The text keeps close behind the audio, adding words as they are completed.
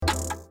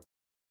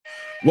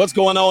What's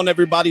going on,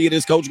 everybody? It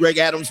is Coach Greg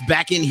Adams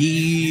back in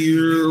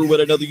here with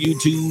another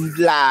YouTube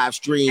live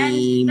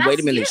stream. Wait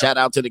a minute. You. Shout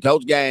out to the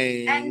Coach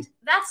Gang. And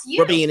that's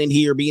you. For being in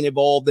here, being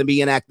involved, and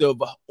being active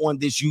on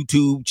this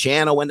YouTube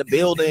channel in the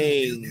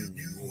building.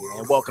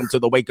 And welcome to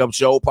the Wake Up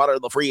Show, part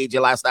of the Free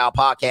Agent Lifestyle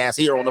podcast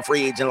here on the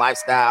Free Agent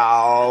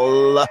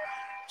Lifestyle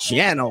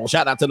channel.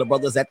 Shout out to the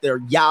brothers at their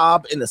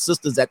job and the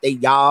sisters at their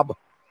job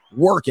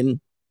working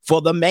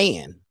for the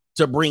man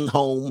to bring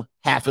home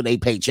half of their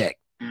paycheck.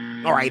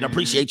 All right,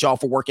 appreciate y'all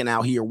for working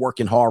out here,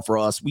 working hard for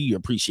us. We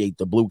appreciate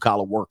the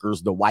blue-collar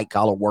workers, the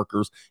white-collar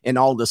workers, and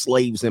all the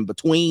slaves in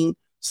between.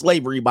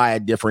 Slavery by a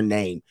different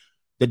name.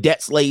 The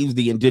debt slaves,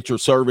 the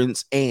indentured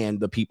servants, and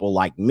the people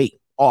like me.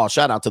 Oh,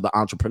 shout out to the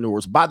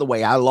entrepreneurs. By the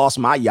way, I lost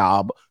my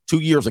job 2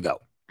 years ago.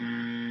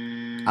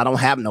 I don't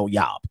have no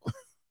job.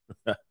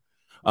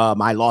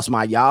 I lost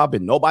my job,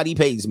 and nobody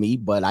pays me,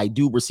 but I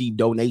do receive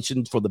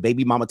donations for the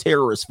Baby Mama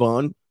Terrorist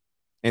Fund,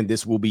 and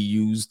this will be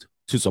used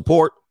to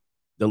support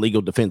the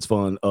legal defense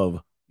fund of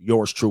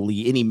yours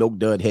truly, any milk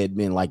dud head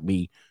men like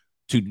me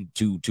to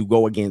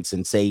go against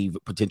and save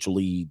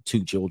potentially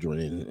 2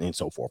 children and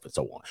so forth and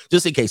so on.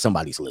 Just in case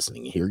somebody's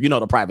listening here. You know,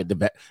 the private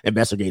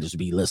investigators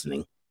be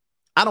listening.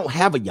 I don't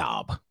have a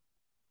job.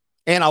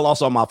 And I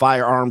lost all my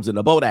firearms in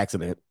a boat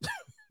accident.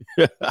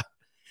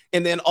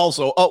 And then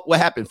also,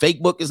 what happened?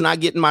 Fakebook is not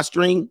getting my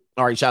stream.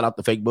 All right, shout out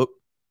to Fakebook.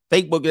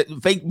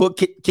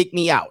 Facebook kicked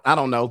me out. I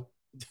don't know.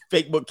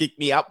 Facebook kicked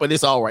me out, but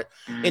it's all right.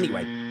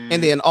 Anyway,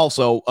 and then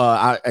also,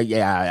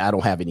 I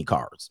don't have any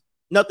cars.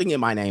 Nothing in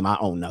my name. I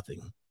own nothing.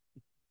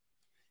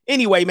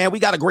 Anyway, man, we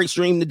got a great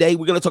stream today.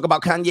 We're going to talk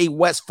about Kanye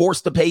West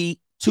forced to pay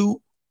 $2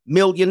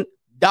 million.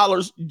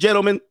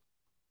 Gentlemen,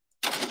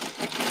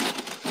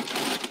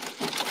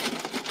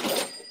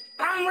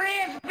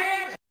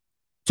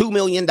 $2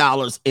 million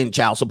in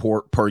child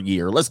support per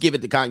year. Let's give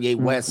it to Kanye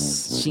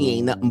West. She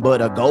ain't nothing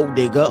but a gold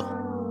digger.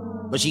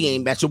 But she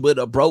ain't messing with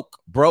a broke.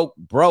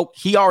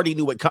 He already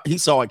knew it. He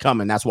saw it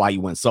coming. That's why he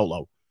went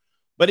solo.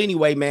 But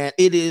anyway, man,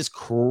 it is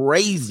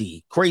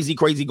crazy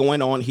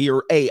going on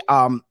here. Hey,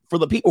 for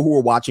the people who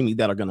are watching me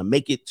that are going to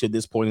make it to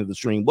this point of the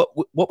stream,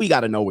 what we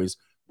got to know is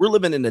we're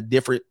living in a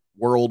different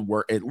world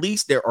where at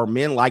least there are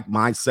men like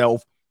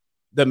myself,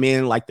 the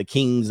men like the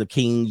kings of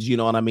kings, you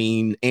know what I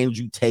mean?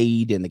 Andrew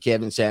Tate and the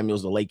Kevin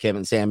Samuels, the late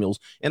Kevin Samuels,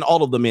 and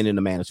all of the men in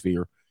the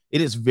manosphere.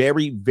 It is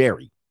very,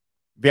 very,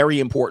 very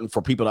important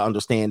for people to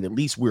understand at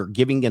least we're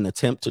giving an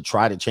attempt to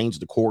try to change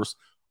the course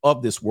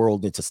of this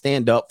world and to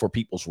stand up for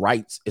people's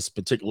rights. It's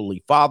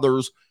particularly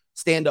fathers.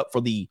 Stand up for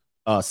the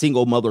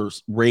single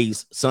mothers,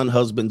 raised son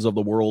husbands of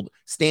the world.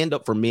 Stand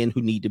up for men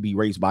who need to be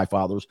raised by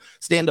fathers.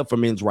 Stand up for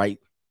men's right.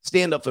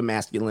 Stand up for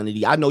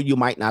masculinity. I know you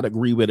might not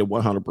agree with it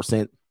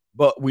 100%,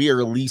 but we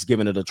are at least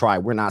giving it a try.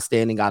 We're not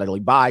standing idly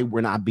by. We're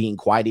not being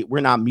quiet.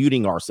 We're not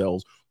muting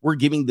ourselves. We're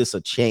giving this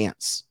a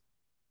chance.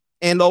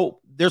 And though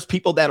there's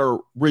people that are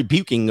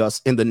rebuking us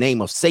in the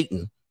name of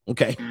Satan,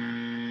 okay,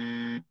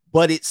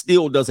 but it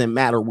still doesn't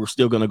matter. We're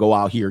still going to go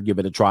out here, give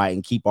it a try,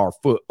 and keep our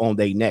foot on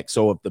their neck.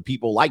 So if the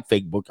people like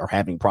Facebook are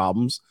having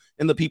problems,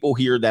 and the people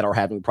here that are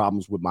having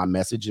problems with my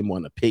message and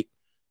want to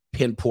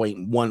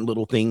pinpoint one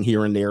little thing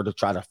here and there to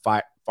try to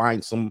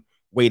find some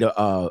way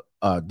to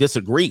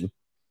disagree,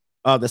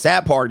 the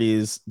sad part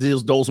is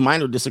those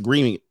minor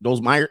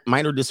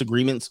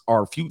disagreements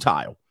are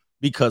futile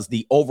because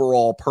the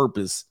overall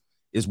purpose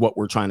is what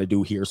we're trying to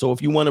do here. So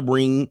if you want to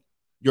bring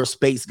your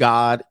space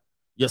god,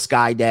 your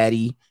sky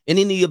daddy, and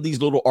any of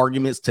these little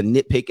arguments to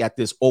nitpick at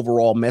this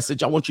overall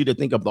message, I want you to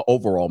think of the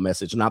overall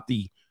message, not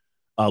the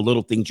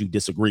little things you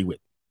disagree with.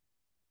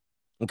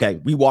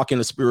 Okay, we walk in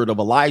the spirit of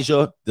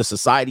Elijah. The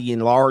society in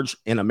large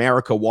in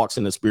America walks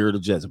in the spirit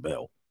of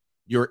Jezebel.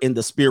 You're in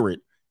the spirit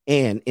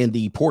and in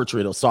the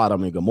portrait of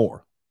Sodom and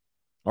Gomorrah.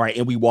 All right,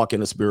 and we walk in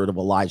the spirit of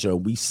Elijah.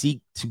 We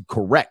seek to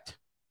correct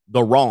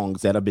the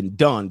wrongs that have been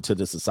done to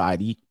the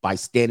society by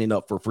standing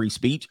up for free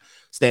speech,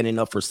 standing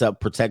up for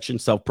self-protection,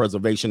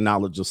 self-preservation,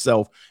 knowledge of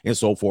self, and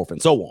so forth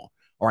and so on.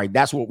 All right,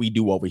 that's what we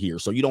do over here.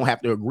 So you don't have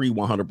to agree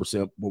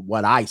 100% with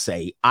what I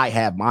say. I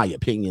have my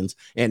opinions,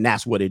 and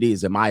that's what it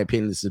is. And my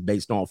opinions is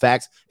based on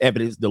facts,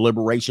 evidence,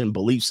 deliberation,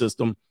 belief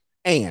system,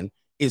 and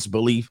its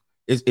belief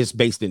is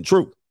based in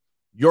truth.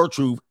 Your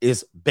truth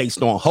is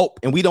based on hope.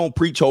 And we don't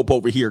preach hope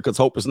over here because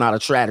hope is not a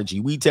strategy.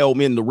 We tell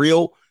men the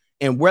real.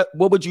 And what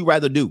would you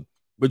rather do?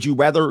 Would you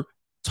rather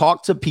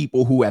talk to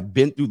people who have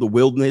been through the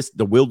wilderness,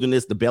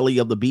 the belly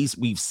of the beast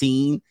we've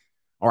seen?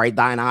 All right,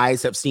 thine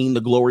eyes have seen the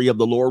glory of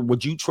the Lord.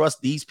 Would you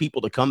trust these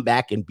people to come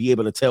back and be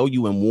able to tell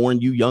you and warn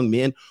you, young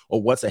men,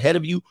 or what's ahead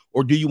of you?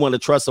 Or do you want to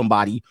trust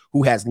somebody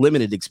who has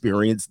limited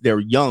experience?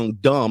 They're young,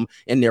 dumb,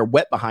 and they're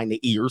wet behind the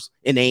ears,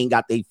 and they ain't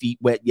got their feet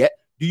wet yet.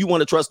 Do you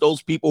want to trust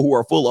those people who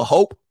are full of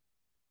hope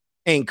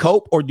and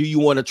cope? Or do you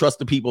want to trust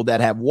the people that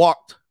have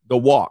walked the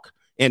walk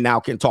and now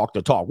can talk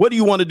the talk? What do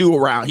you want to do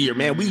around here,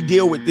 man? We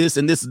deal with this,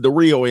 and this is the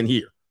real in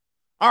here.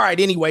 All right,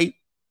 anyway,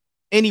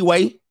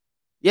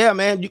 yeah,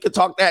 man, you can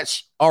talk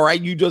that. All right,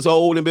 you just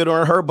old and bitter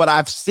and hurt, but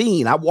I've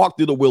walked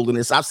through the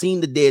wilderness. I've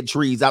seen the dead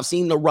trees. I've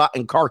seen the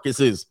rotten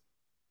carcasses.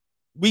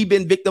 We've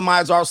been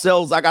victimized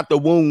ourselves. I got the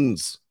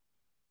wounds.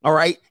 All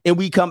right. And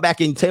we come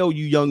back and tell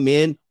you, young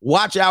men,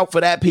 watch out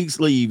for that peace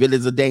leave. It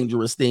is a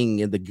dangerous thing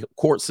in the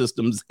court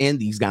systems and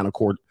these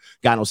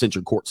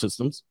gynocentric court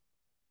systems.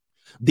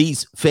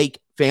 These fake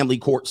family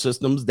court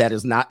systems that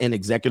is not an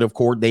executive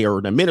court. They are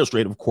an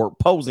administrative court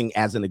posing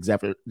as an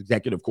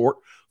executive court,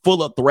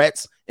 full of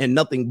threats and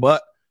nothing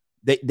but.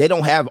 They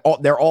don't have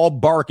they're all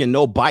bark and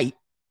no bite.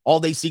 All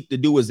they seek to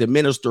do is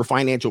administer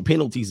financial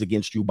penalties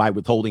against you by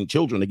withholding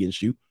children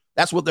against you.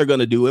 That's what they're going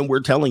to do. And we're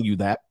telling you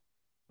that.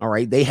 All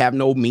right. They have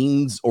no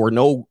means or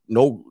no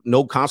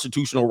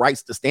constitutional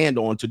rights to stand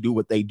on to do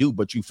what they do,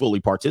 but you fully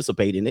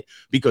participate in it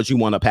because you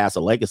want to pass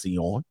a legacy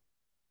on.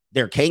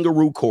 They're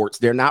kangaroo courts.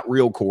 They're not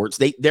real courts.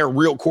 They're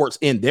real courts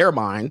in their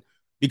mind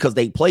because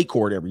they play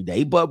court every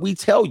day. But we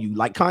tell you,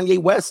 like Kanye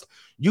West,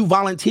 you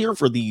volunteer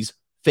for these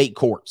fake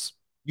courts.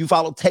 You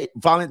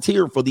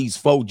volunteer for these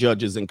faux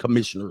judges and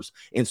commissioners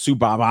and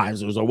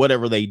supervisors or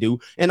whatever they do.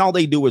 And all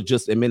they do is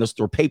just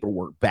administer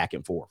paperwork back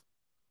and forth.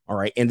 All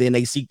right. And then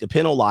they seek to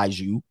penalize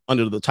you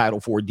under the Title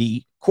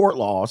 4D court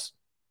laws.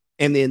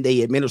 And then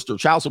they administer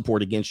child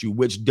support against you,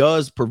 which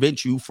does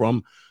prevent you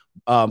from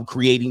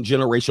creating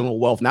generational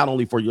wealth, not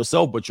only for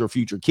yourself, but your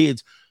future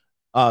kids,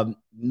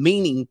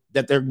 meaning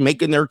that they're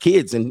making their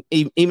kids. And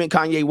even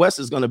Kanye West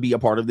is going to be a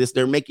part of this.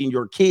 They're making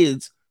your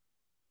kids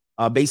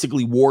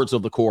basically wards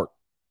of the court.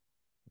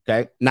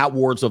 Okay. Not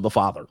wards of the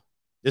father.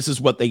 This is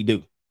what they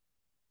do.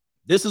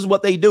 This is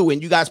what they do.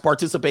 And you guys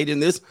participate in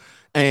this.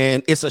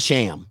 And it's a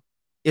sham.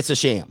 It's a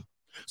sham.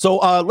 So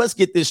let's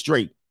get this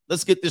straight.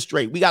 Let's get this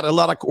straight. We got a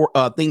lot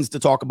of things to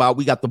talk about.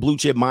 We got the Blue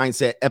Chip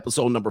Mindset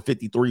episode number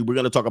 53. We're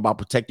going to talk about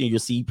protecting your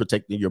seed,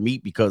 protecting your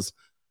meat, because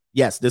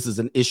yes, this is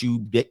an issue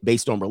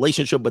based on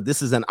relationship, but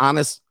this is an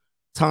honest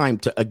time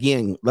to,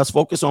 again, let's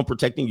focus on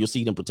protecting your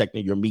seed and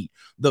protecting your meat.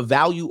 The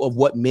value of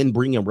what men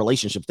bring in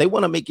relationships. They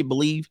want to make you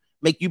believe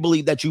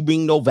that you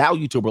bring no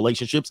value to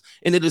relationships.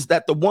 And it is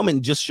that the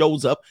woman just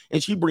shows up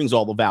and she brings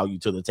all the value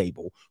to the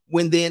table.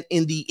 When then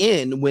in the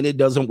end, when it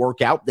doesn't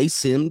work out, they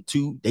seem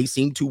to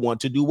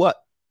want to do what?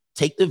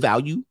 Take the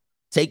value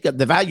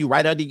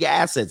right out of your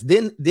assets.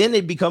 Then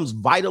it becomes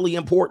vitally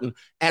important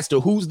as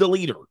to who's the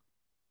leader.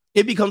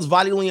 It becomes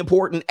vitally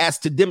important as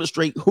to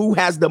demonstrate who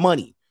has the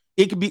money.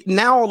 It could be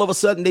now all of a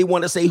sudden they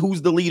want to say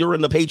who's the leader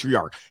and the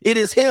patriarch. It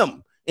is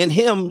him, and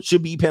him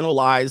should be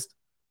penalized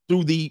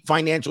through the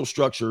financial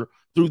structure,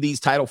 through these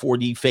Title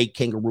 4D fake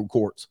kangaroo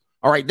courts.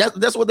 All right,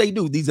 that's what they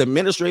do. These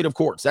administrative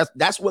courts.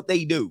 That's what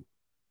they do.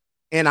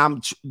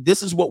 And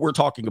this is what we're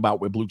talking about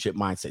with Blue Chip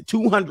Mindset.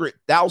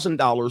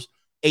 $200,000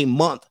 a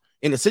month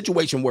in a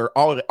situation where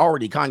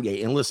already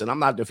Kanye, and listen, I'm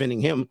not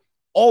defending him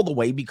all the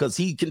way because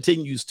he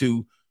continues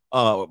to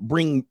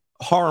bring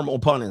harm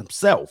upon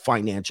himself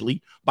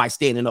financially by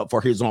standing up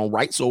for his own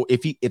right. So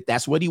if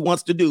that's what he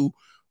wants to do,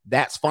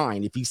 that's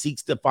fine. If he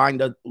seeks to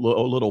find a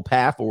little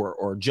path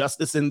or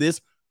justice in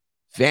this,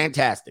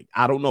 fantastic.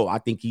 I don't know. I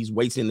think he's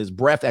wasting his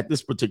breath at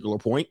this particular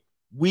point.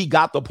 We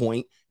got the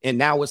point, and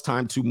now it's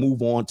time to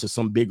move on to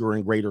some bigger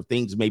and greater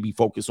things. Maybe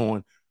focus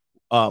on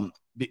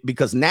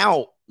because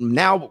now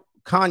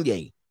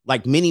Kanye,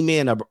 like many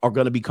men, are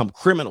going to become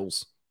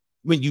criminals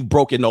when you've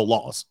broken no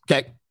laws.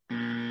 Okay.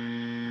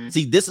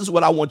 See, this is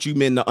what I want you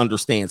men to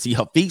understand. See,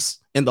 Hafiz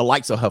and the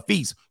likes of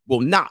Hafiz will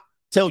not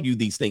tell you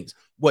these things.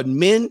 What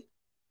men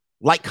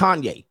like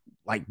Kanye,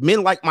 like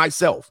men like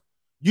myself,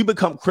 you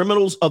become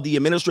criminals of the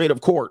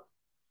administrative court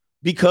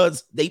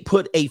because they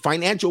put a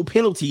financial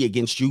penalty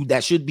against you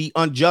that should be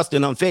unjust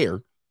and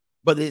unfair,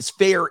 but it's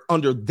fair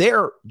under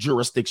their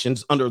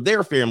jurisdictions, under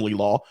their family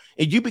law,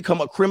 and you become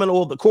a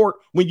criminal of the court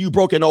when you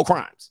broken no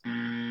crimes.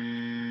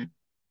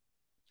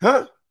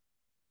 Huh?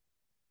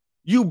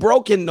 You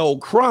broken no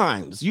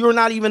crimes. You're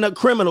not even a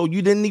criminal.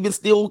 You didn't even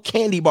steal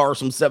candy bars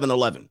from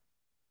 7-Eleven.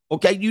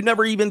 Okay? You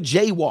never even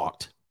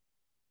jaywalked.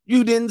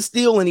 You didn't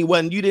steal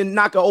anyone. You didn't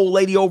knock an old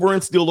lady over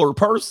and steal her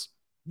purse.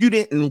 You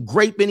didn't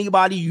grape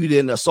anybody. You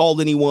didn't assault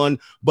anyone.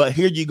 But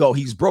here you go.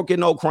 He's broken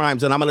no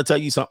crimes. And I'm going to tell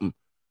you something.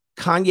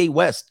 Kanye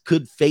West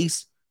could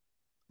face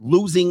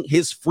losing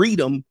his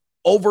freedom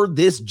over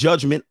this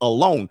judgment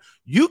alone.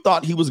 You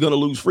thought he was going to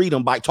lose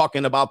freedom by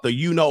talking about the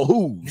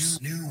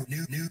you-know-whos. New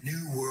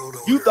world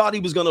order. You thought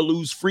he was going to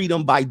lose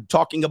freedom by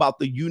talking about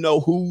the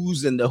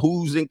you-know-whos and the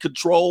who's in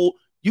control.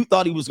 You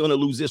thought he was going to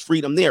lose his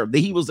freedom there.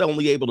 He was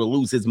only able to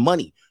lose his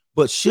money.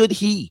 But should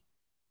he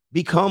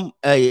become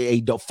a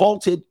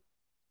defaulted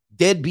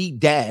deadbeat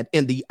dad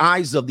in the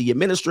eyes of the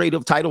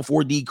administrative Title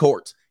 4D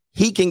courts,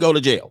 he can go to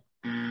jail.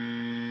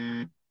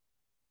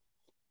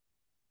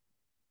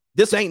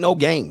 This ain't no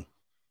game.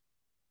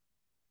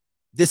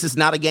 This is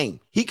not a game.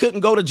 He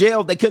couldn't go to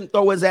jail. They couldn't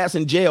throw his ass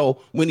in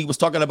jail when he was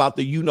talking about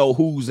the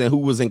you-know-whos and who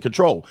was in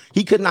control.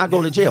 He could not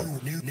go to jail.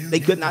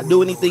 They could not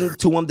do anything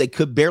to him. They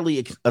could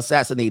barely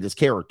assassinate his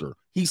character.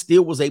 He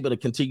still was able to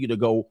continue to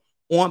go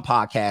on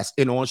podcasts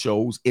and on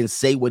shows and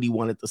say what he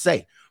wanted to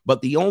say.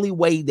 But the only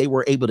way they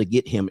were able to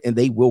get him, and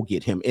they will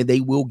get him, and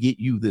they will get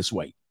you this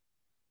way,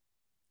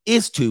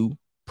 is to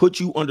put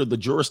you under the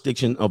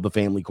jurisdiction of the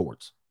family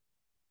courts.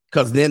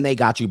 Because then they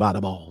got you by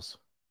the balls.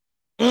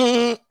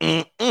 Do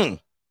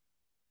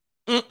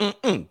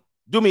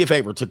me a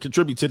favor to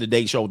contribute to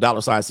today's show,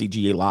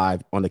 $CGA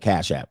Live on the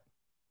Cash App.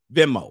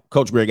 Venmo,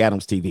 Coach Greg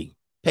Adams TV.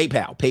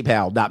 PayPal,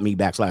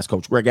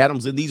 paypal.me/Coach Greg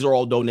Adams. And these are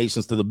all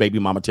donations to the Baby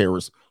Mama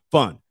Terrorist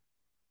Fund.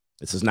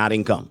 This is not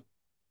income.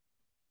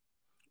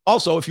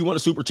 Also, if you want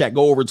to super chat,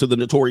 go over to the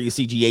Notorious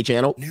CGA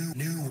channel.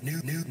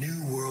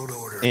 New world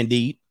order.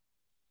 Indeed.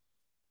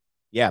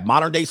 Yeah,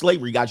 modern day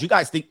slavery, guys. You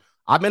guys think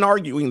I've been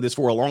arguing this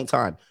for a long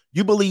time.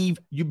 You believe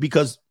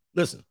because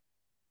listen,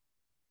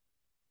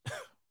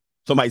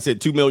 somebody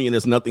said 2 million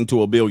is nothing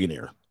to a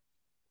billionaire.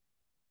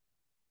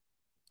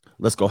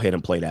 Let's go ahead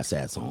and play that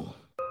sad song.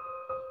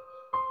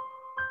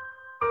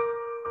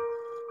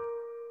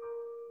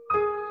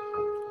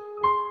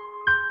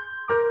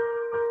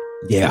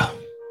 Yeah.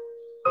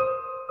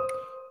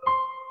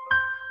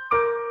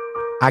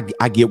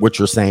 I get what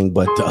you're saying,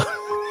 but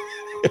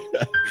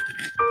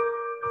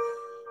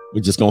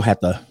we're just gonna have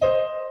to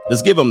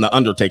let's give him the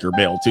Undertaker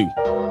bell too.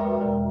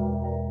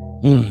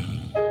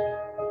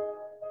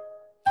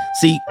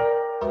 See,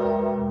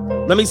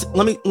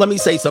 let me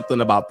say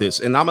something about this,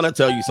 and I'm gonna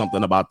tell you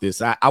something about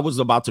this. I was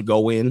about to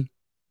go in.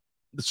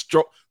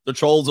 The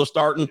trolls are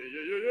starting.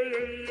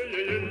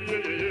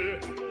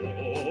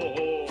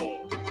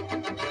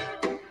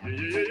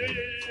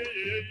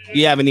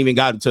 You haven't even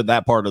gotten to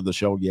that part of the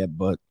show yet,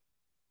 but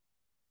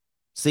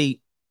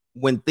see,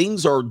 when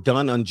things are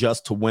done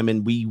unjust to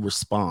women, we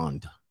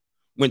respond.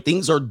 When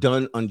things are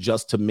done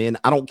unjust to men,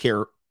 I don't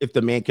care if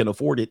the man can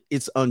afford it.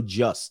 It's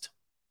unjust.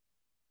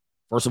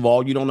 First of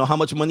all, you don't know how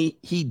much money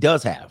he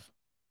does have.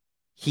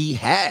 He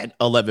had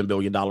 $11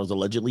 billion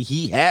allegedly.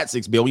 He had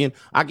 $6 billion.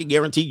 I can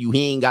guarantee you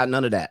he ain't got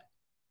none of that.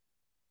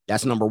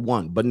 That's number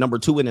one. But number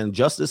two, an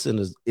injustice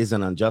is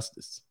an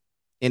injustice.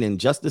 An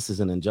injustice is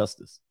an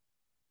injustice.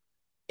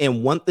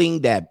 And one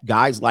thing that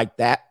guys like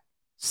that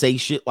say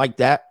shit like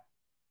that,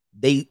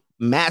 they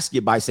mask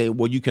it by saying,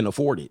 well, you can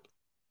afford it.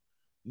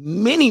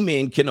 Many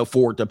men can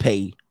afford to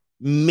pay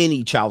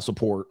many child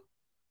support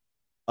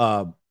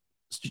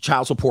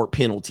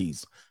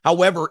penalties.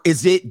 However,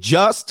 is it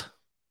just?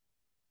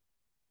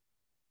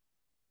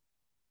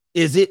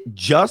 Is it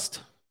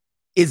just?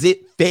 Is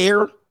it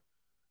fair?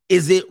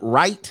 Is it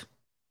right?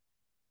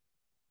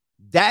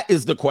 That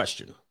is the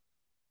question.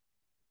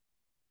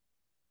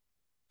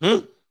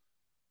 Hey,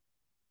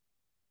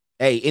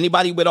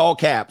 anybody with all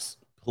caps,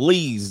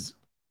 please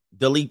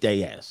delete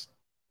their ass.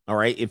 All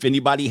right. If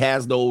anybody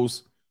has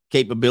those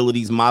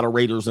capabilities,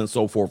 moderators, and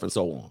so forth and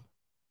so on.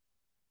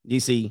 You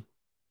see,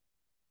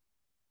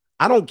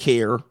 I don't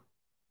care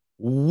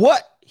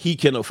what he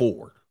can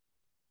afford.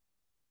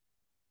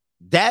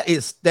 That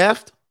is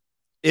theft.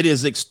 It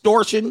is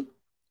extortion,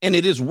 and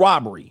it is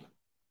robbery.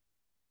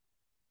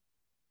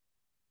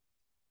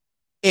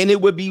 And it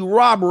would be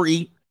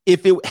robbery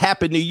if it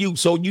happened to you.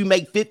 So you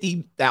make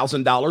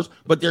 $50,000,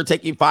 but they're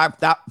taking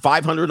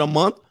 $500 a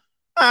month.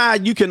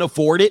 You can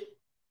afford it.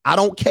 I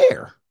don't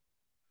care.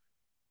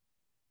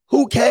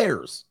 Who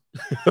cares?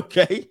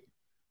 Okay.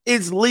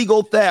 It's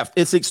legal theft.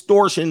 It's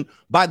extortion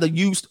by the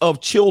use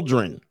of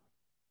children,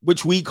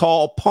 which we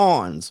call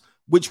pawns,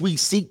 which we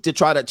seek to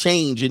try to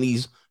change in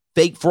these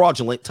fake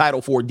fraudulent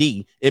Title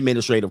 4D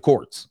administrative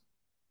courts.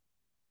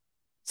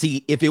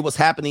 See, if it was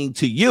happening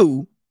to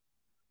you,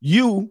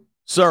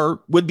 sir,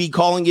 would be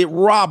calling it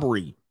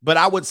robbery. But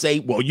I would say,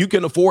 well, you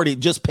can afford it.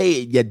 Just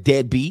pay it, you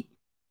deadbeat.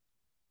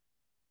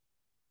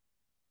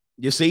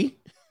 You see?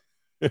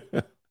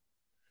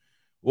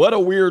 What a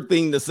weird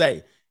thing to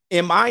say.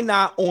 Am I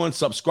not on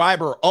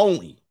subscriber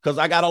only? Because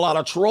I got a lot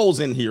of trolls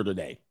in here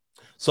today.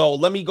 So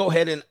let me go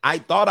ahead and I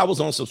thought I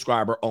was on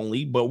subscriber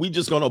only, but we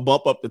just going to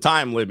bump up the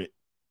time limit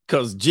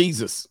because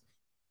Jesus.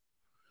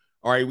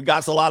 All right, we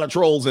got a lot of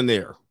trolls in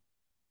there.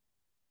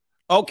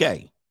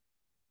 Okay,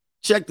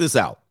 check this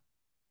out.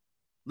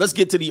 Let's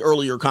get to the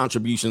earlier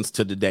contributions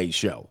to today's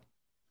show.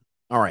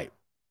 All right,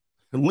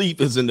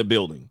 Leaf is in the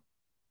building.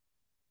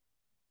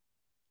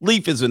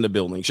 Leaf is in the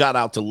building. Shout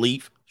out to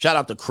Leaf. Shout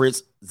out to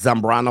Chris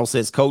Zambrano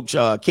says, Coach,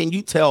 can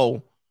you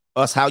tell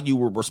us how you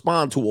would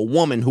respond to a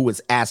woman who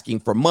is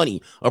asking for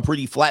money? A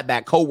pretty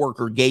flatback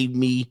coworker gave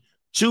me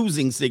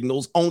choosing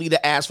signals only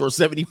to ask for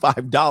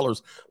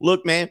 $75.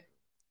 Look, man,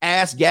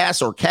 ass,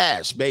 gas, or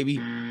cash, baby.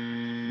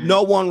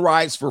 No one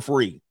rides for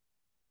free.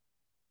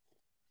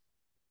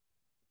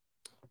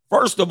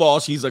 First of all,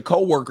 she's a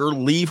coworker.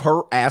 Leave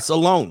her ass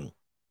alone.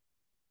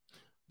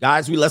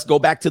 Guys, let's go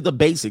back to the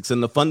basics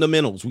and the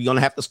fundamentals. We're going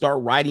to have to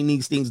start writing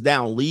these things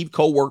down. Leave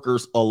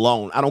coworkers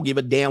alone. I don't give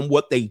a damn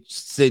what they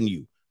send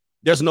you.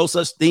 There's no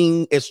such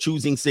thing as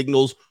choosing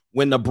signals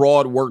when the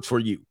broad works for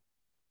you.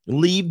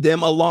 Leave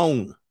them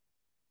alone.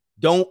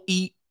 Don't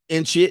eat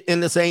and shit in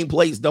the same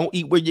place. Don't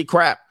eat where you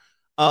crap.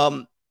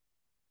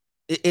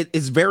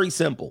 It's very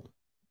simple.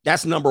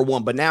 That's number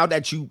one. But now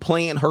that you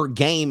playing her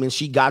game and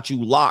she got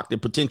you locked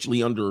and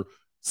potentially under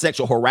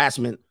sexual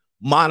harassment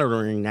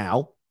monitoring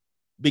now,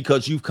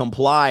 because you've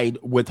complied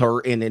with her,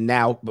 and then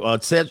now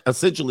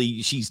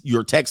essentially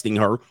you're texting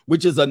her,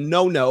 which is a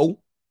no-no.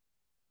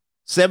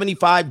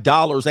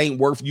 $75 ain't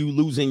worth you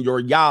losing your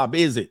job,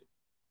 is it?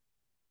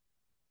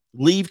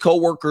 Leave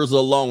coworkers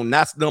alone.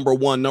 That's number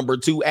one. Number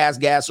two,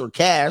 ask gas or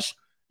cash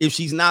if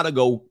she's not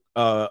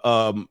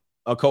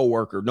a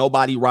coworker.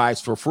 Nobody rides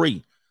for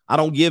free. I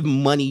don't give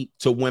money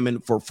to women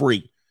for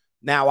free.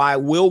 Now, I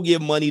will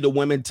give money to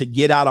women to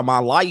get out of my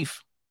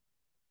life,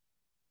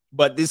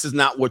 but this is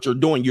not what you're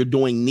doing. You're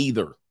doing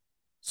neither.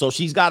 So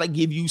she's got to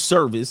give you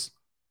service,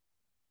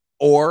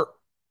 or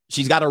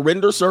she's got to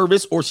render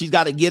service, or she's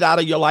got to get out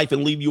of your life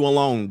and leave you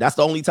alone. That's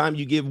the only time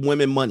you give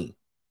women money.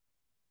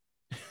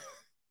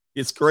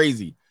 It's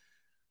crazy.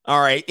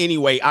 All right.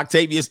 Anyway,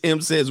 Octavius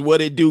M says,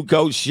 what it do,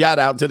 coach? Shout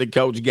out to the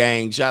coach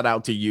gang. Shout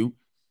out to you.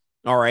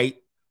 All right.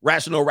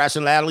 Rational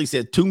Rationality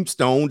said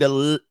Tombstone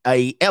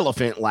a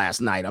elephant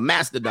last night, a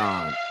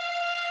mastodon.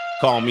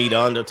 Call me the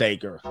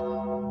Undertaker.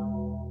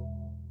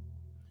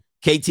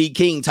 KT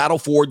King, Title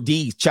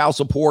 4D, child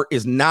support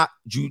is not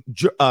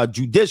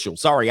judicial.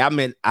 Sorry,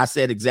 I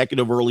said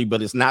executive early,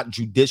 but it's not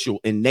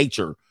judicial in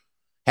nature.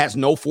 Has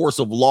no force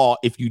of law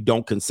if you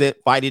don't consent.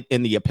 Fight it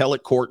in the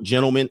appellate court.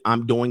 Gentlemen,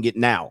 I'm doing it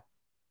now.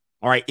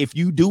 All right. If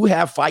you do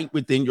have fight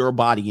within your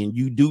body and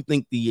you do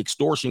think the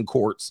extortion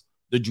courts,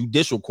 the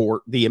judicial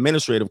court, the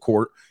administrative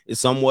court is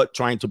somewhat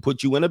trying to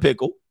put you in a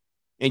pickle,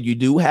 and you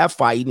do have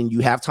fight and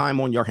you have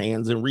time on your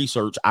hands and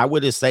research, I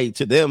would just say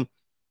to them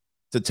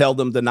to tell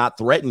them to not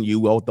threaten you.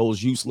 Well,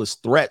 those useless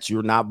threats,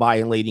 you're not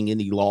violating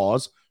any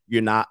laws.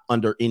 You're not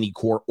under any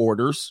court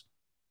orders.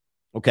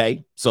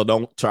 Okay. So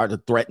don't try to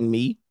threaten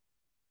me.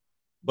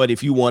 But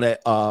if you want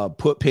to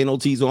put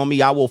penalties on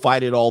me, I will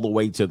fight it all the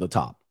way to the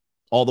top,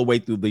 all the way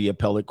through the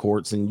appellate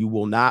courts, and you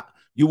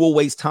will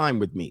waste time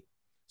with me.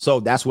 So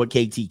that's what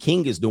KT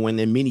King is doing.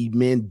 And many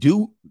men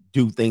do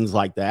things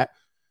like that.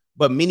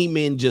 But many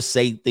men just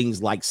say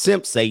things like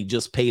simps say,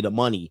 just pay the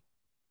money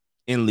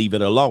and leave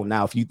it alone.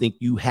 Now, if you think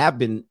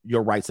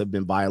your rights have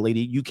been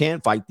violated, you can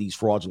fight these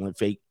fraudulent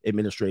fake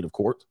administrative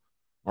courts,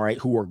 all right,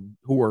 who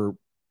are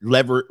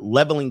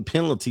leveling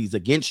penalties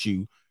against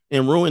you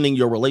and ruining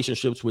your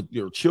relationships with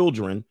your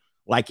children,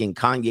 like in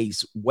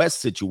Kanye's West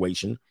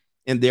situation.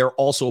 And they're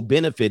also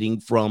benefiting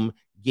from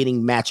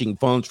getting matching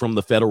funds from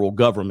the federal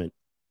government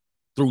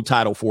through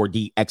Title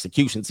 4D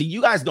execution. See,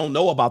 you guys don't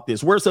know about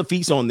this. Where's the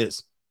feast on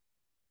this?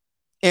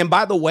 And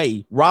by the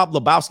way, Rob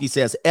Lebowski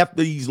says, F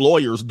these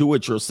lawyers, do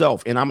it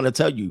yourself. And I'm going to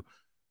tell you,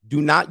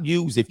 do not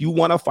use, if you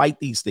want to fight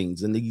these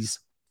things in these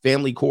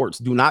family courts,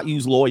 do not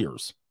use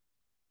lawyers.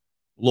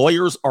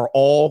 Lawyers are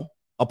all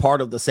a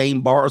part of the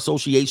same bar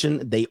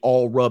association. They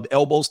all rub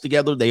elbows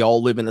together. They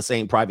all live in the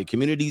same private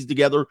communities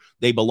together.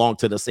 They belong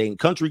to the same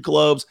country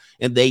clubs,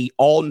 and they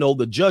all know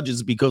the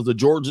judges because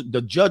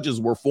the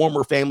judges were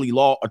former family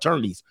law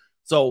attorneys.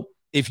 So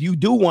if you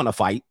do want to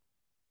fight,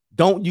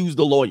 don't use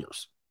the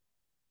lawyers.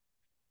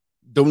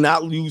 Do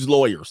not use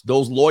lawyers.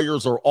 Those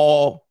lawyers are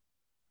all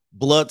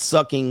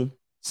blood-sucking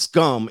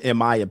scum, in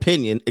my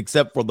opinion,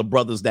 except for the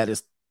brothers that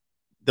is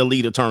the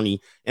lead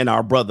attorney and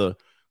our brother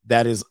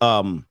that is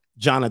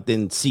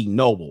Jonathan C.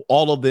 Noble.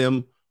 All of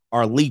them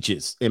are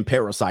leeches and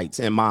parasites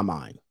in my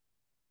mind.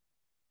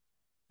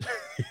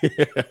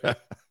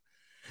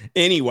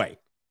 Anyway,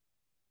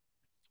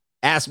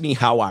 ask me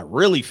how I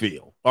really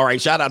feel. All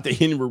right, shout out to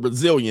Henry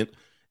Resilient.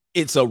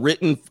 He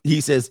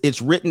says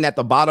it's written at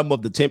the bottom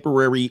of the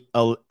temporary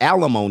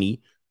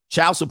alimony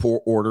child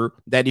support order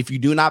that if you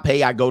do not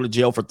pay, I go to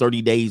jail for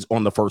 30 days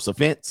on the first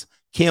offense.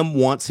 Kim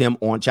wants him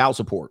on child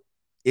support.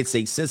 It's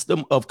a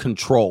system of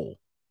control.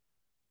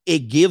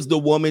 It gives the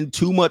woman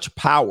too much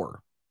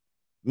power,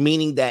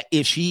 meaning that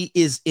if she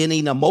is in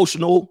an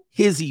emotional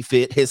hissy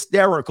fit,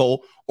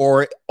 hysterical,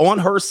 or on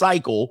her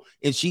cycle,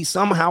 and she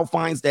somehow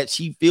finds that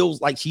she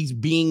feels like she's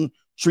being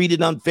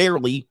treated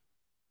unfairly,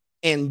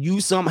 and you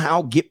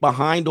somehow get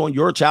behind on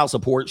your child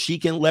support, she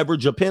can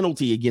leverage a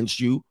penalty against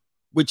you,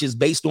 which is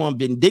based on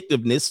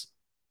vindictiveness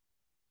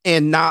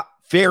and not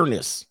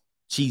fairness.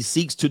 She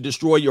seeks to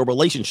destroy your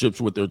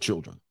relationships with their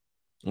children.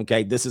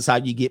 Okay, this is how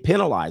you get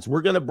penalized.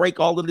 We're going to break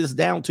all of this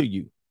down to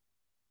you.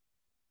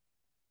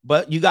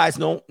 But you guys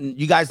don't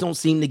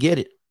seem to get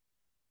it.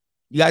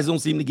 You guys don't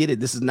seem to get it.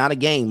 This is not a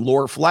game.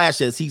 Lord Flash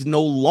says he's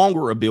no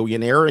longer a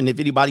billionaire. And if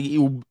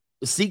anybody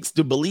seeks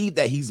to believe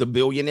that he's a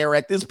billionaire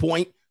at this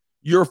point,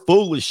 you're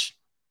foolish.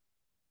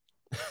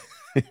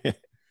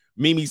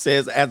 Mimi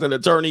says, as an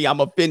attorney, I'm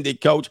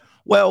offended, coach.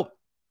 Well,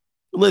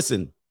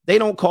 listen, they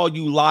don't call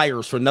you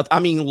liars for nothing.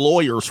 I mean,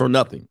 lawyers for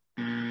nothing.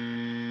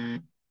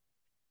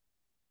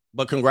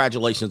 But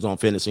congratulations on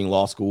finishing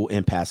law school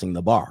and passing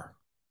the bar.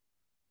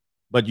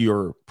 But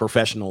you're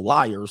professional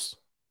liars.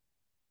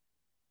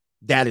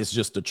 That is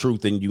just the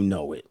truth, and you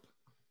know it.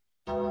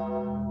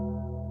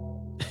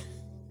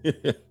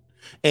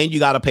 And you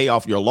got to pay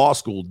off your law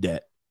school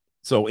debt.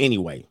 So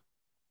anyway,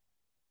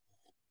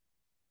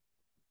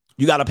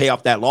 you got to pay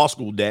off that law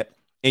school debt,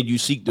 and you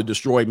seek to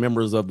destroy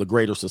members of the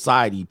greater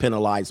society,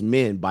 penalize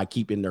men by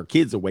keeping their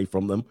kids away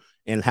from them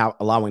and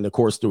allowing the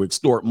courts to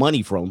extort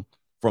money from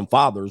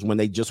fathers when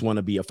they just want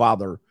to be a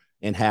father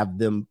and have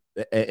them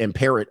and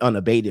parent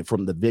unabated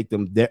from the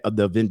victim,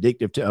 the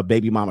vindictive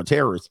baby mama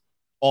terrorists.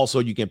 Also,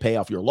 you can pay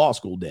off your law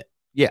school debt.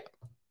 Yeah.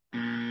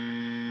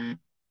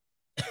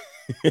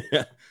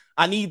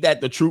 I need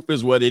that the truth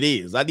is what it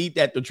is. I need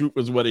that the truth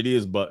is what it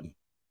is button.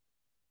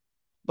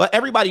 But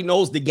everybody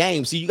knows the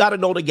game. So you got to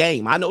know the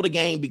game. I know the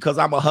game because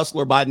I'm a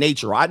hustler by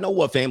nature. I know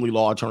what family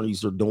law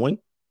attorneys are doing.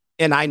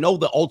 And I know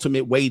the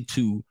ultimate way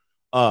to,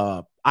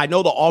 I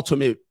know the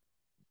ultimate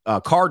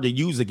card to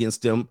use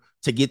against them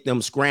to get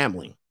them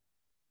scrambling.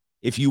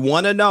 If you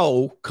want to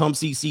know, come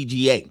see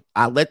CGA.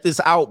 I let this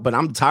out, but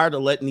I'm tired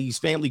of letting these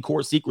family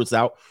court secrets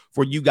out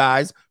for you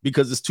guys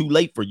because it's too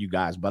late for you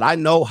guys. But I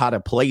know how to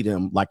play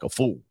them like a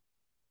fool.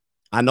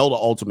 I know the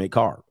ultimate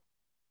card.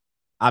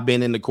 I've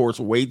been in the courts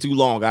for way too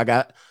long.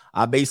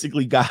 I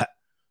basically got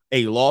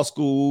a law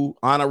school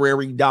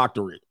honorary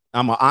doctorate.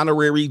 I'm an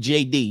honorary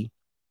JD.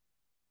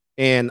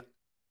 And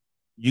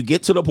you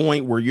get to the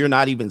point where you're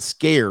not even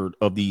scared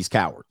of these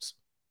cowards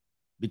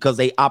because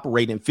they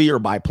operate in fear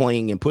by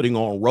playing and putting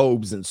on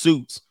robes and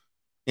suits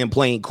and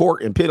playing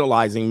court and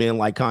penalizing men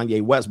like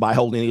Kanye West by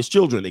holding his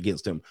children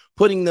against him,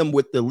 putting them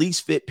with the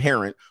least fit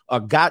parent,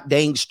 a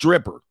goddamn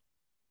stripper.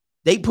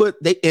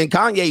 And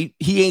Kanye,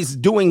 he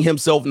ain't doing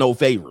himself no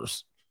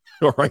favors.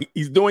 All right.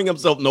 He's doing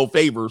himself no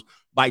favors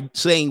by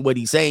saying what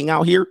he's saying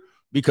out here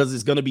because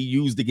it's going to be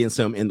used against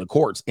him in the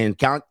courts. And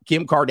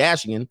Kim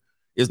Kardashian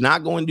is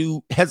not going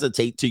to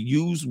hesitate to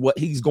use what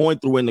he's going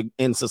through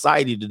in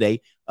society today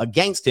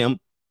against him.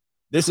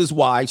 This is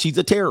why she's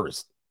a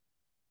terrorist.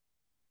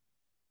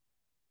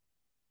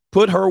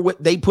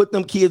 They put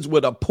them kids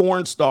with a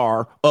porn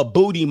star, a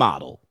booty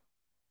model.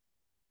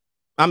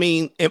 I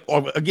mean,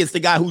 against the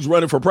guy who's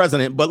running for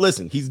president. But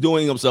listen, he's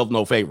doing himself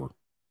no favor.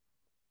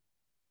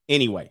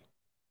 Anyway.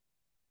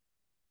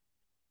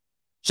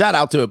 Shout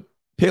out to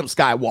Pimp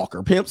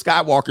Skywalker. Pimp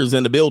Skywalker's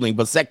in the building.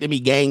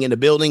 Vasectomy gang in the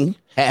building.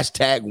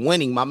 Hashtag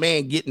winning. My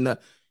man getting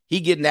that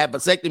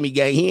vasectomy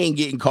gang. He ain't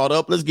getting caught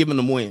up. Let's give him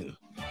a win.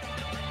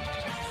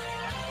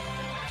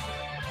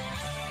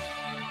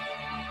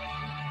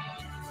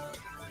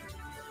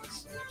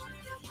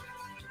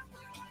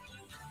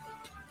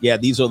 Yeah,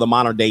 these are the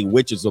modern day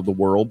witches of the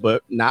world,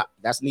 but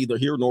that's neither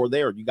here nor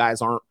there. You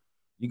guys are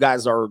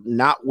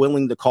not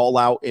willing to call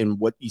out in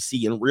what you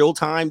see in real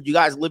time. You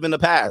guys live in the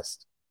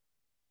past.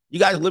 You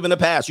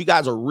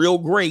guys are real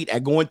great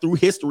at going through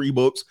history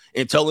books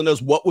and telling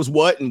us what was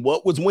what and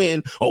what was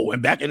when. Oh,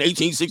 and back in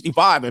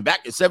 1865 and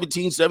back in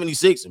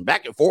 1776 and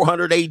back in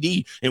 400 AD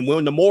and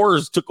when the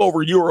Moors took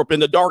over Europe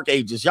in the Dark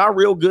Ages. Y'all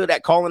real good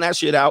at calling that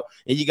shit out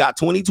and you got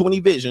 2020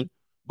 vision.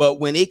 But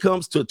when it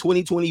comes to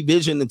 2020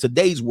 vision in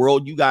today's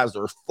world, you guys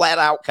are flat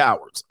out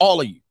cowards.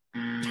 All of you.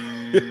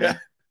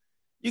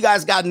 You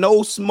guys got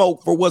no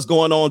smoke for what's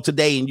going on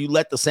today. And you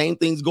let the same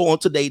things go on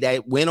today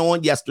that went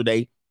on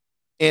yesterday.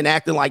 And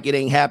acting like it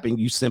ain't happened,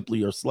 you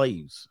simply are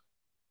slaves.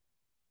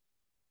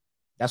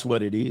 That's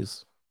what it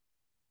is.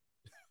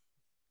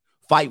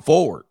 Fight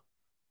forward,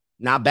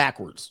 not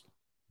backwards.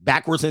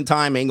 Backwards in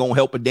time ain't going to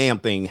help a damn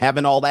thing.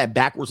 Having all that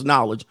backwards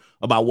knowledge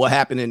about what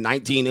happened in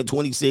 19 and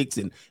 26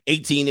 and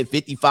 18 and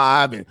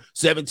 55 and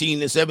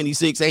 17 and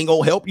 76 ain't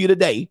going to help you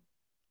today.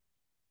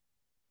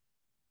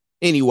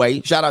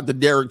 Anyway, shout out to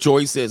Derek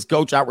Joyce says,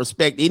 Coach, I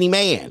respect any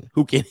man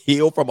who can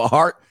heal from a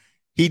heart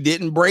he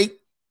didn't break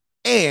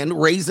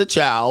and raise a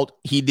child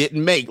he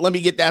didn't make. Let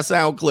me get that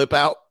sound clip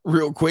out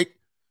real quick.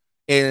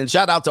 And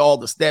shout out to all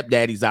the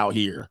stepdaddies out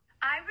here.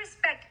 I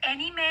respect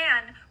any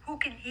man who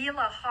can heal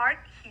a heart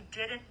he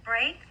didn't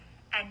break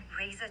and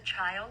raise a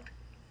child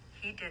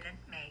he didn't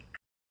make.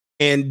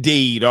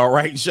 Indeed. All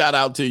right. Shout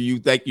out to you.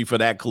 Thank you for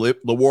that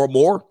clip. LeWar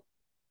Moore.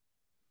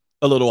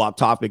 A little off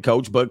topic,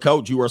 Coach. But,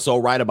 Coach, you are so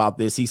right about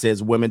this. He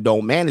says women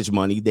don't manage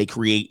money. They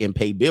create and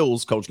pay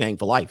bills. Coach Gang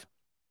for life.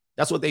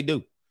 That's what they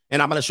do.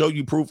 And I'm going to show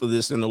you proof of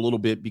this in a little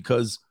bit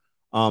because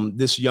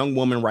this young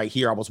woman right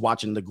here, I was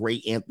watching the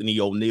great Anthony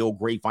O'Neill,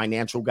 great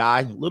financial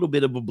guy, a little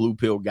bit of a blue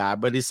pill guy,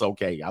 but it's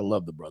okay. I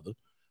love the brother.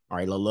 All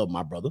right. I love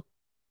my brother.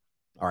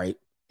 All right.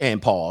 And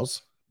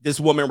pause. This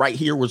woman right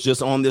here was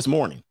just on this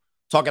morning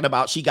talking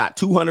about she got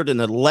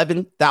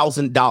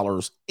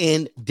 $211,000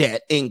 in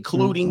debt,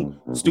 including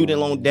student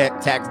loan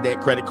debt, tax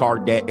debt, credit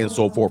card debt, and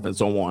so forth and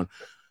so on.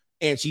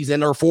 And she's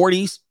in her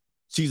 40s.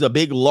 She's a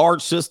big,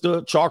 large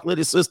sister,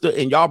 chocolatey sister,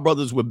 and y'all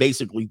brothers would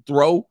basically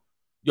throw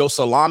your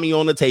salami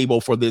on the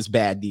table for this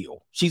bad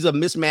deal. She's a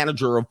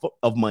mismanager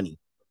of money.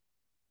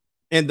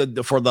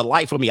 And for the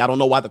life of me, I don't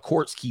know why the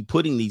courts keep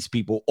putting these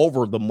people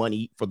over the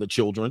money for the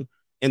children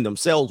and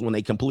themselves when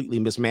they completely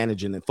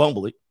mismanage and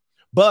fumble it.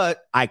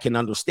 But I can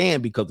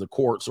understand because the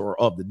courts are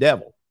of the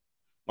devil.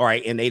 All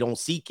right. And they don't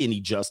seek any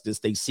justice.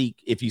 They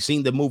seek, if you've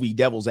seen the movie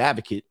Devil's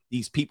Advocate,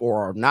 these people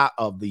are not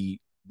of the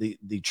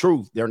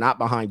truth. They're not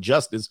behind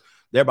justice.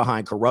 They're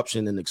behind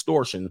corruption and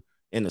extortion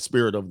in the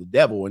spirit of the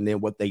devil. And then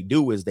what they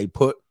do is they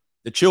put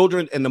the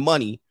children and the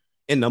money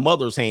in the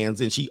mother's hands,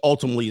 and she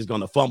ultimately is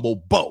going to fumble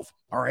both.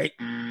 All right.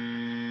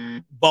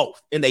 Both.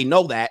 And they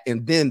know that.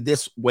 And then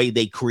this way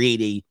they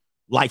create a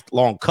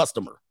lifelong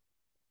customer.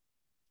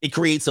 It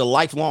creates a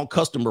lifelong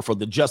customer for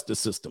the justice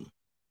system.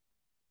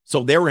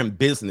 So they're in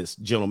business,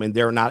 gentlemen.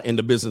 They're not in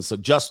the business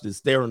of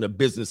justice. They're in the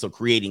business of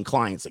creating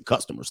clients and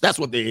customers. That's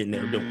what they're in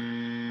there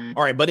doing.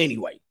 All right. But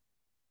anyway,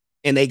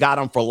 And they got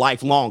them for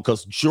lifelong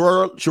because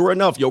sure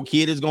enough, your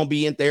kid is going to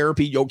be in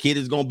therapy. Your kid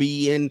is going to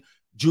be in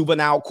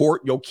juvenile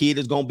court. Your kid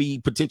is going to be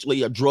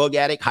potentially a drug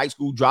addict, high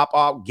school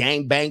dropout,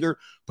 gang banger.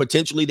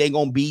 Potentially, they're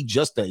going to be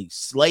just a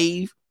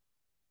slave.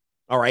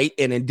 All right.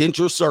 An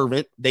indentured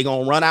servant. They're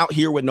going to run out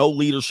here with no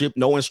leadership,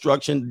 no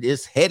instruction.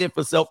 It's headed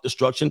for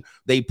self-destruction.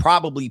 They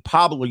possibly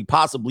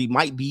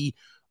might be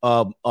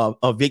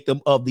a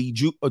victim of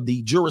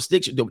the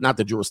jurisdiction, not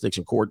the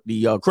jurisdiction court,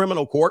 the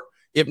criminal court,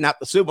 if not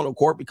the civil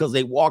court, because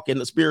they walk in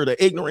the spirit of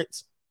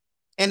ignorance.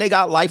 And they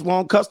got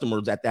lifelong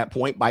customers at that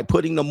point by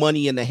putting the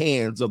money in the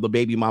hands of the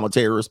baby mama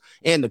terrorists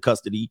and the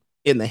custody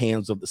in the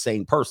hands of the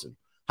same person.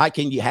 How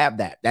can you have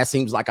that? That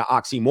seems like an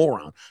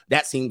oxymoron.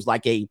 That seems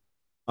like a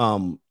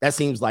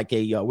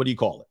what do you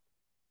call it?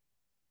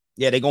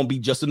 Yeah, they're going to be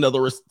just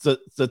another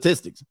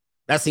statistics.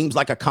 That seems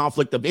like a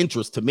conflict of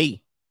interest to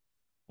me.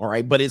 All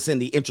right. But it's in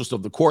the interest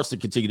of the courts to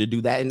continue to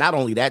do that. And not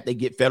only that, they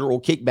get federal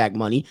kickback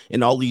money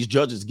and all these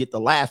judges get to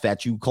laugh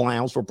at you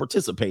clowns for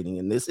participating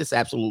in this. It's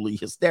absolutely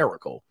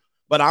hysterical.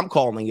 But I'm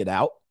calling it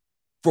out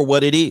for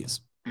what it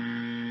is.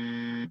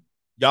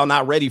 Y'all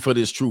not ready for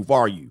this truth,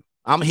 are you?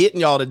 I'm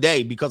hitting y'all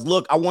today because,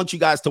 look, I want you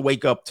guys to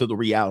wake up to the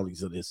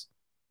realities of this.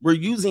 We're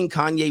using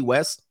Kanye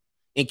West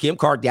and Kim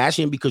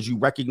Kardashian because you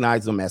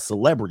recognize them as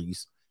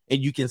celebrities, and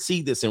you can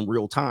see this in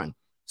real time.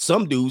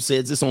 Some dude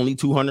says it's only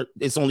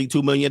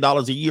 $2 million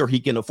a year. He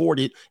can afford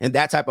it. And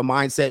that type of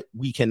mindset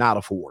we cannot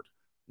afford.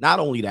 Not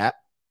only that,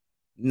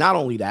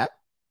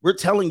 we're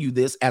telling you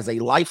this as a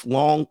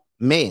lifelong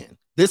man.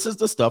 This is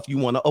the stuff you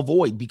want to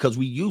avoid because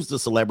we use the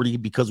celebrity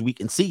because we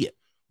can see it.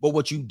 But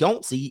what you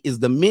don't see is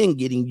the men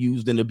getting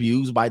used and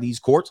abused by these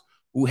courts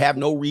who have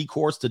no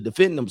recourse to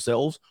defend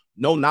themselves,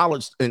 no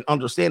knowledge and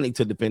understanding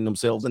to defend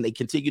themselves, and they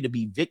continue to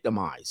be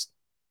victimized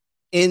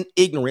in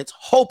ignorance,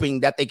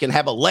 hoping that they can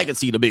have a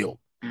legacy to build.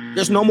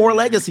 There's no more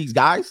legacies,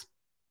 guys.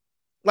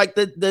 Like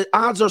the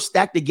odds are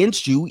stacked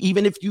against you,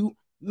 even if you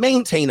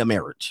maintain a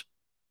marriage.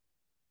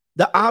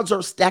 The odds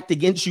are stacked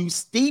against you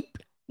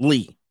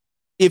steeply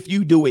if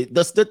you do it.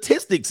 The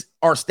statistics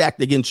are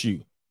stacked against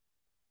you.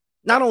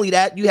 Not only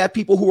that, you have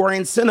people who are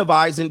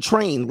incentivized and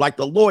trained, like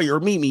the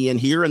lawyer Mimi in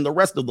here and the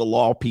rest of the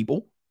law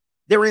people.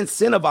 They're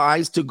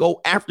incentivized to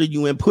go after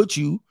you and put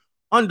you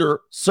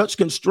under such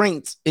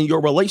constraints in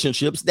your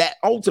relationships that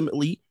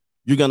ultimately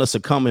you're going to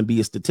succumb and be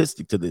a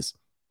statistic to this.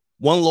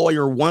 One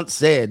lawyer once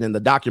said in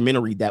the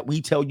documentary that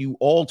we tell you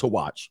all to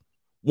watch,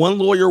 one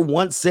lawyer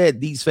once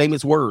said these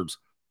famous words: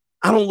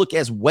 I don't look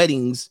at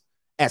weddings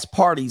as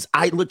parties.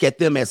 I look at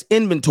them as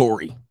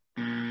inventory.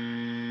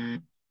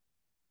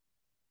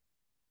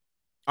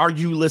 Are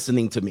you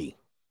listening to me?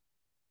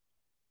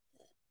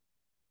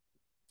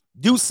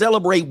 Do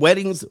celebrate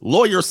weddings.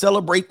 Lawyers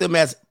celebrate them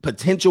as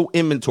potential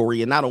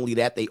inventory. And not only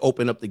that, they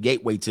open up the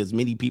gateway to as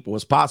many people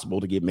as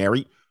possible to get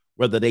married,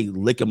 whether they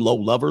lick 'em low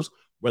lovers,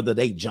 whether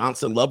they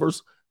Johnson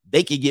lovers,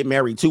 they could get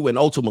married too. And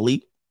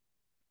ultimately,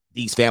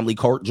 these family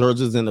court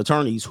judges and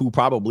attorneys who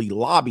probably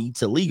lobby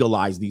to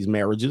legalize these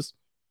marriages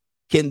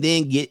can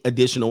then get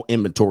additional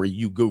inventory,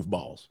 you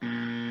goofballs.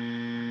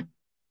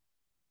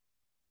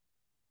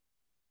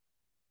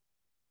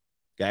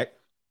 Okay.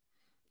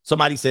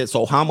 Somebody said,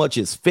 so how much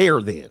is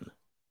fair then?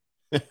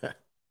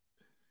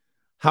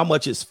 How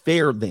much is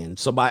fair then?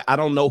 Somebody, I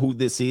don't know who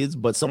this is,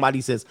 but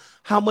somebody says,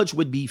 how much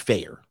would be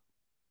fair?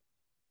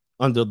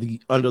 Under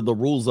the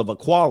rules of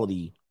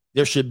equality,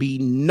 there should be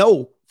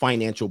no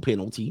financial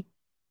penalty.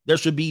 There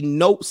should be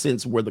no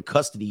sense where the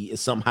custody is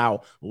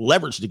somehow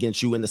leveraged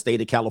against you in the state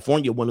of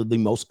California, one of the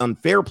most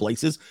unfair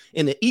places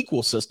in the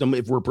equal system.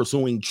 If we're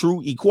pursuing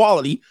true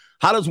equality,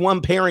 how does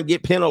one parent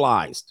get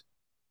penalized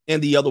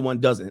and the other one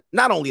doesn't?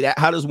 Not only that,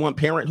 how does one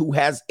parent who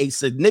has a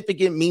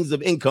significant means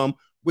of income,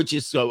 which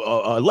is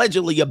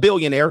allegedly a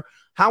billionaire,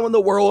 how in the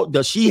world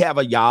does she have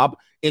a job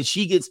and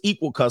she gets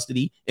equal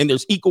custody, and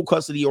there's equal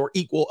custody or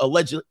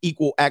alleged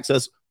equal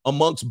access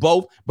amongst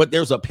both, but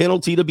there's a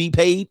penalty to be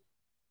paid?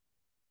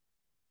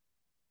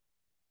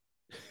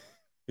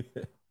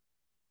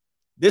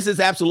 This is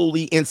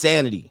absolutely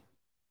insanity.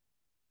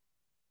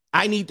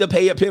 I need to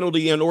pay a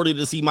penalty in order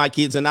to see my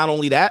kids. And not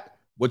only that,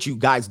 what you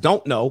guys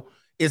don't know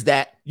is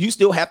that you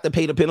still have to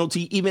pay the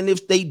penalty even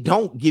if they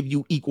don't give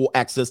you equal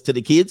access to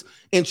the kids.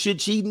 And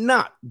should she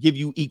not give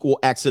you equal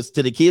access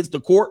to the kids, the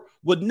court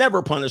would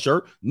never punish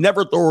her,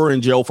 never throw her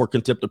in jail for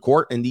contempt of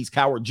court. And these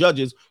coward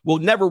judges will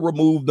never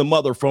remove the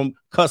mother from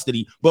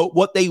custody. But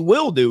what they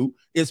will do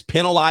is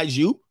penalize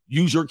you,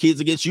 use your kids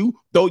against you,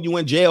 throw you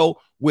in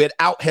jail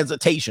without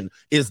hesitation.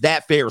 Is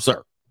that fair,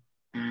 sir?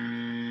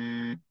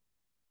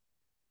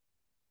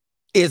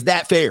 Is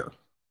that fair?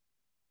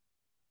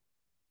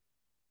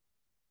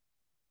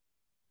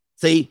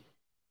 See,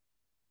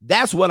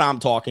 that's what I'm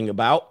talking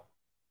about.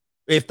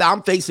 If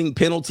I'm facing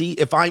penalty,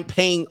 if I'm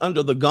paying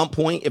under the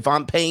gunpoint, if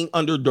I'm paying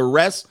under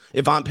duress,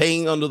 if I'm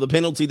paying under the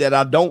penalty that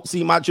I don't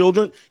see my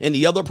children, and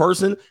the other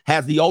person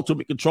has the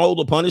ultimate control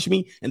to punish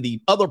me, and the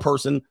other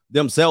person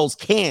themselves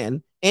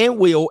can and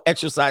will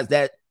exercise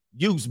that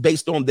use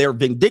based on their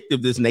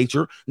vindictiveness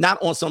nature, not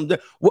on some.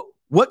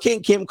 What can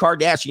Kim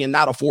Kardashian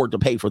not afford to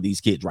pay for these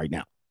kids right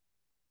now?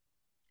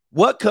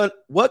 What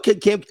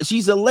could Kim?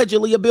 She's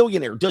allegedly a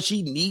billionaire. Does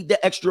she need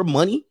the extra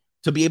money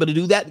to be able to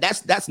do that?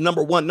 That's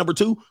number one. Number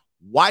two,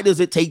 why does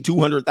it take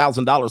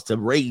 $200,000 to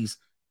raise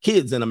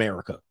kids in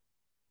America?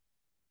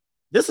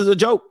 This is a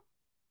joke.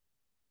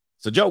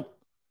 It's a joke.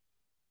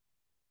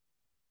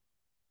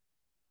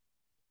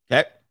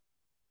 Okay.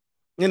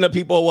 And the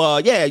people,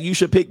 yeah, you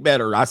should pick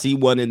better. I see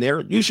one in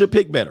there. You should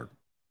pick better.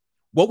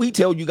 What we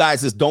tell you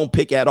guys is don't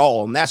pick at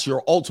all. And that's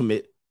your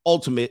ultimate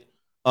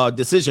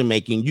decision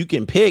making. You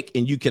can pick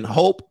and you can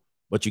hope,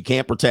 but you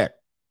can't protect.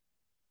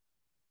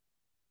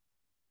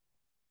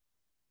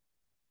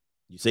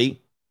 You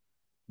see?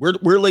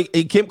 We're like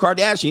Kim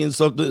Kardashian,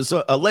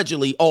 so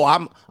allegedly, oh,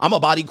 I'm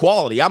about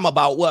equality. I'm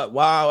about what?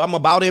 Wow, I'm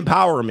about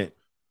empowerment.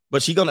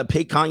 But she gonna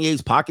pick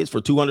Kanye's pockets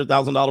for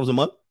 $200,000 a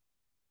month?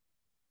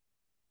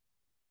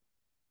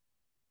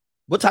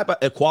 What type of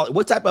equality?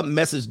 What type of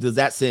message does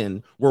that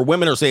send? Where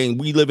women are saying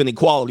we live in an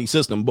equality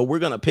system, but we're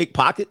gonna pick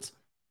pockets?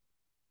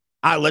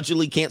 I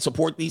allegedly can't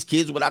support these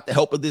kids without the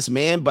help of this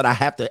man, but I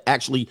have to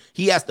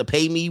he has to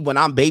pay me when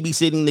I'm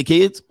babysitting the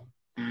kids.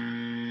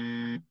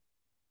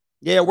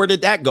 Yeah, where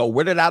did that go?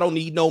 Where did I don't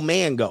need no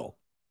man go?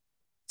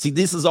 See,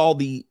 this is all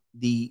the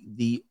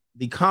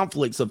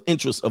conflicts of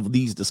interest of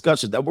these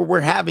discussions that we're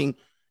having.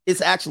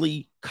 It's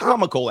actually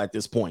comical at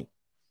this point.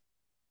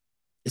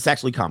 It's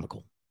actually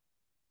comical.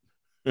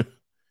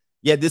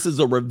 Yeah, this is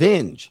a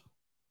revenge.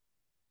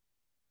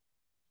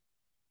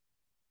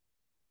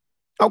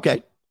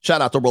 Okay.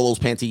 Shout out to Rolo's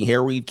Pantene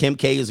Hair Read. Kim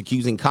K is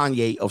accusing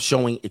Kanye of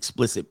showing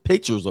explicit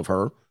pictures of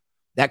her.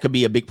 That could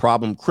be a big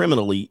problem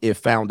criminally if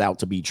found out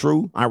to be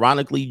true.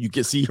 Ironically, you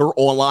can see her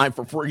online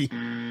for free.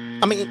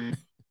 I mean,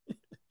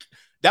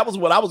 that was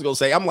what I was going to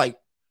say. I'm like,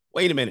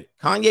 wait a minute.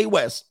 Kanye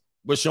West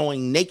was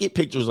showing naked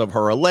pictures of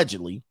her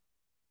allegedly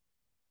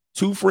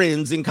to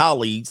friends and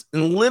colleagues,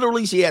 and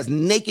literally she has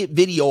naked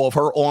video of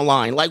her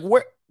online. Like,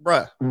 where,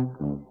 bruh?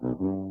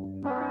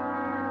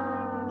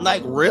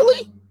 Like,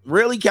 really?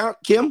 Really,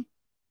 Kim?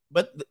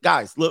 But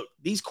guys, look,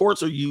 these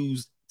courts are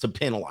used to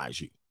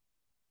penalize you.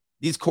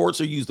 These courts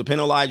are used to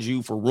penalize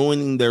you for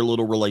ruining their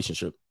little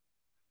relationship.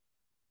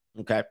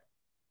 Okay.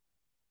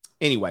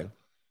 Anyway,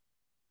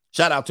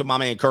 shout out to my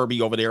man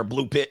Kirby over there.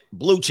 Blue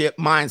chip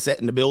mindset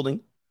in the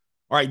building.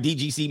 All right,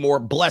 DGC more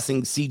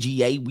blessings,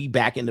 CGA. We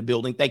back in the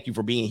building. Thank you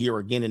for being here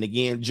again and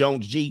again.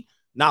 Jones G,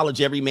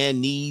 knowledge every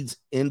man needs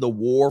in the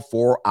war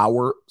for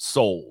our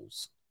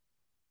souls.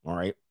 All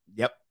right.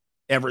 Yep.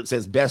 Everett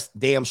says best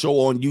damn show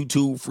on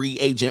YouTube. Free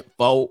agent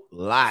for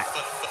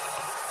life.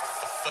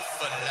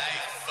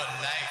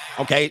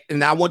 Okay.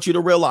 And I want you to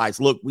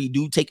realize, look, we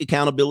do take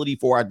accountability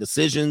for our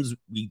decisions.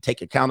 We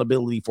take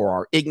accountability for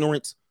our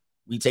ignorance.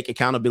 We take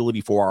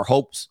accountability for our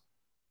hopes.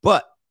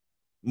 But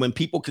when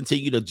people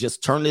continue to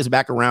just turn this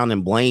back around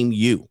and blame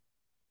you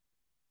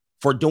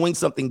for doing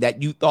something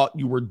that you thought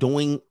you were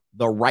doing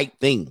the right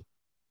thing,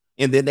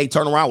 and then they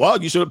turn around,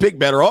 well, you should have picked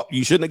better. Oh,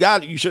 you shouldn't have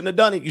got it. You shouldn't have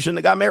done it. You shouldn't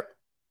have got married.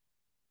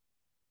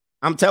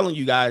 I'm telling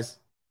you guys,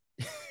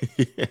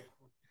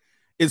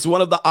 it's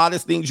one of the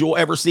oddest things you'll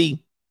ever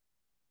see.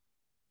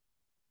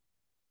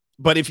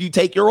 But if you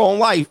take your own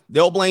life,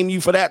 they'll blame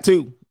you for that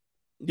too.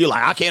 You're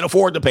like, I can't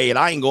afford to pay it.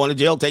 I ain't going to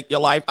jail. Take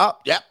your life. Oh,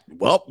 yeah.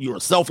 Well, you're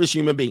a selfish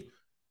human being.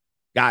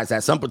 Guys,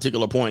 at some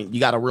particular point, you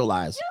got to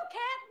realize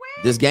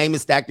this game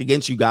is stacked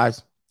against you,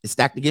 guys. It's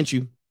stacked against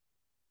you.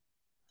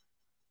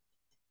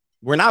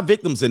 We're not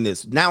victims in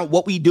this. Now,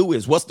 what we do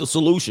is, what's the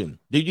solution?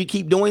 Do you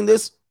keep doing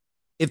this?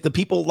 If the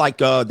people like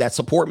that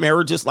support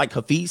marriages, like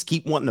Hafiz,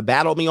 keep wanting to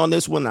battle me on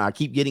this one, and I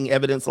keep getting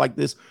evidence like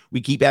this,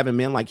 we keep having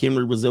men like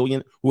Henry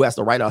Resilient, who has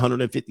to write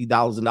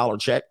 $150,000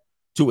 check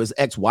to his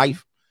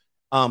ex-wife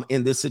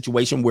in this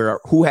situation where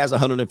who has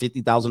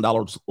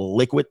 $150,000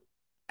 liquid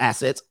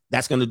assets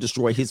that's going to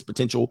destroy his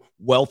potential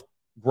wealth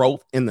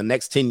growth in the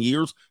next 10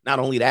 years. Not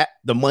only that,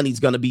 the money's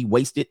going to be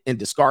wasted and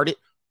discarded.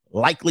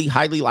 Likely,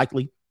 highly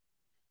likely.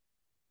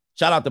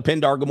 Shout out to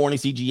Pendar. Good morning,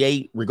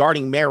 CGA.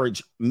 Regarding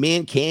marriage,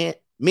 men can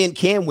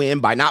win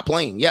by not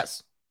playing.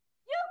 Yes.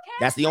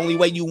 That's the only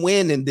way you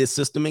win in this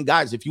system. And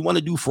guys, if you want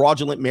to do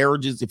fraudulent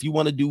marriages, if you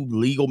want to do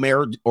legal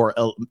marriage or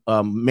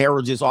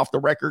marriages off the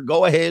record,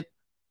 go ahead.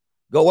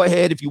 Go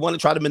ahead. If you want to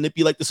try to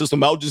manipulate the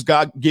system, I'll just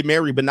get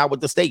married, but not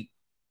with the state.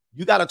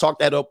 You got to talk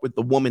that up with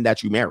the woman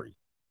that you marry.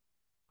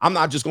 I'm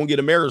not just going to get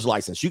a marriage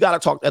license. You got to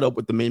talk that up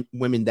with the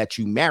women that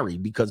you marry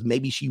because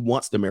maybe she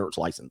wants the marriage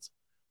license.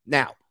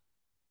 Now,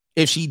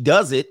 if she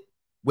does it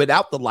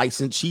without the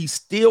license, she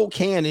still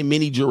can in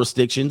many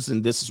jurisdictions.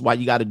 And this is why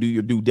you got to do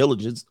your due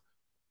diligence.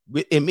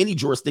 In many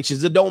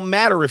jurisdictions, it don't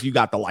matter if you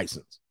got the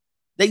license.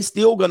 They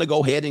still going to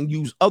go ahead and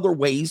use other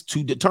ways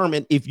to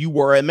determine if you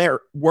were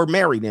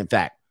married, in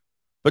fact.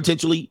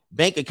 Potentially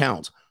bank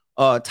accounts,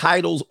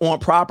 titles on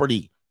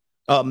property,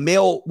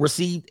 mail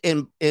received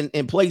in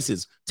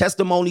places,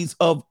 testimonies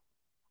of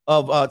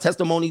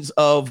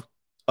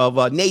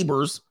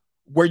neighbors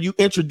where you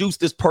introduce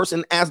this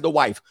person as the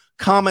wife.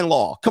 Common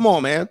law. Come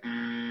on,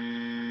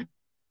 man.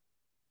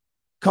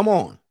 Come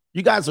on.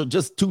 You guys are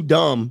just too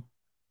dumb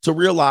to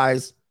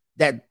realize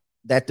that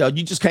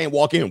you just can't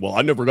walk in. Well,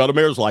 I never got a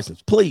marriage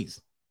license.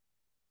 Please.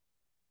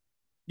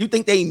 You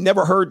think they ain't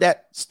never heard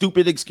that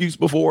stupid excuse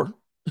before?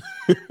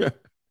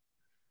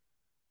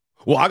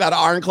 Well, I got an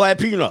ironclad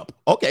prenup.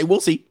 Okay,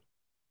 we'll see.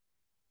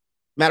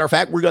 Matter of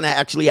fact, we're going to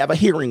actually have a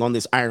hearing on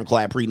this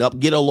ironclad prenup.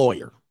 Get a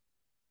lawyer.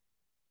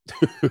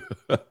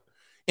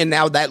 And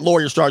now that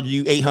lawyer's charging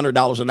you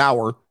 $800 an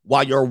hour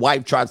while your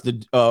wife tries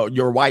to,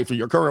 your wife or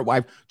your current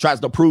wife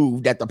tries to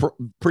prove that the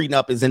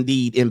prenup is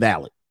indeed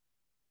invalid.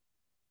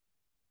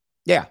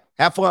 Yeah,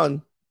 have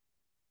fun.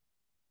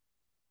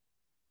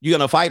 You're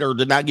going to fight her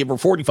to not give her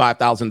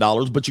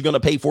 $45,000, but you're going to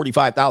pay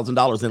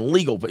 $45,000 in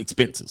legal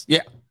expenses.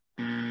 Yeah.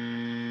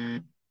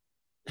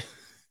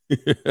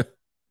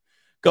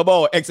 Come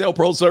on. XL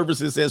Pro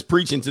Services says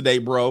preaching today,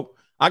 bro.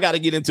 I got to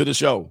get into the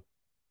show.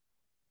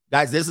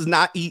 Guys, this is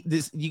not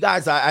this. You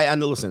guys, I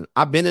know. Listen,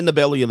 I've been in the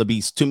belly of the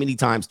beast too many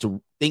times to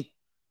think.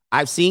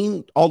 I've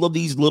seen all of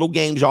these little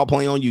games y'all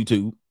play on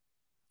YouTube.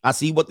 I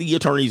see what the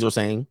attorneys are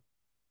saying.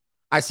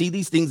 I see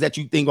these things that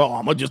you think, oh,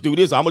 I'm going to just do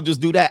this. I'm going to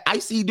just do that. I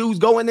see dudes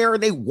go in there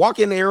and they walk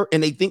in there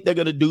and they think they're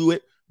going to do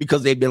it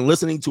because they've been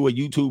listening to a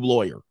YouTube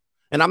lawyer.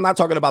 And I'm not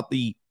talking about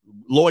the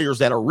lawyers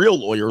that are real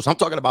lawyers. I'm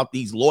talking about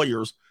these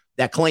lawyers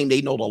that claim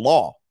they know the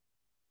law.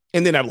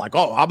 And then I'm like,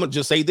 oh, I'm going to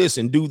just say this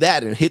and do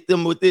that and hit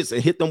them with this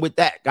and hit them with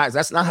that. Guys,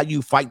 that's not how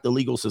you fight the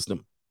legal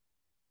system.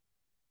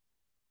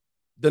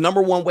 The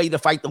number one way to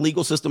fight the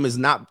legal system is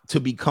not to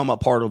become a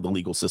part of the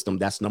legal system.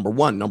 That's number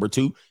one. Number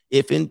two,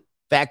 if in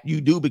fact you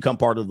do become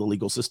part of the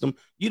legal system,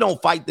 you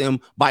don't fight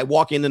them by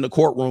walking in the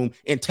courtroom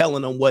and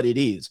telling them what it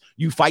is.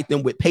 You fight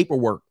them with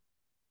paperwork.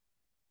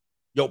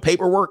 Your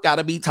paperwork got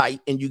to be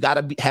tight, and you got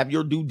to have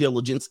your due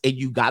diligence, and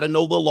you got to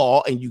know the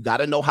law, and you got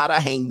to know how to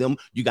hang them.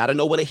 You got to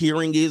know what a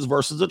hearing is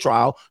versus a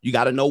trial. You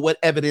got to know what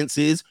evidence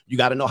is. You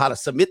got to know how to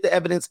submit the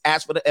evidence,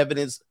 ask for the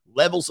evidence,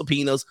 level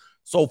subpoenas,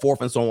 so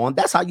forth and so on.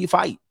 That's how you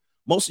fight.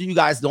 Most of you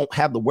guys don't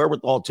have the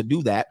wherewithal to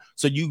do that.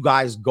 So you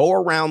guys go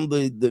around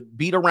the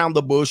beat around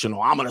the bush, and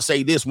I'm going to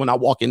say this when I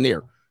walk in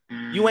there.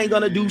 You ain't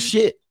going to do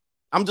shit.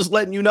 I'm just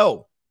letting you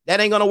know.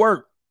 That ain't going to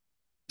work.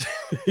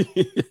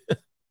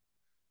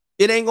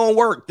 It ain't going to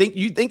work.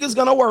 You think it's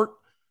going to work.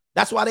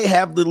 That's why they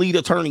have the lead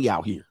attorney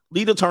out here.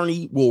 Lead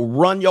attorney will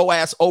run your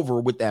ass over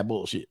with that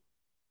bullshit.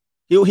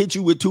 He'll hit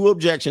you with 2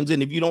 objections.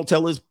 And if you don't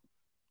tell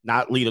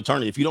not lead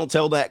attorney, if you don't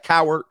tell that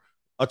coward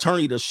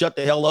attorney to shut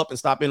the hell up and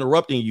stop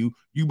interrupting you,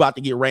 you about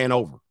to get ran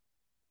over.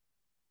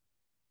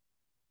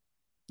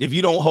 If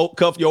you don't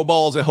cuff your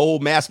balls and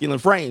hold masculine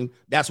frame,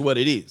 that's what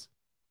it is.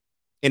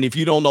 And if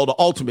you don't know the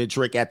ultimate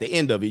trick at the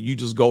end of it, you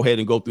just go ahead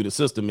and go through the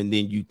system, and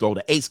then you throw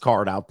the ace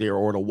card out there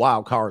or the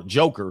wild card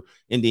joker,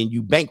 and then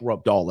you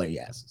bankrupt all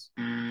their asses.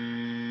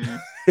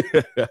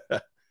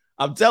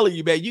 I'm telling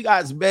you, man, you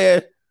guys,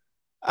 man,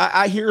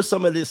 I hear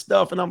some of this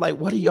stuff, and I'm like,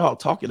 what are y'all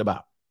talking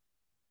about?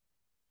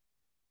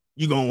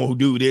 You gonna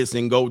do this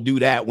and go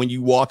do that when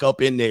you walk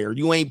up in there.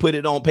 You ain't put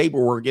it on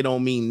paperwork. It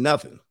don't mean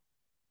nothing.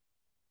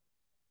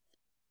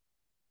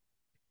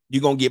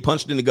 You're going to get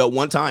punched in the gut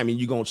one time and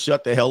you're going to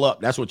shut the hell up.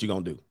 That's what you're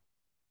going to do.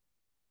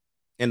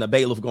 And the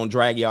bailiff going to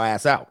drag your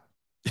ass out.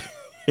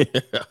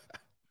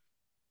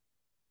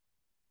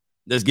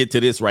 Let's get to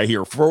this right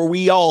here. For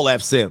we all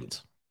have sinned.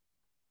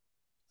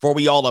 For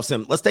we all have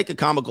sinned. Let's take a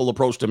comical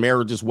approach to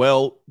marriage as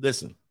well.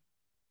 Listen,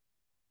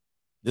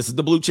 this is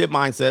the blue chip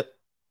mindset.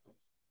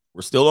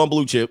 We're still on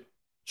blue chip.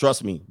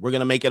 Trust me, we're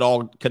going to make it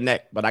all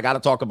connect. But I got to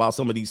talk about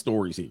some of these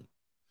stories here.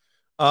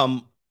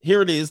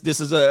 Here it is.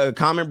 This is a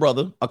common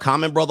brother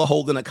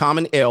holding a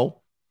common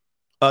L.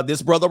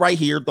 This brother right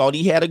here thought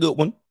he had a good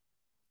one.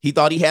 He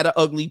thought he had an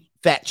ugly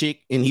fat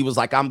chick, and he was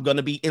like, I'm going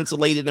to be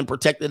insulated and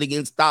protected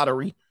against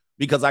thottery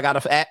because I got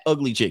a fat,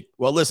 ugly chick.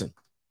 Well, listen,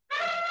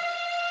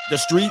 the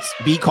streets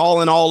be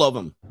calling all of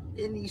them.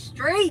 In these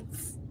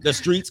streets. The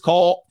streets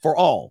call for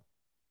all.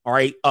 All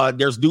right.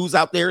 There's dudes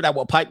out there that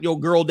will pipe your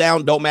girl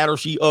down. Don't matter if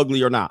she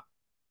ugly or not.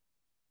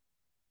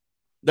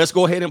 Let's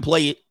go ahead and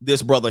play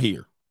this brother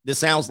here. This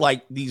sounds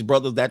like these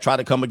brothers that try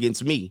to come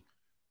against me.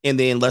 And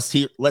then let's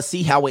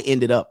see how it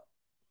ended up.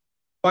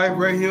 Wife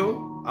right here.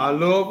 I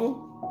love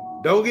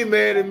her. Don't get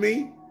mad at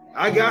me.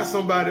 I got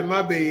somebody in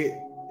my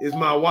bed. It's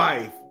my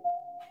wife.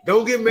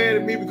 Don't get mad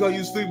at me because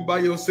you sleeping by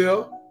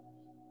yourself.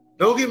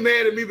 Don't get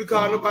mad at me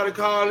because nobody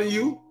calling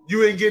you.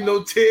 You ain't getting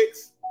no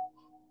texts.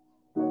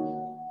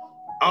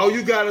 All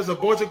you got is a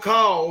bunch of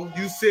calls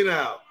you sent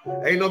out.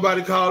 Ain't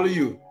nobody calling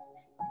you.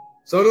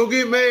 So don't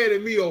get mad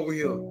at me over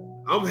here.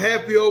 I'm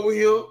happy over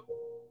here.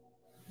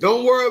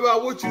 Don't worry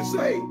about what you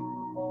say.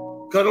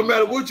 Because no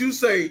matter what you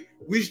say,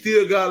 we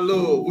still got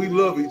love. We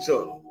love each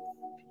other.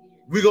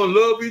 We're going to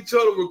love each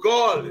other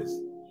regardless.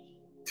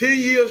 10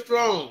 years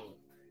strong.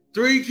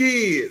 3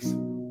 kids.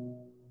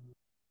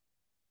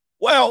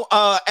 Well,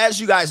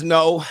 as you guys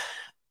know,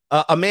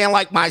 a man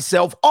like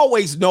myself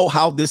always know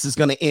how this is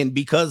going to end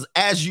because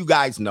as you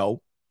guys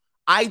know,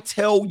 I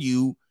tell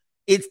you,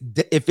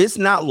 if it's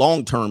not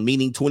long-term,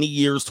 meaning 20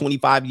 years,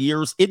 25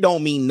 years, it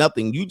don't mean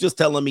nothing. You just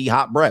telling me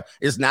hot breath.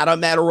 It's not a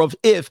matter of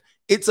if,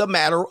 it's a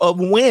matter of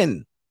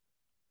when.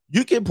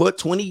 You can put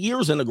 20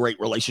 years in a great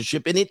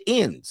relationship and it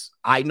ends.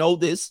 I know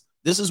this.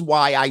 This is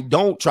why I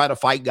don't try to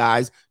fight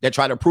guys that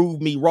try to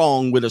prove me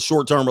wrong with a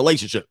short-term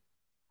relationship.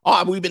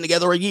 Oh, we've been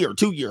together a year,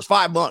 2 years,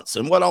 5 months,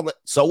 and what all that.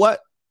 So what?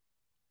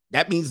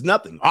 That means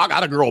nothing. Oh, I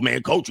got a girl,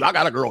 man. Coach, I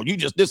got a girl. You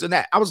just this and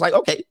that. I was like,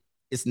 okay,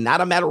 it's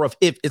not a matter of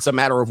if, it's a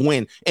matter of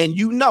when. And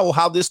you know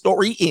how this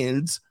story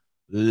ends.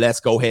 Let's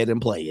go ahead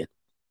and play it.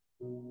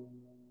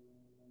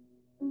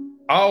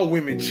 All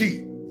women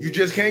cheat. You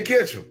just can't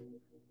catch them.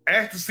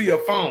 Ask to see her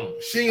phone.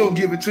 She ain't gonna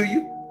give it to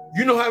you.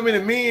 You know how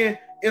many men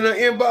in her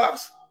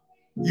inbox?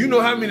 You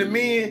know how many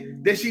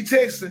men that she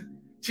texting?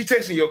 She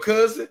texting your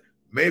cousin,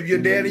 maybe your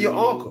dad and your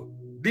uncle.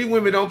 These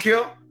women don't care.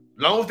 As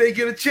long as they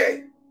get a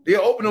check,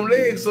 they'll open them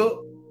legs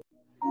up.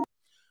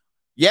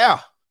 Yeah.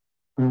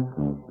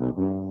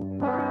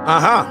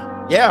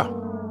 Yeah.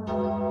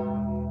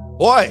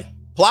 Boy,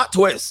 plot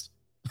twist.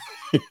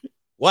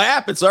 What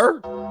happened, sir?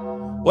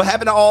 What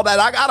happened to all that?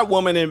 I got a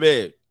woman in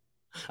bed.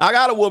 I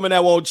got a woman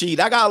that won't cheat.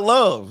 I got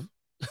love.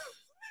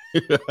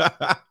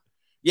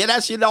 Yeah,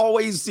 that shit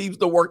always seems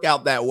to work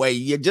out that way.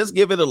 You just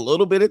give it a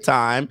little bit of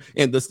time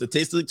and the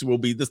statistics will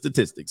be the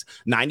statistics.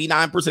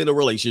 99% of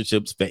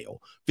relationships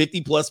fail.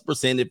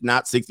 50+%, if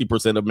not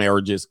 60% of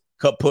marriages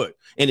kaput.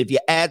 And if you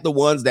add the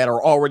ones that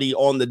are already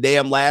on the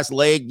damn last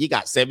leg, you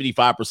got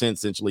 75%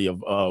 essentially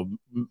of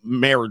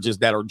marriages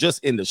that are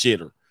just in the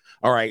shitter.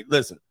 All right,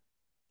 listen.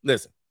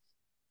 This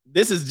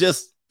is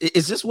just,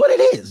 it's just what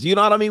it is. You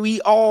know what I mean? We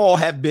all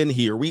have been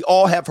here. We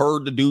all have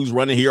heard the dudes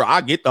running here.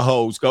 I get the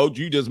hoes, coach.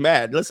 You just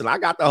mad. Listen, I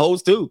got the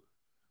hoes too.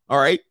 All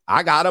right.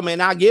 I got them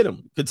and I get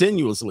them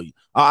continuously.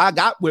 I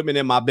got women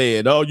in my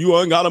bed. Oh, you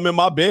ain't got them in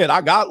my bed. I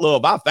got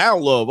love. I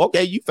found love.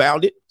 Okay. You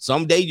found it.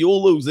 Someday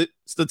you'll lose it.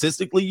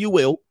 Statistically, you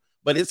will,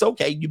 but it's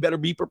okay. You better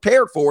be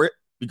prepared for it,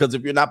 because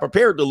if you're not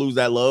prepared to lose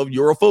that love,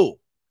 you're a fool.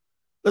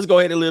 Let's go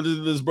ahead and listen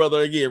to this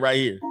brother again right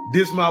here.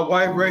 This my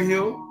wife right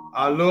here.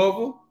 I love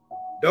her.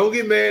 Don't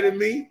get mad at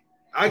me.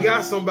 I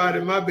got somebody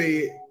in my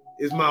bed.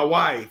 It's my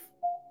wife.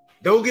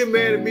 Don't get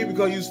mad at me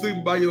because you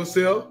sleeping by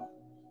yourself.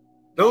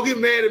 Don't get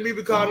mad at me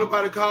because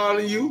nobody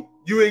calling you.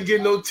 You ain't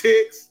getting no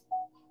texts.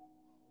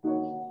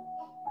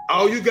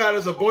 All you got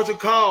is a bunch of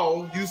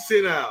calls you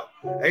sent out.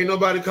 Ain't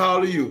nobody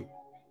calling you.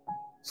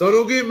 So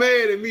don't get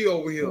mad at me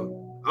over here.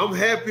 I'm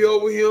happy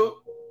over here.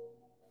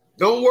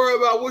 Don't worry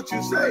about what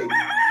you say.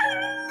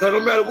 Because no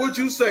matter what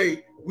you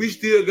say, we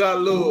still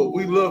got love.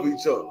 We love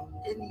each other.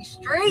 In these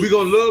streets. We're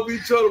going to love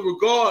each other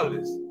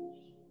regardless.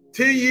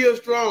 10 years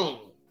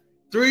strong.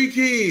 3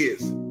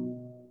 kids.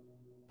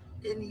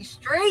 In these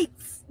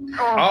streets.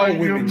 All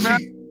women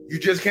cheat. You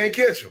just can't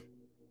catch them.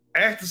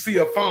 Ask to see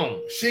her phone.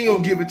 She ain't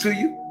going to give it to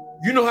you.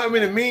 You know how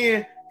many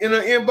men in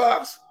her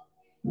inbox?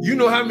 You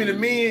know how many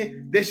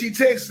men that she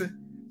texting?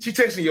 She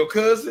texting your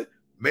cousin,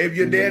 maybe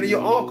your dad and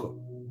your uncle.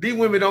 These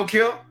women don't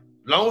care. As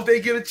long as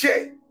they get a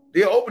check,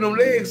 they'll open them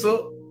legs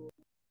up.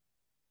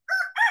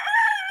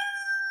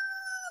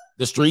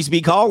 The streets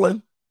be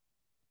calling.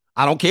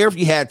 I don't care if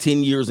you had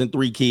 10 years and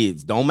 3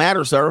 kids. Don't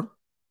matter, sir.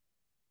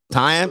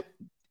 Time,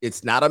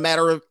 it's not a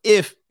matter of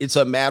if, it's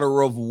a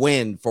matter of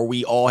when, for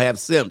we all have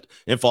simped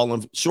and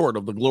fallen short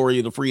of the glory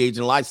of the free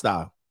agent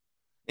lifestyle.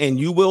 And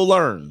you will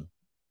learn.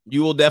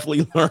 You will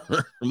definitely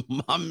learn.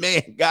 My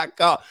man got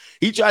caught.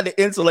 He tried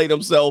to insulate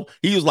himself.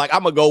 He was like,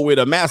 I'm going to go with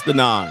a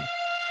Mastodon.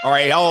 All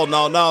right. Oh,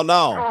 no.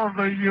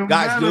 Oh,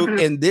 guys, dude,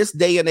 in this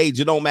day and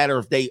age, it don't matter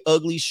if they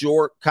ugly,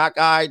 short,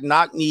 cockeyed,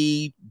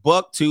 knock-kneed,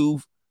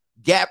 buck-tooth,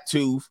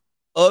 gap-tooth,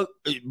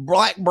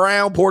 black,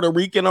 brown, Puerto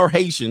Rican, or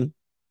Haitian.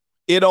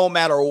 It don't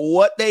matter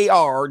what they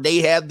are.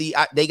 They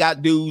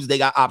got dudes. They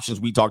got options.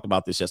 We talked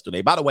about this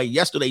yesterday. By the way,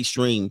 yesterday's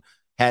stream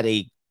had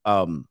a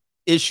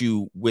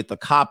issue with the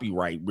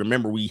copyright.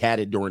 Remember, we had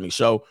it during the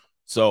show,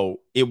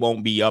 so it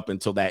won't be up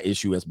until that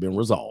issue has been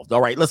resolved.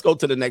 All right, let's go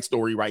to the next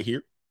story right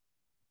here.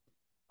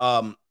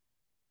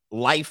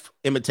 Life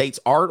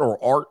imitates art,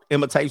 or art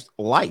imitates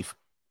life.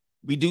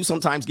 We do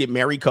sometimes get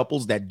married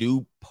couples that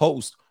do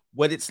post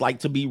what it's like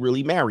to be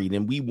really married,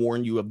 and we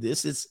warn you of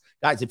this. It's,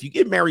 guys, if you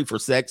get married for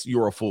sex,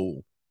 you're a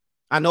fool.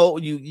 I know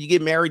you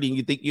get married and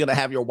you think you're going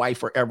to have your wife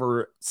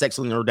forever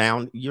sexing her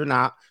down. You're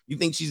not. You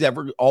think she's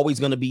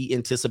always going to be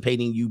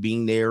anticipating you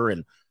being there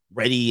and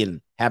ready and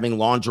having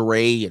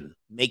lingerie and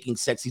making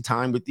sexy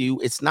time with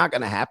you. It's not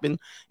going to happen.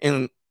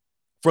 And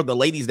for the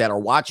ladies that are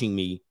watching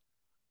me,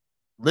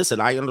 listen,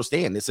 I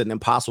understand it's an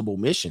impossible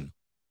mission.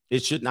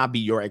 It should not be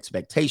your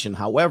expectation.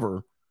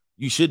 However,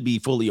 you should be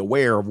fully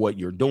aware of what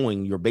you're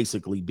doing. You're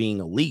basically being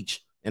a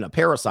leech and a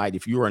parasite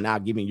if you are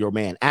not giving your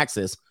man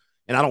access.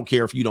 And I don't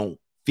care if you don't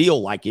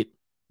feel like it,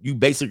 you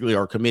basically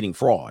are committing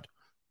fraud.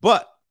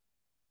 But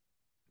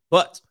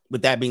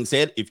with that being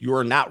said, if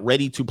you're not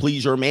ready to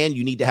please your man,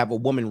 you need to have a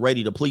woman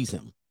ready to please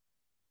him.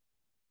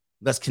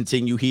 Let's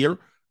continue here.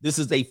 This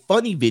is a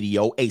funny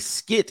video, a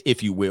skit,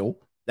 if you will,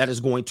 that is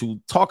going to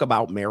talk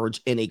about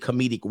marriage in a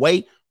comedic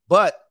way.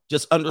 But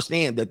just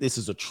understand that this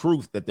is a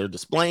truth that they're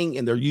displaying,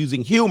 and they're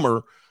using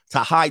humor to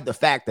hide the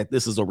fact that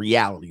this is a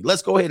reality.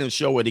 Let's go ahead and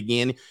show it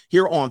again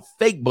here on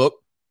Facebook.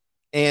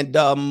 And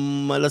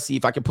let's see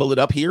if I can pull it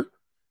up here.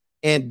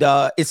 And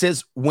it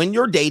says when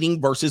you're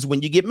dating versus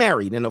when you get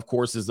married. And of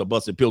course, it's a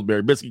busted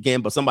Pillsbury biscuit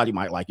can, but somebody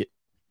might like it.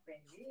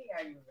 Baby,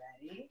 are you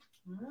ready?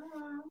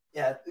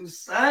 Ya tú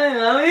sabes,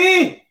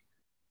 mami.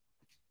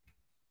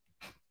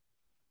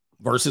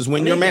 Versus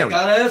when you're ¿Qué married.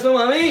 cara es eso,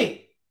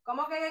 mami?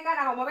 ¿Cómo que qué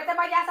carajo? Móvete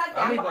para allá,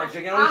 Mami, Santiago. pues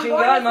chequear un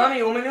chingar,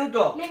 mami, un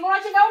minuto. Ninguno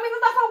chingado, un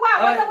minuto fue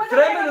guau. Ay,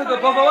 3 minutos,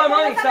 por favor,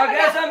 mami, saque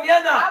esa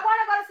mierda.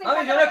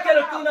 Mami, yo no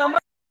quiero tú nada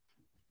más.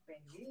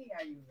 Baby,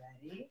 are you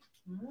ready?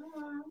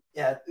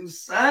 Ya tú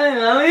sabes,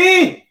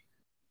 mami.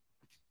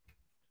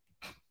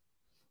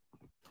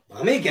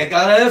 Mami, ¿qué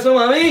cara es eso,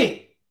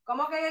 mami?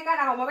 ¿Cómo que qué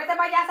carajo? Móvete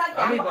para allá,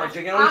 Santiago. Mami, pues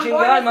chequear un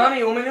chingar,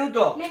 mami, un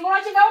minuto. Ninguno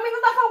chingado, un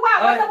minuto fue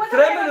guau. Ay,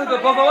 3 minutos,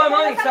 por favor,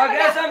 mami, saque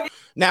esa mierda.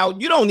 Now,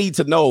 you don't need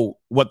to know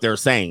what they're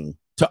saying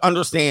to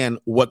understand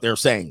what they're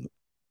saying.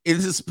 It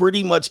is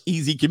pretty much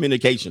easy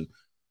communication.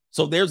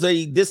 So there's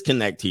a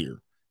disconnect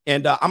here.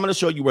 And I'm going to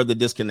show you where the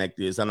disconnect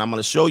is. And I'm going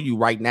to show you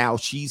right now.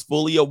 She's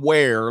fully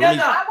aware.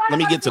 Let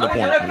me get to the point.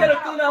 Baby, are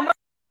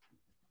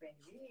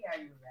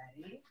you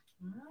ready?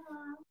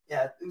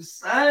 Ya tú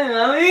sabes,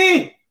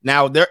 mami.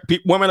 Now,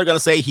 women are going to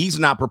say he's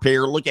not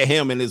prepared. Look at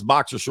him in his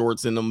boxer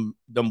shorts and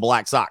them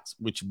black socks,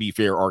 which would be a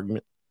fair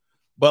argument.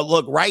 But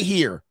look right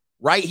here,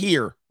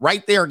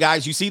 right there,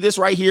 guys. You see this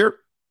right here?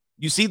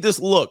 You see this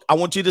look? I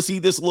want you to see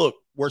this look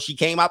where she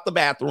came out the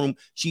bathroom.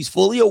 She's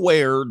fully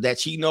aware that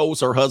she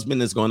knows her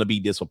husband is going to be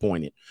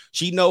disappointed.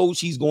 She knows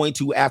she's going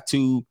to have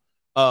to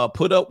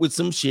put up with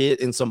some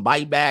shit and some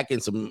bite back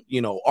and some,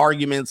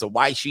 arguments of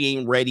why she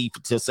ain't ready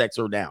to sex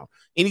her down.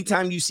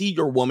 Anytime you see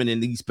your woman in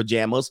these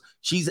pajamas,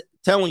 she's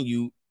telling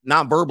you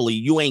non-verbally,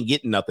 you ain't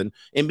getting nothing.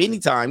 And many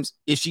times,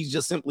 if she's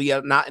just simply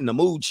not in the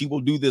mood, she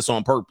will do this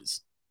on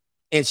purpose.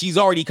 And she's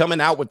already coming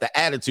out with the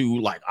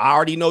attitude like, I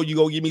already know you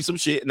gonna give me some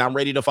shit and I'm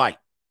ready to fight.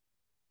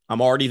 I'm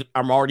already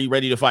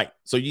ready to fight.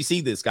 So you see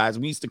this, guys.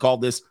 We used to call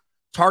this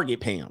Target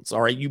pants.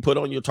 All right. You put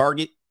on your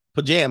Target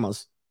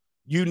pajamas.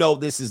 You know,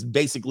 this is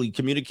basically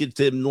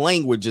communicative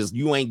languages.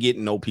 You ain't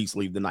getting no peace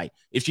leave the night.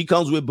 If she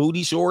comes with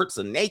booty shorts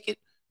and naked,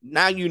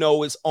 now you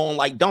know it's on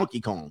like Donkey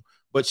Kong.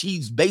 But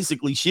she's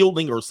basically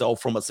shielding herself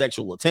from a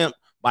sexual attempt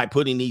by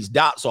putting these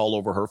dots all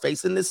over her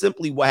face. And this is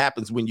simply what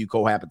happens when you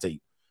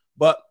cohabitate.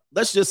 But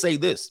let's just say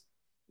this.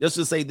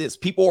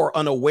 People are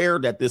unaware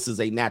that this is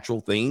a natural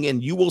thing.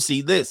 And you will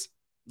see this.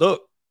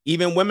 Look,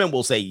 even women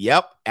will say,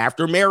 yep,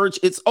 after marriage,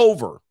 it's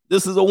over.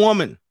 This is a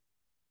woman.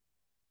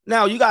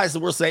 Now, you guys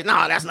will say,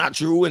 nah, that's not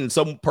true. And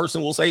some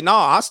person will say,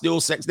 nah, I still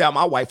sex down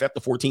my wife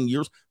after 14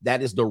 years.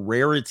 That is the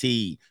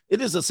rarity.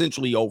 It is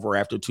essentially over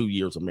after 2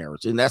 years of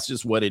marriage. And that's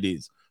just what it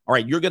is. All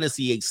right, you're going to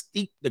see a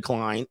steep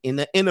decline in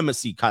the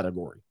intimacy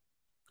category.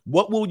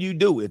 What will you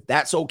do? If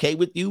that's okay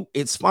with you,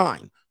 it's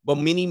fine. But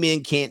many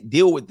men can't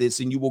deal with this,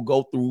 and you will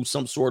go through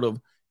some sort of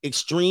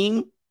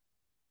extreme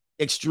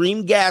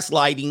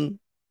gaslighting,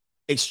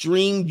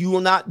 extreme, you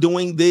are not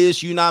doing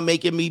this, you're not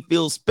making me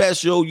feel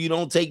special, you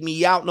don't take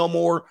me out no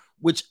more,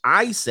 which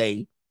I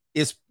say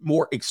is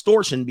more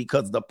extortion,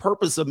 because the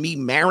purpose of me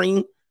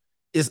marrying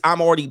is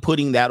I'm already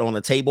putting that on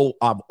the table.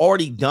 I've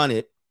already done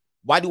it.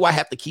 Why do I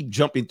have to keep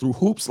jumping through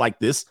hoops like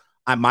this?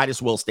 I might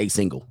as well stay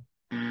single.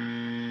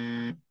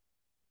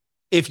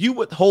 If you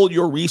withhold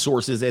your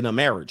resources in a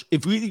marriage,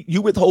 if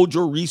you withhold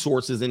your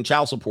resources in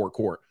child support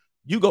court,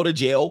 you go to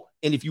jail.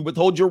 And if you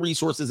withhold your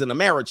resources in a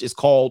marriage, it's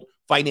called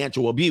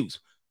financial abuse.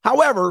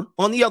 However,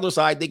 on the other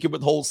side, they can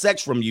withhold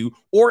sex from you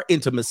or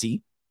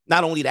intimacy.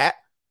 Not only that,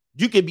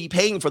 you can be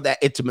paying for that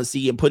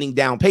intimacy and putting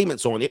down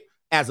payments on it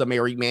as a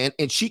married man,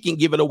 and she can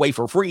give it away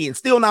for free and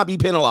still not be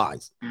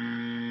penalized.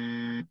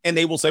 And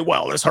they will say,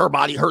 well, it's her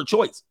body, her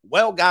choice.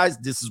 Well, guys,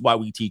 this is why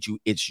we teach you.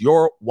 It's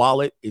your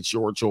wallet. It's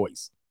your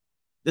choice.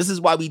 This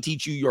is why we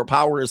teach you your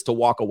power is to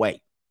walk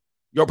away.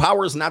 Your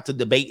power is not to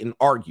debate and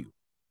argue.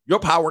 Your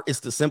power is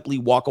to simply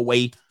walk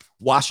away,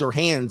 wash your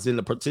hands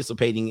into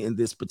participating in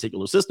this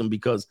particular system,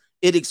 because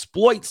it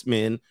exploits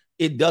men.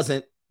 It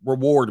doesn't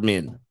reward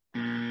men.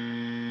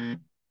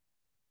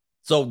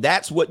 So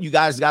that's what you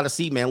guys got to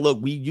see, man.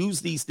 Look, we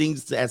use these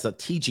things as a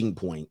teaching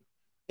point,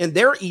 and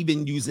they're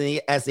even using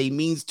it as a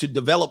means to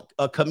develop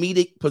a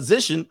comedic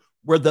position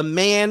where the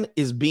man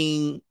is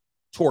being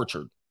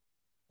tortured,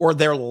 or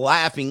they're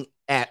laughing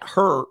at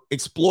her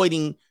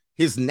exploiting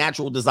his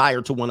natural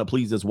desire to want to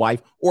please his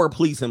wife or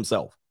please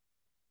himself.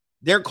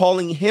 They're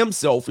calling him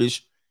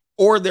selfish,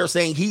 or they're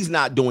saying he's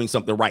not doing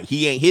something right.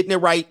 He ain't hitting it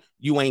right.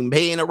 You ain't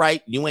paying it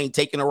right. You ain't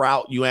taking her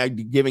out. You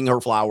ain't giving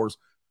her flowers.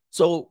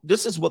 So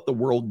this is what the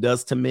world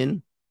does to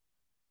men.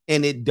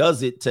 And it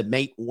does it to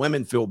make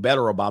women feel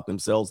better about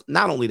themselves.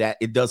 Not only that,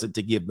 it does it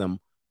to give them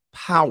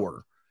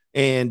power.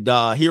 And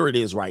here it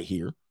is right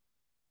here.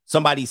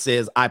 Somebody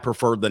says, I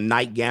prefer the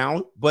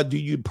nightgown, but do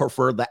you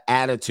prefer the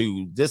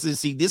attitude? This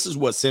is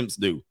what simps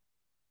do.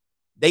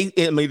 They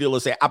immediately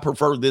say, I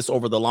prefer this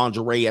over the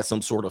lingerie as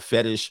some sort of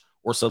fetish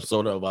or some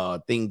sort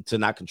of thing to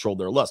not control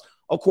their lust.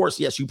 Of course,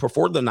 yes, you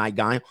prefer the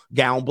nightgown,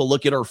 but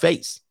look at her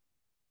face.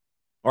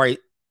 All right.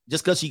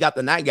 Just because she got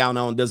the nightgown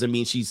on doesn't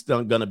mean she's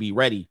still going to be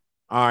ready.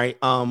 All right.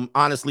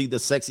 Honestly, the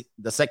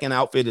second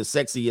outfit is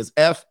sexy as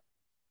F.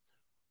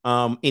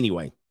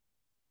 Anyway,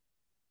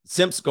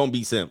 Simps gonna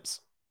be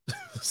simps.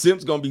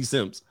 Simps gonna be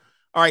simps.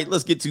 All right,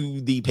 let's get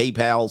to the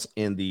PayPals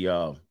and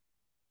the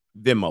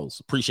Venmos.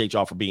 Appreciate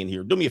y'all for being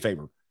here. Do me a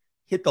favor,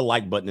 hit the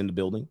like button in the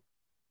building.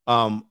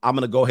 I'm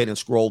gonna go ahead and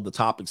scroll the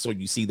topics so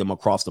you see them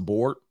across the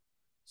board.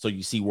 So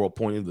you see what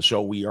point of the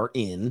show we are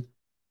in.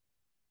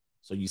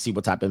 So you see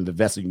what type of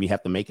investment we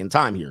have to make in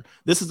time here.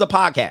 This is a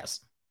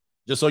podcast.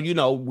 Just so you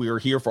know, we're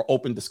here for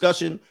open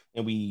discussion,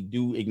 and we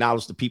do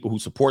acknowledge the people who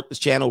support this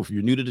channel. If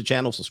you're new to the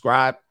channel,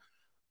 subscribe.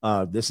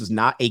 This is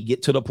not a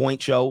get to the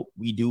point show.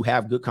 We do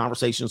have good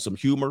conversations, some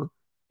humor,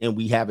 and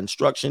we have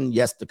instruction.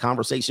 Yes, the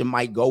conversation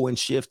might go and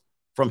shift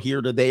from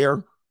here to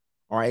there.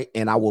 All right.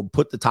 And I will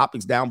put the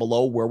topics down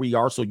below where we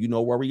are so you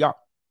know where we are.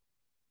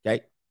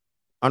 Okay.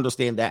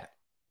 Understand that.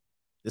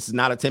 This is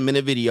not a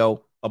 10-minute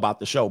video about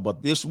the show,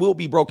 but this will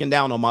be broken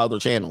down on my other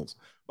channels.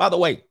 By the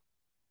way,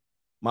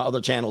 my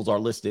other channels are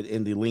listed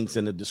in the links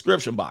in the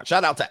description box.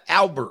 Shout out to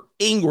Albert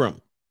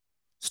Ingram.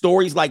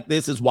 Stories like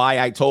this is why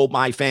I told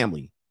my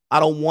family I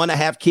don't want to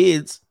have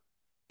kids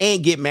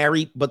and get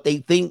married, but they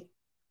think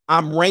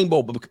I'm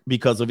rainbow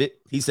because of it.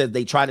 He said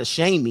they try to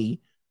shame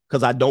me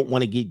because I don't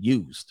want to get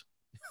used.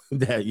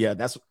 Yeah,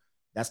 that's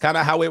kind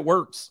of how it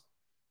works.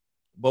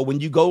 But when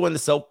you go into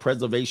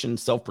self-preservation,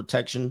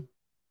 self-protection,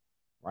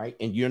 right,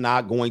 and you're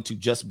not going to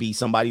just be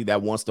somebody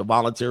that wants to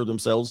volunteer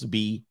themselves to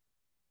be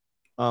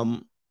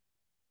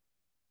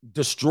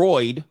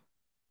destroyed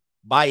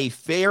by a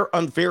fair,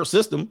 unfair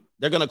system,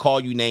 they're going to call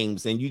you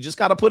names, and you just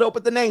got to put up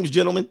with the names,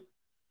 gentlemen.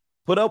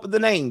 Put up with the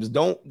names.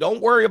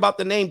 Don't worry about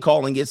the name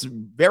calling. It's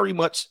very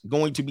much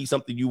going to be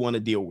something you want to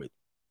deal with.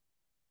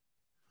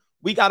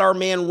 We got our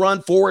man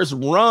Run Forrest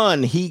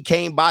Run. He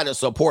came by to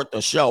support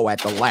the show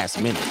at the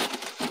last minute.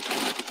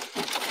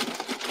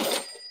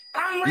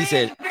 He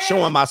said,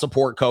 showing my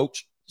support,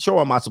 coach.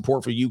 Showing my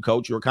support for you,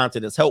 coach. Your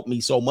content has helped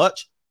me so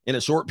much in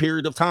a short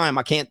period of time.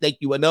 I can't thank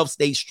you enough.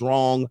 Stay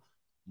strong,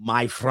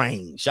 my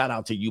friend. Shout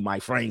out to you, my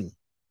friend.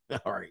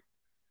 All right.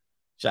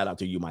 Shout out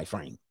to you, my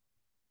friend.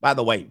 By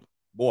the way,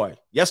 boy,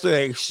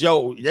 yesterday's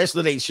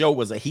show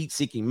was a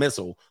heat-seeking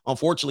missile.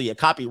 Unfortunately, a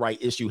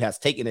copyright issue has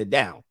taken it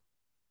down.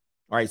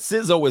 All right,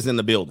 Sizzo is in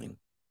the building.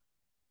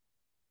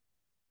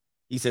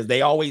 He says,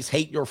 they always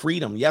hate your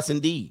freedom. Yes,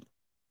 indeed.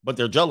 But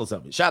they're jealous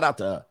of it. Shout out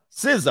to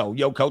Sizzo.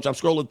 Yo, coach, I'm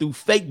scrolling through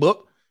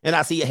Facebook, and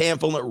I see a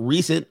handful of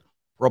recent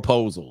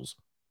proposals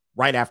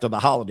right after the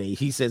holiday.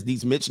 He says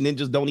these Mitch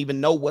ninjas don't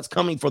even know what's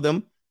coming for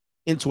them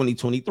in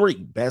 2023.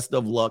 Best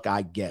of luck,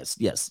 I guess.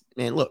 Yes,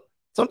 man, look,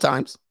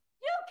 sometimes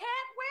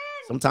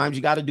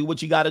you got to do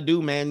what you got to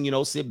do, man. You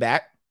know, sit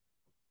back.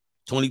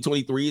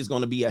 2023 is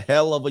going to be a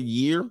hell of a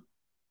year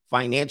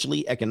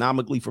financially,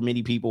 economically for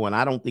many people, and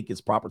I don't think it's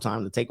proper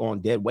time to take on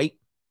dead weight.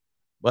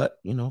 But,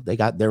 you know,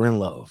 they're in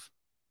love.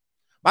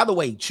 By the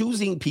way,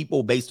 choosing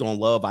people based on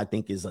love, I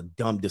think, is a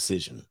dumb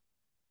decision.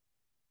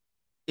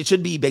 It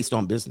should be based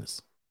on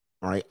business,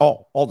 all right,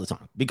 all the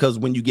time. Because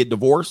when you get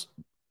divorced,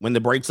 when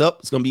it breaks up,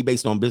 it's going to be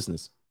based on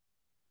business.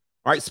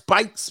 All right,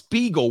 Spike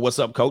Spiegel, what's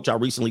up, coach? I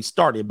recently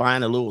started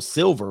buying a little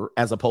silver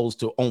as opposed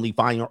to only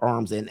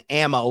firearms and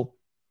ammo.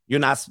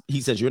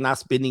 He says, you're not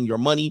spending your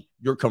money,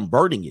 you're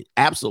converting it.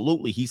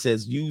 Absolutely. He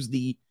says, use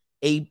the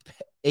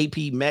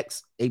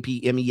APMEX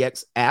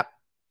app.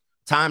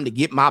 Time to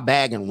get my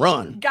bag and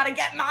run. Gotta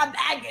get my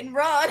bag and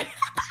run.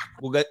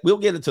 We'll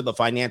get into the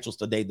financials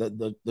today.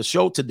 The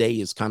show today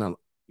is kind of,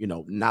 you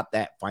know, not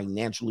that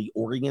financially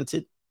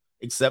oriented,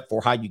 except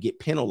for how you get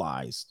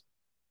penalized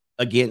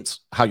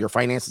against how your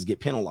finances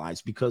get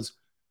penalized. Because,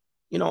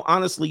 you know,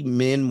 honestly,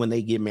 men, when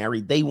they get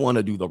married, they want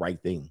to do the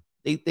right thing.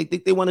 They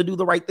think they want to do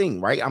the right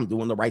thing, right? I'm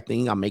doing the right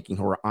thing. I'm making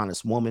her an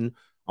honest woman.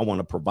 I want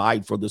to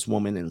provide for this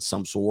woman in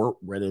some sort,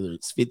 whether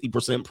it's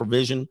 50%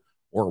 provision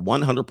or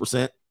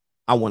 100%.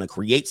 I want to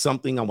create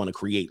something. I want to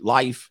create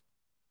life,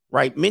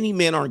 right? Many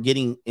men aren't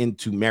getting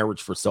into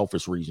marriage for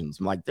selfish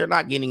reasons. Like, they're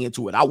not getting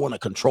into it. I want to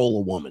control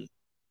a woman.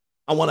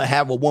 I want to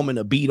have a woman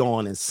to beat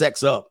on and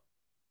sex up.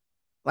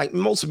 Like,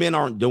 most men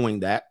aren't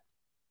doing that.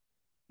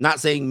 Not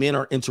saying men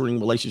are entering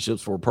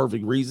relationships for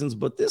perfect reasons,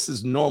 but this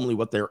is normally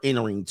what they're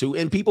entering to.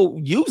 And people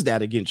use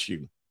that against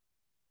you.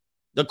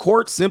 The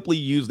courts simply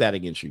use that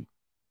against you.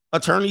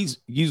 Attorneys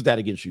use that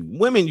against you.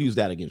 Women use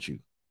that against you.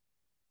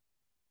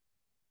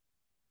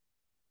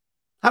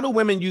 How do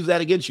women use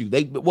that against you?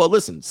 Well,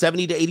 listen,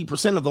 70 to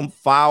 80% of them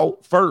file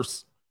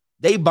first.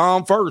 They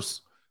bomb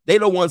first. They're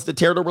the ones that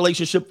tear the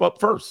relationship up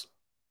first.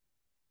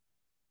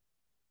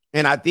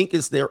 And I think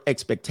it's their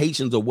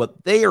expectations of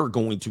what they are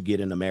going to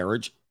get in a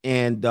marriage.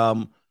 And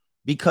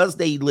because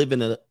they live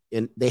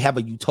they have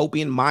a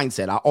utopian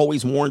mindset. I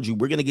always warned you,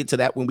 we're going to get to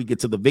that when we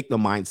get to the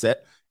victim mindset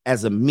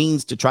as a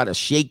means to try to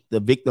shake the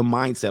victim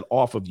mindset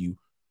off of you.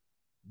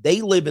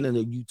 They live in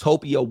a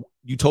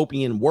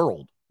utopian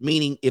world,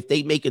 meaning if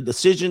they make a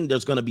decision,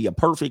 there's going to be a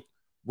perfect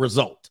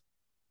result.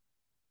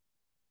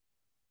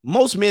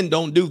 Most men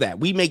don't do that.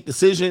 We make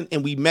decision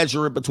and we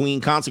measure it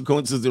between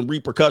consequences and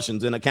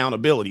repercussions and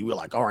accountability. We're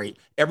like, all right,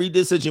 every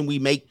decision we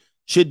make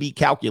should be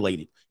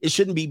calculated. It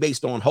shouldn't be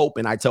based on hope.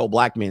 And I tell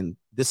black men,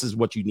 this is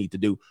what you need to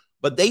do.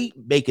 But they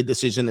make a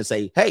decision and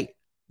say, hey,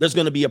 there's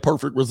going to be a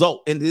perfect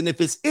result. And then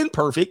if it's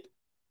imperfect,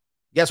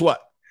 guess what?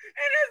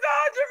 And it's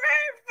all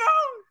Jermaine's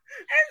fault.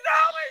 It's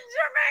always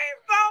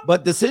Jermaine's fault.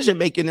 But decision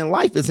making in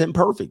life is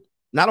imperfect.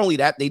 Not only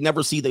that, they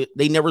never see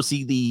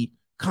the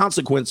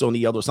consequence on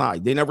the other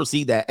side. They never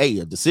see that, hey,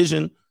 a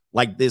decision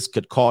like this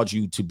could cause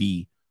you to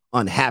be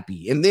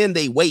unhappy. And then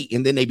they wait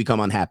and then they become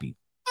unhappy.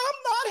 I'm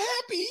not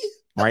happy.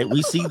 Right?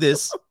 We see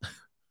this.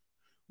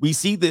 We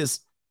see this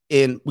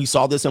we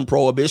saw this in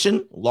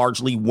prohibition.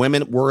 Largely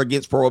women were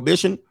against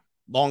prohibition.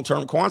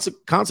 Long-term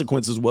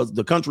consequences was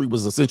the country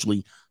was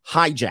essentially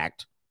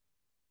hijacked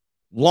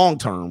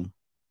long-term.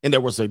 And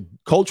there was a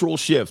cultural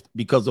shift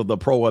because of the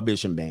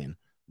prohibition ban.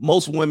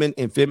 Most women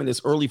in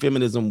early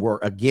feminism were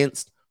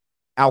against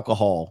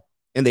alcohol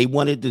and they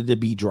wanted it to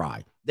be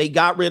dry. They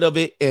got rid of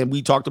it. And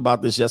we talked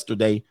about this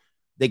yesterday.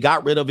 They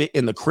got rid of it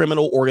and the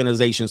criminal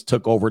organizations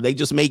took over. They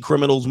just made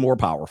criminals more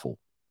powerful.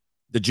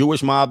 The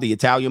Jewish mob, the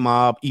Italian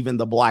mob, even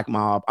the black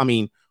mob. I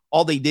mean,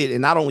 all they did.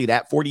 And not only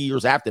that, 40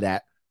 years after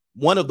that,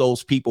 one of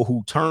those people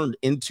who turned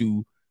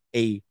into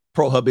a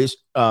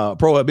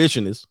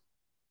prohibitionist.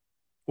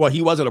 Well,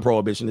 he wasn't a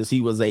prohibitionist.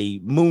 He was a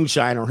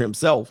moonshiner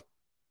himself.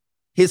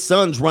 His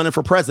son's running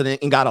for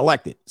president and got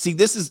elected. See,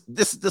 this is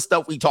the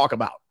stuff we talk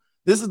about.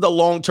 This is the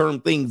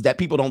long-term things that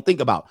people don't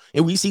think about.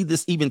 And we see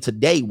this even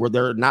today where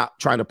they're not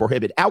trying to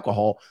prohibit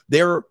alcohol.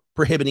 They're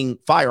prohibiting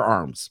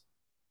firearms.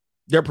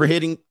 They're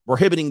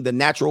prohibiting the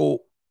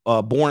natural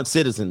born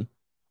citizen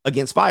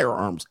against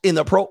firearms. In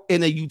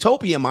a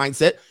utopian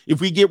mindset, if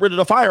we get rid of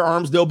the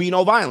firearms, there'll be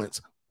no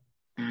violence.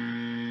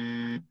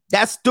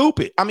 That's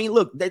stupid. I mean,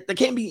 look, there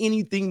can't be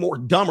anything more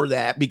dumber than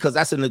that because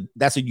that's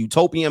a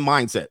utopian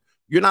mindset.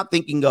 You're not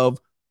thinking of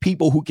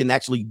people who can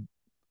actually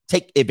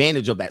take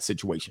advantage of that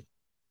situation.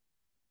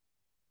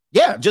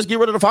 Yeah, just get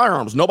rid of the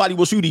firearms. Nobody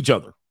will shoot each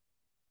other.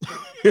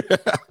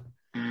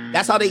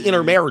 That's how they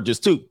enter marriages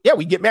too. Yeah,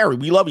 we get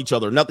married. We love each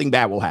other. Nothing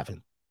bad will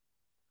happen.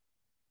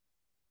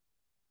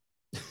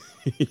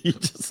 You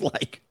just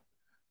like,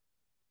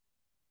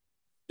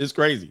 it's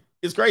crazy.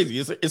 It's crazy.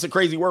 It's a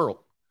crazy world.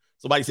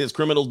 Somebody says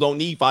criminals don't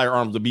need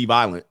firearms to be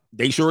violent.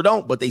 They sure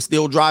don't, but they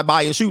still drive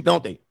by and shoot,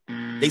 don't they?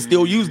 They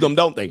still use them,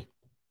 don't they?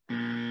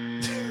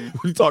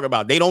 What are you talking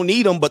about? They don't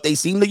need them, but they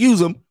seem to use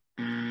them.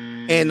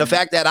 And the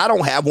fact that I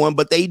don't have one,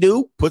 but they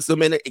do, puts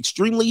them in an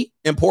extremely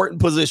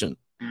important position.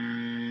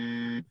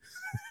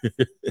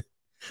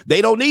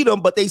 They don't need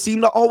them, but they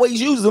seem to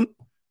always use them.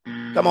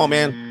 Come on,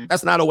 man.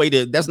 That's not a way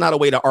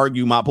to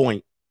argue my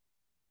point.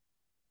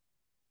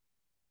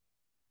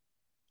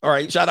 All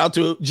right. Shout out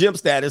to Jim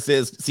Status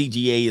says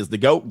CGA is the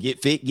GOAT.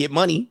 Get fit, get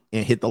money,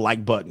 and hit the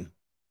like button.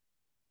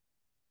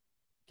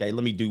 Okay,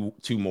 let me do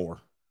two more.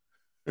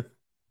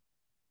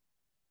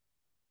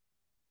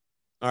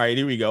 All right,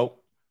 here we go.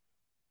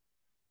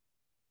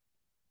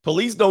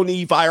 Police don't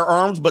need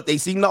firearms, but they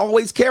seem to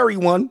always carry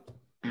one.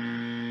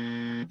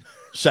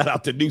 Shout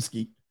out to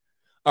Newski.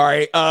 All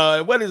right,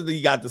 what is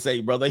he got to say,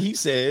 brother? He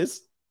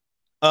says,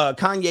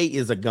 Kanye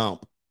is a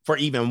gump for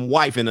even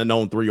wifing a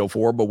known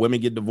 304, but women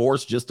get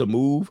divorced just to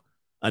move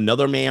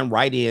another man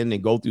right in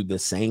and go through the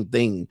same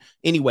thing.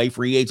 Anyway,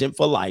 free agent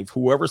for life.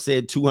 Whoever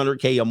said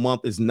 $200K a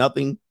month is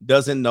nothing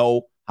doesn't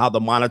know how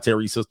the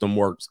monetary system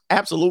works.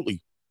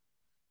 Absolutely.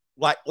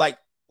 Like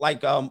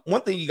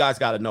one thing you guys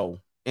got to know,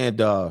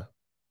 and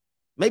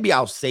maybe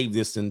I'll save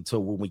this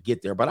until when we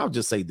get there, but I'll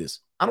just say this.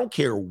 I don't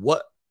care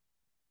what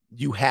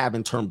you have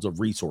in terms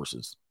of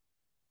resources.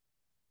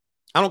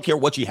 I don't care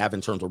what you have in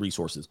terms of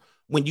resources.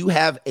 When you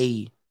have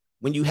a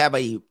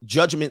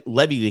judgment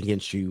levied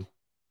against you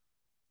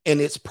and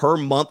it's per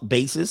month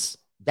basis,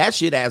 that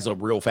shit adds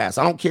up real fast.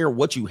 I don't care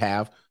what you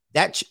have.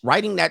 That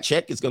writing that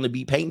check is going to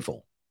be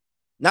painful.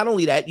 Not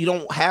only that, you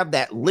don't have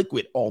that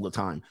liquid all the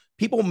time.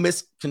 People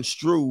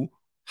misconstrue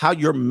how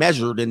you're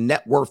measured in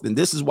net worth. And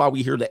this is why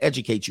we're here to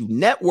educate you.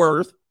 Net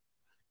worth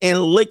and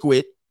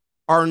liquid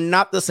are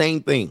not the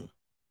same thing.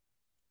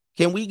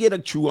 Can we get a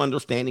true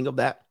understanding of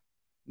that?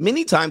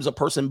 Many times a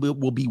person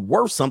will be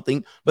worth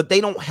something, but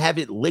they don't have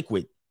it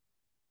liquid.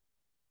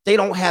 They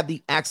don't have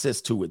the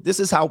access to it.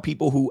 This is how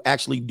people who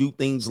actually do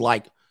things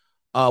like,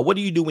 what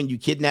do you do when you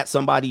kidnap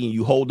somebody and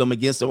you hold them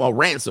against them? Oh,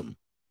 ransom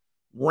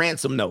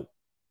note,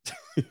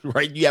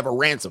 right? You have a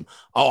ransom.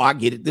 Oh, I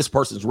get it. This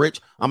person's rich.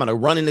 I'm going to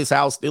run in his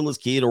house, steal his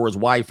kid or his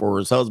wife or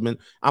his husband.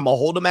 I'm going to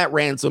hold him at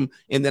ransom.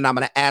 And then I'm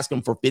going to ask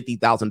him for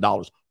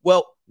 $50,000.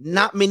 Well,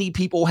 not many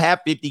people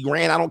have 50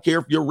 grand. I don't care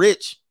if you're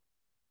rich.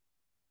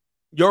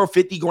 Your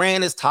 50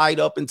 grand is tied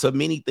up into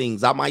many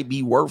things. I might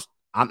be worth,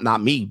 not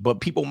me,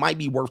 but people might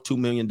be worth $2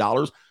 million.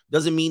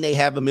 Doesn't mean they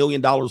have $1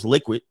 million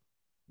liquid.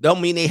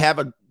 Don't mean they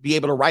be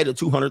able to write a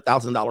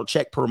 $200,000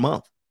 check per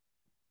month.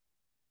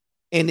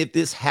 And if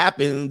this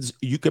happens,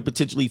 you could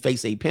potentially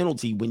face a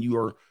penalty when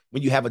you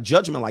have a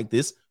judgment like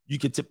this. You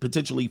could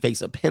potentially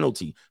face a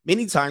penalty.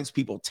 Many times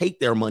people take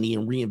their money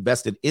and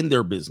reinvest it in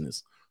their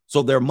business.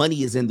 So their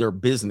money is in their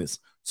business.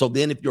 So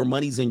then if your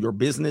money's in your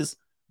business,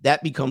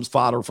 that becomes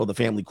fodder for the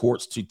family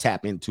courts to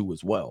tap into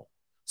as well.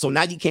 So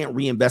now you can't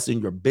reinvest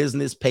in your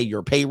business, pay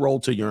your payroll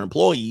to your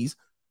employees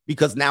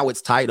because now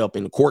it's tied up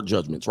in the court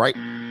judgments, right?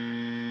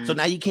 So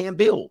now you can't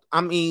build.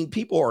 I mean,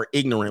 people are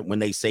ignorant when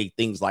they say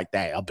things like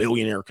that. A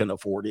billionaire can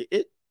afford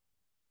it.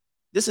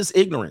 This is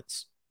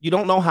ignorance. You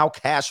don't know how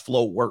cash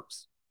flow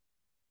works.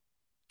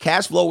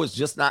 Cash flow is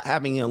just not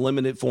having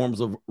unlimited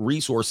forms of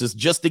resources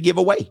just to give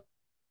away.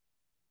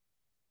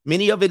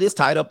 Many of it is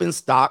tied up in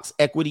stocks,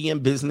 equity in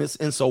business,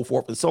 and so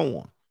forth and so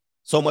on.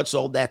 So much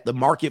so that the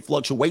market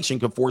fluctuation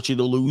can force you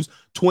to lose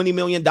 $20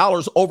 million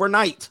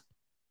overnight.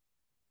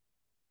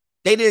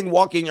 They didn't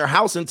walk in your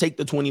house and take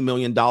the $20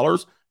 million.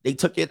 They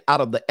took it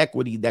out of the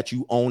equity that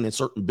you own in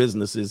certain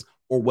businesses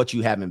or what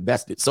you have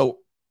invested. So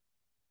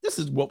this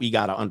is what we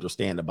got to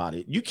understand about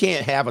it. You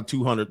can't have a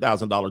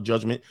 $200,000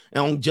 judgment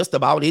on just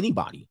about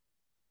anybody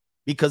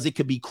because it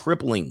could be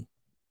crippling.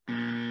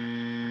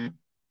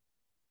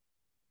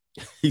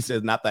 He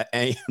says, not the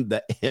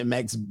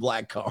MX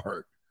Black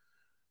card.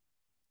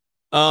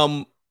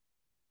 And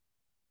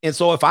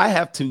so if I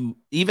have to,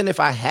 even if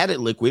I had it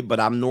liquid, but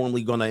I'm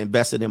normally going to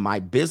invest it in my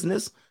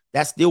business,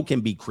 that still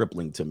can be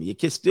crippling to me. It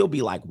can still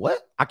be like, what?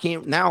 I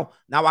can't now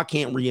I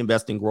can't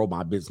reinvest and grow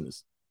my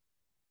business.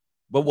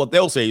 But what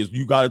they'll say is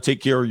you got to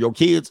take care of your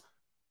kids.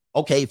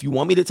 Okay, if you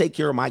want me to take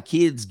care of my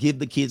kids, give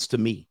the kids to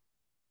me.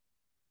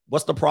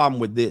 What's the problem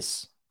with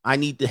this? I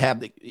need to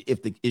have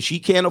if she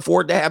can't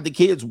afford to have the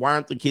kids, why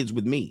aren't the kids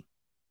with me?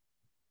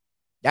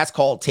 That's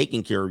called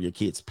taking care of your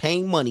kids.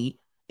 Paying money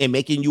and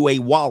making you a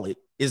wallet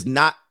is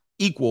not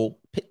equal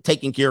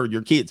taking care of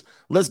your kids.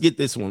 Let's get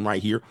this one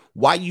right here.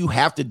 Why you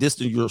have to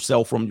distance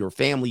yourself from your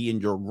family and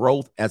your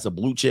growth as a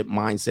blue chip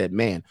mindset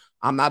man.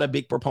 I'm not a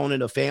big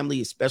proponent of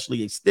family,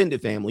 especially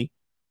extended family,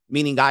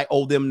 meaning I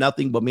owe them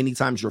nothing, but many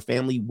times your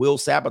family will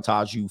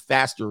sabotage you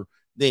faster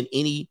than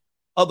any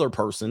other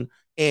person.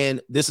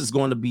 And this is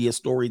going to be a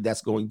story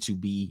that's going to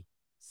be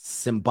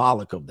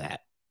symbolic of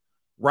that.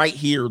 Right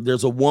here,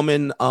 there's a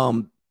woman.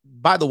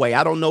 By the way,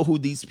 I don't know who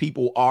these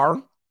people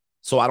are,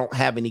 so I don't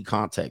have any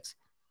context.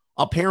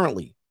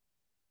 Apparently,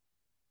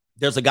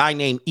 there's a guy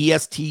named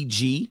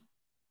ESTG.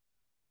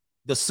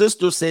 The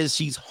sister says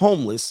she's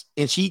homeless,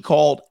 and she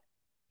called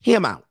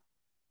him out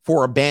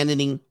for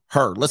abandoning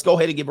her. Let's go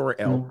ahead and give her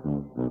an L.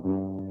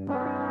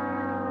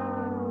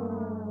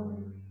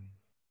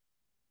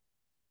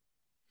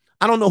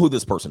 I don't know who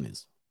this person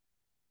is,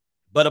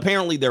 but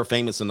apparently they're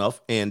famous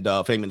enough and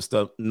famous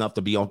enough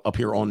to be up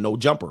here on No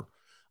Jumper.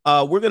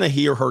 We're going to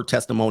hear her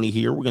testimony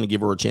here. We're going to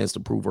give her a chance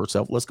to prove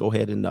herself. Let's go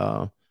ahead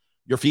and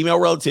your female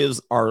relatives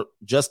are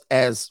just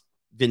as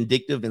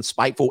vindictive and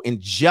spiteful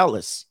and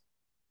jealous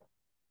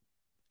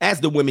as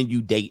the women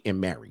you date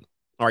and marry.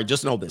 All right,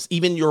 just know this.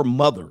 Even your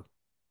mother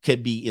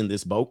could be in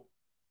this boat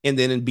and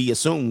then be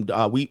assumed.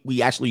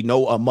 We actually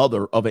know a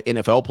mother of an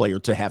NFL player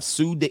to have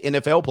sued the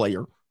NFL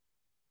player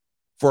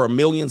for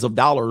millions of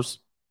dollars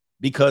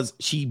because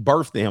she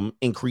birthed him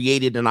and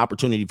created an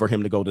opportunity for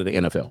him to go to the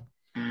NFL.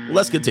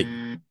 Let's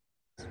continue.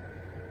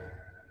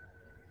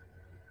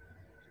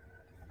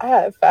 I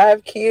have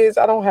 5 kids.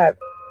 I don't have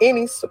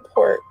any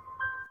support.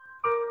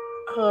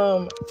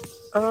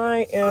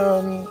 I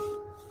am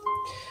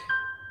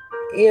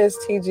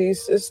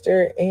ESTG's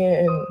sister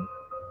and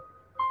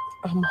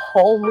I'm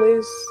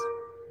homeless.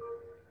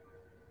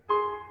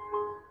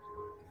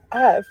 I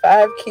have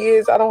 5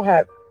 kids. I don't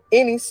have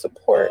any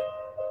support.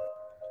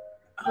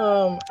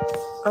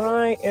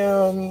 I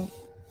am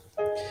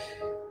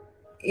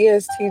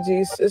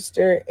ESTG's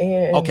sister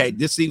and okay,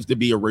 this seems to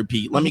be a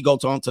repeat. Let me go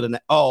on to the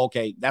next. Oh,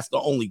 okay, that's the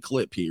only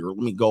clip here. Let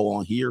me go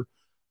on here.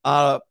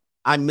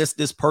 I missed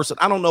this person.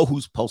 I don't know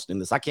who's posting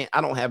this. I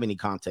don't have any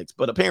context,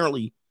 but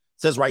apparently it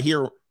says right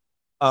here,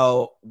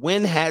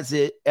 when has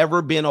it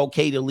ever been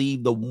okay to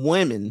leave the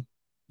woman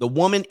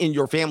in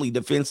your family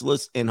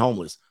defenseless and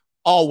homeless?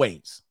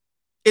 Always.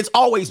 It's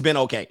always been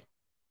okay.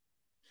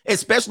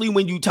 Especially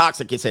when you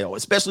toxic as hell,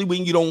 especially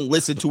when you don't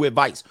listen to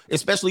advice,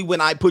 especially when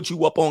I put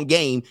you up on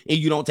game and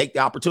you don't take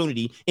the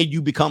opportunity and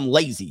you become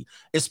lazy,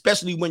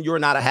 especially when you're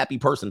not a happy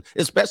person,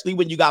 especially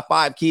when you got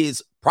 5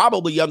 kids,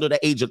 probably under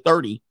the age of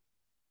 30,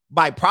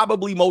 by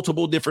probably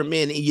multiple different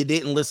men, and you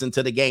didn't listen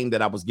to the game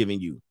that I was giving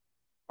you.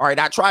 All right,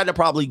 I tried to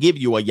probably give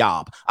you a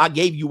job. I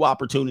gave you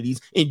opportunities,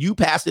 and you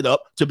passed it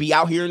up to be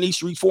out here in these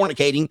streets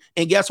fornicating,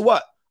 and guess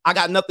what? I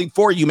got nothing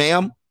for you,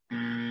 ma'am.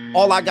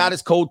 All I got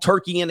is cold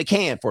turkey in a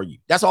can for you.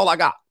 That's all I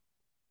got.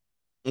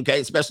 Okay,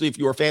 especially if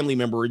you're a family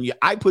member and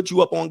I put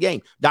you up on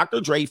game.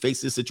 Dr. Dre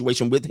faced this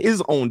situation with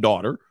his own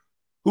daughter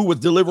who was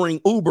delivering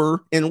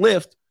Uber and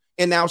Lyft,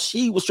 and now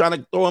she was trying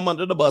to throw him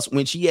under the bus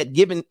when he had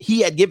given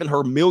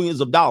her millions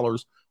of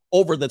dollars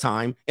over the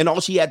time, and all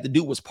she had to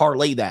do was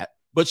parlay that.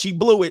 But she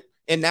blew it,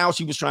 and now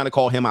she was trying to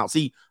call him out.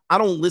 See, I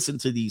don't listen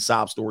to these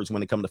sob stories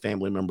when it comes to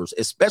family members,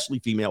 especially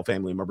female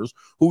family members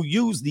who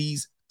use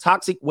these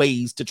toxic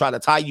ways to try to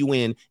tie you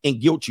in and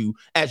guilt you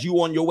as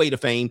you on your way to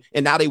fame,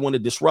 and now they want to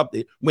disrupt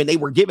it when they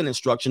were given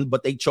instruction,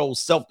 but they chose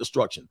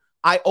self-destruction.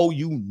 I owe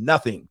you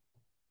nothing.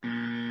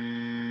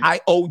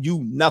 I owe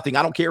you nothing.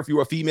 I don't care if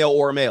you're a female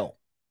or a male.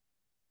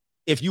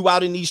 If you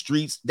out in these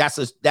streets,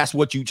 that's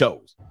what you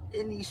chose.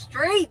 In these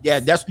streets?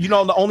 Yeah, that's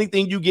the only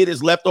thing you get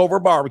is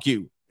leftover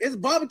barbecue. There's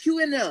barbecue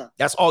in there.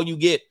 That's all you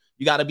get.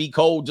 You got to be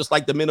cold, just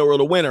like the middle of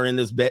the winter in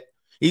this bet.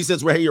 He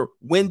says right here,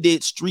 when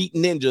did street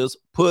ninjas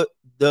put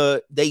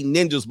they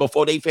ninjas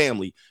before they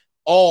family?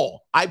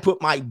 I put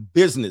my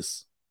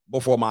business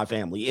before my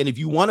family. And if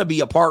you want to be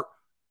a part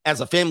as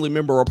a family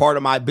member or part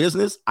of my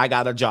business, I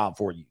got a job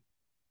for you.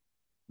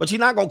 But you're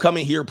not going to come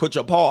in here, put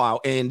your paw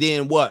out, and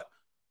then what?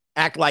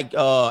 Act like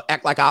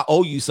I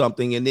owe you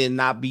something and then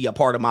not be a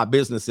part of my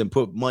business and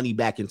put money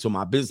back into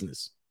my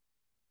business.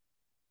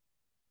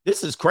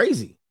 This is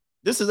crazy.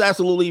 This is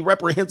absolutely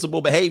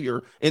reprehensible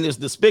behavior and it's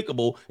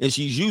despicable. And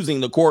she's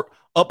using the court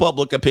of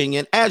public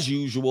opinion as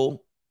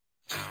usual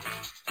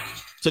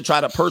to try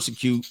to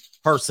persecute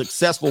her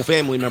successful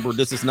family member.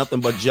 This is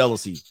nothing but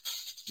jealousy.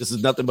 This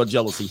is nothing but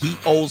jealousy. He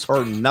owes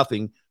her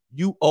nothing.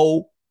 You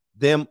owe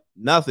them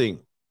nothing.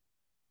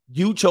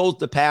 You chose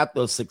the path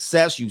of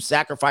success. You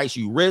sacrificed,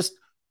 you risked,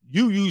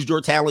 you used your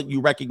talent,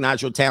 you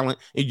recognized your talent,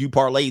 and you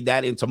parlayed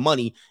that into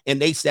money.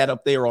 And they sat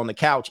up there on the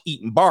couch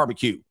eating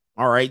barbecue.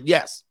 All right.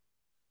 Yes.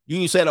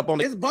 You sat up on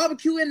the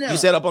barbecue in there. You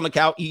sat up on the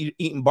couch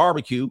eating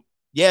barbecue.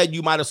 Yeah,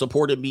 you might have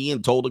supported me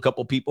and told a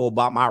couple people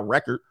about my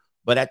record.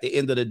 But at the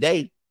end of the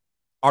day,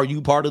 are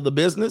you part of the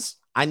business?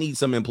 I need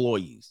some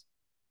employees.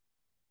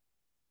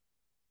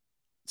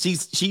 She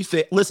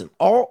said, listen,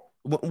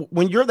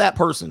 when you're that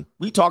person,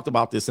 we talked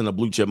about this in the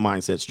Blue Chip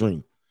Mindset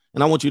stream,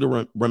 and I want you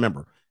to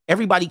remember,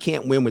 everybody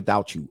can't win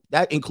without you.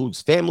 That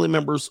includes family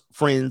members,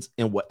 friends,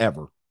 and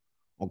whatever,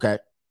 okay?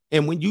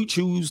 And when you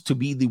choose to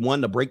be the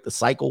one to break the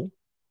cycle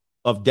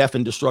of death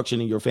and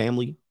destruction in your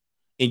family,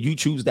 and you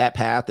choose that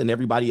path and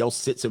everybody else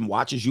sits and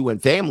watches you,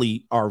 and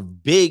family are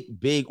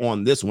big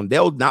on this one.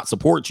 They'll not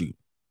support you,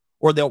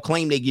 or they'll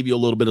claim they give you a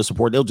little bit of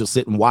support. They'll just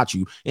sit and watch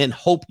you and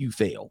hope you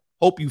fail.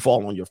 Hope you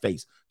fall on your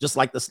face, just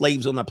like the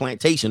slaves on the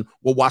plantation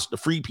will watch the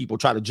free people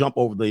try to jump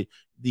over the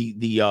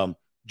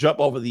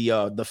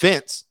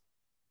fence.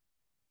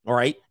 All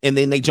right. And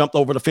then they jumped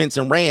over the fence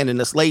and ran, and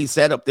the slaves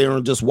sat up there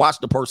and just watched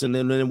the person.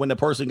 And then when the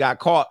person got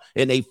caught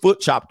and they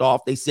foot chopped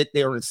off, they sit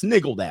there and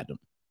sniggled at them.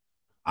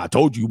 I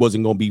told you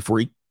wasn't going to be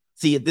free.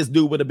 See, if this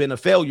dude would have been a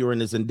failure in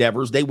his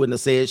endeavors, they wouldn't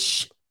have said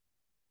shh.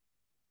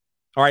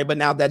 All right. But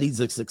now that he's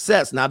a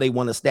success, now they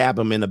want to stab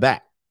him in the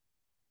back.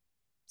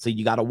 So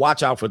you got to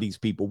watch out for these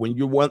people. When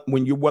you're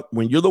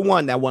the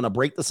one that want to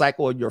break the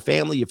cycle of your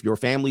family, if your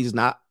family is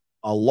not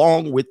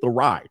along with the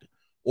ride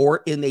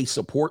or in a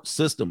support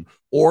system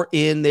or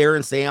in there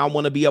and saying, I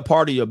want to be a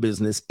part of your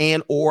business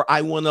and, or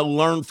I want to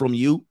learn from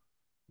you.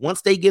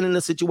 Once they get in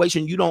a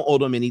situation, you don't owe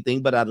them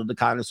anything, but out of the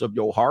kindness of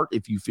your heart,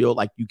 if you feel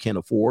like you can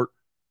afford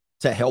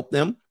to help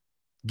them,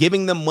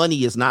 giving them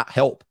money is not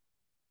help.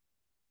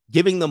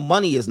 Giving them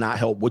money is not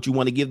help. What you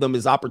want to give them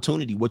is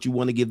opportunity. What you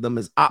want to give them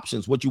is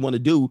options. What you want to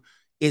do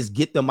is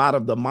get them out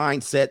of the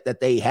mindset that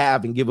they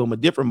have and give them a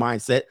different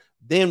mindset,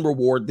 then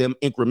reward them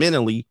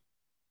incrementally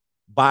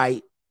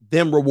by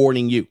them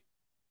rewarding you.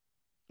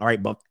 All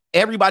right, but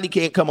everybody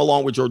can't come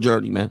along with your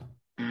journey, man.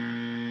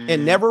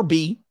 And never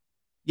be,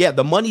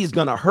 the money is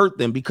going to hurt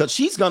them because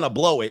she's going to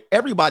blow it.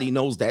 Everybody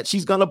knows that.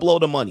 She's going to blow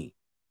the money.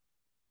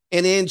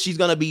 And then she's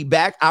going to be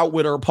back out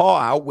with her paw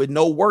out with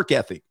no work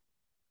ethic.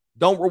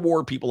 Don't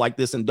reward people like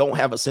this and don't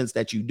have a sense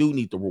that you do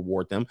need to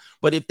reward them.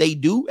 But if they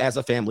do, as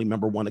a family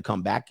member, want to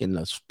come back in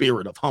the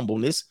spirit of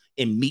humbleness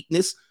and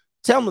meekness,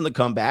 tell them to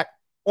come back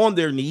on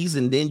their knees,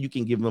 and then you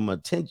can give them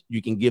attention.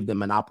 You can give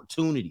them an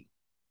opportunity.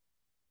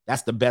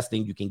 That's the best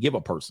thing you can give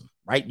a person,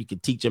 right? You can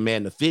teach a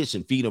man to fish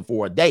and feed him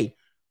for a day.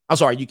 I'm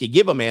sorry, you can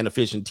give a man to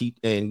fish and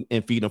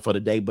feed him for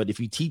the day. But if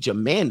you teach a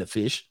man to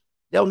fish,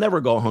 they'll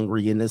never go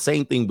hungry. And the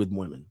same thing with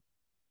women.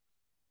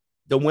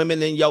 The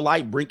women in your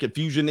life bring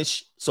confusion.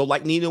 So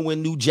like Nina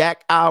when New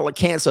Jack, I'll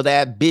cancel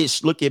that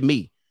bitch. Look at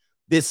me.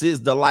 This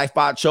is the life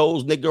I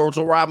chose. Nigga,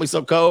 to rob me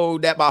so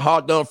cold that my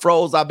heart done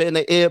froze. I've been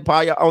the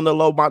empire on the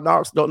low. My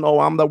dogs don't know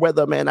I'm the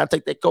weather, man. I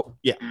take that coat.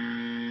 Yeah.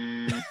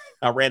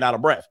 I ran out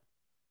of breath.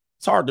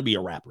 It's hard to be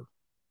a rapper.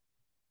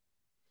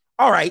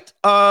 All right.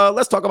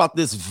 Let's talk about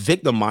this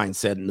victim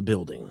mindset in the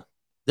building.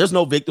 There's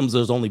no victims.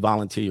 There's only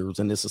volunteers.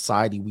 In this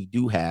society, we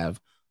do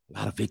have a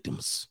lot of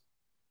victims.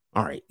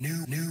 All right.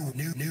 New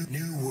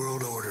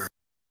world order.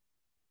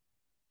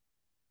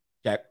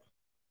 Okay.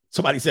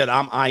 Somebody said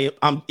I'm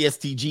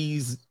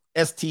STG's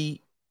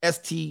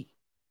ST.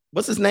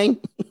 What's his name?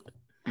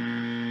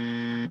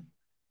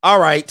 All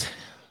right.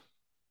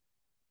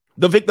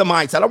 The victim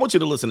mindset. I want you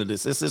to listen to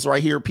this. This is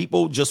right here.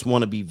 People just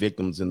want to be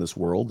victims in this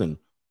world, and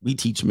we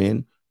teach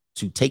men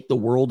to take the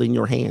world in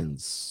your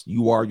hands.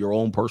 You are your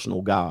own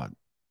personal God.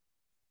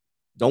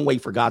 Don't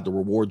wait for God to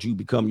reward you.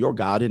 Become your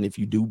God. And if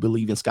you do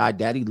believe in Sky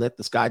Daddy, let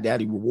the Sky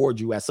Daddy reward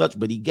you as such.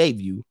 But he gave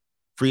you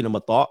freedom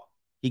of thought.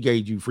 He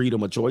gave you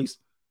freedom of choice.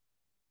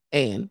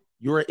 And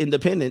you're an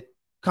independent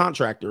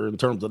contractor in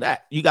terms of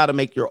that. You got to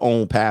make your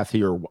own path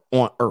here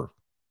on earth.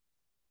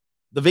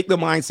 The victim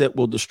mindset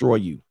will destroy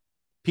you.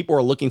 People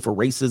are looking for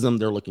racism.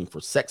 They're looking for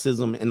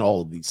sexism and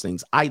all of these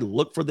things. I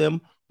look for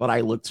them, but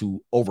I look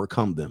to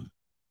overcome them.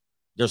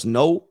 There's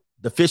no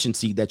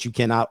deficiency that you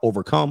cannot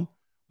overcome.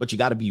 But you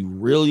got to be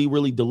really,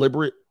 really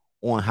deliberate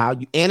on how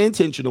you, and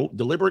intentional,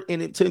 deliberate and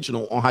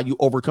intentional on how you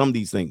overcome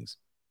these things.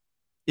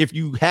 If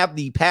you have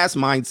the past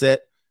mindset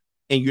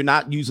and you're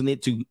not using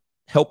it to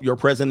help your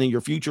present and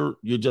your future,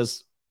 you're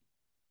just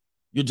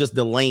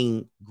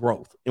delaying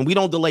growth. And we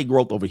don't delay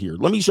growth over here.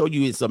 Let me show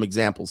you some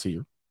examples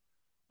here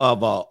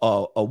of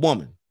a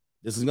woman.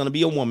 This is going to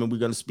be a woman. We're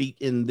going to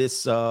speak in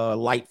this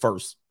light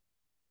first.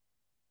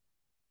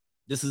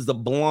 This is the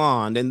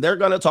blonde, and they're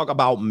going to talk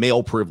about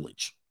male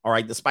privilege. All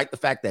right. Despite the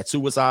fact that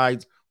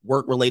suicides,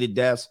 work-related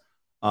deaths,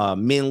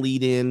 men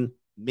lead in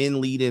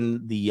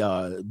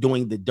the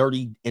doing the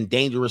dirty and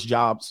dangerous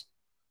jobs.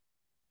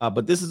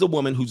 But this is a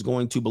woman who's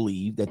going to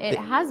believe that it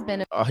has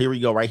been. Here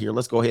we go right here.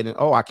 Let's go ahead and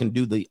I can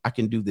do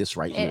this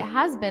right here. It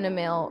has been a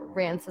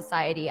male-ran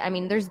society. I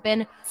mean, there's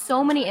been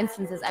so many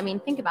instances. I mean,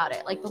 think about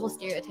it. Like the whole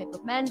stereotype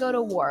of men go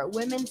to war,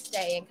 women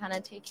stay and kind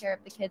of take care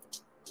of the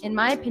kids. In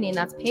my opinion,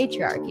 that's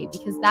patriarchy,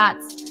 because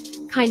that's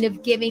kind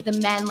of giving the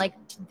men like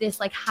this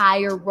like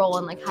higher role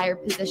and like higher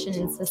position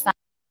in society.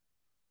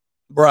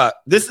 Bruh,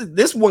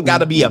 this one got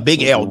to be a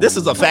big L. This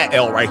is a fat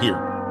L right here.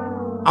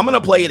 I'm going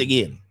to play it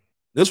again.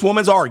 This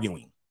woman's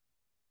arguing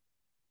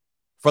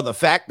for the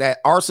fact that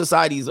our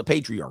society is a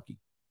patriarchy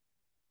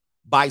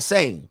by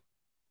saying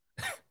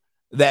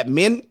that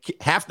men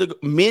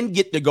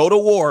get to go to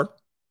war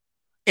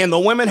and the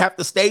women have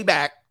to stay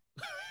back.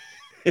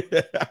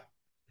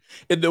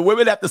 And the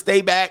women have to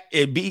stay back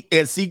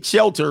and seek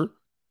shelter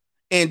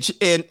and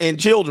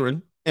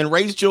children and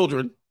raise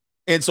children.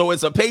 And so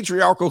it's a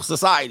patriarchal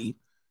society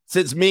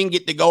since men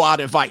get to go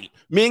out and fight.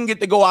 Men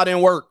get to go out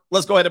and work.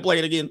 Let's go ahead and play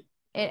it again.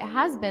 It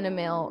has been a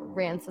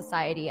male-ran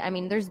society. I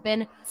mean, there's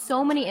been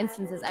so many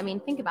instances. I mean,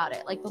 think about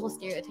it. Like the whole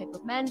stereotype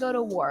of men go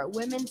to war,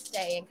 women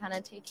stay and kind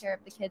of take care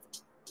of the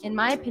kids. In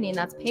my opinion,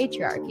 that's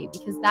patriarchy,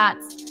 because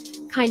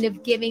that's kind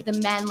of giving the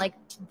men like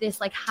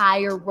this like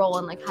higher role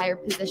and like higher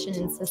position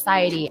in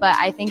society. But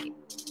I think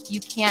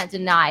you can't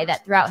deny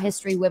that throughout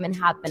history, women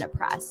have been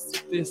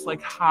oppressed. This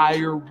like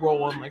higher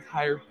role and like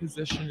higher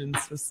position in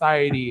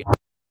society.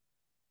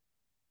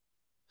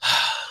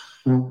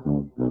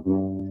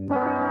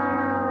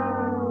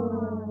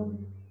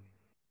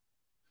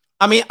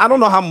 I mean, I don't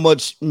know how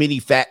many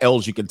fat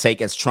L's you can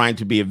take as trying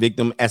to be a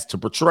victim, as to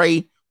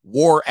portray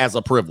war as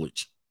a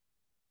privilege.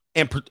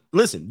 And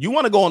listen, you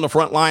want to go on the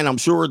front line, I'm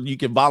sure you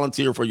can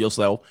volunteer for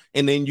yourself,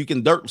 and then you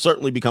can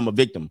certainly become a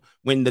victim.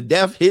 When the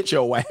death hits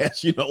your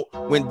ass,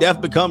 when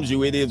death becomes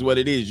you, it is what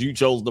it is. You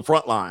chose the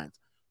front lines.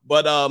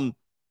 But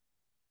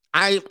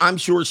I'm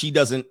sure she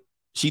doesn't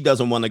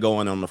want to go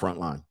on the front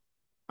line.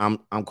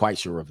 I'm quite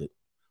sure of it.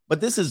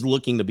 But this is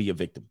looking to be a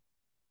victim.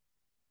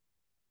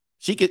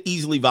 She could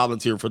easily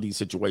volunteer for these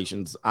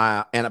situations,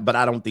 but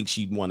I don't think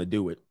she'd want to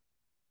do it.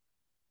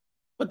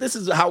 But this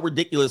is how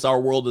ridiculous our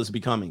world is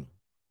becoming.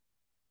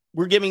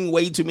 We're giving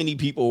way too many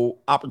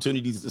people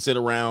opportunities to sit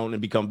around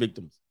and become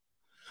victims.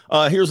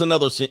 Here's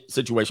another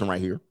situation right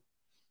here.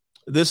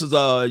 This is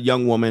a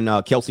young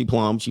woman, Kelsey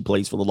Plum. She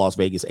plays for the Las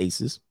Vegas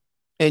Aces.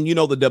 And the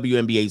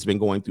WNBA has been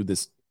going through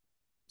this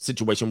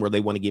situation where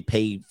they want to get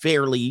paid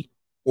fairly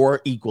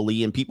or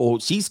equally.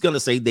 And she's going to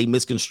say they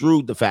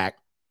misconstrued the fact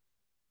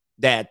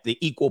that the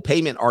equal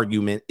payment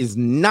argument is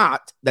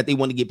not that they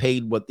want to get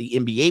paid what the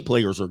NBA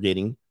players are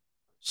getting.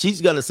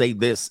 She's going to say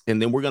this, and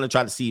then we're going to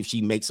try to see if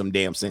she makes some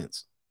damn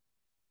sense.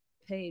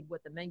 Paid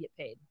what the men get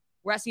paid.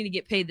 We're asking to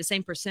get paid the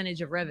same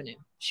percentage of revenue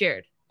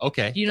shared.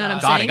 Okay. Do you know what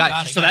I'm saying?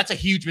 Got it. So that's a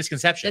huge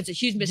misconception. That's a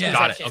huge misconception.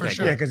 Got it. Okay. For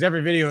sure. Yeah, because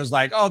every video is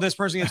like, oh, this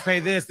person gets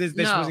paid this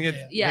person gets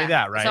paid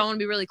that, right? So I want to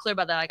be really clear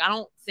about that. Like, I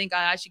don't think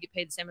I should get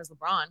paid the same as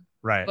LeBron.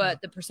 Right.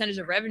 But the percentage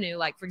of revenue,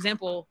 like, for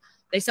example,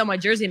 they sell my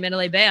jersey in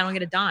Mandalay Bay, I don't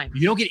get a dime.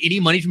 You don't get any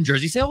money from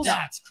jersey sales?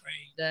 That's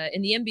crazy.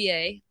 In the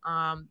NBA,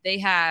 they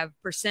have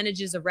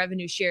percentages of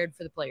revenue shared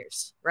for the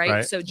players,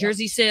 right? So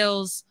jersey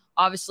sales,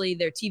 obviously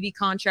their TV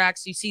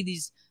contracts. You see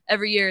these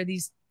every year,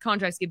 these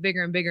contracts get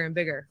bigger and bigger and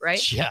bigger,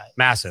 right? Yeah,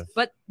 massive.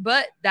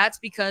 But that's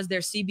because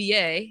their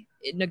CBA,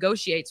 it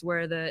negotiates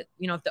where if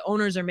the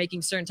owners are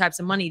making certain types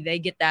of money, they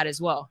get that as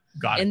well.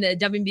 Got it. In the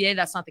WNBA,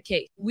 that's not the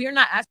case. We are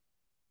not asking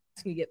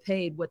to get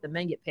paid what the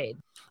men get paid.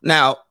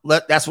 Now,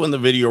 that's when the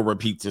video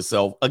repeats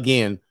itself.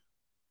 Again,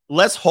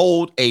 let's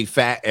hold a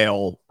fat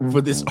L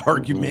for this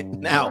argument.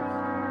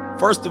 Now,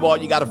 first of all,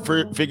 you got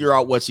to figure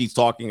out what she's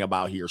talking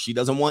about here. She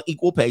doesn't want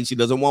equal pay. She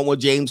doesn't want what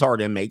James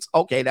Harden makes.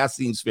 Okay, that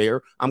seems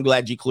fair. I'm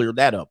glad you cleared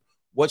that up.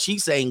 What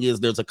she's saying is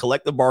there's a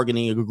collective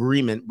bargaining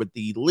agreement with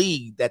the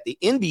league that the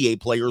NBA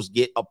players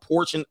get a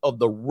portion of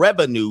the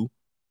revenue,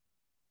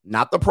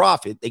 not the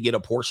profit. They get a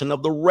portion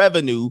of the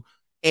revenue,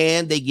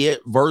 and they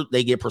get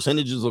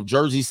percentages of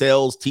jersey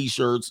sales,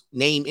 T-shirts,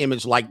 name,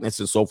 image, likeness,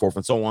 and so forth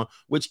and so on,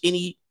 which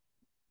any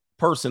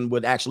person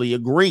would actually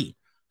agree.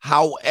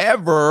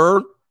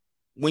 However,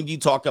 when you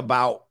talk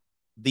about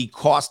the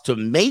cost to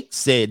make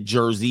said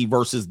jersey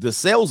versus the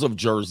sales of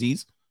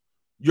jerseys,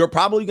 you're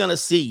probably going to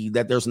see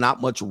that there's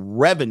not much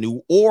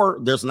revenue or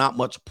there's not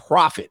much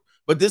profit.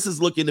 But this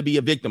is looking to be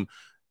a victim.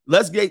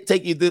 Let's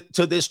take you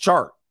to this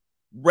chart.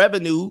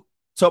 Revenue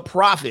to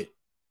profit.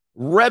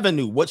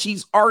 Revenue. What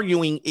she's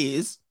arguing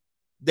is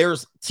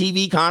there's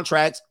TV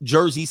contracts,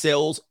 jersey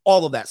sales,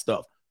 all of that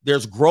stuff.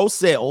 There's gross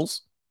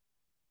sales,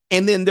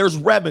 And then there's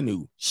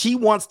revenue. She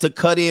wants to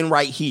cut in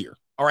right here.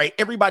 All right.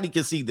 Everybody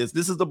can see this.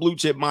 This is the blue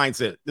chip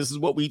mindset. This is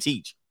what we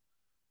teach.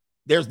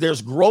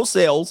 There's gross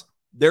sales,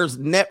 there's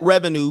net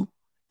revenue,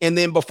 and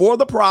then before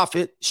the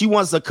profit, she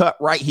wants to cut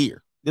right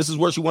here. This is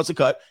where she wants to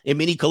cut. In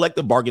many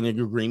collective bargaining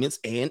agreements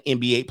and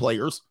NBA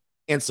players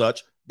and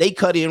such, they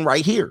cut in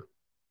right here.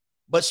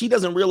 But she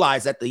doesn't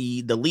realize that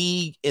the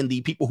league and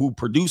the people who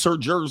produce her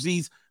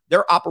jerseys,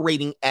 they're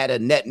operating at a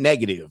net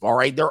negative. All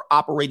right. They're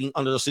operating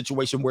under a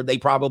situation where they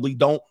probably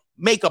don't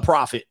make a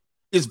profit.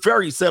 It's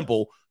very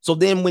simple. So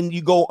then when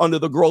you go under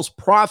the gross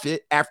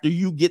profit, after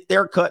you get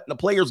their cut and the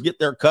players get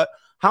their cut,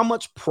 how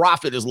much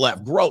profit is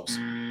left? Gross.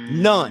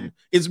 None.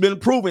 It's been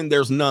proven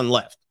there's none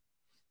left.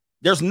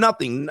 There's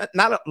nothing,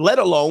 not let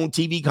alone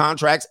TV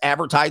contracts,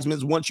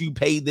 advertisements. Once you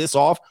pay this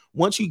off,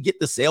 once you get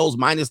the sales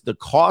minus the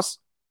costs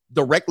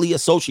directly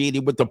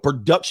associated with the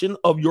production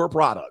of your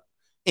product,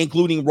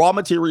 including raw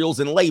materials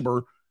and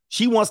labor,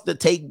 she wants to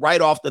take right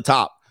off the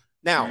top.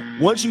 Now,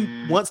 once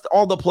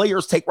all the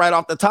players take right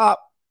off the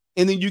top,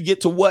 and then you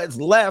get to what's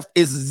left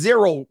is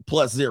 0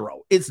 plus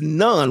 0. It's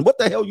none. What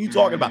the hell are you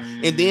talking about?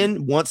 And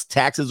then once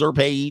taxes are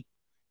paid,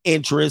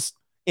 interest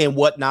and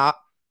whatnot,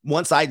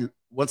 once I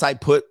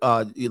put,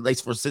 at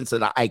least for instance,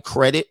 that I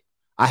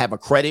have a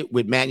credit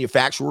with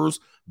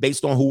manufacturers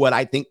based on what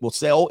I think will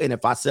sell. And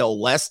if I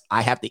sell less,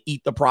 I have to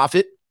eat the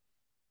profit.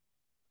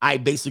 I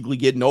basically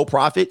get no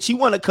profit. She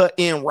want to cut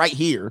in right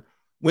here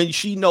when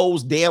she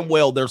knows damn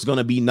well there's going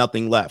to be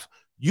nothing left.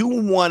 You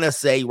want to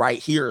say right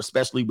here,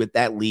 especially with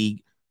that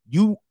league,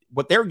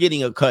 what they're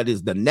getting a cut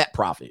is the net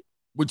profit,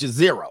 which is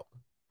 0,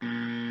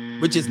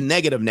 which is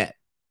negative net.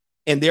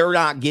 And they're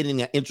not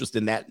getting an interest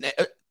in that.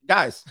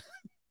 Guys,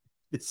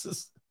 this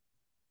is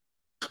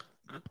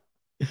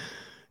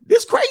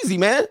crazy,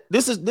 man.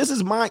 This is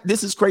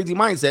crazy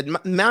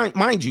mindset.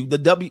 Mind you, the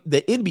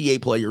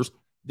NBA players,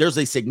 there's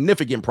a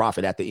significant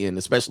profit at the end,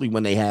 especially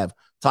when they have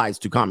ties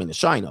to communist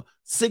China.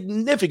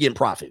 Significant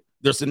profit.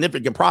 There's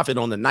significant profit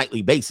on a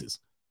nightly basis.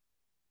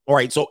 All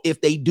right. So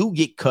if they do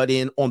get cut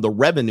in on the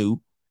revenue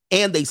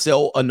and they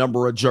sell a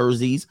number of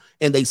jerseys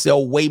and they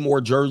sell way more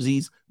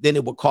jerseys than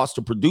it would cost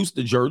to produce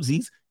the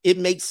jerseys, it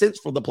makes sense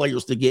for the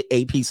players to get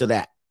a piece of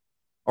that.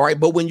 All right.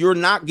 But when you're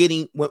not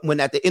getting, when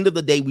at the end of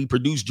the day, we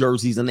produce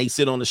jerseys and they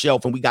sit on the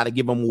shelf and we got to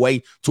give them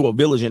away to a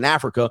village in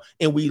Africa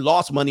and we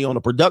lost money on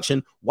the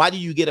production, why do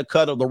you get a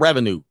cut of the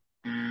revenue?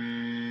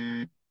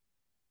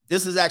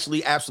 This is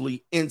actually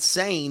absolutely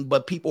insane,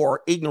 but people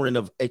are ignorant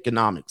of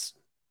economics.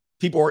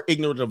 People are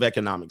ignorant of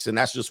economics, and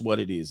that's just what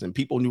it is. And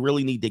people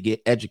really need to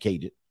get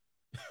educated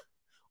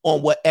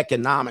on what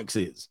economics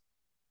is.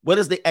 What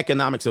is the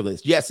economics of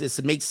this? Yes,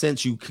 it makes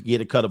sense you could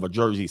get a cut of a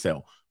jersey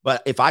sale.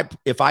 But if I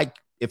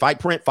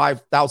print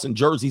 5,000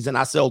 jerseys and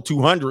I sell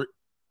 200,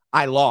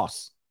 I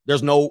lost.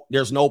 There's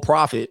no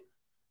profit.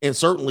 And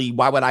certainly,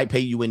 why would I pay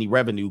you any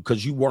revenue?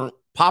 Because you weren't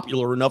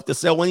popular enough to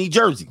sell any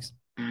jerseys.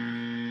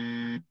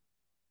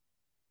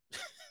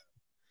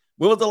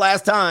 When was the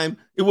last time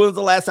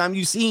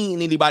you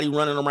seen anybody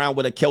running around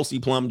with a Kelsey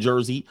Plum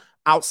jersey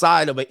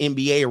outside of an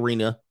NBA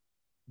arena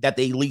that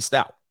they leased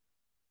out?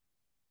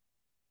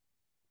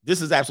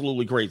 This is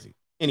absolutely crazy.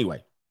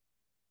 Anyway,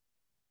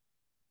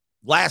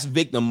 last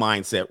victim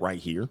mindset right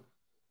here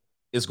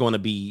is going to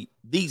be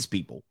these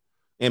people.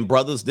 And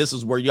brothers, this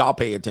is where y'all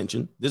pay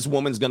attention. This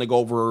woman's going to go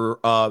over,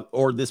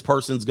 or this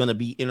person's going to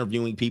be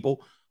interviewing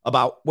people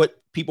about what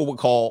people would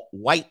call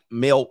white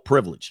male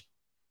privilege.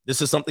 This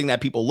is something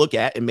that people look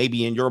at, and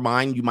maybe in your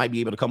mind, you might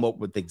be able to come up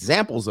with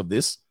examples of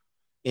this.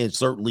 And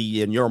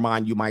certainly in your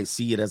mind, you might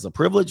see it as a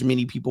privilege.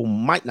 Many people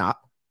might not.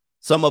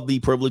 Some of the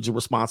privilege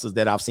responses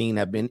that I've seen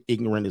have been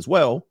ignorant as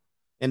well.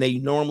 And they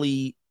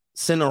normally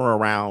center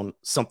around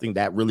something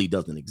that really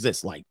doesn't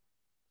exist. Like,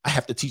 I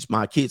have to teach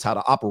my kids how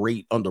to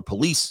operate under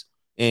police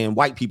and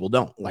white people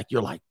don't. Like,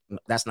 you're like,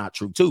 that's not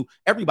true too.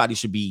 Everybody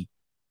should be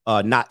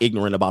not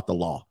ignorant about the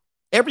law.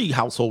 Every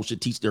household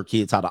should teach their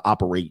kids how to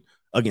operate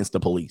against the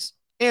police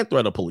and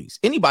threat of police.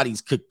 Anybody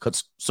could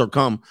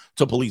succumb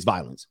to police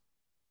violence.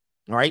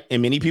 All right.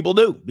 And many people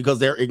do because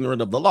they're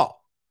ignorant of the law.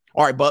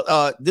 All right.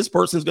 But this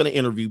person's going to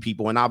interview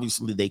people. And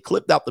obviously they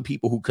clipped out the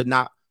people who could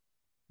not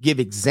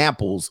give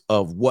examples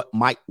of what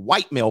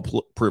white male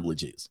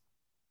privilege is.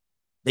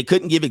 They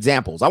couldn't give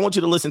examples. I want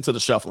you to listen to the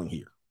shuffling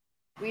here.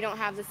 We don't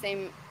have the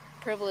same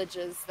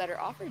privileges that are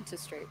offered to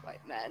straight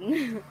white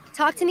men.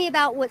 Talk to me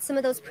about what some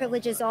of those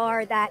privileges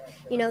are that,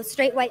 you know,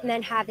 straight white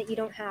men have that you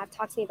don't have.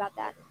 Talk to me about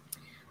that.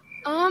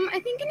 I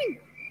think I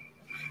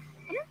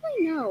don't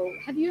really know.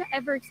 Have you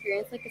ever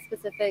experienced like a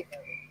specific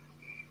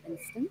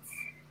instance?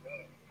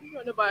 I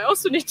don't know, but I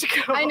also need to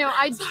go. I know,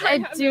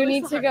 I do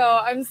need to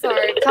go. I'm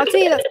sorry. Talk to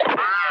me about.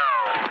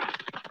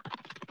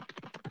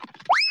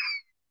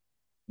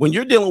 When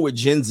you're dealing with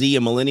Gen Z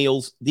and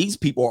millennials, these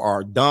people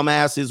are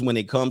dumbasses when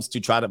it comes to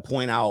try to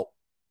point out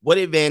what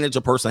advantage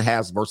a person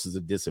has versus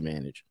a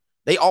disadvantage.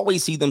 They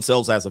always see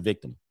themselves as a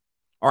victim.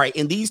 All right.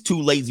 And these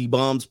two lazy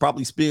bums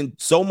probably spend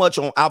so much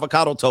on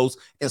avocado toast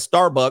and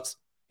Starbucks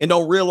and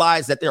don't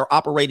realize that they're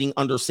operating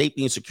under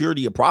safety and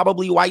security of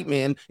probably white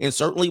men and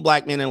certainly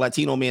black men and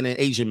Latino men and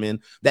Asian men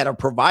that have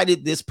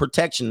provided this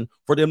protection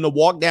for them to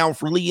walk down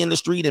freely in the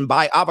street and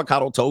buy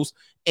avocado toast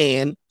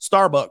and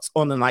Starbucks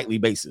on a nightly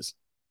basis.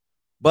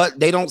 But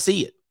they don't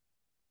see it.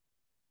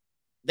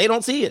 They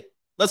don't see it.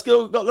 Let's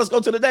go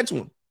to the next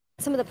one.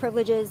 Some of the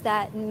privileges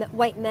that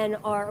white men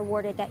are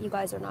awarded that you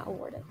guys are not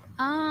awarded.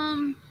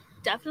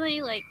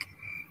 Definitely, like,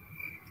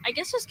 I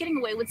guess just getting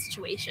away with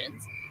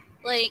situations.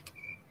 Like,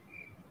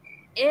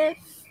 if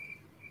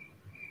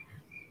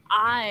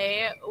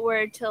I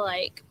were to,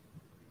 like,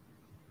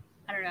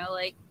 I don't know,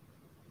 like,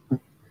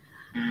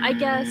 I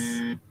guess,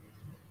 here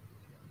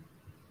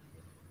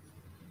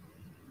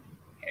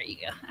you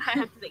go. I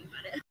have to think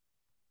about it.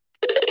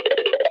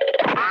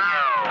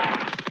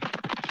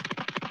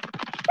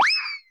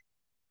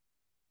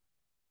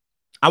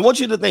 I want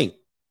you to think.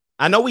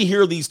 I know we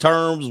hear these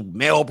terms,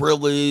 male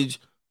privilege,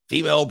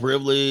 female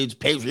privilege,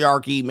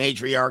 patriarchy,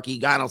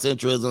 matriarchy,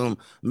 gynocentrism,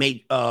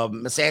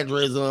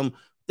 misandrism.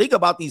 Think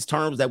about these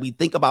terms that we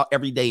think about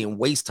every day and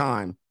waste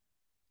time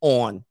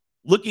on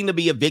looking to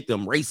be a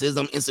victim,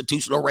 racism,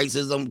 institutional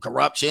racism,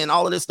 corruption,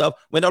 all of this stuff,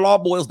 when it all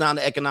boils down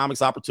to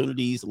economics,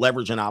 opportunities,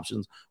 leverage, and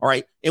options. All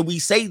right. And we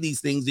say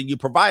these things and you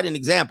provide an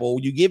example,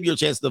 you give your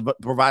chance to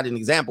provide an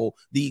example.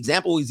 The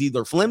example is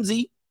either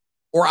flimsy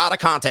or out of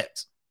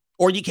context,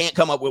 or you can't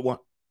come up with one.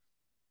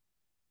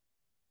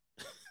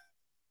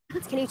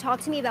 Can you talk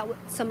to me about what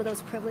some of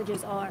those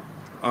privileges are?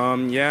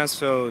 Yeah,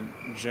 so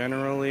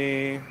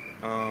generally,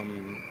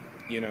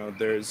 you know,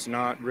 there's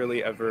not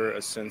really ever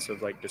a sense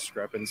of like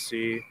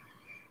discrepancy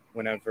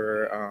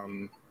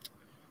whenever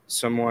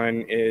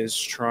someone is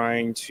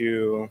trying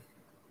to,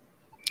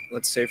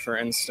 let's say for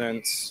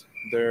instance,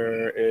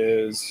 there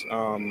is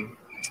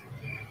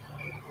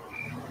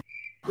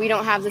we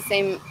don't have the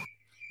same.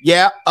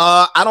 Yeah,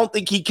 I don't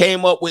think he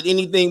came up with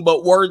anything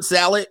but word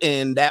salad,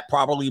 and that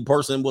probably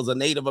person was a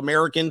Native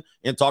American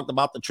and talked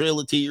about the Trail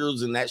of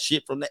Tears and that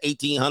shit from the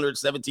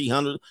 1800s,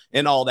 1700s,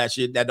 and all that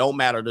shit that don't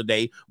matter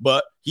today.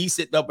 But he's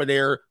sitting up in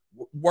there,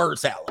 word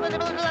salad.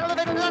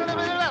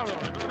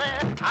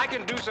 I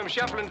can do some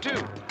shuffling too.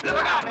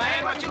 Look out,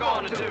 man! What you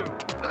going to do?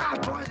 Look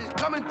out, boys! It's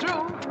coming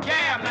through.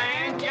 Yeah,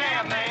 man!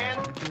 Yeah,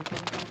 man!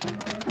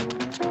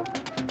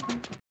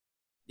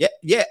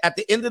 Yeah. At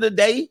the end of the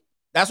day,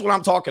 that's what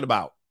I'm talking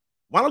about.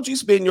 Why don't you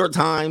spend your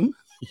time,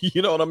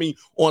 you know what I mean,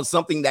 on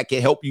something that can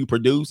help you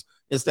produce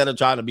instead of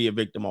trying to be a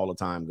victim all the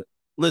time?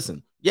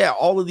 Listen, yeah,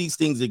 all of these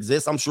things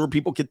exist. I'm sure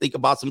people can think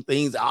about some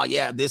things. Oh,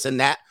 yeah, this and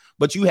that.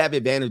 But you have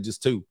advantages,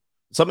 too.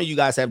 Some of you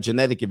guys have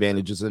genetic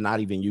advantages and not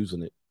even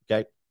using it,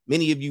 okay?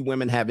 Many of you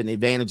women have an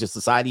advantage in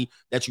society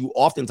that you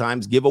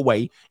oftentimes give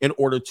away in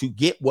order to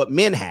get what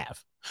men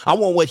have. I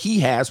want what he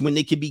has when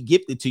it can be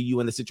gifted to you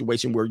in a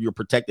situation where you're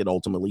protected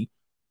ultimately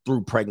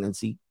through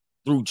pregnancy,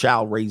 through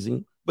child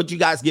raising. But you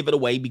guys give it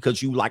away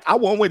because you like, I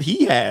want what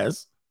he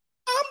has.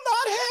 I'm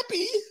not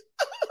happy.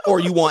 Or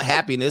you want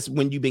happiness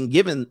when you've been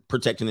given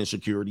protection and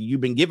security.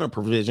 You've been given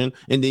provision.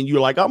 And then you're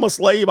like, I'm a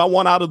slave. I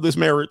want out of this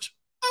marriage.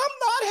 I'm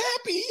not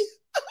happy.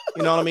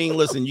 You know what I mean?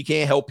 Listen, you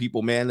can't help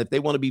people, man. If they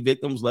want to be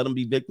victims, let them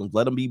be victims.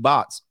 Let them be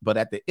bots. But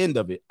at the end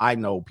of it, I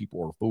know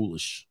people are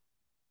foolish.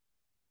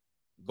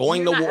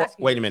 Going to war.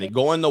 Wait a minute.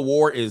 Going to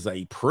war is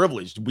a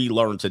privilege we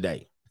learned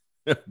today.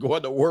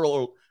 Going to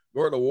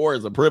war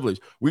is a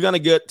privilege. We're going to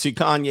get to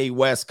Kanye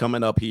West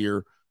coming up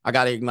here. I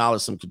got to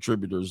acknowledge some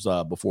contributors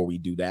before we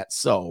do that.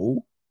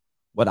 So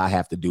what I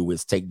have to do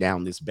is take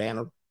down this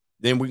banner.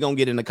 Then we're going to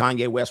get into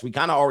Kanye West. We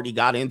kind of already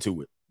got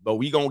into it, but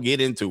we're going to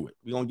get into it.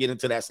 We're going to get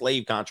into that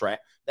slave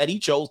contract that he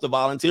chose to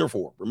volunteer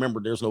for. Remember,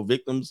 there's no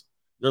victims.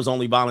 There's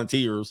only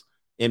volunteers.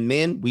 And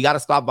men, we got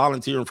to stop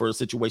volunteering for a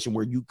situation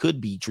where you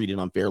could be treated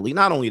unfairly.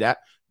 Not only that,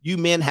 you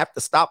men have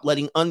to stop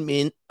letting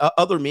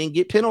other men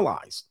get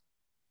penalized.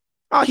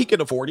 Oh, he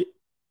could afford it.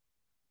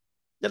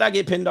 Did I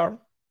get Pindar?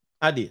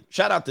 I did.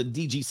 Shout out to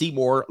DG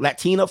Seymour,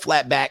 Latina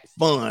Flatback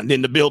Fund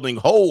in the building.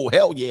 Oh,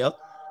 hell yeah.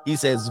 He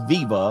says,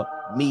 Viva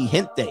mi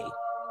gente,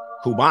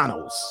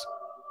 Cubanos.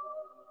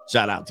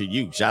 Shout out to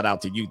you. Shout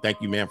out to you.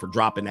 Thank you, man, for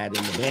dropping that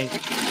in the bank.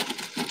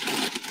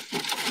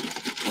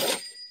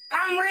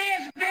 I'm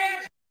rich,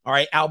 bitch. All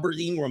right, Albert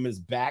Ingram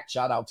is back.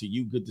 Shout out to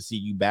you. Good to see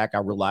you back. I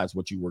realized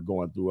what you were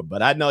going through,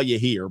 but I know you're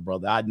here,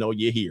 brother. I know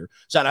you're here.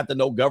 Shout out to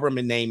No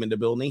Government Name in the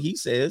building. He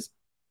says,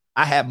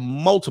 I have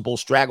multiple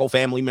straggle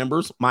family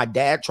members. My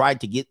dad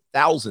tried to get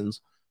thousands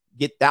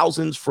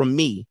from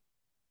me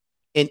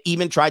and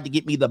even tried to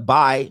get me to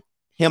buy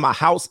him a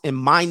house in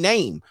my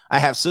name. I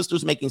have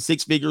sisters making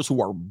six figures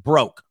who are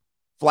broke,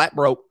 flat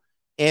broke,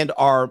 and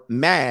are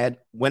mad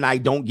when I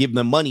don't give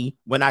them money.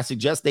 When I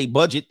suggest they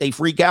budget, they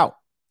freak out.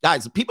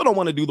 Guys, people don't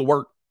want to do the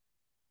work.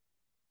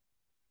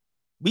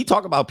 We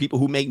talk about people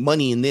who make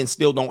money and then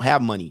still don't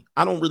have money.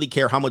 I don't really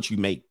care how much you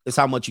make. It's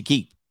how much you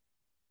keep.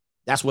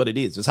 That's what it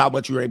is. It's how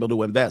much you're able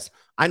to invest.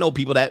 I know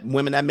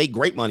women that make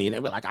great money and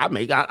they're like, I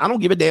don't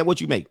give a damn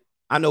what you make.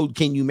 I know,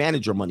 can you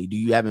manage your money? Do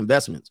you have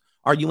investments?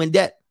 Are you in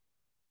debt?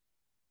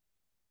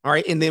 All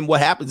right. And then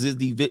what happens is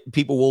the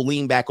people will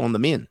lean back on the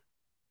men.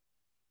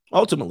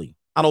 Ultimately,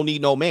 I don't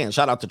need no man.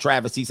 Shout out to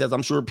Travis. He says,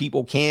 I'm sure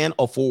people can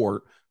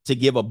afford to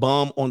give a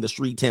bum on the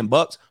street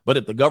 $10, but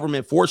if the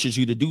government forces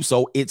you to do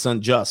so, it's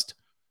unjust.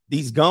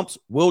 These gumps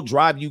will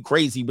drive you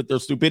crazy with their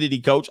stupidity,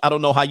 coach. I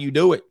don't know how you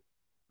do it.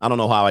 I don't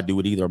know how I do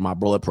it either. My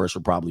blood pressure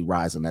probably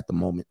rising at the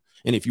moment.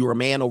 And if you're a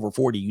man over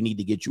 40, you need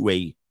to get you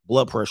a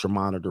blood pressure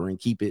monitor and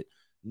keep it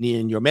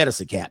in your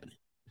medicine cabinet.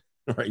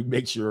 Right?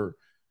 Make sure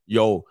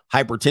your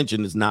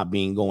hypertension is not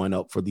being going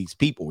up for these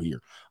people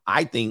here.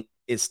 I think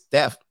it's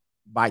theft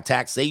by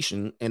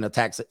taxation, and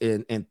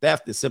and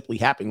theft is simply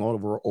happening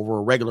over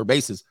a regular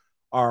basis.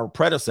 Our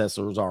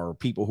predecessors, our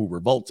people who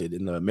revolted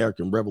in the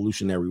American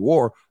Revolutionary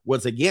War,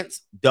 was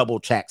against double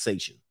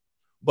taxation.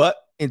 But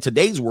in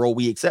today's world,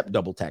 we accept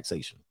double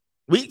taxation.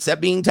 We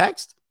accept being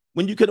taxed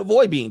when you could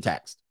avoid being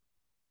taxed.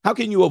 How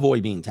can you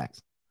avoid being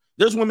taxed?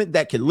 There's women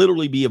that can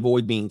literally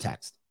avoid being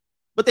taxed,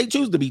 but they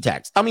choose to be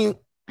taxed. I mean,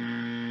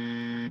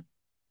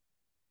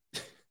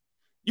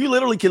 you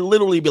literally can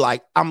be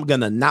like, I'm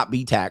going to not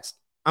be taxed.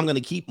 I'm going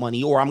to keep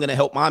money, or I'm going to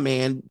help my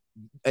man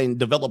and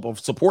develop a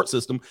support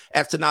system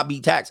as to not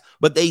be taxed.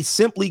 But they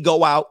simply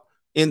go out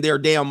in their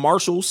damn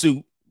Marshall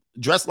suit,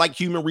 dressed like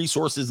human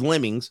resources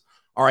lemmings.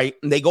 All right.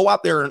 And they go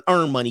out there and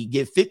earn money,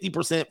 give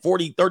 50%,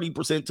 40,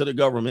 30% to the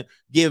government,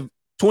 give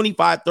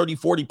 25, 30,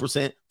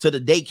 40% to the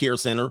daycare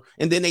center.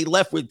 And then they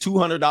left with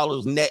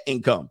 $200 net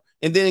income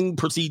and then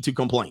proceed to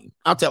complain.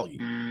 I'll tell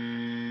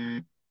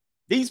you,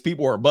 these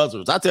people are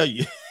buzzers. I tell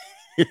you,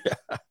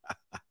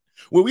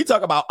 when we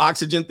talk about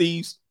oxygen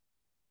thieves,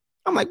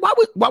 I'm like,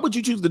 why would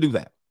you choose to do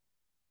that?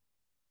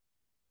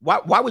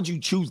 Why would you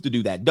choose to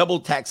do that? Double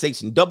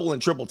taxation, double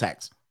and triple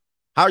tax.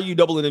 How are you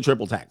doubling and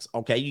triple tax?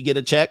 Okay, you get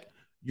a check,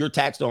 you're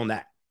taxed on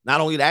that.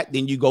 Not only that,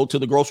 then you go to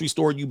the grocery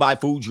store, you buy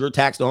foods, you're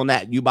taxed on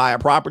that. You buy a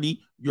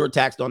property, you're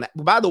taxed on that.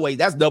 By the way,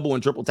 that's double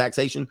and triple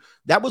taxation.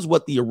 That was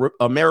what the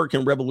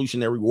American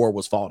Revolutionary War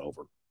was fought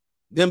over.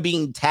 Them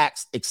being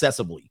taxed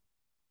excessively.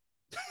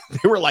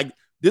 They were like,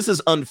 this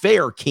is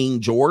unfair, King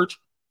George.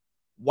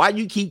 Why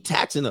you keep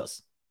taxing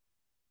us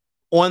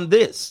on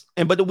this?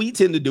 But we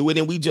tend to do it,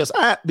 and we just,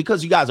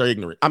 because you guys are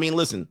ignorant. I mean,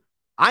 listen,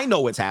 I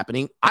know it's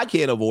happening. I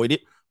can't avoid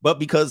it, but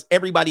because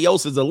everybody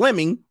else is a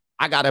lemming,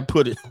 I got to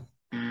put it.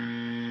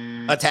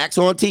 A tax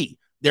on tea.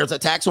 There's a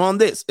tax on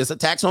this. It's a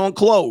tax on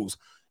clothes.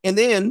 And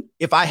then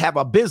if I have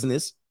a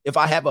business,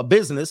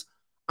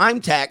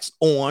 I'm taxed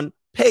on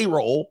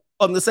payroll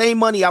on the same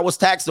money I was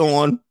taxed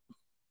on.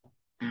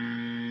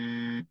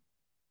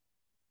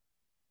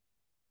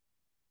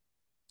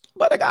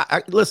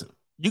 But listen,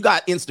 you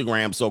got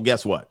Instagram, so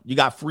guess what? You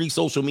got free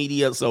social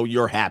media, so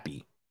you're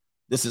happy.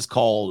 This is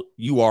called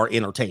you are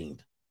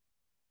entertained.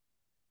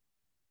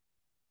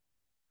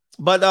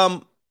 But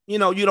you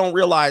don't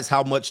realize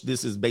how much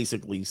this is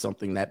basically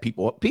something that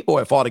people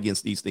have fought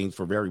against these things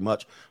for very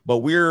much, but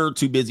we're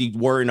too busy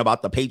worrying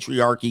about the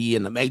patriarchy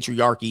and the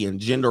matriarchy and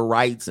gender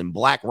rights and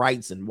black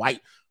rights and white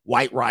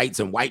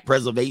rights and white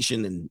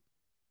preservation, and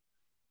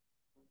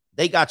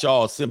they got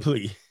y'all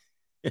simply.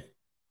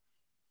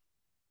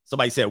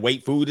 Somebody said,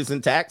 wait, food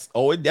isn't taxed.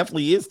 Oh, it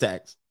definitely is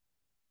taxed.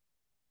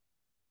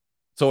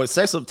 So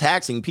excessive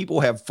taxing, people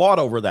have fought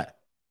over that.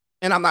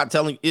 And I'm not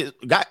telling you,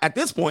 at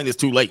this point, it's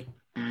too late.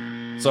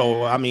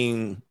 So, I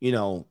mean,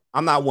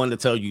 I'm not one to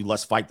tell you,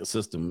 let's fight the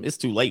system. It's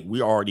too late.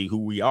 We're already who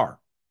we are.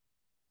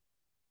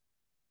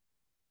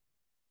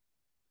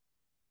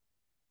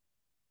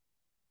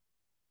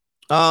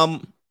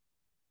 Let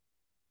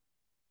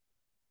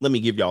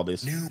me give y'all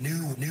this. New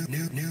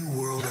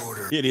world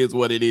order. It is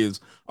what it is.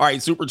 All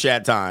right, super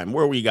chat time.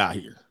 Where we got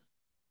here?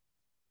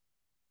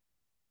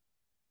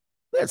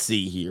 Let's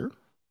see here.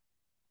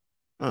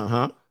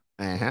 Oh,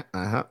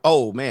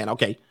 man.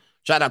 Okay.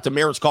 Shout out to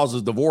Marriage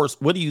Causes Divorce.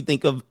 What do you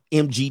think of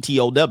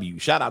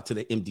MGTOW? Shout out to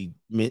the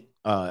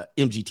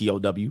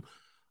MGTOW.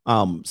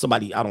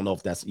 Somebody, I don't know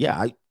if that's,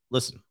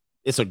 listen,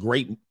 it's a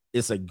great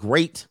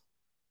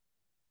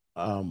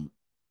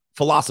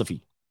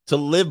philosophy to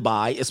live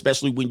by,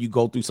 especially when you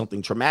go through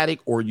something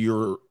traumatic or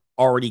you're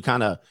already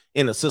kind of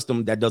in a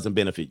system that doesn't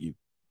benefit you.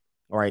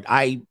 All right.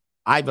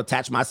 I've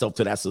attached myself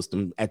to that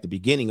system at the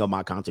beginning of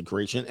my content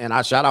creation, and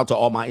I shout out to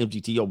all my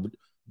MGTOW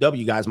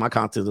guys. My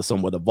content is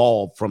somewhat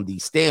evolved from the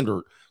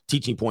standard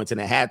teaching points, and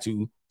I had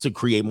to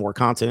create more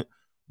content.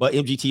 But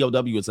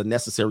MGTOW is a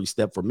necessary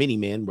step for many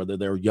men, whether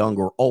they're young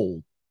or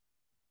old.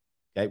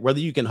 Okay, whether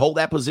you can hold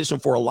that position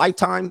for a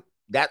lifetime,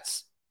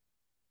 that's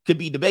could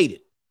be debated,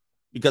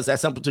 because at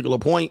some particular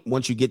point,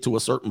 once you get to a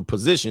certain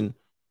position,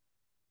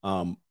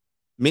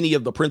 many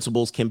of the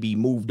principles can be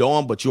moved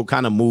on, but you'll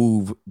kind of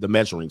move the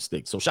measuring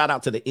stick. So shout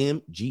out to the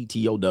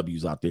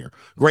MGTOWs out there.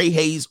 Gray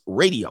Haze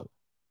Radio.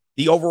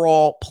 The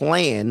overall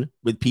plan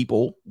with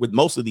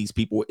most of these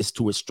people, is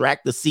to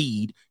extract the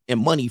seed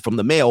and money from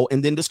the male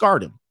and then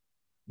discard him.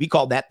 We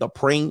call that the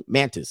praying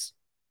mantis.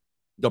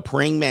 The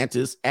praying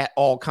mantis at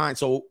all kinds.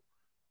 So,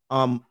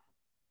 we're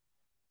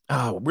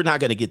not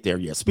going to get there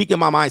yet. Speaking of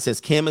My Mind says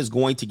Kim is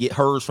going to get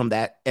hers from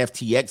that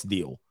FTX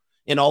deal.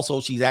 And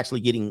also she's actually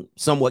getting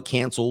somewhat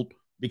canceled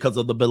because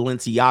of the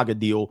Balenciaga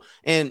deal.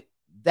 And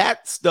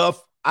that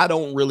stuff I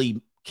don't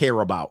really care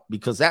about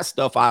because that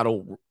stuff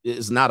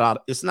it's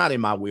not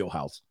in my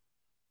wheelhouse.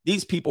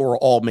 These people are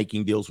all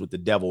making deals with the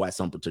devil at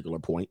some particular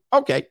point.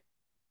 Okay.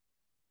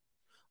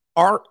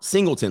 Art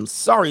Singleton,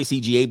 sorry,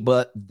 CGA,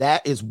 but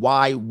that is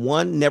why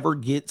one never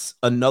gets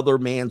another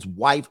man's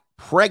wife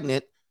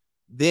pregnant,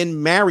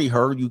 then marry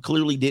her. You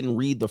clearly didn't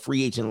read the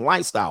Free Agent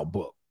Lifestyle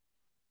book.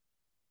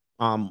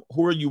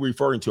 Who are you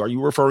referring to? Are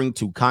you referring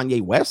to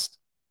Kanye West?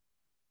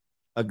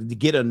 To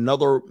get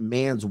another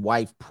man's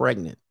wife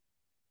pregnant,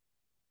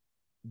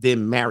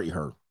 then marry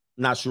her.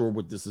 Not sure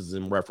what this is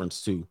in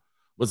reference to.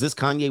 Was this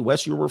Kanye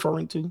West you're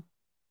referring to?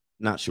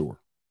 Not sure.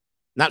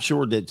 Not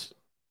sure that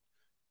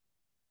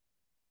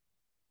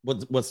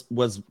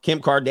was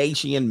Kim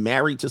Kardashian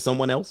married to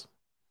someone else?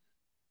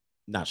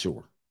 Not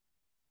sure.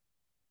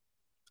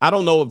 I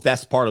don't know if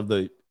that's part of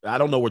I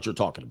don't know what you're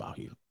talking about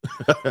here.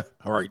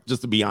 All right,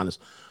 just to be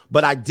honest.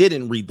 But I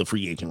didn't read the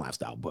Free Agent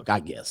Lifestyle book, I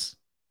guess.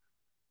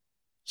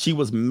 She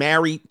was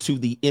married to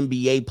the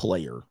NBA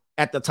player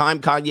at the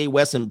time Kanye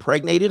West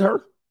impregnated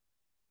her.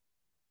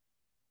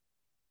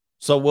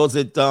 So was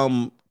it,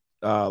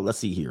 let's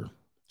see here.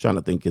 Trying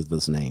to think is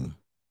this name.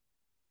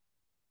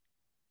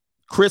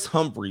 Chris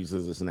Humphries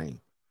is his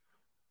name.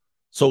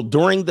 So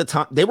during the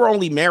time, they were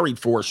only married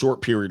for a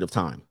short period of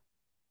time.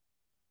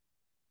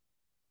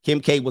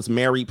 Kim K was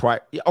married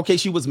prior. Okay,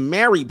 she was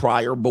married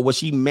prior, but was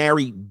she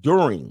married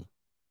during?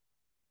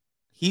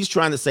 He's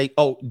trying to say,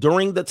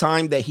 during the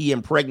time that he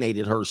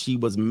impregnated her, she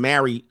was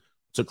married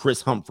to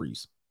Chris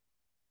Humphries.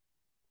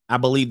 I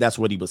believe that's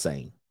what he was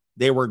saying.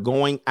 They were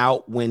going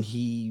out when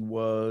he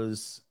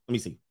was, let me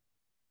see.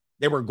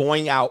 They were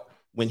going out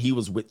when he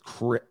was with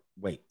Chris.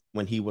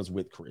 When he was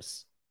with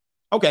Chris.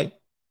 Okay.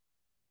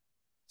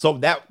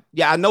 So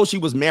I know she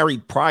was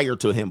married prior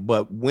to him,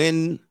 but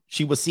when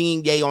she was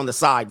seeing Ye on the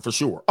side for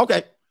sure.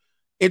 Okay.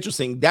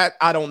 Interesting. That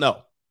I don't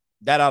know.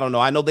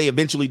 I know they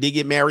eventually did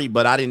get married,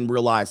 but I didn't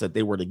realize that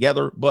they were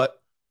together.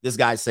 But this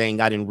guy's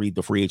saying I didn't read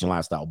the Free Agent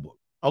Lifestyle book.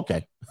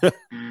 Okay.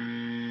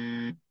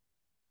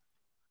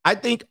 I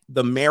think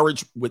the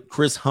marriage with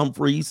Chris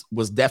Humphries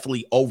was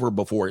definitely over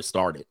before it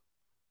started.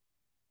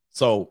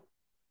 So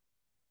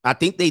I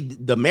think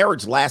the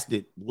marriage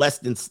lasted less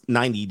than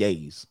 90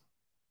 days.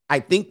 I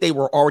think they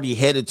were already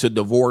headed to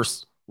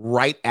divorce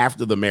right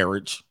after the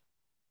marriage.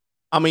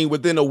 I mean,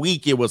 within a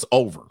week, it was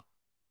over.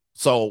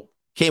 So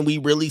can we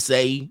really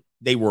say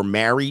they were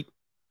married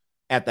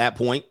at that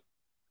point?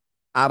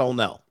 I don't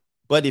know.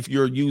 But if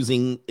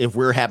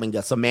we're having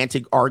a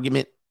semantic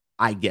argument,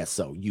 I guess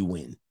so. You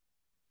win.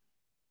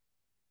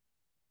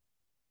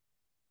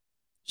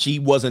 She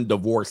wasn't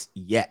divorced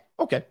yet.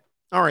 Okay.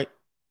 All right.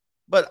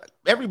 But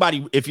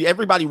if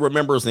everybody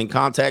remembers in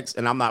context,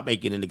 and I'm not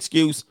making an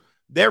excuse,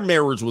 their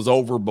marriage was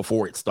over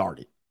before it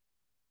started.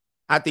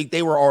 I think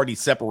they were already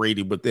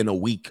separated within a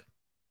week.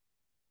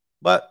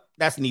 But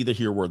that's neither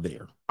here nor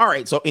there. All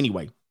right. So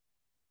anyway.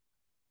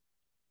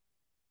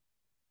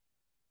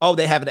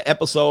 They have an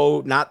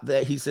episode.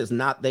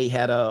 They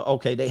had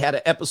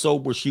an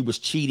episode where she was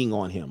cheating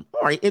on him.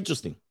 All right.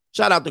 Interesting.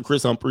 Shout out to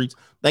Chris Humphries.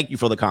 Thank you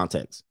for the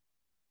context.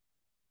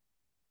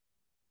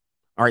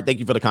 All right, thank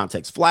you for the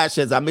context. Flash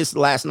says, I missed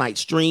last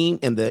night's stream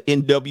and the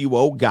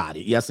NWO got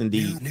it. Yes,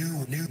 indeed.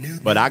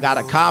 But I got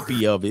a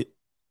copy of it.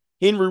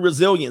 Henry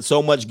Resilient,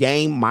 so much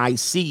game. My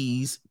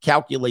C's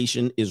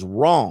calculation is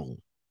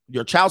wrong.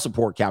 Your child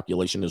support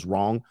calculation is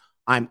wrong.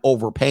 I'm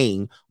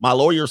overpaying. My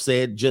lawyer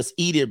said, just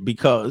eat it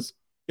because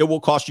it will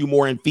cost you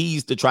more in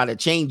fees to try to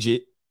change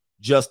it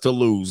just to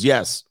lose.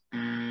 Yes.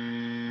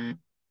 One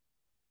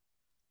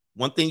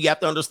thing you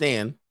have to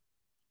understand.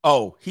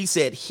 He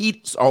said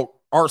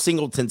R.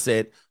 Singleton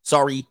said,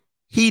 sorry,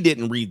 he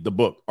didn't read the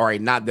book. All right,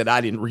 not that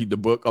I didn't read the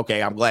book.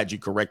 Okay, I'm glad you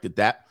corrected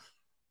that.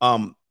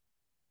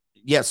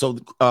 So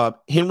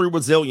Henry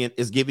Resilient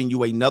is giving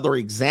you another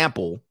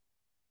example.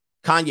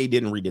 Kanye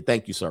didn't read it.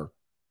 Thank you, sir.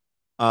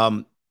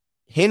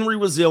 Henry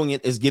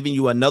Resilient is giving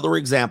you another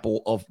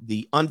example of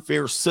the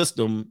unfair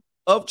system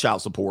of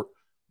child support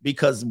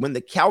because when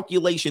the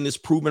calculation is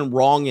proven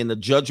wrong and the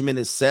judgment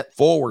is set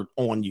forward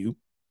on you,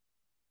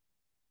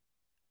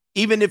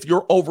 even if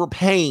you're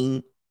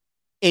overpaying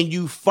and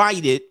you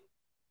fight it,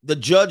 the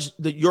judge,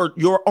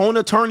 your own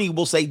attorney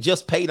will say,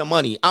 just pay the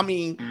money. I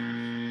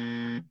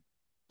mean,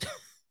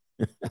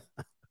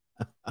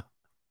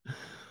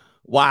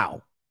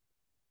 wow.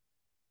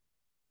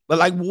 But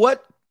like,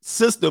 what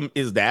system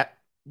is that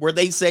where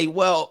they say,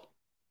 well,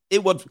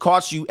 it would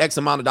cost you X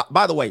amount of dollars?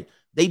 By the way,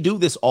 they do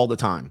this all the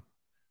time.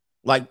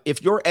 Like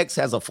if your ex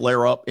has a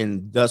flare up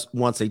and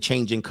wants a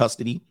change in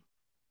custody,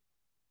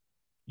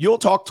 you'll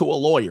talk to a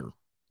lawyer.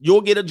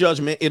 You'll get a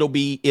judgment. It'll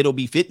be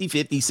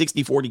 50-50,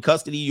 60-40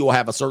 custody. You'll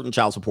have a certain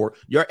child support.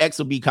 Your ex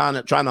will be kind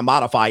of trying to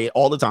modify it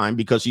all the time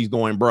because she's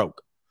going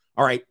broke.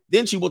 All right.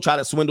 Then she will try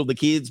to swindle the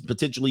kids,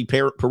 potentially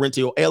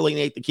parental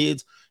alienate the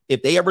kids.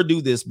 If they ever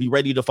do this, be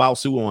ready to file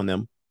suit on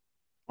them.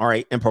 All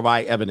right. And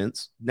provide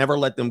evidence. Never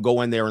let them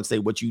go in there and say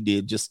what you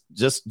did. Just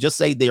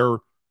say they're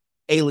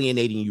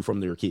alienating you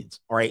from their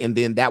kids. All right. And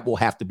then that will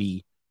have to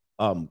be,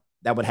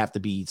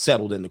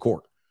 settled in the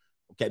court.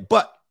 Okay.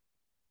 But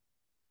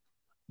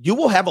you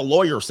will have a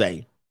lawyer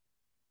say,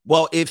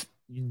 well, if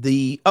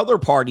the other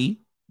party,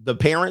 the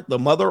parent, the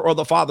mother, or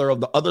the father of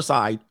the other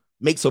side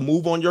makes a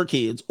move on your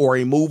kids or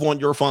a move on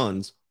your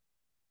funds,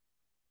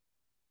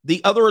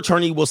 the other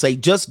attorney will say,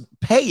 just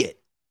pay it,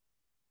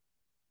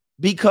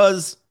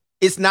 because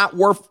it's not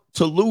worth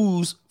to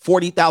lose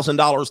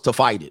 $40,000 to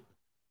fight it.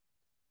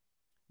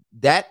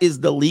 That is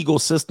the legal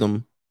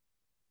system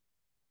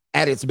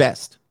at its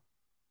best.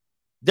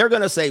 They're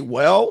going to say,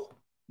 well,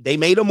 they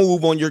made a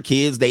move on your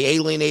kids. They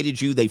alienated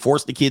you. They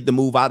forced the kid to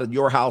move out of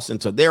your house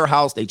into their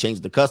house. They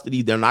changed the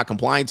custody. They're not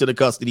complying to the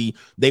custody.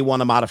 They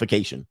want a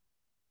modification.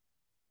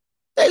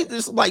 They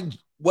just like,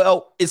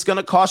 well, it's going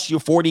to cost you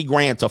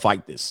 $40,000 to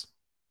fight this.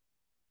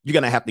 You're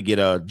going to have to get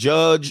a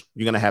judge.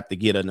 You're going to have to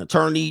get an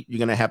attorney. You're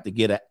going to have to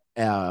get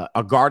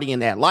a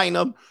guardian ad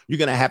litem. You're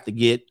going to have to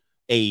get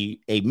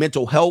a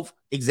mental health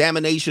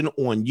examination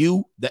on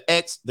you, the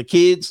ex, the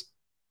kids.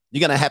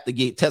 You're going to have to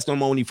get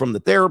testimony from the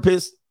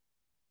therapist.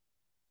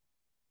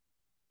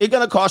 It's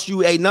going to cost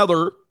you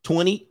another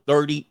 $20,000,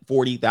 $30,000,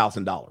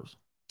 $40,000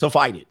 to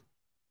fight it,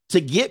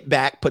 to get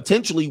back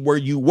potentially where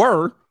you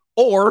were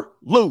or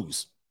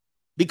lose.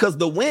 Because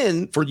the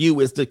win for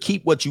you is to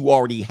keep what you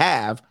already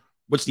have,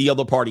 which the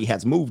other party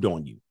has moved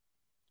on you,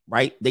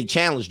 right? They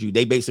challenged you.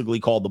 They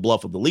basically called the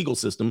bluff of the legal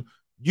system.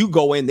 You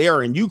go in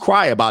there and you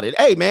cry about it.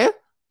 Hey, man,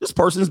 this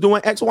person's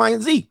doing X, Y,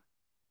 and Z.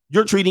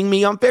 You're treating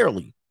me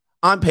unfairly.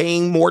 I'm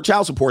paying more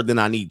child support than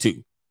I need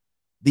to.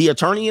 The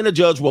attorney and the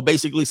judge will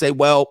basically say,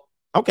 well,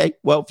 okay,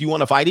 well, if you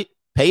want to fight it,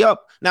 pay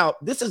up. Now,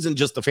 this isn't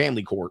just the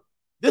family court.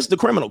 This is the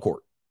criminal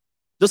court.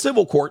 The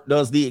civil court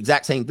does the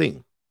exact same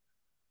thing.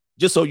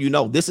 Just so you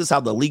know, this is how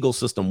the legal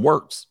system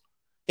works.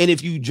 And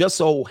if you just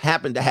so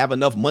happen to have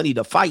enough money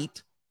to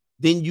fight,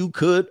 then you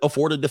could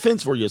afford a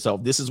defense for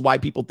yourself. This is why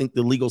people think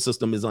the legal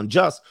system is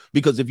unjust,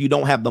 because if you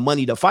don't have the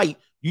money to fight,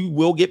 you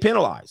will get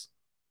penalized.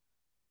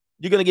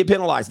 You're going to get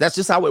penalized. That's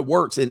just how it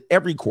works in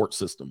every court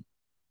system,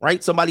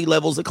 right? Somebody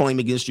levels a claim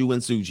against you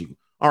and sues you.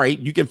 All right,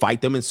 you can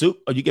fight them and sue,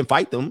 or you can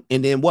fight them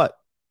and then what?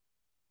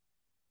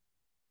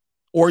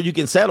 Or you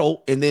can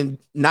settle and then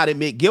not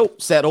admit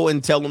guilt, settle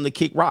and tell them to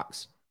kick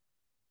rocks.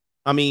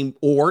 I mean,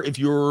 or if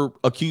you're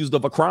accused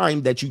of a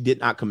crime that you did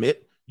not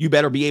commit, you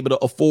better be able to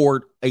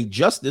afford a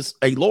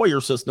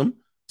lawyer system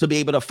to be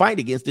able to fight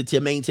against it, to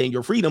maintain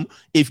your freedom.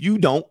 If you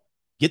don't,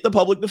 get the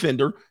public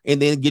defender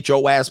and then get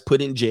your ass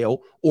put in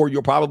jail, or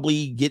you'll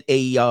probably get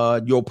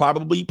you'll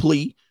probably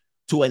plea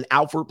to an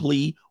Alford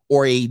plea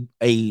or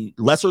a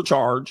lesser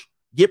charge,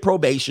 get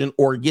probation,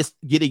 or get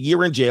a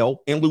year in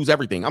jail and lose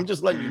everything. I'm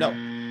just letting you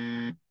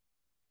know.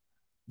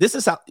 This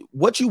is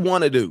what you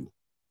want to do.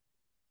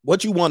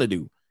 What you want to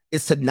do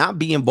is to not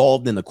be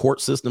involved in the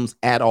court systems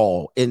at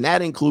all. And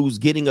that includes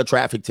getting a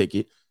traffic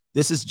ticket.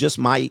 This is just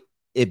my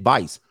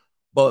advice.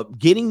 But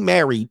getting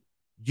married,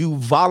 you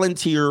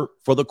volunteer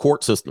for the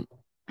court system.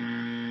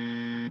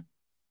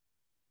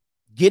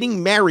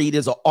 Getting married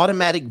is an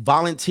automatic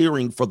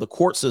volunteering for the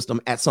court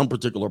system at some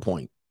particular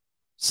point.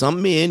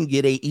 Some men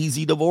get an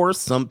easy divorce.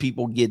 Some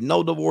people get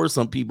no divorce.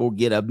 Some people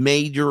get a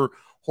major,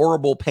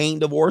 horrible pain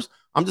divorce.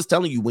 I'm just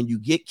telling you, when you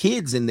get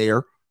kids in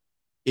there,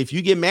 if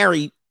you get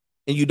married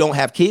and you don't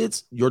have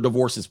kids, your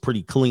divorce is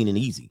pretty clean and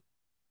easy.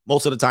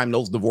 Most of the time,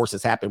 those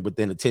divorces happen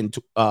within a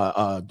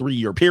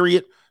 3-year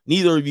period.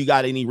 Neither of you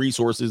got any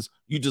resources.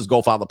 You just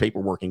go file the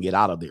paperwork and get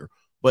out of there.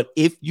 But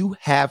if you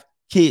have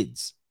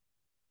kids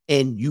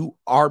and you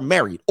are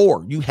married,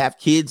 or you have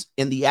kids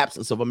in the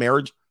absence of a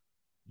marriage,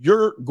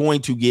 you're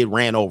going to get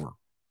ran over.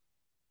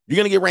 You're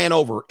going to get ran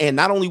over. And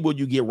not only will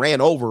you get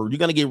ran over, you're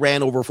going to get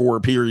ran over for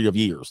a period of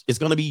years. It's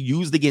going to be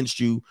used against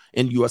you,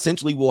 and you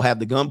essentially will have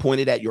the gun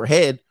pointed at your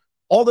head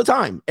all the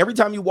time. Every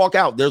time you walk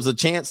out, there's a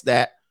chance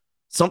that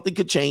something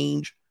could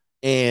change,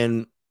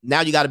 and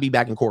now you got to be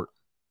back in court.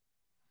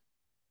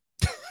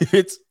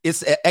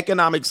 It's an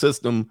economic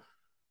system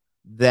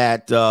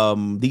that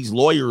these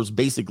lawyers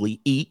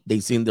basically eat. They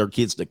send their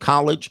kids to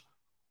college,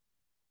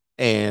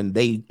 and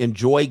they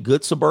enjoy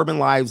good suburban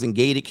lives in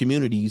gated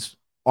communities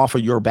off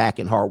of your back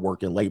and hard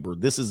work and labor.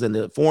 This is in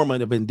the form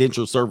of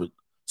indentured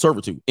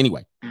servitude.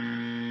 Anyway,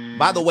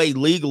 by the way,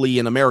 legally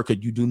in America,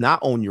 you do not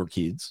own your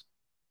kids.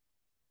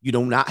 You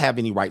do not have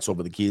any rights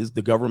over the kids.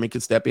 The government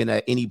can step in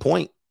at any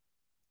point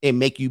and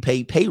make you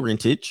pay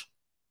parentage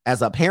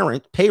as a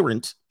parent.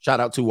 Shout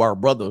out to our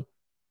brother,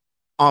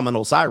 Amin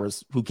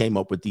Osiris, who came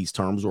up with these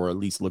terms, or at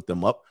least looked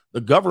them up.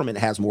 The government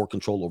has more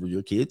control over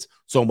your kids,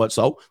 so much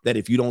so that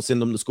if you don't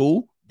send them to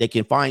school, they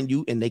can find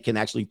you and they can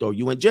actually throw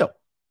you in jail.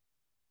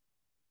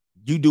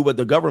 You do what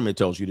the government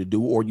tells you to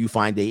do, or you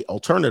find an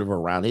alternative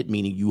around it,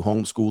 meaning you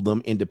homeschool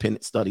them,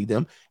 independent study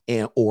them,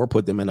 or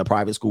put them in a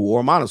private school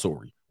or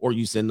Montessori, or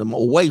you send them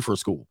away for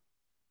school.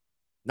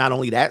 Not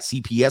only that,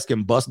 CPS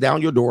can bust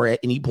down your door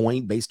at any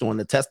point based on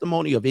the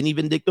testimony of any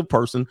vindictive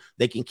person.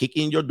 They can kick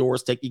in your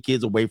doors, take your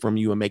kids away from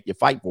you, and make you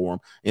fight for them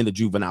in the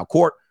juvenile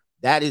court.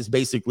 That is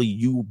basically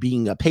you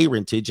being a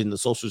parentage in the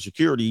Social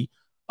Security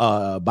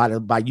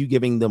by you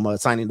giving them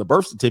signing the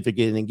birth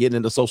certificate and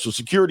getting the Social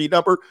Security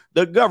number.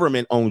 The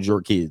government owns your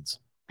kids.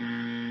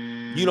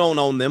 You don't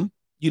own them.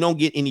 You don't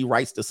get any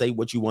rights to say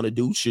what you want to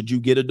do. Should you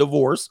get a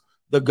divorce,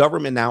 the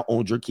government now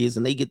owns your kids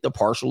and they get to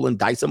partial and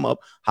dice them up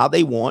how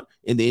they want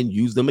and then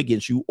use them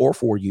against you or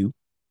for you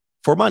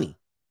for money.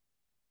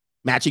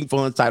 Matching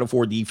funds, Title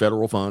 4D,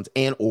 federal funds,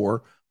 and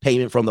or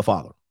payment from the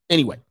father.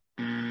 Anyway.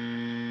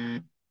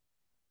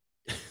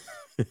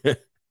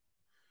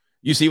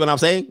 You see what I'm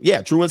saying?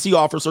 Yeah, truancy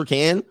officer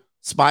can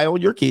spy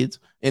on your kids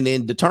and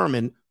then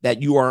determine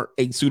that you are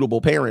a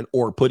suitable parent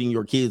or putting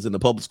your kids in the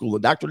public school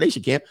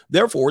indoctrination camp.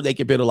 Therefore, they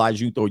can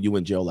penalize you, throw you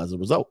in jail as a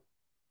result.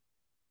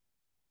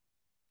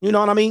 You know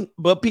what I mean?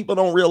 But people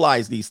don't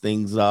realize these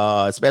things,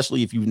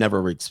 especially if you've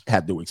never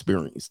had to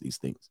experience these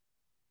things.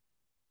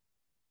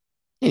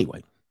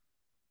 Anyway,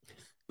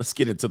 let's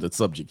get into the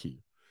subject here.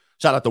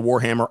 Shout out to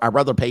Warhammer. I'd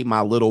rather pay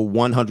my little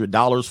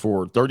 $100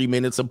 for 30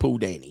 minutes of Pooh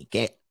Danny.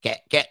 Cat.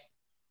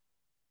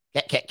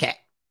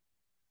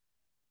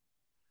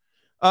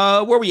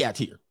 Where we at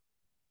here?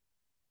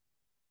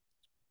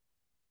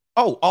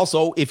 Oh,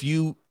 also, if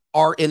you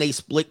are in a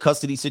split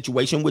custody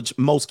situation, which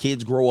most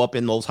kids grow up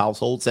in those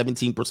households,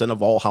 17%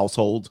 of all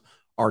households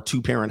are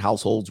two-parent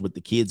households with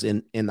the kids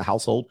in the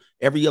household.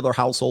 Every other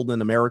household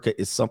in America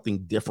is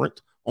something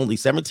different. Only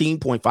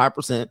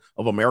 17.5%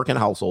 of American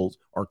households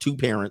are two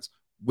parents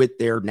with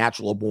their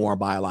natural born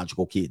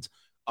biological kids.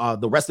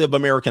 The rest of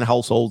American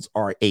households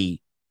are a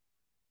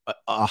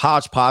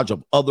hodgepodge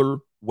of other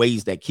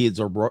ways that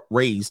kids are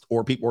raised,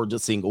 or people are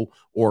just single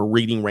or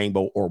reading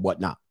rainbow or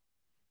whatnot.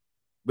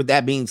 With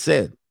that being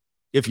said,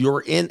 if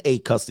you're in a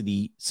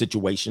custody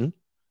situation,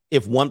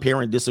 if one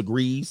parent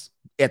disagrees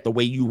at the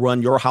way you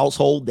run your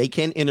household, they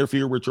can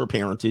interfere with your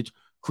parentage,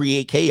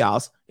 create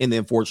chaos, and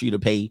then force you to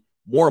pay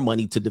more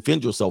money to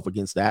defend yourself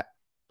against that,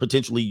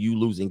 potentially you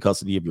losing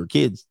custody of your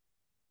kids.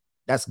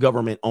 That's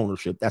government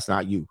ownership. That's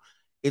not you.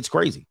 It's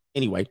crazy.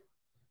 Anyway,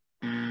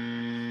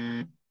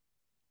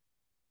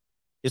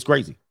 it's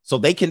crazy. So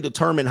they can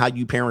determine how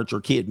you parent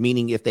your kid,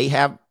 meaning if they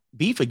have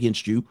beef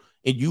against you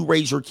and you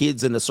raise your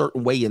kids in a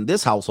certain way in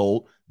this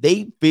household,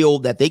 they feel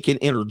that they can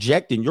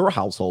interject in your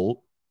household.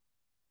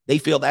 They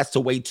feel that's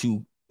the way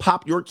to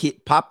pop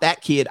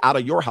that kid out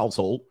of your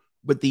household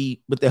with the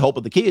help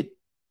of the kid.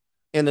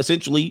 And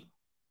essentially,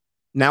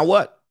 now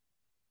what?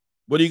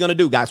 What are you going to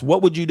do, guys?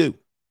 What would you do?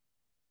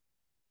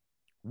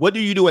 What do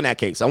you do in that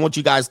case? I want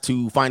you guys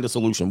to find a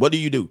solution. What do?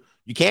 You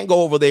can't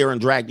go over there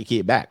and drag the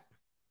kid back.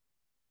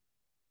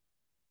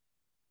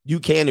 You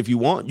can if you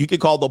want. You can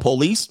call the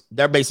police.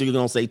 They're basically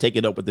going to say, take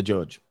it up with the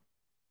judge.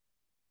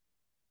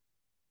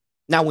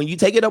 Now, when you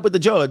take it up with the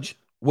judge,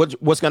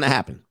 what's going to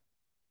happen?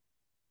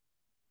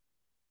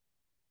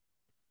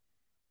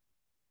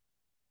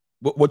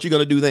 What you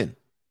going to do then?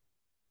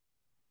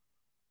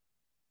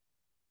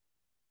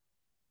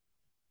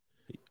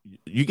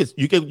 You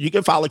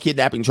can file a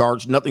kidnapping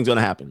charge. Nothing's going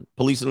to happen.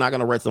 Police are not going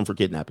to arrest them for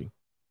kidnapping.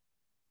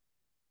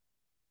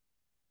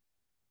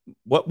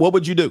 What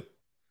would you do?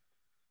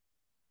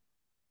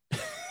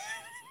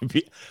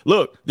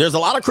 Look, there's a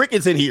lot of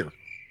crickets in here.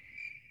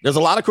 There's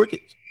a lot of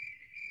crickets.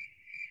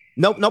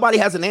 Nope, nobody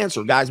has an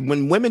answer, guys.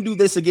 When women do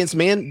this against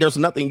men, there's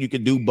nothing you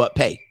can do but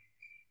pay.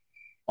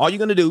 All you're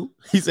going to do,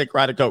 he said,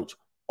 cry to coach.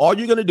 All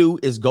you're going to do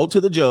is go to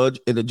the judge,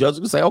 and the judge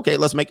will say, okay,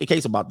 let's make a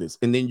case about this.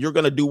 And then you're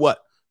going to do what?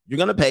 You're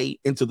going to pay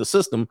into the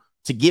system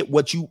to get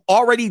what you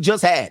already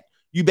just had.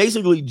 You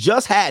basically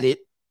just had it.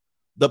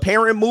 The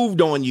parent moved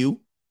on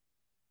you,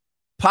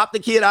 popped the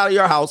kid out of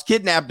your house,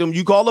 kidnapped him.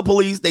 You call the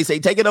police. They say,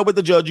 take it up with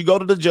the judge. You go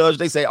to the judge.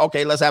 They say,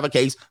 okay, let's have a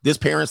case. This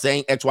parent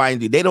saying X, Y,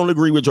 and Z. They don't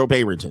agree with your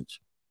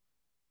parentage.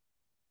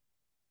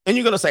 And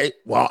you're going to say,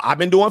 well, I've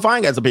been doing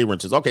fine as a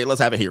parentage. Okay,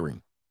 let's have a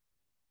hearing.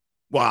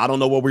 Well, I don't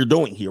know what we're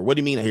doing here. What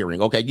do you mean a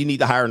hearing? Okay, you need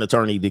to hire an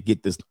attorney to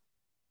get this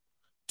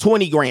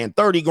 20 grand,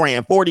 30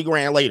 grand, 40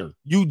 grand later.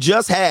 You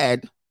just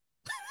had,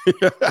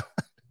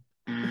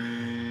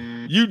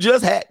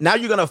 now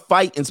you're going to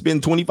fight and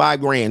spend 25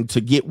 grand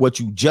to get what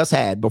you just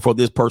had before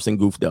this person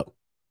goofed up.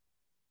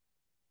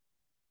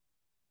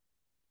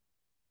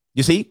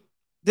 You see,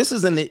 this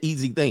isn't an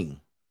easy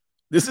thing.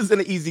 This isn't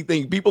an easy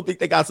thing. People think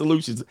they got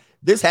solutions.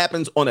 This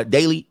happens on a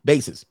daily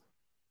basis.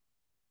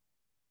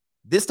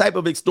 This type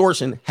of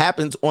extortion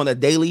happens on a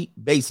daily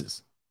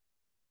basis.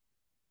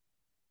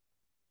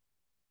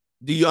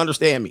 Do you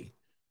understand me?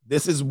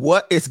 This is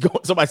what is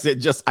going. Somebody said,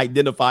 just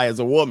identify as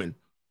a woman.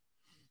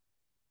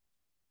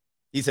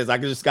 He says, I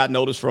just got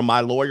notice from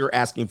my lawyer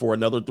asking for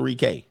another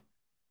 $3,000.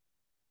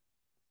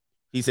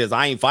 He says,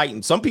 I ain't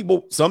fighting. Some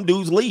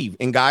dudes leave.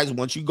 And guys,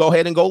 once you go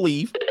ahead and go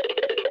leave,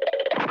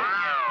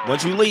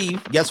 once you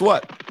leave, guess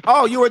what?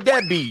 Oh, you're a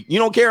deadbeat. You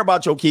don't care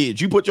about your kids.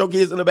 You put your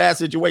kids in a bad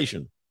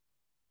situation.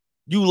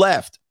 You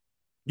left.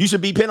 You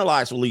should be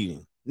penalized for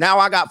leaving. Now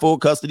I got full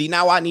custody.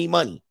 Now I need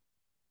money.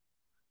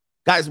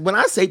 Guys, when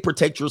I say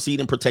protect your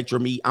seed and protect your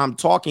meat, I'm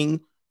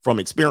talking from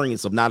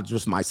experience of not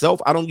just myself.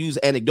 I don't use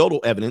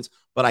anecdotal evidence,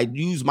 but I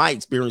use my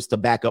experience to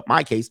back up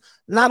my case.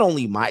 Not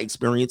only my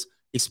experience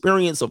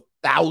of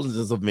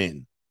thousands of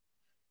men.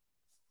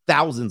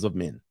 Thousands of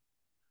men.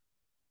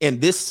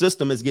 And this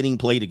system is getting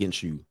played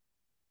against you.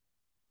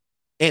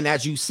 And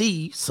as you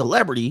see,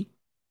 celebrity,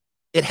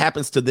 it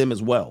happens to them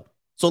as well.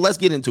 So let's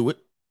get into it.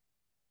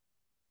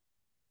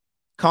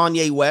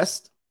 Kanye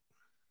West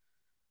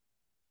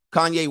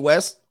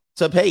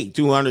to pay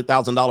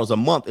 $200,000 a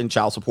month in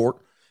child support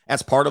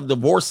as part of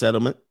divorce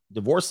settlement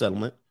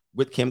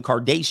with Kim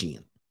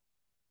Kardashian.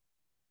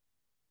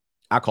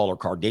 I call her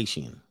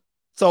Kardashian.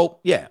 So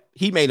yeah,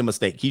 he made a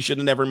mistake. He should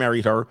have never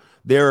married her.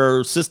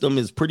 Their system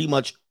is pretty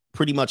much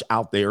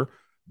out there.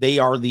 They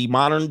are the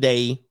modern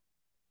day,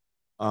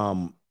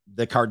 the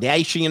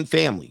Kardashian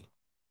family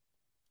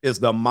is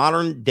the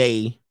modern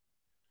day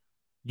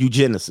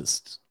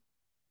eugenicists.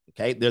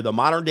 Okay, they're the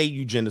modern day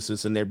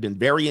eugenicists, and they've been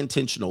very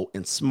intentional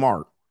and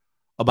smart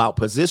about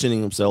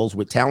positioning themselves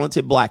with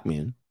talented black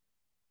men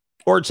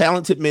or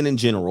talented men in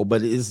general,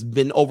 but it's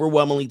been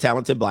overwhelmingly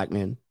talented black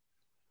men.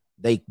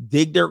 They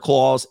dig their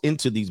claws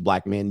into these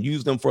black men,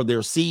 use them for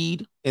their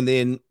seed, and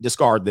then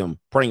discard them,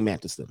 praying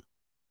mantis them.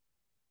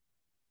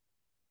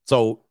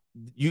 So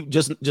you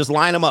just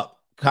line them up.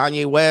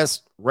 Kanye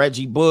West,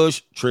 Reggie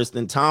Bush,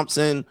 Tristan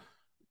Thompson,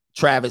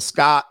 Travis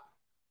Scott.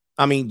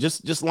 I mean,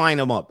 just line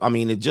them up. I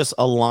mean, it just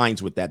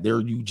aligns with that. They're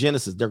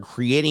eugenicists. They're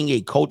creating a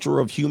culture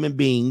of human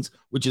beings,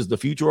 which is the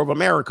future of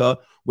America,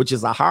 which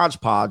is a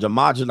hodgepodge,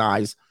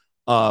 homogenized,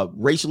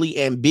 racially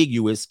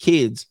ambiguous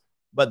kids,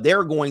 but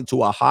they're going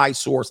to a high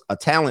source, a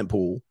talent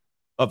pool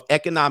of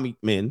economic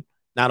men,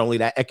 not only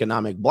that,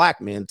 economic black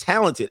men,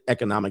 talented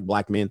economic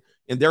black men,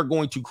 and they're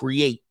going to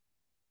create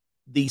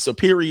the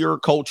superior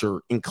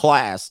culture and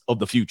class of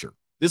the future.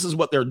 This is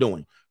what they're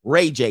doing.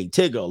 Ray J,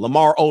 Tigger,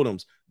 Lamar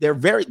Odoms,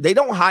 they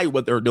don't hide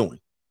what they're doing.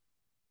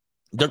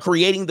 They're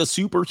creating the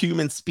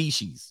superhuman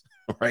species,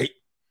 right?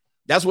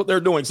 That's what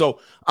they're doing. So,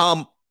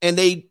 and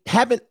they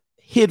haven't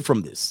hid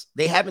from this.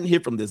 They haven't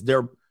hid from this.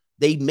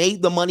 They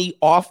made the money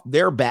off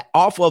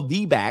of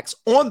the backs,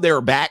 on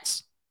their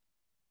backs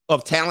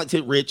of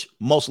talented, rich,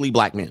 mostly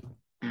black men.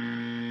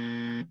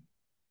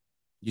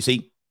 You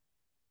see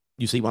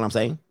what I'm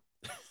saying?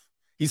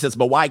 He says,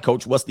 but why,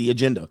 coach? What's the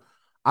agenda?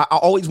 I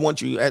always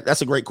want you.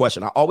 That's a great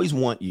question. I always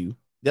want you.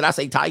 Did I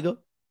say Tiger?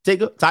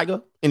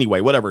 Anyway,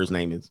 whatever his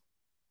name is.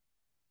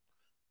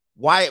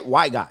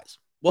 Why, guys?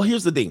 Well,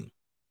 here's the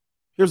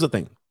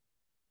thing.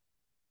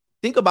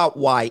 Think about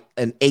why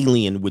an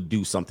alien would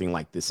do something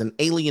like this. An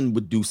alien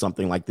would do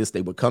something like this.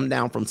 They would come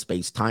down from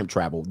space, time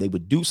travel. They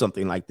would do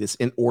something like this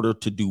in order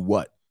to do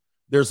what?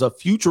 There's a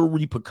future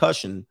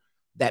repercussion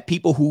that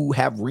people who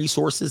have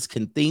resources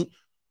can think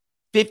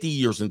 50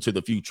 years into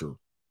the future,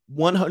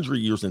 100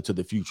 years into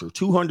the future,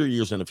 200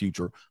 years in the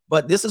future.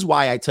 But this is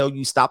why I tell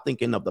you, stop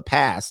thinking of the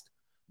past,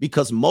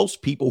 because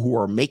most people who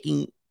are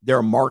making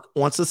their mark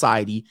on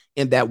society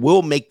and that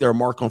will make their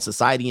mark on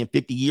society in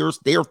 50 years,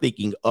 they're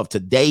thinking of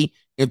today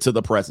into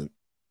the present.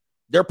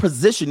 They're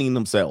positioning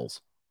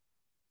themselves.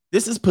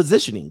 This is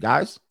positioning,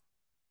 guys.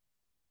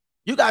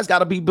 You guys got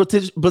to be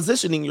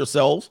positioning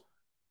yourselves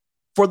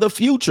for the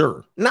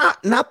future,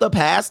 not the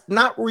past,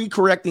 not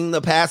recorrecting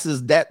the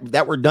passes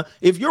that were done.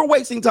 If you're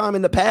wasting time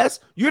in the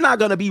past, you're not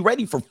going to be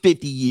ready for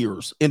 50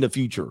 years in the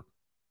future.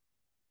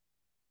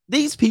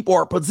 These people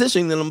are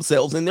positioning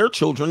themselves and their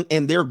children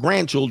and their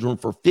grandchildren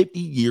for 50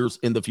 years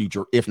in the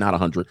future, if not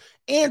 100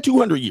 and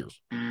 200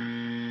 years.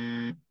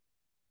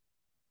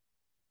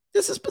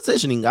 This is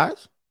positioning,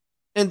 guys.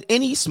 And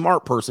any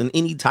smart person,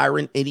 any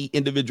tyrant, any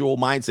individual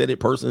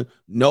mindseted person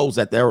knows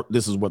that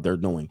this is what they're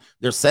doing.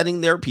 They're setting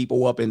their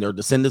people up and their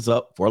descendants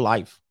up for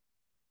life.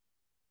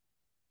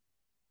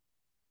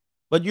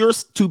 But you're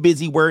too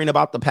busy worrying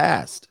about the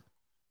past.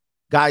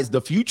 Guys,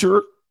 the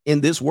future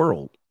in this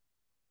world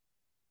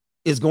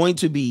is going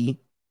to be,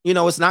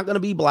 it's not going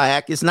to be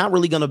black. It's not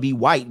really going to be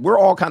white. We're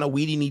all kind of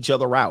weeding each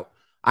other out.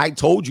 I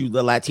told you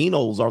the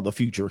Latinos are the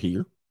future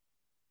here.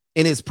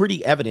 And it's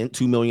pretty evident,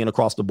 2 million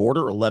across the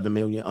border, 11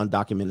 million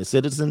undocumented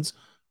citizens.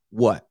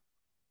 What?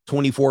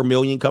 24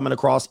 million coming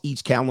across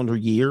each calendar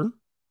year,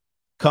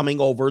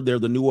 coming over. They're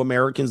the new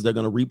Americans. They're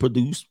going to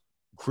reproduce,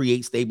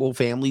 create stable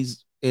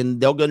families,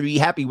 and they're going to be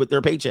happy with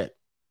their paycheck.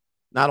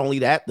 Not only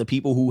that, the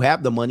people who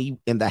have the money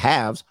and the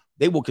haves,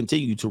 they will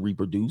continue to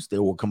reproduce. They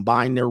will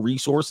combine their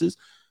resources.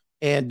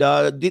 And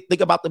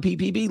think about the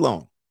PPP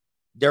loan.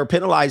 They're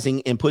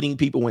penalizing and putting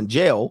people in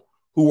jail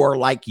who are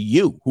like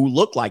you, who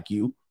look like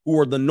you, who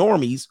are the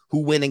normies who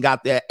went and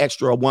got that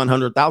extra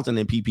 100,000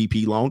 in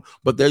PPP loan.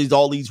 But there's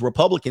all these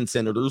Republican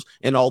senators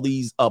and all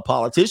these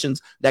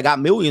politicians that got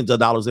millions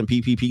of dollars in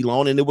PPP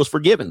loan and it was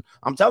forgiven.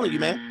 I'm telling you,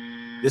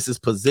 man, this is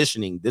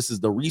positioning. This is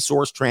the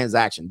resource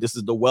transaction. This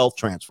is the wealth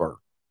transfer.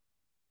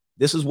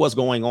 This is what's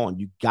going on.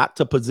 You got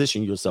to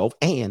position yourself,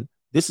 and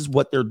this is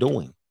what they're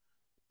doing.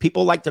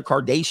 People like the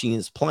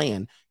Kardashians'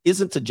 plan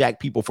isn't to jack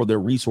people for their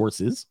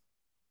resources.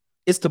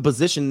 It's to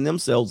position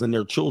themselves and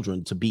their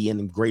children to be in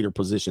a greater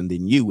position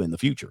than you in the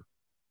future.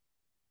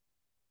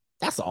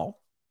 That's all.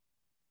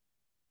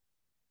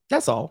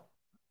 That's all.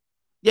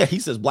 Yeah, he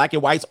says black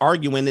and whites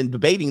arguing and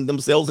debating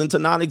themselves into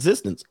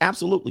non-existence.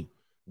 Absolutely.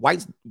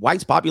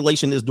 Whites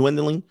population is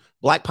dwindling.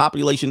 Black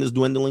population is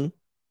dwindling.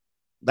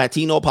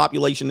 Latino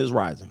population is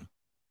rising.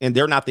 And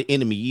they're not the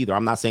enemy either.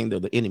 I'm not saying they're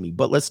the enemy,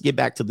 but let's get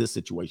back to this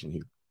situation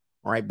here.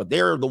 All right. But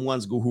they're the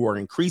ones who are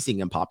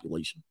increasing in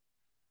population.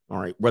 All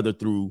right. Whether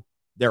through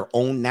their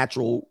own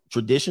natural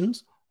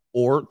traditions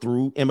or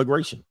through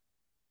immigration.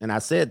 And I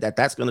said that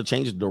that's going to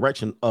change the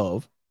direction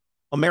of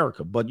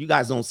America, but you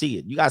guys don't see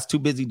it. You guys too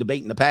busy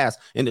debating the past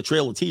and the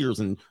Trail of Tears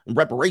and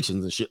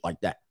reparations and shit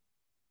like that.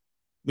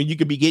 I mean, you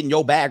could be getting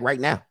your bag right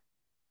now.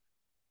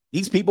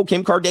 These people,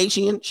 Kim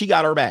Kardashian, she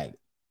got her bag.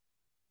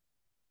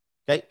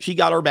 Okay, she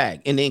got her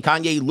bag. And then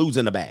Kanye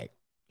losing the bag.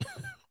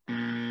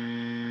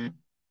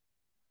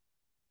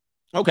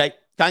 Okay,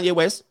 Kanye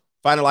West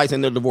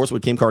finalizing their divorce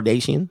with Kim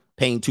Kardashian,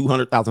 paying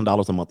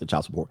 $200,000 a month in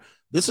child support.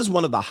 This is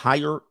one of the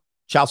higher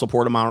child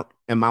support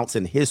amounts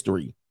in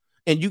history.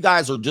 And you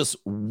guys are just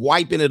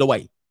wiping it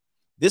away.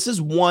 This is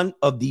one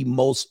of the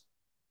most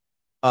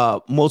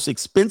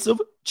expensive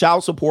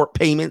child support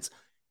payments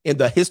in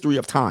the history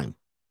of time.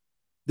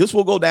 This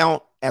will go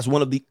down as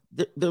one of the,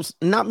 there's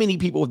not many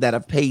people that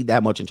have paid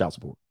that much in child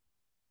support.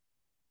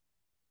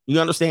 You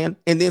understand?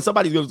 And then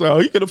somebody's going to say, oh,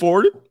 he can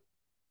afford it.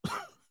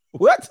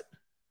 What?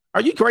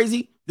 Are you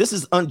crazy? This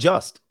is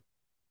unjust.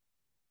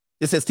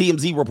 It says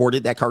TMZ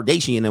reported that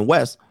Kardashian and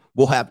West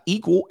will have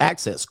equal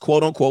access,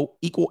 quote unquote,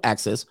 equal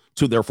access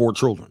to their 4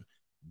 children.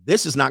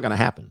 This is not going to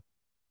happen.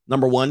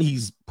 Number one,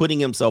 he's putting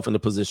himself in a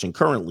position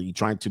currently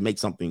trying to make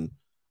something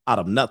out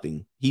of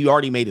nothing. He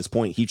already made his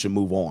point. He should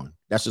move on.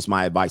 That's just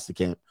my advice to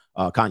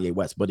Kanye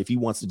West. But if he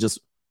wants to just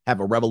have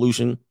a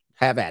revolution,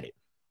 have at it.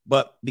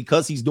 But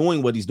because he's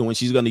doing what he's doing,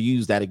 she's going to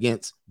use that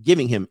against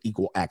giving him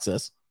equal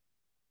access.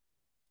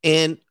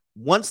 And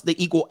once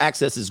the equal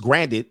access is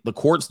granted, the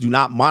courts do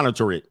not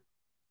monitor it.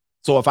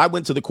 So if I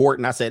went to the court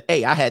and I said,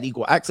 hey, I had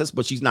equal access,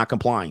 but she's not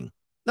complying,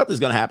 nothing's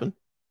going to happen.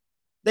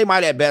 They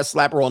might at best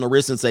slap her on the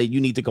wrist and say,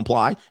 you need to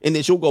comply. And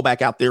then she'll go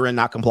back out there and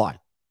not comply.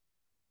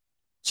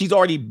 She's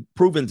already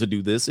proven to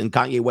do this. And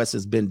Kanye West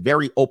has been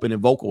very open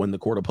and vocal in the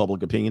court of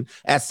public opinion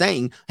as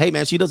saying, hey,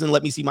 man, she doesn't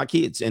let me see my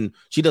kids. And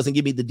she doesn't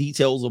give me the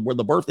details of where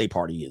the birthday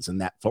party is. And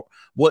that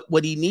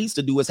what he needs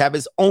to do is have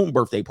his own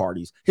birthday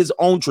parties, his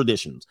own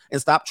traditions,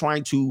 and stop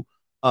trying to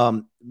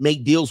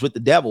make deals with the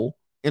devil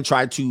and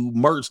try to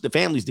merge the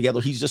families together.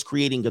 He's just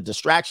creating a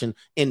distraction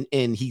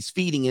and he's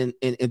feeding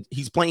and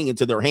he's playing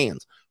into their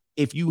hands.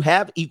 If you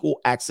have equal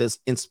access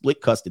in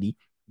split custody,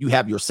 you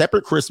have your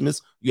separate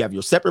Christmas, you have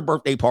your separate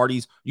birthday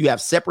parties, you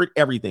have separate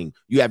everything.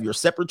 You have your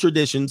separate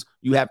traditions,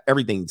 you have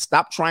everything.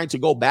 Stop trying to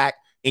go back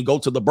and go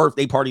to the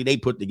birthday party they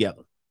put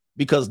together,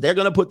 because they're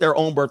going to put their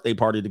own birthday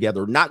party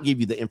together, not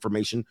give you the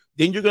information.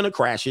 Then you're going to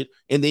crash it.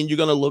 And then you're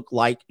going to look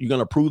like you're going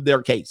to prove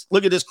their case.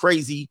 Look at this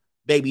crazy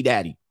baby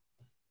daddy.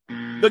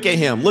 Look at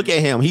him. Look at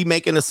him. He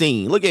making a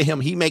scene. Look at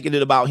him. He making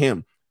it about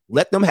him.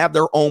 Let them have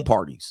their own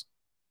parties.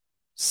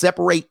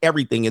 Separate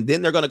everything. And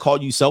then they're going to call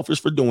you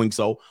selfish for doing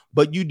so.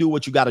 But you do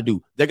what you got to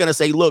do. They're going to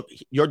say, look,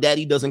 your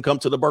daddy doesn't come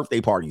to the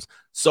birthday parties.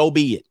 So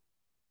be it.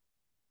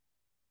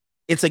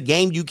 It's a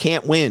game you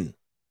can't win.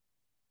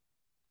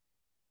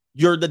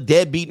 You're the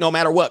deadbeat no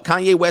matter what.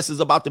 Kanye West is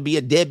about to be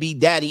a deadbeat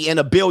daddy and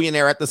a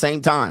billionaire at the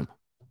same time.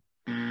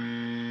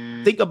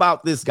 Think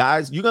about this,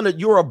 guys.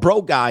 You're a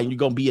broke guy and you're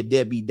going to be a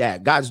deadbeat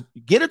dad. Guys,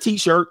 get a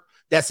t-shirt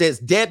that says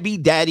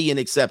deadbeat daddy and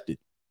accept it.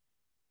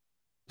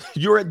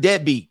 You're a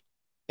deadbeat.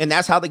 And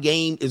that's how the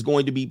game is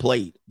going to be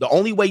played. The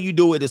only way you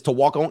do it is to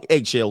walk on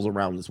eggshells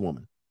around this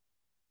woman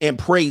and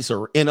praise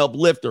her and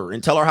uplift her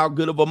and tell her how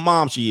good of a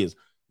mom she is.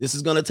 This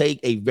is going to take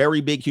a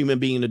very big human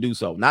being to do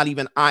so. Not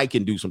even I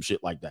can do some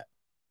shit like that.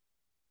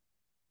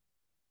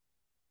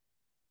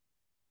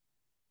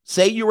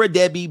 Say you're a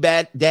deadbeat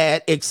bad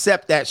dad,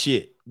 accept that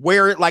shit.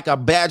 Wear it like a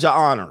badge of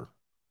honor.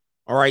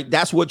 All right.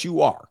 That's what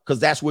you are, because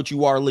that's what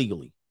you are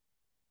legally.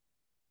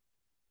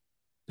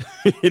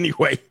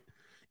 Anyway.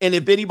 And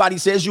if anybody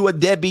says you a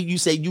deadbeat, you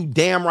say, you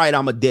damn right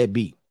I'm a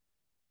deadbeat.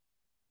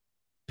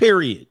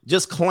 Period.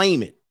 Just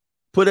claim it.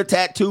 Put a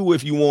tattoo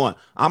if you want.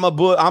 I'm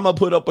a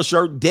put up a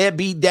shirt,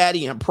 deadbeat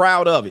daddy, and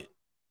proud of it.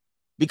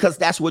 Because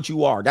that's what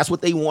you are. That's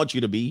what they want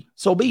you to be.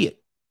 So be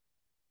it.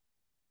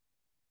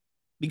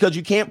 Because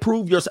you can't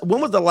prove yourself.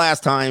 When was the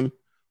last time?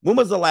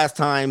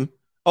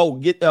 Oh,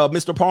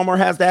 Mr. Palmer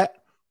has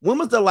that. When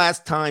was the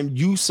last time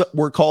you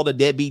were called a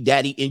deadbeat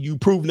daddy and you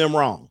proved them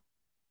wrong?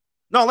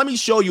 No, let me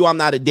show you I'm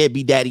not a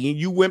deadbeat daddy. And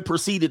you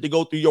proceeded to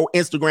go through your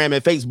Instagram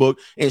and Facebook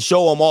and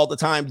show them all the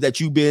times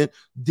that you did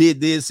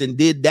this and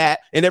did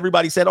that. And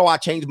everybody said, oh, I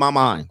changed my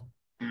mind.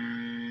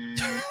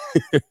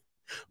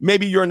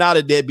 Maybe you're not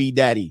a deadbeat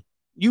daddy.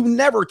 You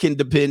never can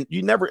depend.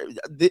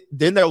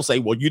 Then they'll say,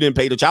 well, you didn't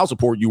pay the child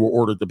support you were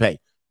ordered to pay.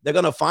 They're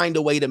going to find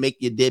a way to make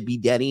you a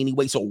deadbeat daddy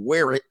anyway. So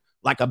wear it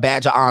like a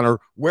badge of honor.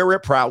 Wear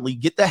it proudly.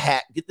 Get the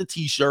hat, get the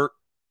t-shirt.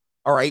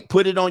 All right,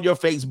 put it on your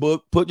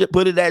Facebook, put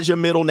it as your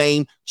middle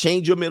name,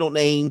 change your middle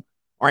name,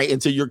 all right,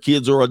 until your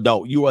kids are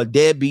adult. You're a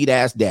deadbeat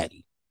ass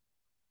daddy.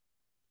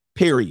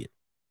 Period.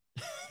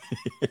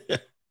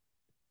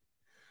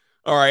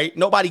 All right,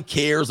 nobody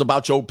cares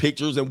about your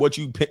pictures and what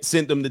you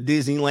sent them to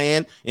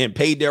Disneyland and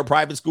paid their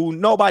private school.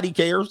 Nobody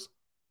cares.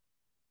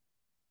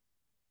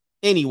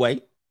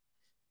 Anyway.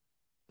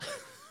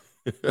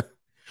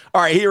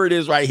 All right, here it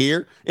is right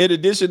here. In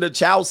addition to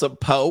child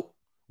support,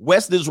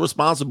 West is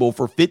responsible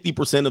for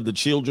 50% of the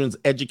children's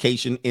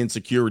education and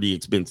security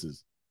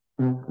expenses.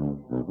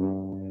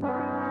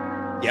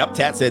 Yep,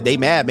 Tat said they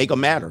mad, make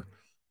them matter.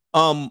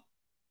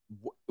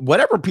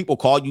 Whatever people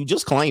call you,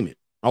 just claim it.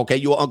 Okay,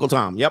 you're Uncle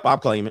Tom. Yep, I'll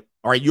claim it.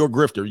 All right, you're a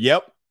grifter.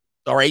 Yep.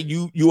 All right,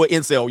 you an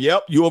incel.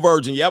 Yep, you a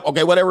virgin. Yep.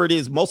 Okay, whatever it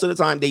is, most of the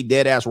time they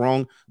dead ass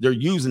wrong. They're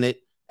using it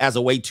as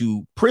a way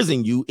to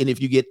prison you, and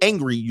if you get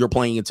angry, you're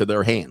playing into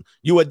their hand.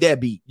 You a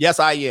deadbeat.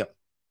 Yes, I am.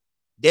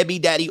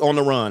 Deadbeat daddy on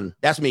the run.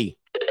 That's me.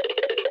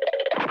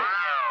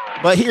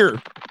 But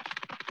here,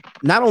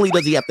 not only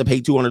does he have to pay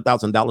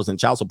 $200,000 in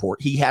child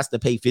support, he has to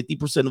pay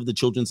 50% of the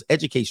children's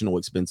educational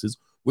expenses,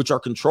 which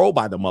are controlled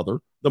by the mother.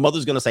 The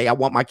mother's going to say, I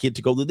want my kid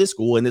to go to this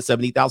school, and it's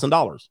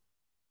 $70,000.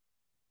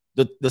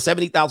 The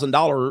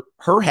 $70,000,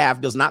 her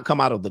half does not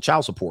come out of the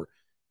child support.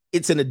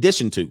 It's in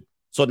addition to.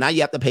 So now you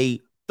have to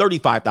pay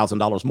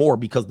 $35,000 more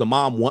because the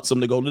mom wants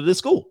them to go to this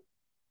school.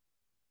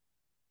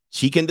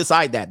 She can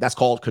decide that. That's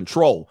called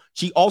control.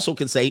 She also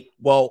can say,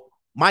 well,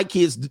 my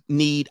kids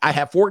I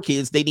have 4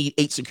 kids. They need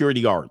 8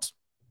 security guards.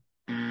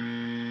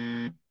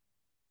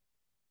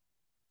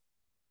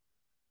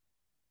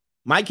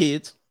 My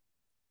kids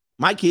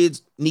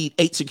need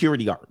 8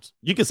 security guards.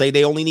 You can say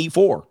they only need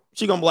 4.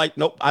 She's going to be like,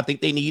 nope, I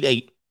think they need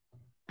 8.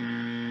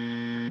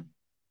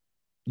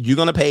 You're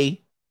going to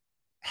pay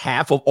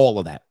half of all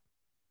of that.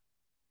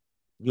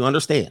 You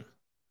understand?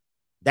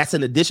 That's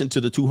in addition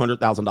to the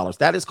 $200,000.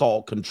 That is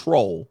called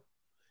control.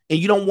 And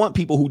you don't want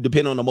people who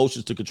depend on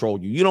emotions to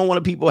control you. You don't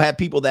want to have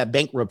people that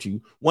bankrupt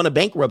you, want to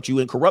bankrupt you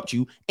and corrupt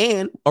you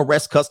and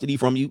arrest custody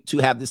from you to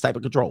have this type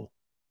of control.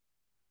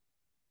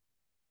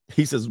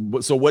 He says,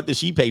 so what does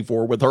she pay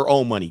for with her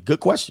own money?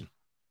 Good question.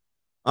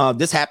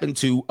 This happened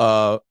to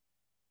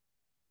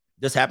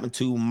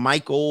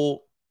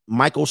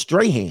Michael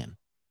Strahan.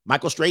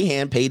 Michael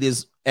Strahan paid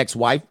his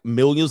ex-wife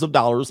millions of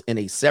dollars in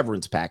a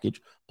severance package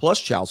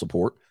plus child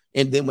support.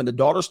 And then when the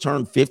daughters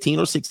turned 15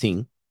 or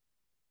 16,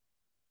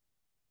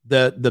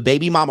 the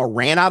baby mama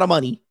ran out of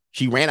money.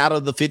 She ran out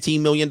of the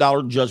 $15 million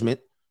judgment.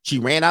 She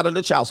ran out of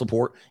the child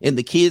support. And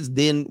the kids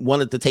then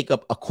wanted to take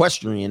up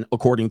equestrian,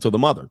 according to the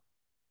mother.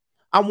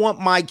 I want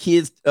my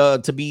kids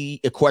to be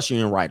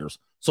equestrian riders.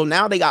 So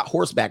now they got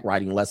horseback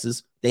riding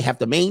lessons. They have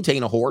to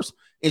maintain a horse.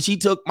 And she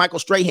took Michael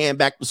Strahan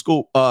back to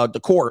school, to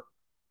court,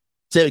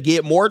 to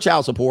get more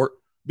child support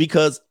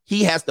because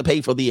he has to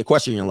pay for the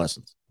equestrian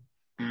lessons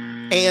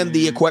and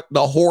the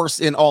horse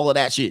and all of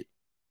that shit.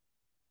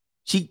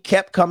 She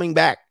kept coming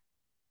back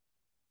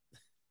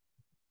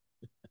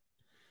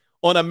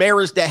on a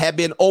marriage that had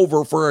been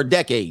over for a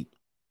decade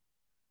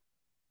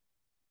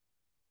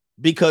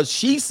because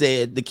she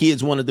said the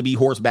kids wanted to be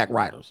horseback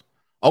riders.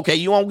 Okay,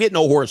 you won't get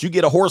no horse. You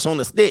get a horse on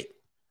a stick.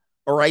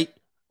 All right.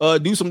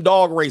 Do some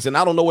dog racing.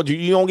 I don't know what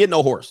you don't get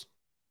no horse.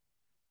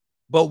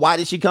 But why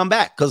did she come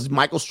back? Because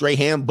Michael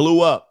Strahan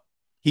blew up.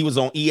 He was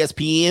on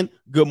ESPN,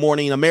 Good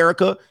Morning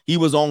America. He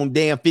was on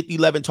damn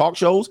 5011 talk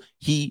shows.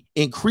 He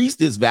increased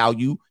his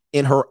value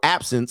in her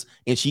absence,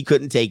 and she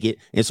couldn't take it.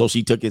 And so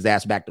she took his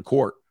ass back to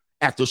court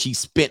after she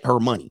spent her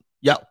money.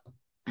 Yo.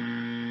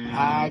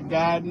 I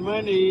got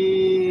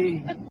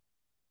money.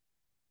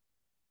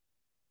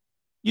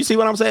 You see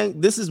what I'm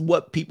saying? This is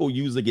what people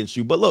use against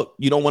you. But look,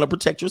 you don't want to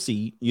protect your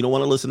seed. You don't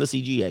want to listen to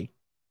CGA.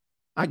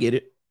 I get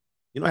it.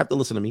 You don't have to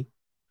listen to me.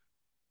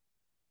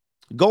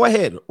 Go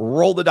ahead,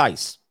 roll the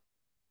dice.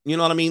 You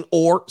know what I mean?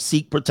 Or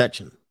seek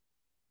protection.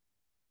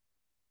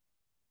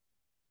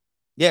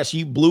 Yeah,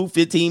 she blew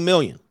 $15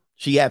 million.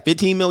 She had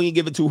 $15 million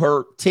given to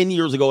her 10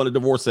 years ago in a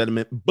divorce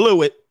settlement,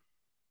 blew it.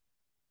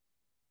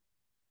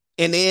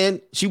 And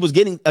then she was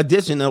getting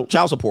additional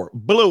child support,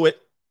 blew it.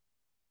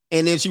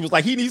 And then she was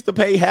like, he needs to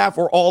pay half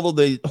or all of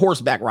the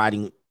horseback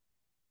riding.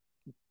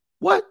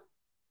 What?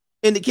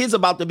 And the kid's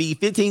about to be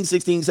 15,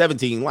 16,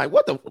 17. Like,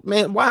 what the,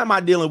 man, why am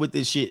I dealing with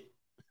this shit?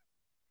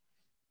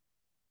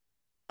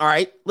 All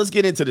right, let's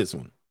get into this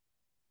one.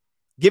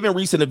 Given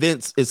recent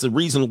events, it's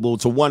reasonable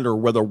to wonder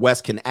whether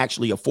West can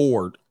actually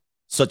afford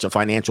such a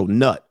financial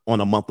nut on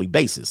a monthly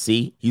basis.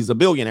 See, he's a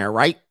billionaire,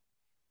 right?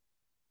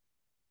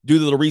 Due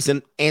to the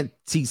recent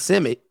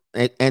anti-Semitic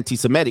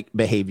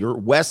behavior,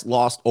 West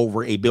lost over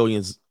 $1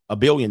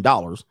 billion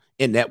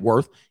in net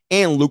worth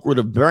and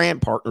lucrative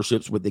brand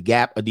partnerships with the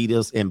Gap,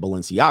 Adidas, and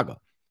Balenciaga.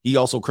 He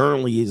also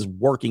currently is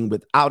working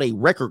without a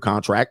record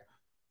contract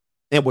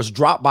and was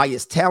dropped by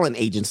his talent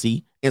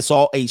agency and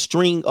saw a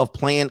string of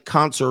planned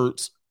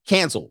concerts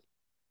canceled.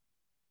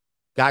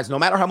 Guys, no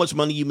matter how much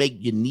money you make,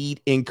 you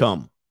need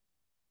income.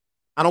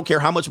 I don't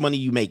care how much money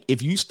you make.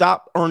 If you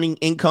stop earning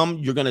income,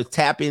 you're going to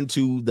tap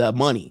into the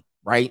money,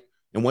 right?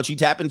 And once you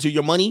tap into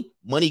your money,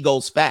 money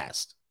goes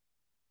fast.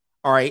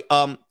 All right.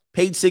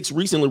 Page Six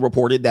recently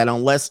reported that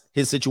unless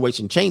his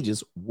situation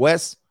changes,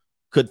 West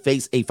could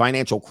face a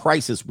financial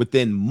crisis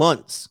within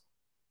months.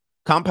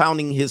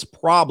 Compounding his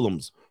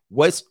problems,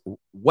 West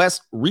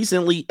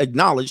recently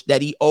acknowledged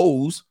that he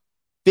owes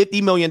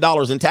 $50 million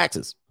in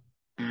taxes.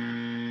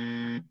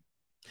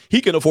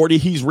 He can afford it.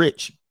 He's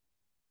rich.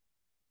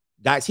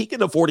 Guys, he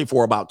can afford it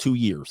for about 2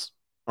 years.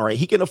 All right.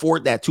 He can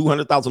afford that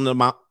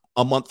 $200,000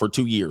 a month for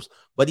 2 years,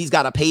 but he's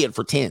got to pay it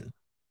for 10.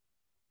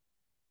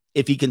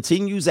 If he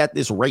continues at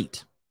this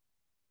rate,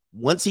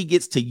 once he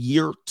gets to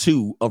year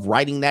 2 of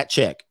writing that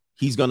check,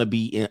 he's going to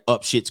be in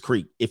up shit's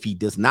creek if he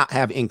does not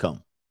have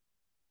income.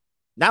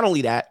 Not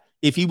only that,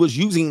 if he was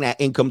using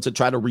that income to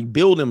try to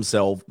rebuild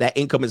himself, that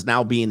income is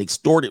now being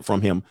extorted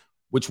from him,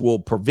 which will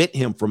prevent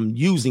him from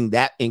using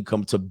that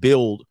income to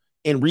build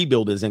and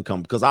rebuild his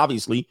income. Because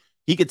obviously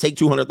he could take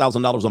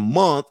 $200,000 a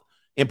month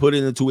and put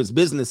it into his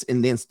business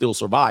and then still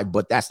survive,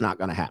 but that's not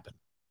going to happen.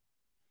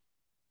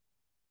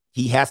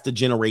 He has to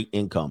generate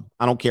income.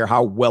 I don't care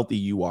how wealthy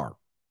you are.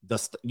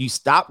 You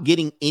stop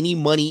getting any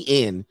money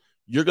in,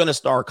 you're going to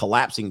start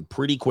collapsing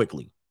pretty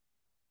quickly.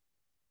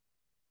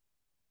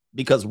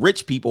 Because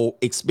rich people,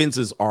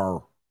 expenses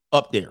are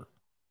up there,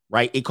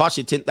 right? It costs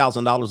you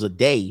 $10,000 a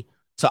day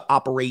to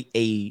operate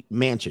a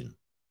mansion.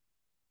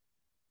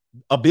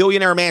 A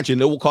billionaire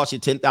mansion, it will cost you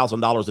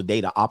 $10,000 a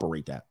day to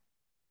operate that.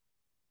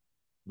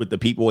 With the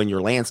people in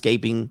your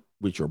landscaping,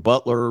 with your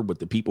butler, with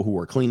the people who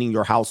are cleaning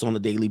your house on a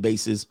daily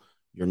basis,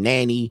 your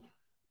nanny,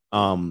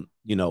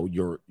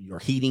 your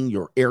heating,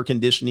 your air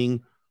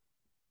conditioning,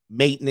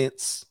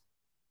 maintenance,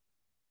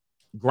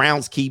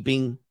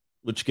 groundskeeping,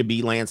 which could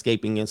be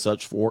landscaping and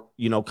such for,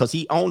 because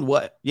he owned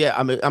what? Yeah,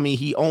 I mean,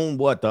 he owned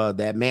what?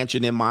 That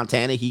mansion in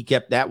Montana. He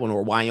kept that one,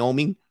 or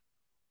Wyoming.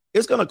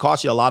 It's going to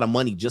cost you a lot of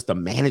money just to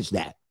manage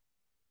that.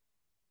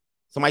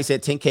 Somebody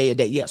said $10K a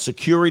day. Yeah,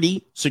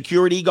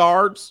 security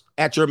guards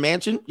at your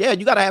mansion. Yeah,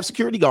 you got to have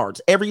security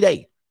guards every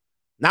day.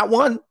 Not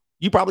one.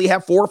 You probably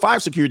have 4 or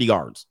 5 security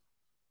guards.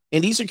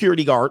 And these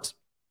security guards,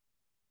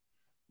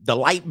 the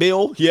light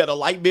bill. Yeah, the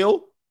light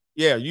bill.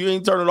 Yeah, you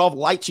ain't turning off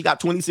lights. You got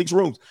 26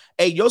 rooms.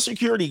 Hey, your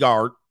security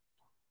guard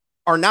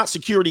are not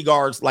security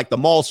guards like the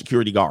mall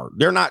security guard.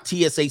 They're not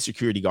TSA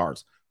security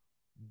guards.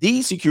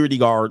 These security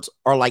guards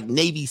are like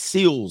Navy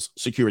SEALs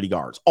security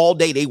guards. All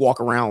day they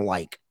walk around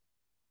like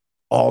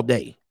all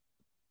day.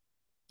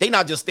 They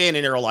not just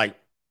standing there like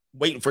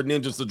waiting for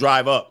ninjas to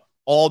drive up.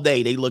 All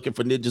day they looking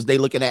for ninjas. They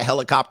looking at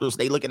helicopters.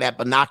 They looking at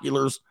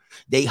binoculars.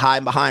 They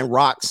hide behind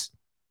rocks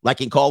like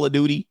in Call of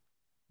Duty.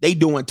 They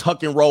doing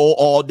tuck and roll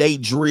all day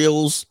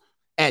drills.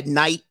 At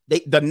night,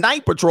 the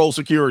night patrol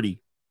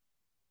security,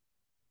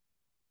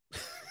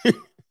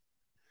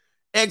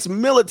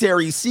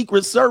 ex-military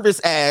Secret Service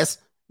ass,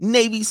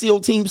 Navy SEAL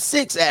Team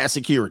 6 ass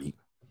security.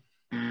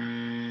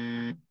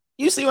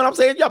 You see what I'm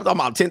saying? Y'all talking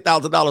about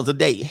 $10,000 a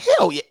day.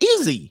 Hell yeah,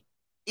 easy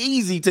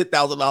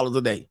 $10,000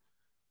 a day.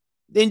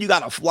 Then you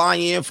got to fly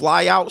in,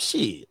 fly out,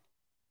 shit.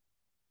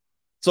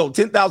 So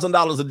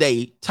 $10,000 a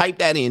day, type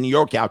that in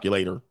your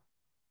calculator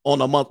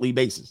on a monthly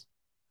basis.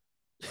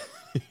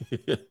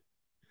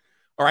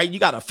 All right, you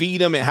got to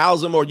feed them and house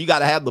them, or you got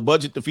to have the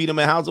budget to feed them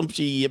and house them.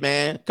 Shit,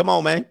 man. Come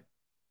on, man.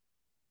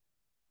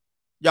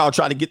 Y'all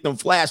try to get them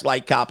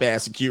flashlight cop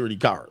ass security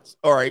cards.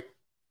 All right.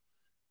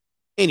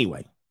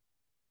 Anyway,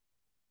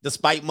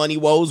 despite money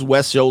woes,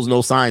 West shows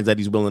no signs that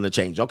he's willing to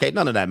change. Okay,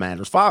 none of that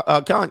matters.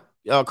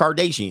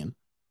 Kardashian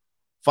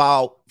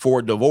filed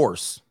for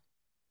divorce.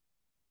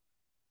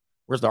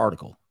 Where's the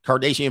article?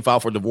 Kardashian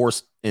filed for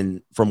divorce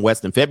from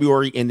West in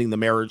February, ending the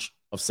marriage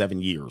of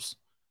 7 years.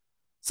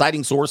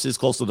 Citing sources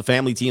close to the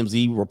family,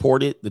 TMZ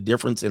reported the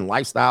difference in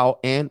lifestyle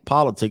and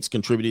politics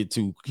contributed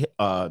to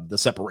the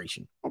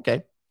separation.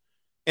 Okay.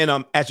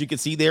 And as you can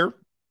see there,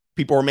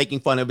 people are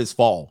making fun of his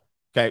fall.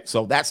 Okay.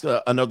 So that's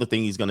another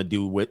thing he's going to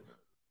do with,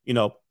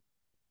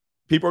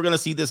 people are going to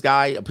see this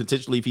guy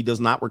potentially if he does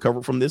not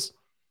recover from this,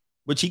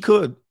 which he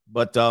could.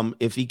 But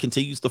if he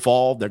continues to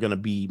fall, they're going to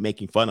be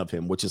making fun of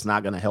him, which is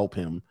not going to help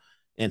him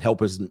and help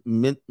his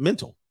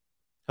mental,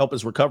 help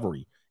his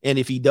recovery. And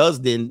if he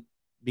does then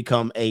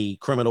become a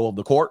criminal of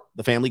the court,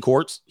 the family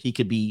courts, he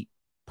could be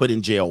put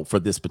in jail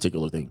for this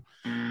particular thing.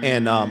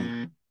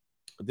 And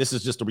this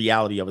is just the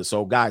reality of it.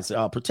 So guys,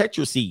 protect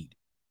your seed.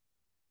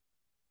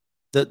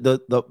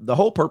 The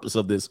whole purpose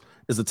of this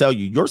is to tell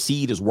you your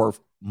seed is worth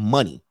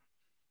money.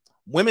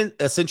 Women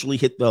essentially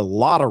hit the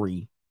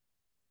lottery.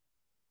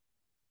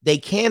 They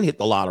can hit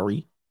the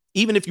lottery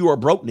even if you are a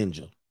broke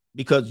ninja,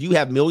 because you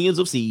have millions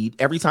of seed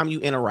every time you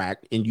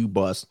interact and you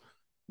bust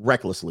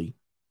recklessly.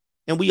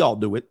 And we all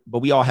do it, but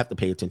we all have to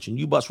pay attention.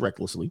 You bust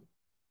recklessly.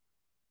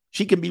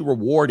 She can be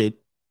rewarded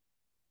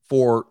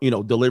for,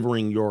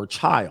 delivering your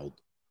child,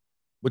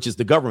 which is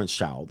the government's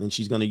child. And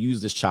she's going to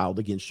use this child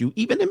against you.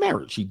 Even in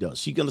marriage, she does.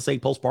 She's going to say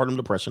postpartum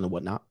depression and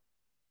whatnot.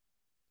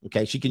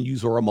 Okay. She can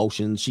use her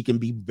emotions. She can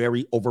be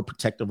very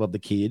overprotective of the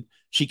kid.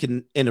 She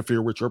can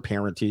interfere with your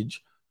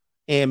parentage.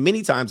 And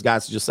many times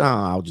guys just,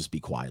 I'll just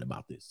be quiet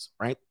about this.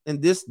 Right. And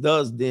this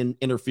does then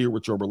interfere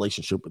with your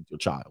relationship with your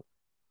child.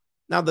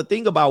 Now, the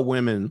thing about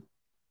women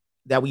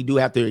that we do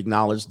have to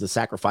acknowledge, the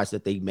sacrifice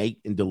that they make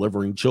in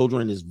delivering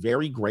children is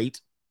very great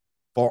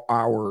for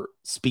our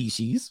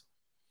species.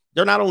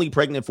 They're not only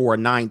pregnant for a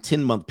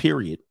 9-10 month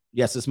period.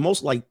 Yes, it's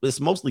mostly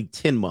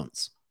 10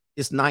 months.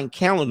 It's 9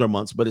 calendar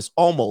months, but it's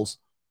almost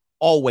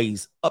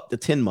always up to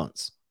 10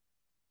 months.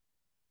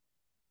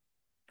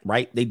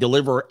 Right? They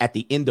deliver at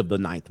the end of the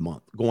 9th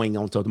month, going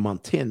on to the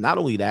month 10. Not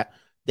only that,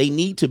 they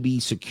need to be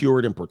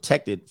secured and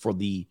protected for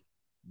the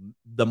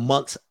the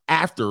months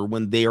after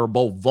when they are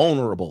both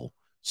vulnerable.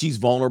 She's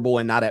vulnerable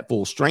and not at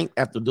full strength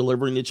after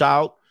delivering the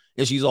child.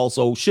 And she's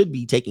also should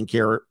be taking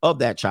care of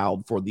that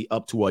child for the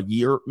up to a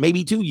year,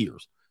 maybe 2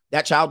 years.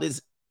 That child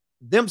is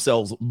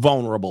themselves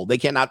vulnerable. They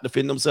cannot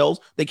defend themselves.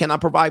 They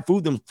cannot provide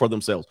food for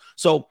themselves.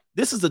 So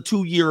this is a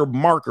 2-year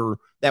marker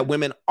that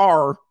women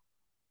are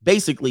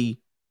basically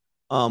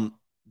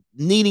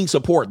needing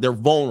support. They're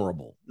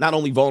vulnerable, not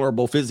only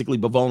vulnerable physically,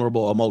 but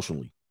vulnerable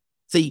emotionally.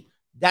 See,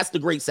 that's the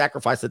great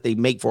sacrifice that they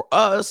make for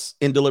us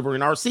in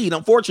delivering our seed.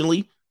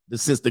 Unfortunately,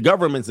 since the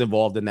government's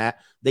involved in that,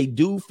 they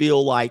do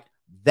feel like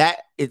that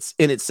it's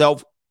in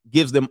itself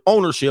gives them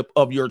ownership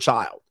of your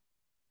child.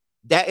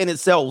 That in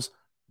itself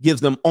gives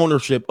them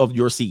ownership of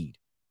your seed.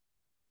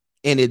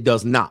 And it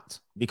does not,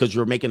 because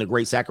you're making a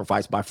great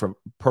sacrifice by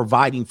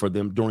providing for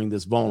them during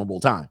this vulnerable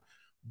time.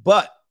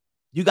 But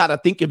you got to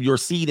think of your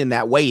seed in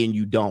that way, and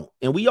you don't.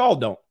 And we all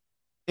don't,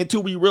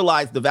 until we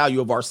realize the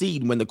value of our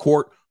seed when the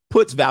court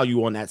puts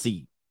value on that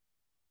seed.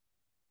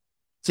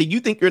 See,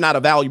 you think you're not a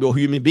valuable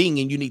human being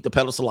and you need to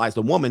pedestalize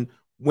the woman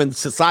when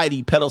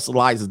society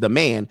pedestalizes the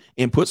man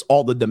and puts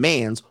all the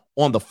demands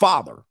on the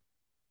father.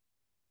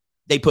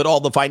 They put all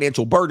the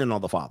financial burden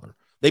on the father.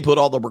 They put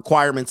all the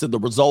requirements and the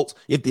results.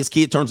 If this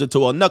kid turns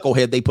into a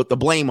knucklehead, they put the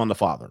blame on the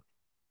father.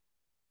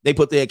 They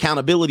put the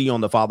accountability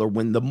on the father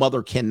when the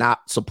mother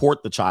cannot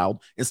support the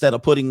child. Instead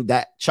of putting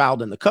that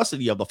child in the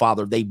custody of the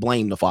father, they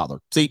blame the father.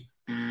 See,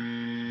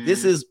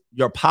 this is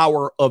your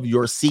power of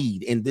your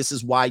seed. And this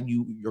is why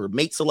your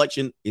mate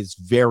selection is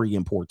very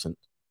important.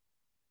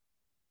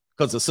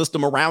 Because the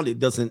system around it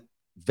doesn't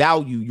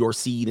value your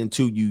seed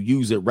until you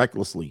use it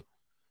recklessly,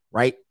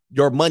 right?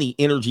 Your money,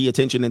 energy,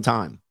 attention, and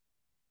time.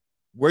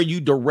 Where you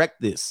direct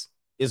this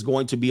is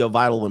going to be of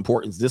vital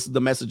importance. This is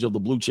the message of the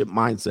blue chip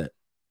mindset.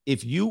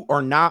 If you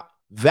are not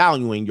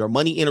valuing your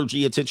money,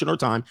 energy, attention, or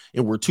time,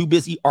 and we're too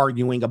busy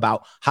arguing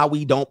about how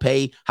we don't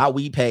pay, how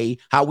we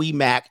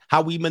mac,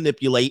 how we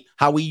manipulate,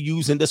 how we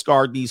use and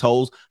discard these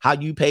hoes, how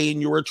you pay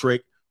and you're a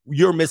trick,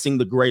 you're missing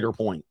the greater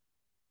point.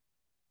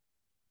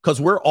 Because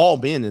we're all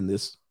men in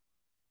this.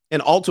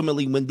 And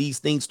ultimately, when these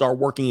things start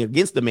working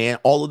against the man,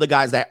 all of the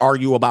guys that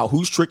argue about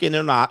who's tricking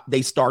or not,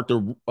 they start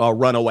to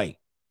run away.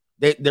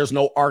 There's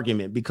no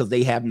argument because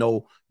they have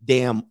no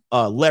damn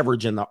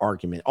leverage in the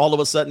argument. All of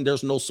a sudden,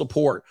 there's no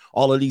support.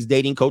 All of these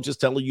dating coaches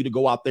telling you to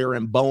go out there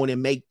and bone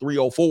and make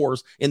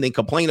 304s and then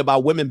complain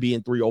about women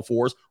being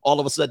 304s. All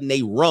of a sudden,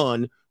 they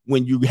run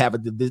when you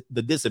have the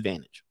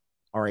disadvantage.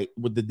 All right.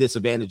 With the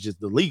disadvantage is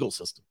the legal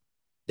system.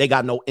 They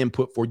got no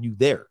input for you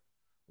there.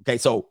 Okay.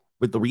 So,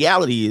 but the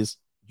reality is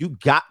you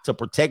got to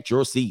protect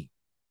your seed.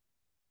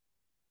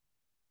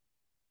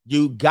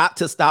 You got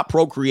to stop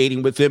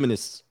procreating with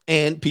feminists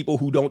and people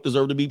who don't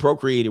deserve to be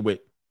procreated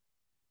with.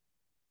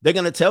 They're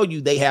going to tell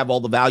you they have all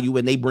the value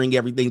and they bring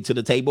everything to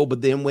the table.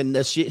 But then when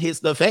the shit hits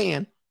the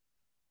fan,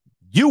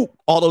 you,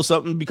 although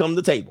something become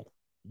the table,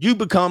 you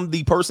become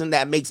the person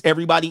that makes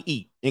everybody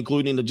eat,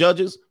 including the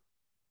judges,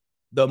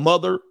 the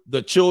mother,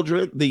 the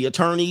children, the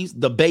attorneys,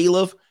 the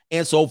bailiff,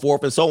 and so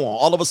forth and so on.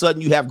 All of a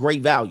sudden you have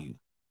great value.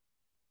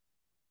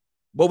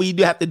 What we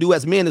have to do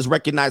as men is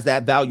recognize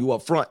that value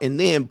up front and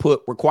then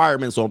put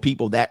requirements on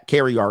people that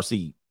carry our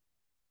seed.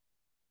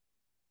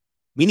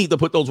 We need to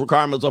put those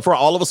requirements up front.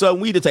 All of a sudden,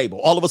 we the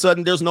table. All of a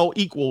sudden, there's no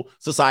equal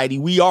society.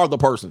 We are the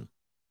person.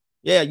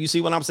 Yeah, you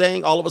see what I'm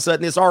saying? All of a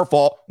sudden, it's our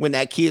fault when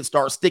that kid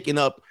starts sticking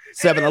up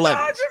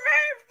 7-Eleven.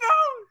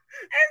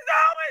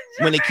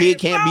 When the kid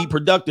can't be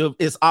productive,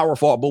 it's our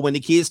fault. But when the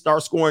kid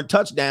starts scoring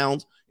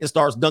touchdowns and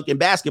starts dunking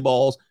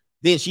basketballs,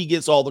 then she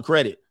gets all the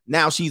credit.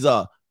 Now she's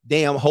a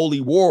damn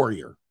holy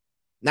warrior.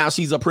 Now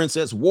she's a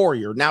princess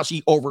warrior. Now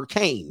she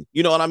overcame.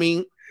 You know what I mean?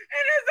 And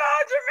it's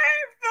all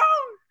Jermaine's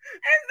fault.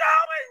 It's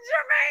always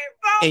Jermaine's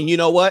fault. And you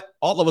know what?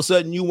 All of a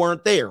sudden you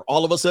weren't there.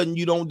 All of a sudden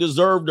you don't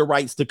deserve the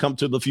rights to come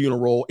to the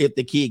funeral if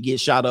the kid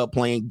gets shot up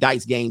playing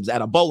dice games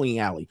at a bowling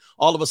alley.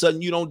 All of a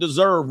sudden you don't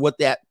deserve what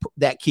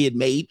that kid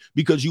made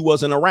because you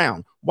wasn't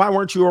around. Why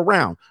weren't you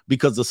around?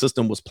 Because the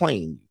system was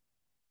playing you.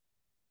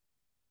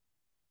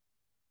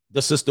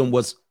 The system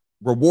was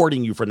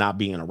rewarding you for not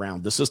being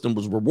around. The system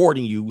was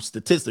rewarding you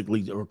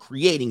statistically or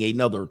creating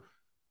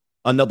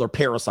another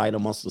parasite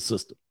amongst the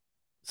system.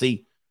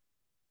 See,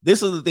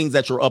 this are the things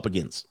that you're up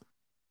against.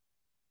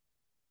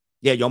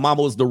 Yeah, your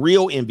mama was the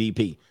real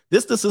MVP.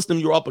 This is the system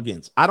you're up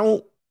against.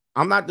 I'm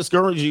not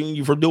discouraging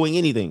you from doing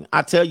anything.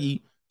 I tell you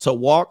to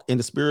walk in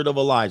the spirit of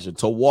Elijah,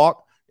 to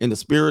walk in the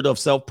spirit of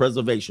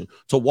self-preservation,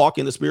 to walk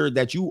in the spirit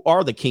that you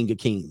are the King of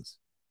Kings.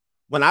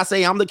 When I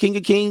say I'm the King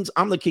of Kings,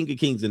 I'm the King of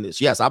Kings in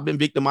this. Yes, I've been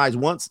victimized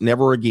once,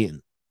 never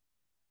again.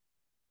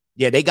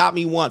 Yeah, they got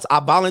me once. I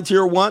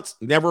volunteered once,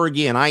 never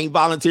again. I ain't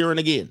volunteering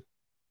again.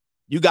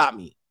 You got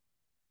me.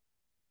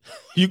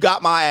 You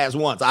got my ass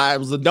once. I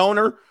was a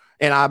donor,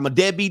 and I'm a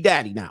deadbeat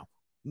daddy now.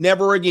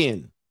 Never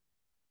again.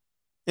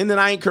 And then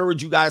I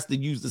encourage you guys to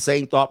use the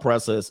same thought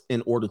process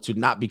in order to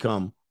not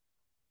become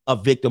a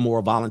victim or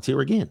a volunteer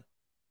again.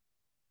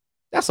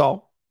 That's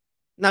all.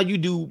 Now, you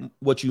do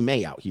what you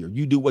may out here.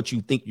 You do what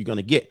you think you're going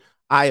to get.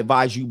 I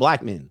advise you,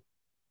 black men,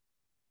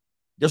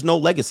 There's no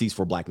legacies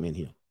for black men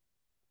here.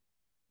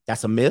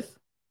 That's a myth.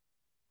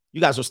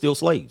 You guys are still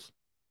slaves.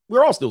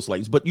 We're all still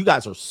slaves, but you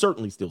guys are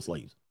certainly still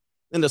slaves.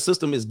 And the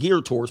system is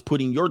geared towards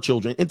putting your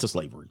children into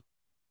slavery,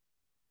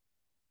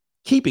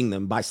 keeping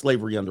them by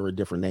slavery under a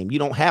different name. You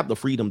don't have the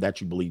freedom that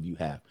you believe you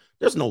have.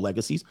 There's no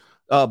legacies.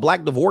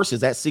 Black divorce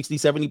is at 60,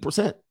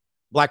 70%.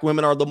 Black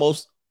women are the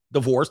most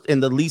divorced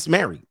and the least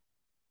married.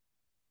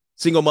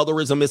 Single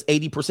motherism is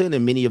 80%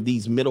 in many of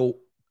these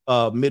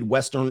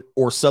Midwestern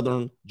or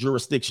Southern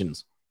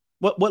jurisdictions.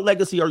 What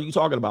legacy are you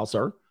talking about,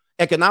 sir?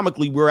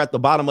 Economically, we're at the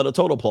bottom of the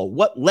totem pole.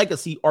 What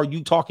legacy are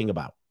you talking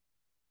about?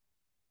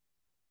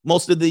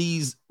 Most of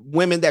these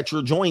women that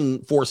you're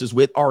joining forces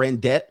with are in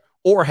debt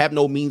or have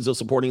no means of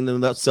supporting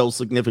themselves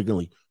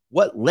significantly.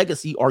 What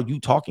legacy are you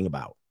talking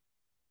about?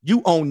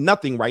 You own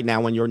nothing right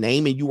now in your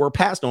name, and you were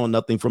passed on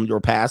nothing from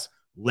your past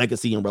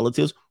legacy and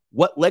relatives.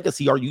 What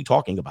legacy are you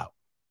talking about?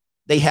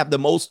 They have the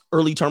most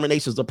early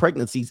terminations of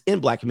pregnancies in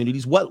black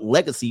communities. What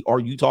legacy are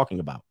you talking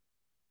about?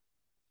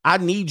 I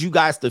need you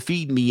guys to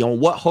feed me on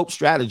what hope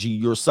strategy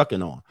you're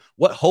sucking on.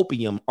 What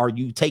hopium are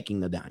you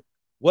taking tonight?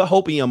 What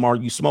hopium are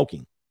you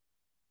smoking?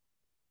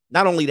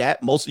 Not only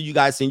that, most of you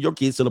guys send your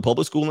kids to the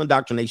public school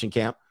indoctrination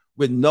camp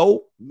with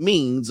no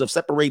means of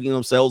separating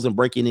themselves and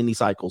breaking any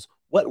cycles.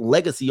 What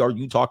legacy are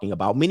you talking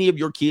about? Many of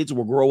your kids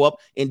will grow up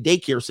in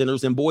daycare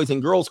centers and boys and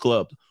girls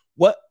clubs.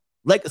 What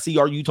legacy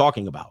are you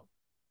talking about?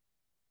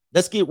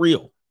 Let's get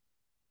real.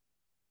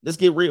 Let's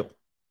get real.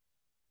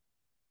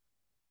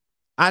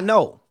 I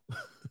know.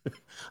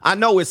 I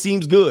know it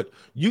seems good.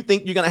 You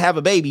think you're going to have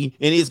a baby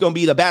and it's going to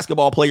be the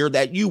basketball player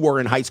that you were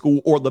in high school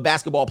or the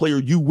basketball player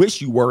you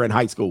wish you were in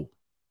high school.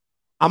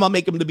 I'm going to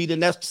make him to be the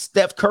next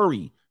Steph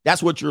Curry.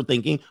 That's what you're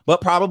thinking, but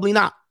probably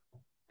not.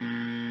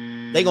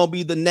 They're going to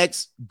be the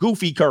next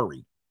Goofy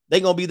Curry.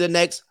 They're going to be the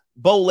next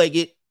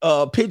bow-legged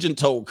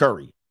pigeon-toed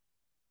Curry.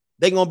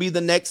 They're going to be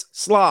the next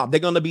slob. They're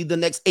going to be the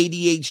next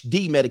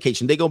ADHD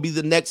medication. They're going to be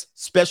the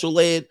next special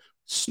ed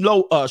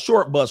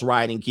short bus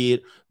riding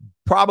kid,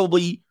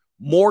 probably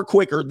more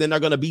quicker than they're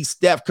going to be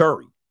Steph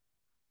Curry.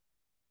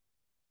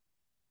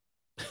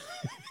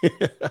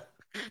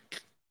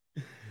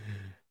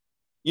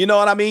 You know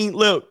what I mean?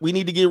 Look, we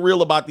need to get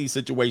real about these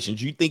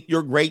situations. You think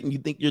you're great and you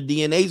think your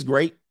DNA is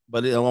great,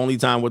 but only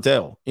time will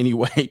tell.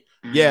 Anyway,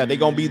 yeah, they're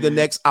going to be the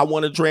next I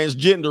want a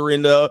transgender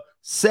in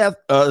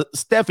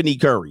Stephanie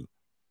Curry.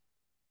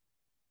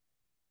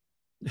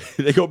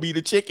 They're going to be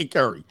the chicken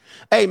curry.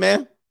 Hey,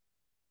 man.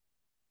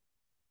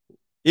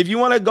 If you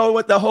want to go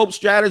with the hope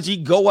strategy,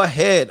 go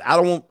ahead. I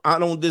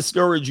don't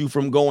discourage you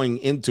from going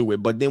into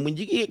it. But then when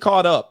you get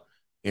caught up,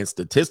 and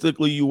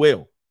statistically you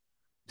will.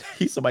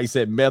 Somebody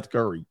said meth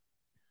curry.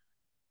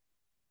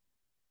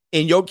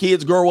 And your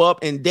kids grow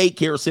up in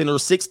daycare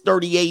centers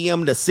 6:30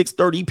 a.m. to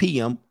 6:30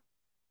 p.m.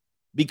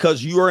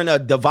 because you're in a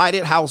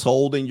divided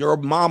household and your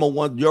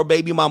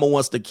baby mama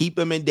wants to keep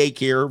them in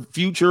daycare,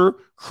 future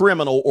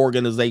criminal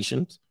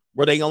organizations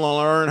where they're going to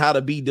learn how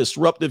to be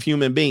disruptive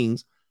human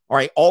beings. All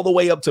right, all the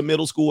way up to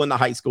middle school and the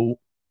high school,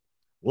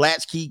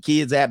 latchkey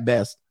kids at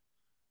best.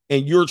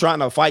 And you're trying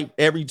to fight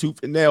every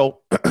tooth and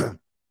nail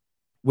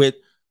with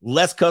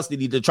less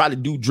custody to try to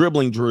do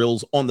dribbling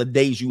drills on the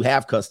days you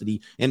have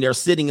custody. And they're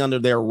sitting under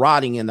there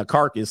rotting in the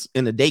carcass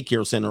in the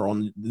daycare center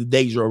on the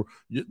days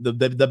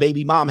the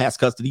baby mom has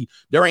custody.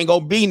 There ain't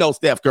going to be no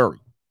Steph Curry.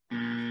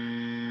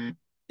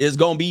 It's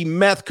going to be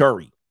meth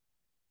Curry.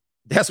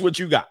 That's what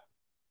you got.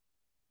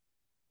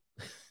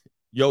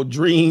 Your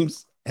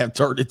dreams have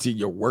turned into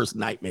your worst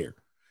nightmare.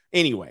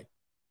 Anyway,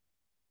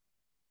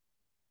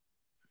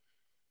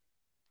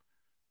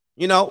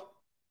 you know,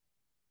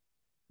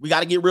 we got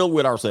to get real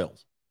with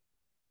ourselves.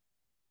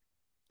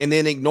 And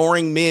then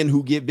ignoring men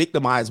who get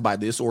victimized by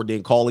this, or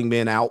then calling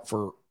men out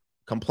for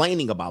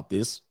complaining about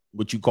this,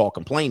 what you call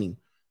complaining,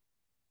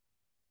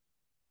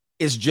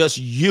 is just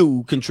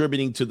you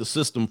contributing to the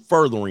system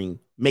furthering,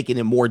 making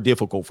it more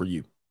difficult for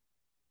you.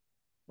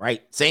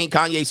 Right? Saying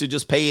Kanye should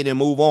just pay it and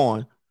move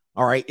on,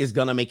 all right, is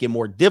going to make it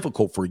more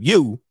difficult for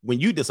you when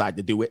you decide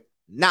to do it,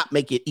 not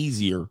make it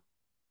easier.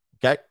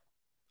 Okay?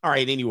 All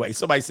right, anyway,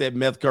 somebody said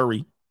meth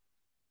Curry.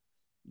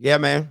 Yeah,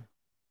 man.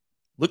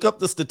 Look up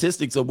the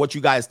statistics of what you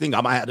guys think.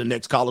 I might have the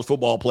next college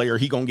football player.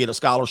 He going to get a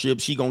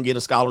scholarship. She going to get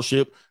a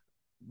scholarship.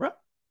 Bro,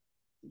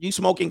 you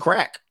smoking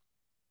crack.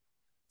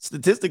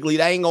 Statistically,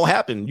 that ain't going to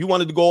happen. You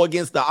wanted to go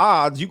against the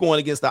odds. You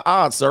going against the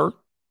odds, sir.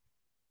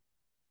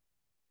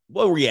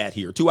 Where are we at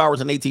here? 2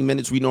 hours and 18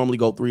 minutes. We normally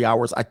go 3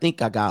 hours. I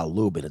think I got a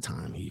little bit of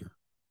time here.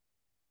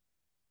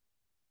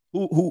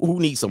 Who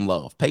needs some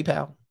love?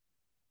 PayPal?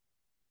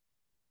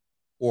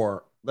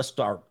 Or let's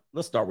start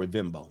with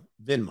Venmo.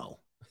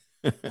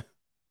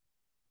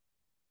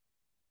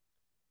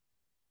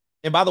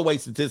 And by the way,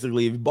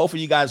 statistically, if both of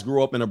you guys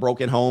grew up in a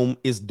broken home,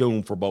 it's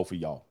doomed for both of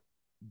y'all.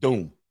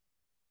 Doom.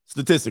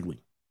 Statistically.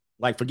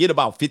 Like, forget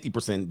about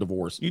 50%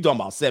 divorce. You're talking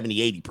about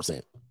 70,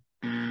 80%.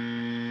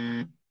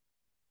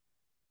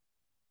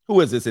 Who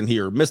is this in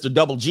here? Mr.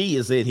 Double G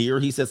is in here.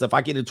 He says, if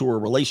I get into a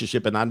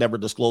relationship and I never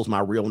disclose my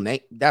real name,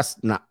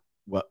 that's not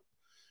what.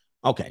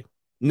 Okay.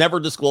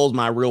 Never disclose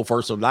my real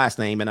first or last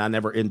name, and I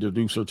never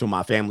introduce her to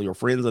my family or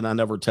friends, and I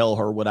never tell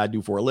her what I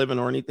do for a living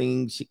or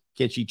anything.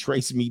 Can she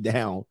trace me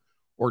down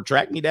or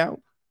track me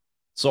down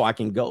so I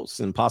can ghost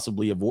and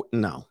possibly avoid?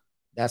 No,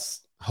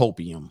 that's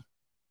hopium.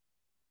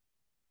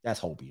 That's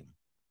hopium.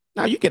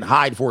 Now you can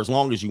hide for as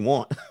long as you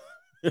want.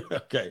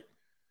 Okay.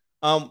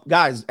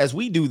 Guys, as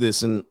we do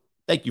this, and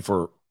thank you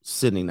for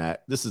sitting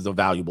that. This is a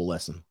valuable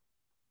lesson.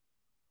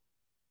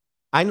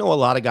 I know a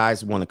lot of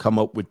guys want to come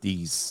up with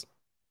these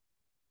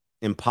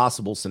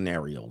impossible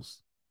scenarios.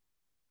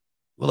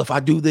 Well, if I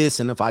do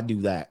this and if I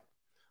do that,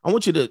 I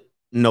want you to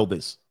know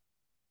this.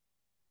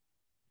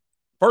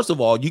 First of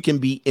all, you can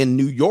be in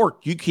New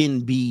York. You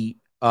can be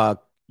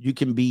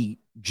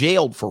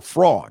jailed for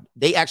fraud.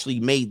 They actually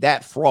made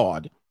that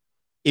fraud.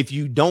 If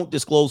you don't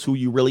disclose who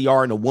you really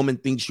are and a woman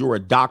thinks you're a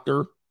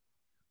doctor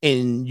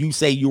and you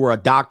say you were a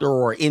doctor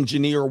or an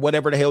engineer or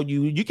whatever the hell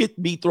you could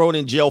be thrown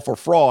in jail for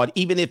fraud,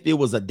 even if it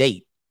was a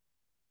date.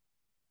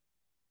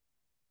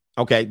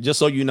 Okay, just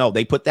so you know,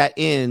 they put that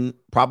in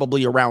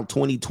probably around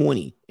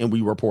 2020 and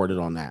we reported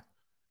on that.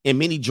 And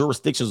many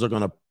jurisdictions are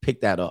going to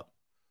pick that up.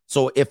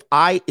 So if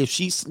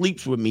she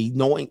sleeps with me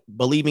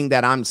believing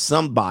that I'm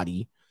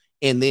somebody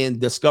and then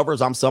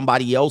discovers I'm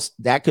somebody else,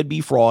 that could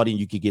be fraud and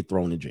you could get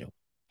thrown in jail.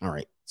 All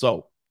right.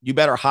 So you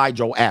better hide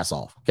your ass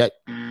off. Okay.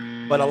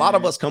 But a lot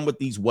of us come with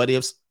these what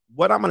ifs.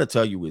 What I'm going to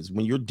tell you is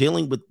when you're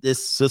dealing with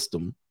this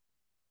system,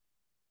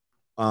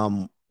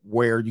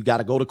 where you got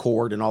to go to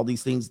court and all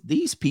these things,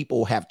 these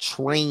people have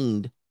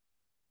trained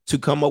to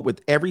come up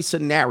with every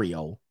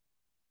scenario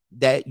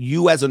that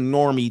you as a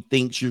normie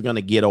thinks you're going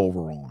to get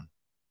over on.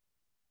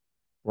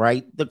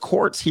 Right? The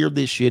courts hear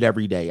this shit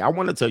every day. I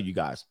want to tell you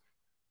guys,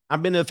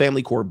 I've been to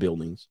family court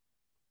buildings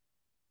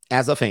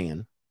as a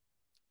fan.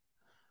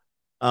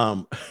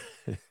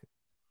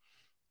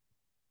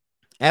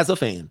 As a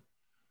fan,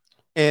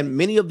 and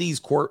many of these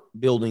court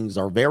buildings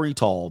are very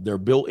tall. They're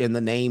built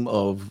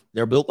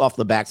off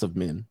the backs of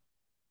men.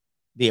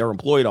 They are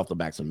employed off the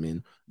backs of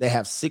men. They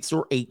have 6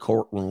 or 8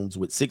 courtrooms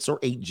with 6 or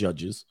 8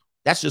 judges.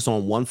 That's just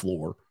on one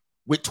floor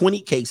with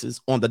 20 cases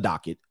on the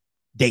docket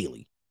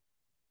daily.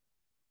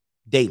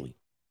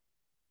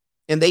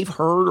 And they've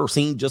heard or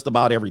seen just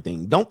about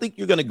everything. Don't think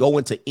you're going to go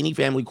into any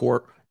family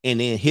court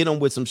and then hit them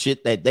with some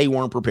shit that they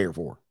weren't prepared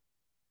for.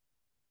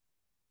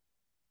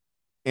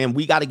 And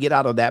we got to get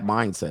out of that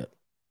mindset.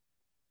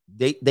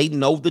 They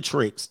know the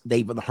tricks.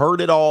 They've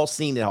heard it all,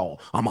 seen it all.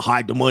 I'm going to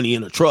hide the money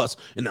in a trust,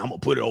 and I'm going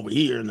to put it over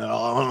here in the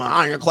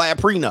ironclad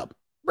prenup.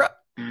 Bruh,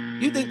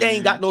 you think they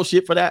ain't got no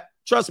shit for that?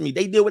 Trust me,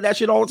 they deal with that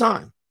shit all the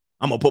time.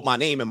 I'm going to put my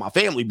name in my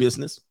family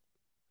business.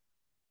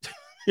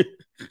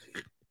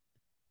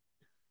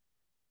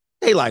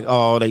 They like,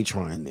 oh, they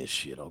trying this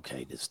shit.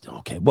 Okay,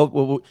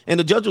 and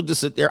the judge will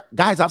just sit there.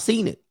 Guys, I've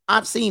seen it.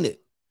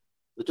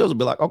 The judge will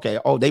be like, okay,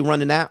 oh, they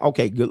running that?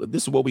 Okay, good.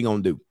 This is what we're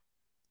going to do.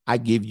 I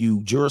give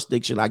you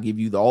jurisdiction. I give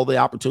you all the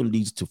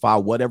opportunities to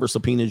file whatever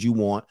subpoenas you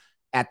want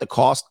at the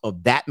cost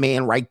of that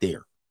man right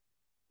there.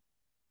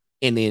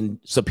 And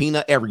then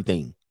subpoena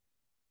everything.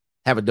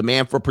 Have a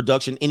demand for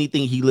production.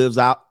 Anything he leaves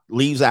out.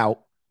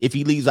 If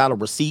he leaves out a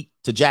receipt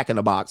to Jack in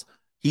the Box,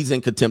 he's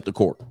in contempt of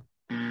court.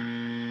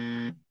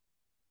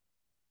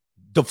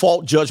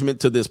 Default judgment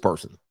to this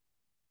person.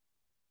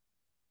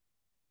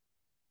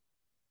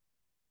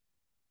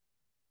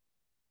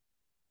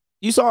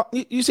 You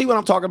see what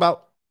I'm talking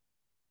about?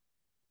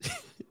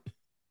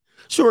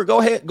 Sure, go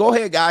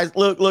ahead, guys.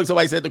 Look,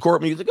 somebody said the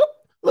court music.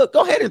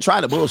 Go ahead and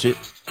try the bullshit.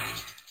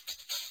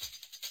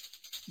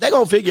 They're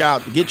gonna figure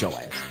out to get your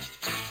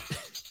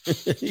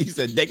ass. He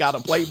said they got a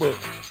playbook.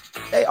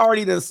 They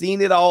already done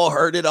seen it all,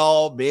 heard it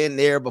all, been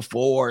there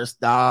before.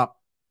 Stop.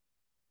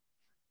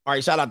 All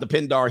right, shout out to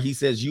Pindar. He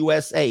says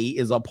USA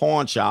is a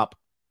pawn shop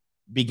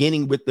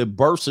beginning with the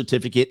birth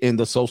certificate and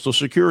the social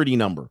security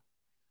number.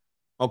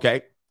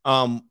 Okay.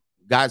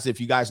 Guys,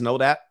 if you guys know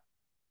that,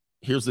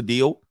 here's the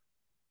deal.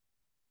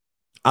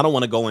 I don't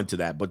want to go into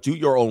that, but do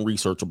your own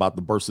research about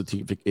the birth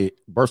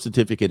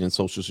certificate and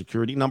social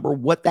security number,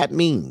 what that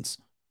means.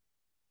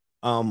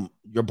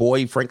 Your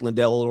boy Franklin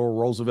Delano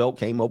Roosevelt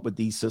came up with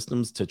these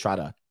systems to try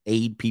to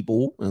aid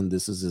people, and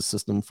this is a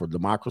system for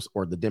democracy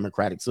or the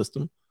democratic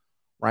system,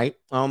 right?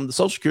 The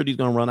social security is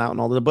going to run out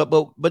and all that,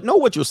 but know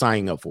what you're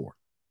signing up for.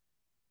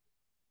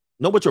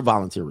 Know what you're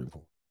volunteering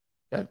for.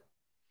 Okay.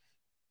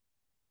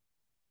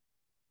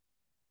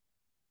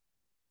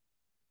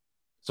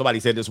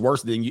 Somebody said it's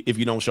worse than if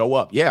you don't show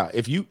up. Yeah,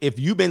 if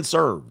you've been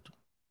served,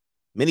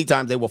 many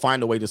times they will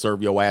find a way to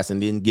serve your ass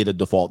and then get a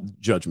default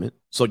judgment.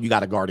 So you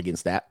got to guard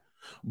against that.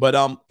 But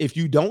if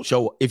you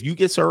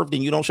get served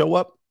and you don't show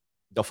up,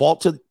 default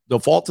to the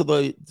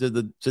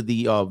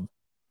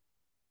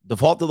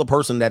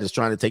person that is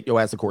trying to take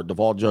your ass to court,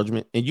 default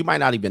judgment, and you might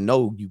not even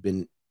know you've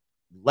been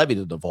levied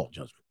a default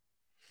judgment.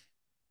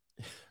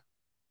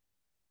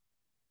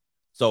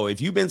 So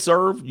if you've been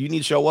served, you need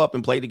to show up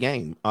and play the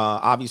game.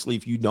 Obviously,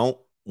 if you don't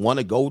want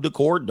to go to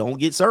court, don't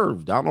get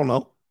served. I don't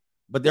know.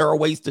 But there are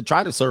ways to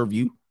try to serve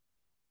you,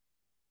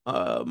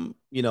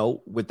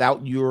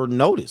 without your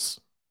notice.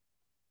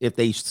 if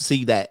they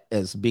see that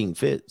as being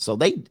fit. So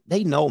they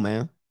know,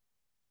 man.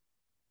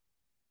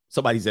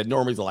 Somebody said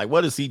normies are like,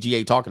 what is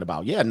CGA talking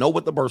about? Yeah, know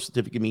what the birth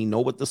certificate means,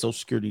 know what the social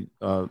security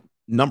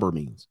number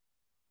means.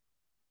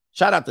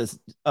 Shout out to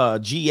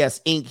GS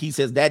Inc. He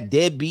says that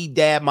deadbeat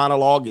dad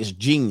monologue is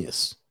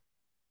genius.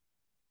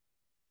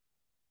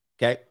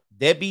 Okay.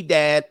 Deadbeat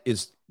dad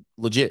is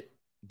legit.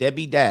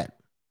 Deadbeat dad.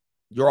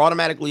 You're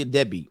automatically a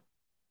deadbeat.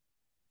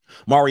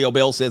 Mario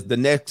Bell says the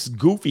next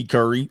Goofy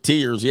Curry.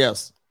 Tears,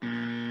 yes.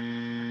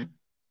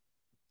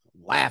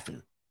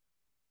 Laughing.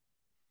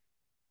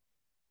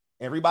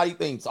 Everybody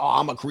thinks, oh,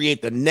 I'm going to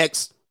create the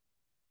next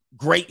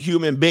great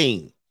human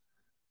being.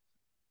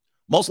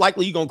 Most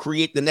likely you're going to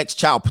create the next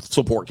child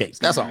support case.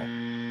 That's all.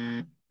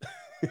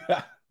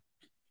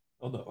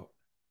 Hold on.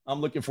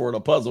 I'm looking for the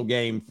puzzle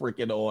game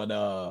freaking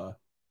on.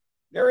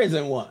 There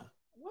isn't one.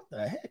 What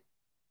the heck?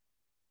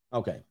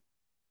 Okay.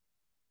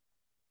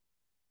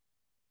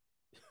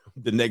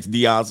 The next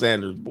Deion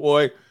Sanders.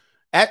 Boy,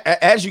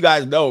 as you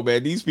guys know,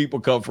 man, these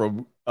people come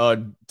from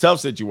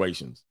tough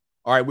situations.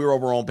 All right, we're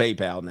over on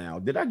PayPal now.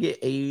 Did I get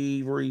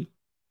Avery?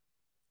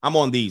 I'm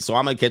on these, so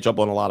I'm going to catch up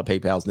on a lot of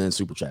PayPals and then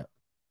Super Chat.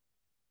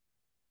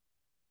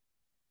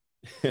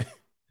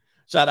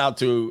 Shout out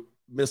to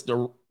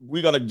Mr.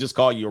 We're going to just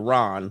call you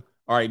Ron.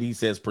 All right, he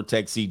says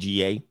protect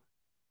CGA.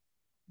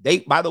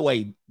 By the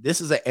way,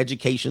 this is an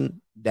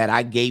education that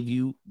I gave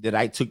you that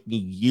I took me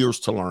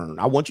years to learn.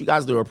 I want you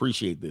guys to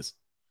appreciate this.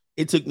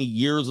 It took me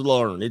years to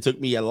learn. It took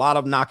me a lot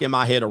of knocking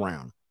my head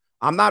around.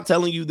 I'm not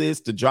telling you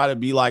this to try to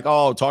be like,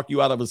 oh, talk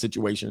you out of a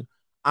situation.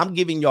 I'm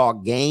giving y'all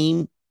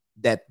game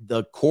that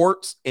the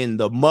courts and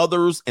the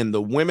mothers and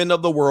the women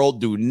of the world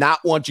do not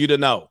want you to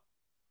know.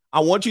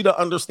 I want you to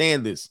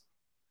understand this.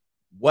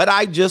 What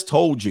I just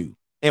told you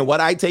and what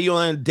I tell you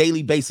on a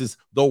daily basis,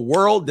 the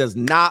world does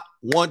not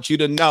want you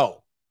to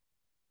know.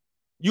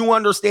 You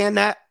understand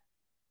that?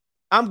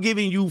 I'm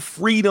giving you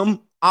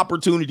freedom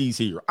opportunities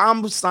here.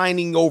 I'm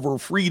signing over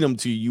freedom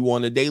to you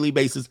on a daily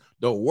basis.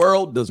 The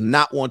world does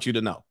not want you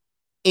to know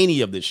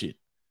any of this shit.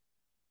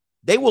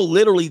 They will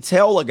literally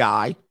tell a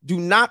guy, do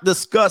not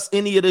discuss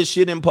any of this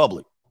shit in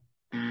public.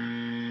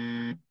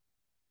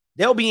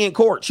 They'll be in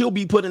court. She'll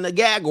be putting a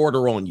gag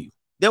order on you.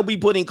 They'll be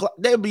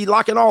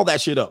locking all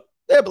that shit up.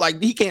 They'll be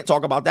like, he can't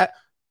talk about that.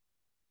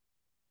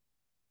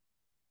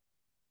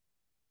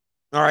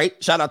 All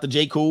right. Shout out to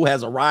J. Cool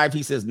has arrived.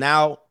 He says,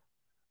 now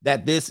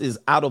that this is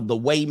out of the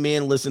way,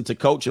 men, listen to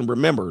Coach and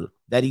remember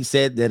that he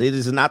said that it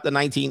is not the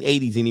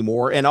 1980s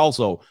anymore. And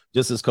also,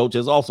 just as Coach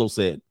has also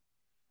said,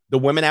 the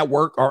women at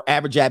work are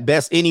average at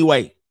best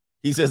anyway.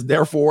 He says,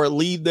 therefore,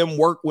 leave them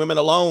work women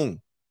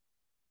alone.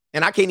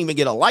 And I can't even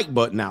get a like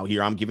button out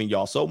here. I'm giving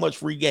y'all so much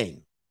free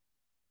game.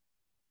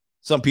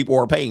 Some people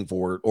are paying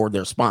for it or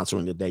they're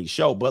sponsoring today's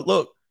show. But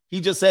look, he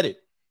just said it.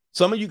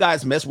 Some of you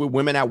guys mess with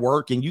women at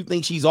work and you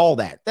think she's all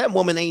that. That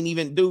woman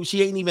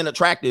she ain't even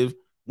attractive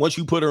once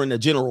you put her in the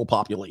general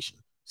population.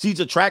 She's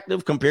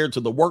attractive compared to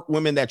the work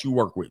women that you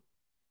work with.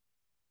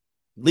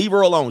 Leave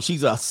her alone.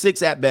 She's a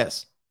 6 at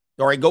best.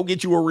 All right, go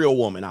get you a real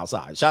woman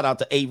outside. Shout out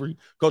to Avery.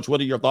 Coach,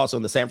 what are your thoughts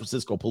on the San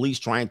Francisco police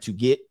trying to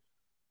get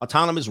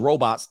autonomous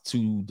robots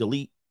to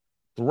delete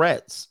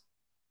threats?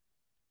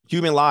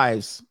 Human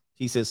lives,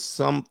 he says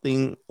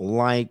something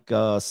like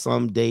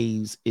some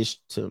days-ish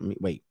to me.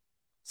 Wait,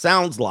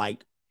 sounds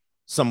like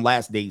some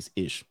last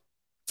days-ish.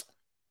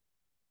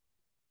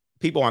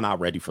 People are not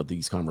ready for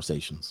these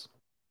conversations.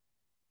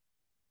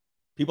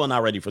 People are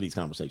not ready for these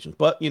conversations.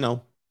 But, you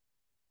know,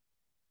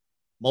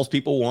 most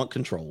people want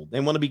control. They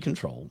want to be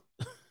controlled.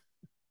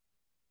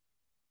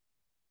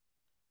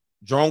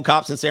 Drone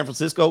cops in San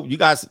Francisco. You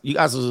guys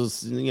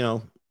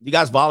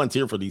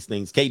volunteer for these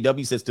things.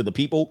 KW says to the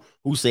people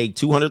who say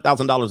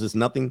 $200,000 is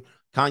nothing,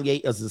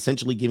 Kanye is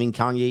essentially giving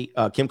Kim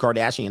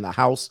Kardashian a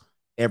house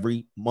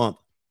every month.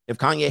 If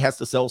Kanye has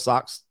to sell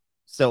stocks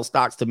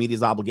to meet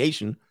his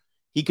obligation,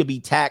 he could be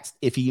taxed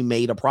if he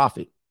made a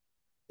profit.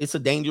 It's a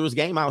dangerous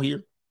game out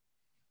here.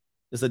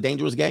 It's a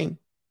dangerous game.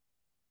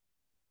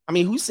 I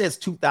mean, who says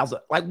 2,000?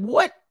 Like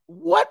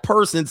what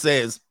person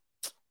says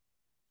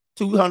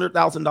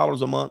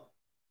 $200,000 a month?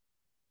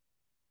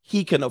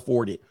 He can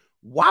afford it.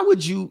 Why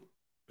would you?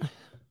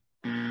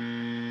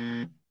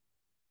 I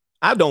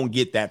don't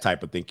get that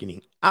type of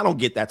thinking. I don't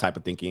get that type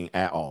of thinking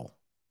at all.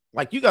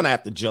 Like, you're going to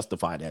have to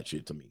justify that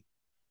shit to me.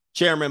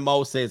 Chairman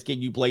Mo says,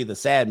 can you play the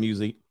sad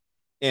music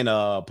and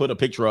put a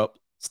picture up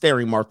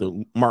staring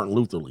Martin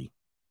Luther Lee?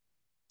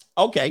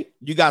 Okay,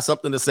 you got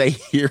something to say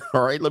here.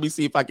 All right, let me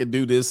see if I can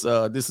do this.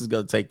 This is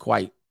going to take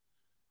quite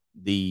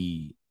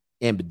the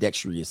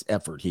ambidextrous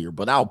effort here,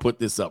 but I'll put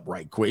this up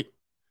right quick.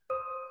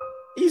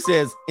 He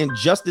says,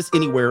 injustice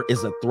anywhere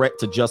is a threat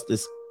to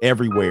justice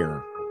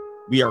everywhere.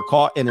 We are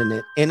caught in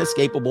an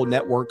inescapable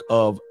network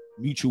of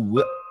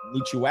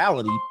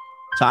mutuality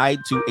tied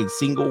to a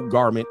single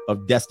garment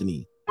of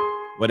destiny.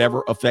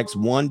 Whatever affects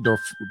one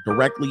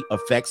directly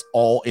affects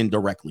all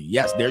indirectly.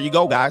 Yes, there you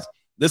go, guys.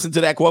 Listen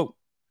to that quote.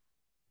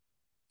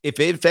 If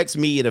it affects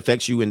me, it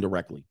affects you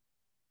indirectly.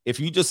 If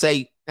you just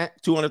say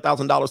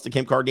 $200,000 to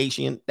Kim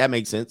Kardashian, that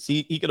makes sense.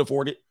 He could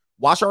afford it.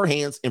 Wash our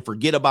hands and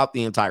forget about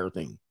the entire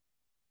thing.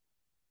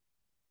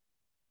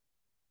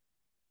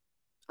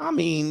 I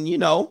mean,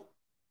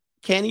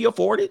 can he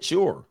afford it?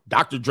 Sure.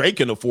 Dr. Dre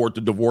can afford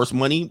the divorce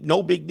money.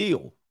 No big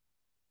deal.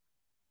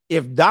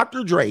 If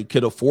Dr. Dre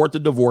could afford the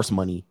divorce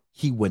money,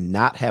 he would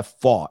not have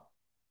fought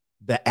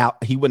the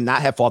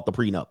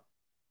prenup.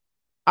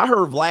 I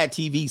heard Vlad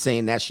TV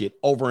saying that shit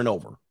over and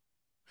over.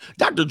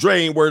 Dr.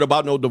 Dre ain't worried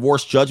about no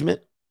divorce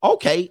judgment.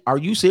 Okay, are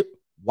you sick?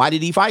 Why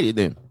did he fight it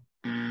then?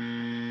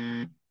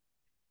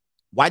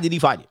 Why did he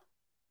fight it?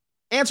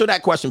 Answer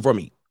that question for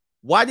me.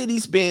 Why did he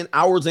spend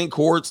hours in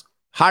courts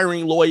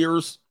hiring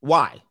lawyers?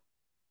 Why?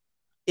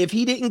 If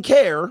he didn't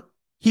care,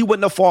 he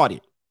wouldn't have fought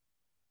it.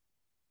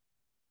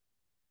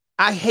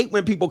 I hate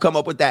when people come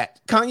up with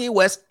that. Kanye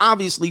West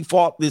obviously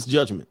fought this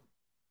judgment.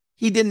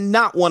 He did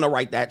not want to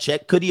write that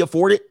check. Could he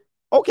afford it?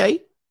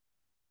 Okay.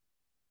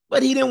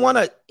 But he didn't want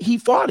to. He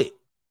fought it.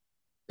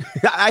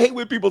 I hate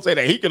when people say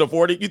that he can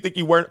afford it. You think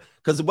he weren't?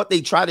 Because what they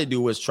try to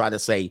do is try to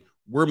say,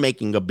 we're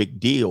making a big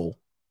deal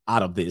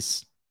out of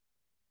this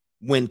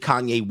when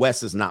Kanye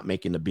West is not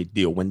making a big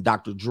deal, when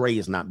Dr. Dre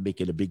is not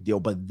making a big deal.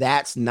 But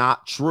that's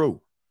not true.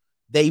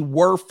 They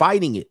were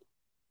fighting it.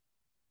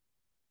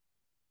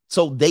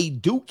 So they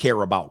do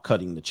care about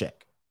cutting the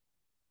check.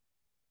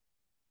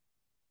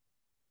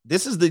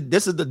 This is the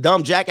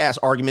dumb jackass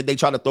argument they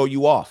try to throw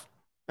you off.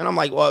 And I'm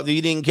like, well,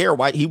 he didn't care.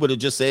 Why? He would have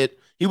just said,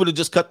 he would have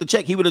just cut the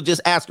check. He would have just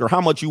asked her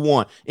how much you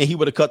want, and he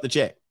would have cut the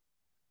check.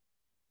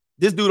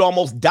 This dude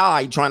almost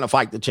died trying to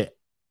fight the check.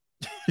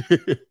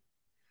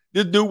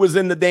 This dude was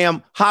in the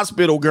damn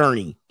hospital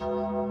gurney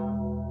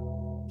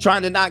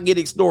trying to not get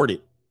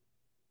extorted.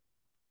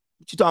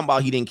 What you talking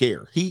about? He didn't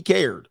care. He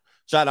cared.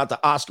 Shout out to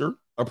Oscar.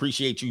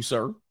 Appreciate you,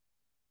 sir.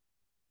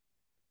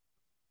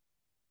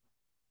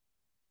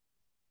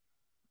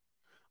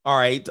 All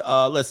right,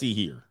 let's see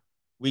here.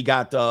 We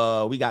got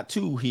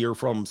two here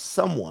from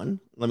someone.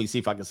 Let me see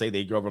if I can say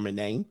their government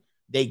name.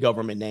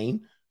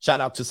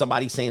 Shout out to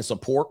somebody saying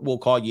support. We'll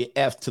call you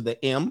F to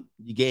the M.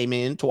 You came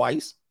in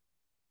twice.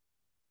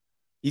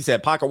 He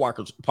said pocket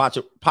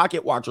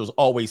watchers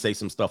always say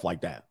some stuff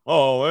like that.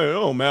 Oh, it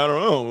don't matter.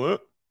 Oh,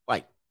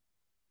 like,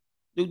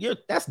 dude,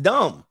 that's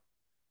dumb.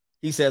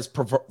 He says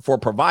for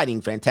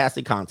providing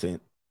fantastic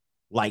content,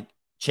 like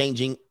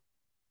changing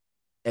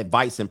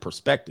advice and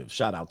perspective.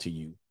 Shout out to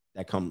you.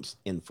 That comes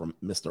in from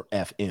Mr.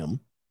 FM.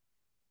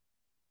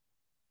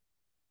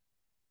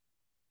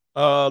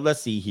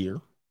 Let's see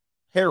here.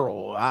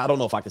 Harold, I don't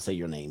know if I can say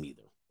your name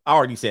either. I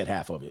already said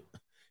half of it.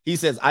 He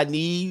says, I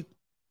need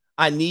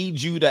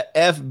you to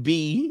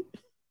FB.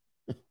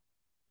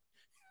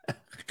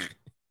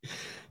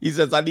 He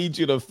says, I need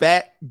you to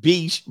fat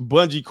beach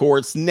bungee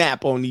cord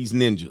snap on these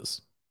ninjas.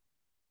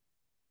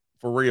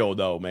 For real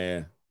though,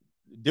 man.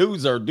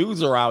 Dudes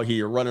are out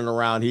here running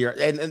around here.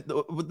 And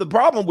the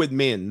problem with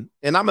men,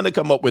 and I'm going to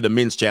come up with a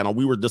men's channel.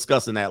 We were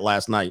discussing that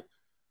last night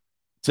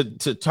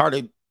to try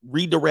to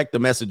redirect the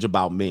message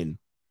about men.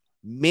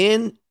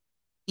 Men's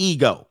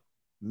ego,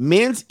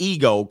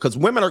 because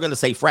women are going to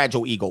say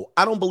fragile ego.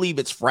 I don't believe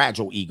it's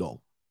fragile ego,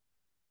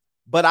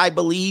 but I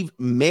believe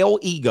male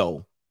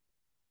ego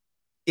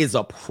is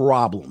a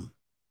problem.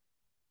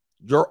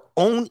 Your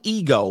own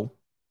ego,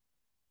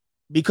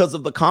 because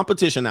of the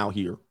competition out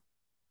here,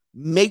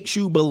 makes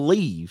you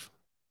believe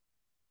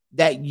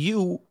that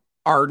you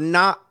are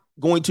not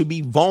going to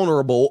be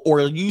vulnerable, or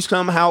you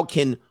somehow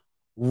can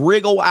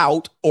wriggle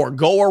out or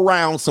go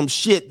around some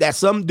shit that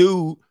some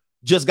dude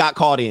just got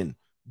caught in.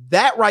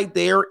 That right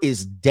there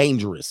is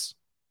dangerous.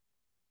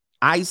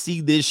 I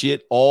see this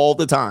shit all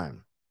the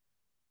time.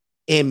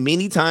 And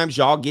many times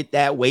y'all get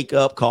that wake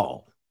up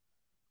call.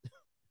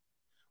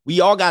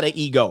 We all got an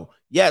ego.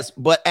 Yes,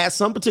 but at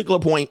some particular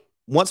point,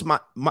 once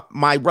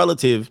my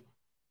relative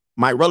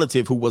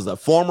who was a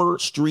former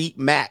street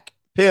Mac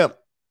pimp,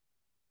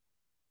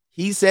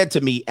 he said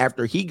to me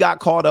after he got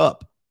caught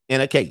up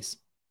in a case,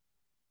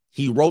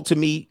 he wrote to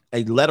me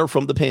a letter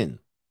from the pen.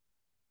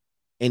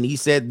 And he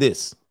said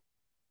this: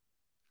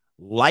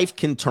 life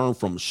can turn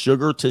from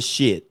sugar to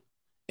shit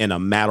in a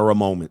matter of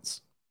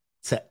moments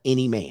to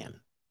any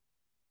man.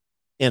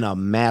 In a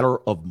matter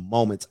of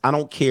moments. I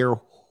don't care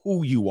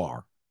who you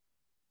are.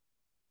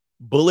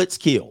 Bullets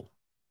kill.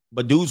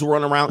 But dudes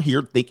run around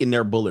here thinking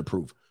they're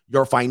bulletproof.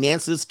 Your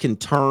finances can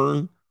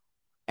turn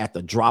at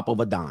the drop of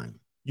a dime.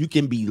 You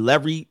can be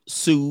levied,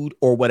 sued,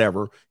 or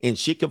whatever, and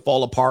shit can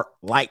fall apart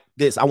like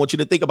this. I want you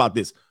to think about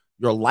this.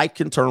 Your life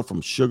can turn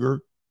from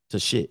sugar to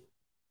shit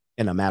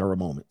in a matter of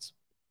moments.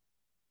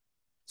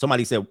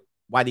 Somebody said,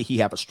 why did he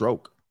have a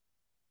stroke?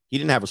 He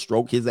didn't have a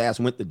stroke. His ass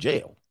went to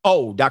jail.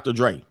 Oh, Dr.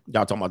 Dre.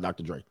 Y'all talking about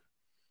Dr. Dre.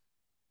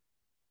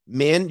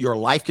 Men, your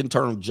life can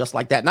turn just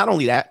like that. Not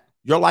only that,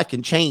 your life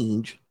can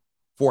change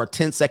for a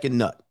 10-second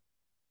nut.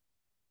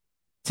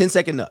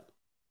 10-second nut.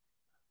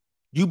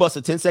 You bust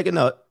a 10-second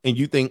nut and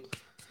you think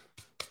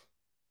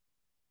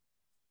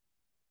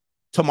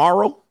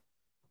tomorrow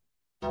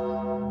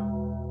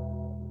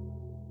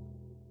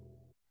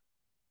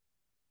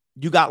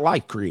you got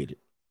life created.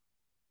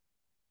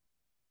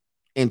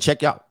 And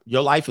check out,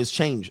 your life has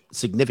changed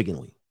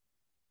significantly.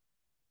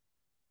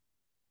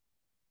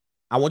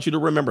 I want you to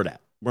remember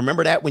that.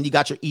 Remember that when you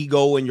got your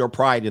ego and your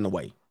pride in the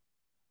way.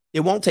 It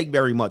won't take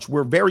very much.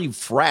 We're very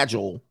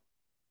fragile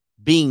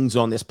beings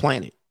on this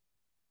planet.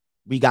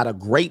 We got a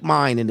great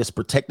mind and it's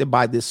protected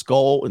by this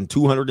skull and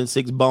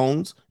 206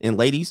 bones. And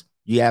ladies,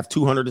 you have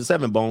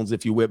 207 bones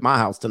if you with my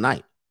house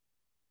tonight.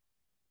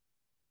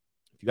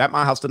 If you got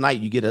my house tonight,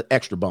 you get an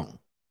extra bone.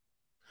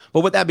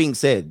 But with that being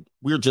said,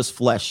 we're just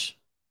flesh.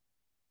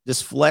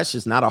 This flesh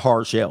is not a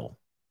hard shell.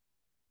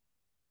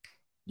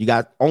 You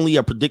got only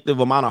a predictive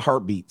amount of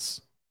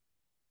heartbeats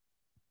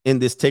in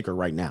this ticker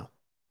right now.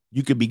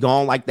 You could be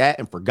gone like that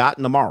and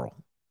forgotten tomorrow.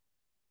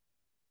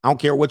 I don't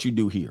care what you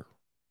do here.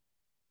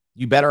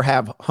 You better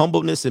have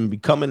humbleness and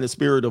become in the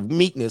spirit of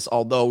meekness,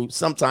 although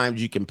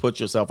sometimes you can put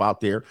yourself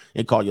out there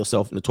and call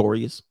yourself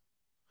notorious.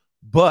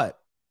 But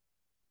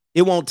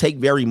it won't take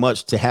very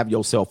much to have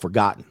yourself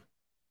forgotten,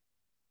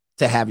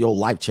 to have your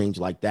life change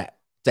like that,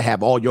 to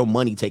have all your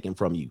money taken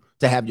from you,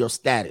 to have your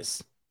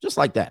status, just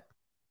like that.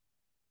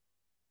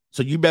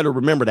 So you better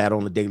remember that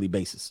on a daily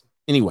basis.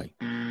 Anyway,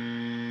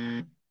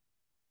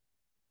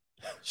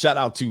 shout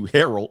out to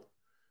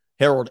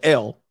Harold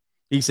L.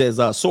 He says,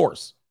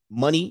 source,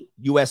 Money,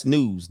 U.S.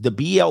 News. The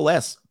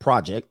BLS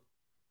project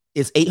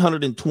is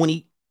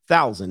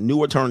 820,000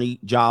 new attorney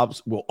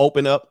jobs will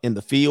open up in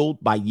the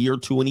field by year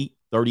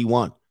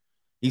 2031.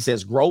 He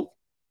says growth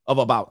of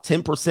about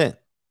 10%.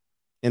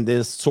 In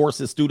this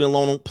source's student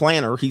loan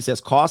planner, he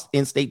says cost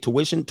in-state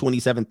tuition,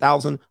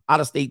 $27,000,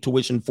 out-of-state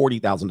tuition,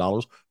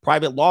 $40,000,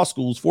 private law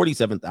schools,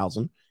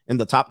 $47,000, and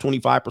the top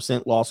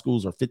 25% law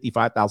schools are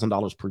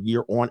 $55,000 per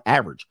year on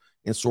average.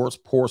 In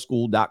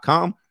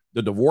sourcepourschool.com,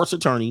 the divorce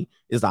attorney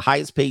is the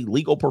highest paid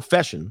legal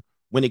profession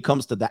when it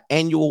comes to the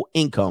annual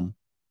income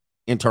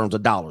in terms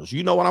of dollars.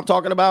 You know what I'm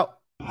talking about?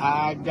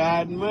 I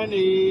got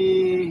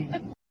money.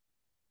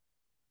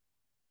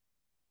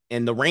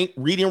 And the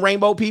reading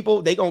Rainbow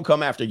people, they gonna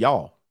come after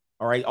y'all.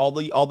 All right, all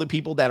the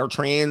people that are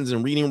trans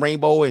and reading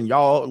Rainbow and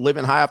y'all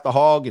living high off the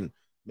hog and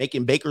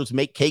making bakers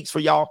make cakes for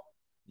y'all.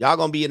 Y'all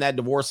gonna be in that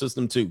divorce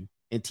system too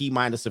in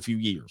T-minus a few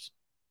years.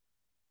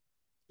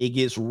 It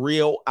gets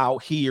real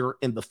out here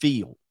in the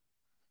field.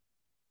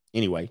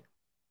 Anyway.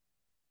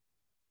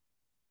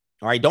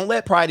 All right, don't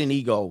let pride and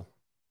ego.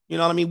 You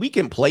know what I mean? We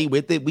can play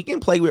with it. We can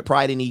play with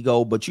pride and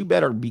ego, but you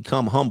better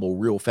become humble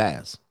real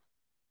fast.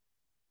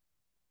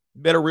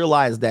 Better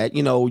realize that,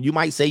 you know, you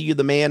might say you're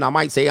the man. I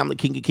might say I'm the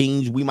king of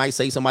kings. We might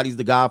say somebody's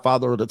the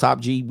godfather or the top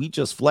G. We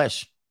just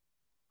flesh.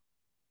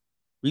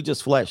 We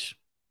just flesh.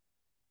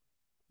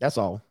 That's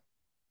all.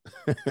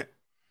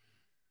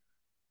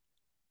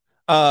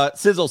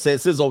 Sizzle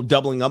says, Sizzle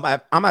doubling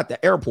up. I'm at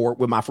the airport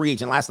with my free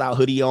agent lifestyle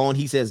hoodie on.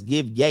 He says,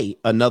 give Ye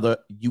another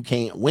you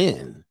can't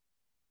win.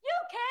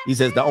 He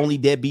says the only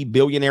deadbeat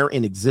billionaire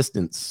in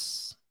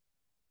existence.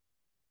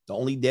 The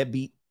only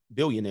deadbeat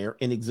billionaire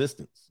in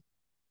existence.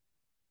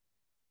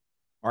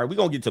 All right, we're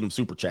going to get to them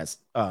super chats.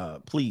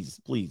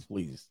 Please.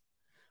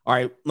 All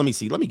right, let me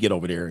see. Let me get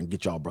over there and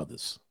get y'all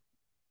brothers.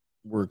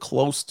 We're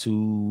close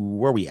to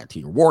where we at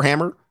here.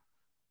 Warhammer.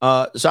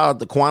 Shout out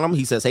to Quantum.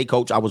 He says, hey,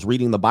 coach, I was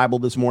reading the Bible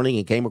this morning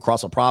and came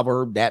across a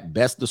proverb that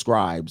best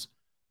describes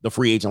the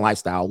free agent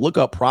lifestyle. Look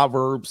up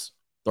Proverbs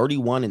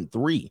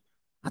 31:3.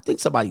 I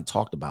think somebody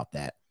talked about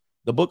that.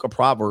 The book of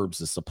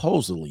Proverbs is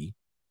supposedly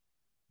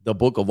the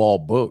book of all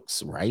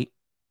books, right?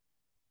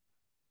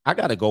 I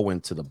got to go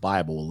into the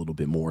Bible a little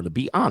bit more to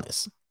be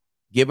honest.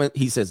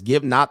 He says,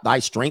 give not thy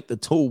strength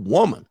unto a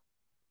woman,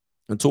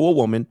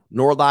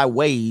 nor thy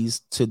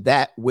ways to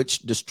that which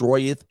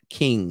destroyeth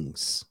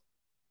kings.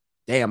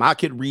 Damn, I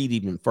could read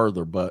even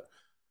further, but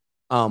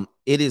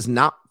it is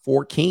not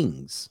for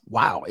kings.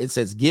 Wow. It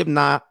says, give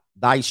not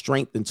thy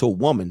strength unto a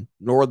woman,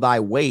 nor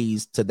thy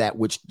ways to that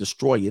which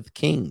destroyeth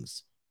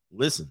kings.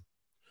 Listen,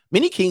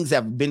 many kings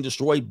have been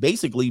destroyed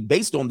basically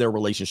based on their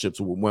relationships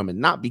with women,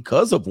 not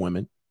because of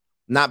women.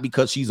 Not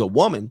because she's a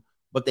woman,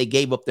 but they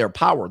gave up their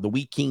power. The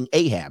weak king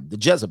Ahab, the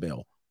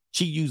Jezebel,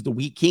 she used the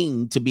weak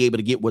king to be able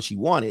to get what she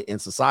wanted, and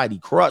society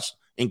crushed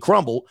and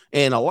crumbled.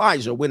 And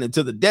Elijah went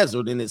into the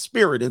desert in his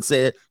spirit and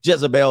said,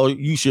 Jezebel,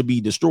 you should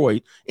be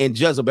destroyed. And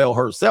Jezebel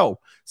herself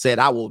said,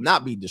 I will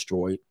not be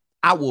destroyed.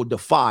 I will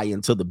defy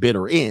until the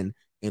bitter end.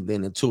 And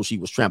then until she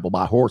was trampled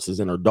by horses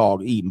and her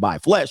dog eaten by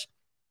flesh,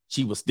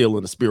 she was still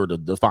in the spirit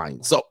of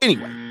defiance. So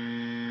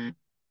anyway,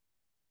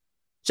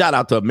 shout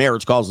out to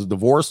Marriage Causes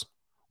Divorce.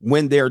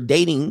 When they're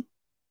dating,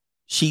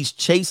 she's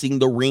chasing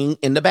the ring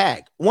in the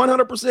bag.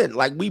 100%.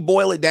 Like we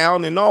boil it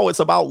down and no, it's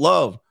about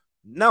love.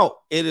 No,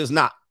 it is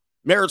not.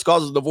 Marriage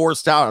Causes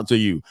Divorce. Shout out to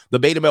you. The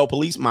Beta Male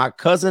Police. My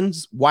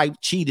cousin's wife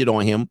cheated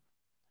on him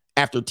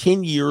after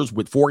 10 years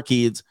with 4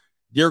 kids.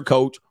 Dear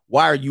coach,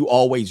 why are you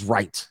always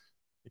right?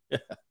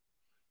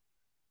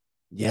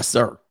 Yes,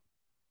 sir.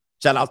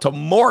 Shout out to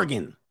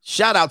Morgan.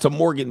 Shout out to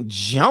Morgan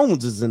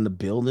Jones is in the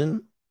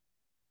building.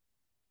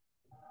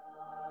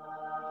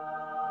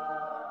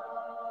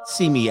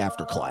 See me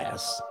after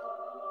class.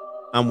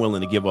 I'm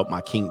willing to give up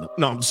my kingdom.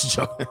 No, I'm just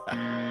joking.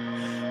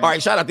 All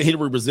right, shout out to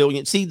Hillary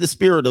Resilient. See the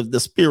spirit,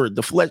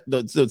 the flesh,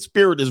 the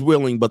spirit is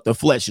willing, but the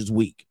flesh is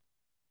weak.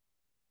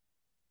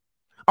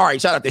 All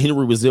right, shout out to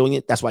Henry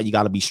Resilient. That's why you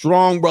got to be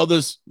strong,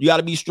 brothers. You got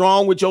to be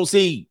strong with your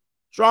seed.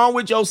 Strong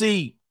with your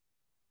seed.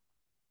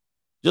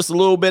 Just a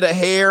little bit of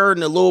hair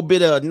and a little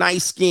bit of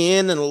nice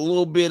skin and a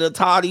little bit of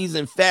toddies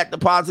and fat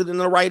deposited in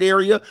the right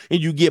area,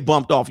 and you get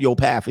bumped off your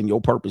path and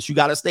your purpose. You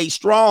got to stay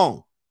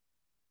strong.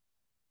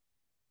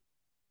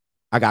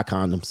 I got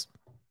condoms.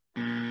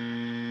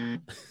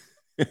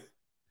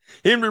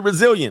 Henry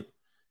Resilient.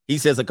 He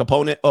says a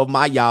component of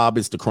my job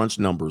is to crunch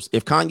numbers.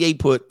 If Kanye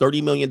put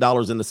 $30 million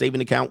in the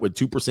saving account with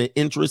 2%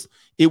 interest,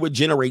 it would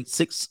generate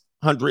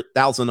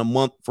 $600,000 a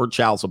month for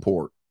child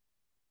support.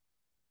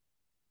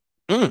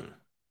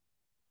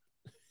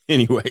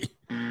 Anyway,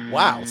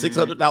 wow,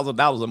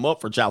 $600,000 a month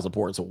for child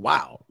support. So,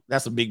 wow,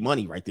 that's a big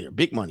money right there.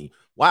 Big money.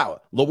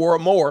 Wow. Laura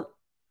Moore.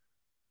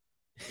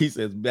 He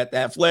says, bet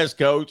that flesh,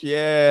 coach.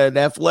 Yeah,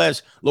 that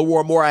flesh.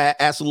 Laura Moore, I have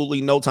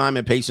absolutely no time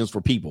and patience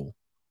for people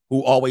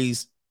who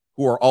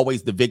are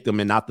always the victim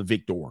and not the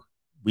victor.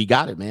 We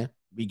got it, man.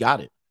 We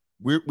got it.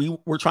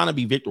 We're trying to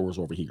be victors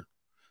over here.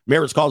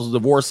 Marriage Causes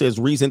Divorce says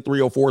reason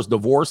 304's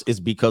divorce is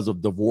because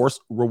of divorce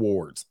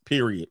rewards.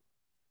 Period.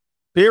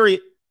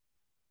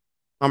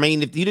 I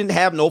mean, if you didn't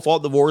have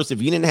no-fault divorce, if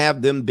you didn't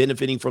have them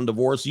benefiting from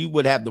divorce, you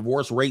would have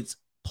divorce rates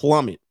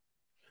plummet.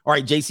 All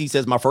right, JC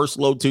says, my first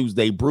Slow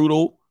Tuesday,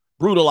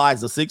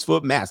 brutalized a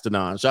 6-foot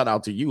mastodon. Shout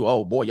out to you.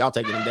 Oh, boy, y'all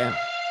taking him down.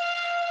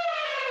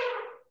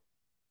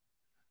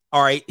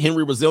 All right,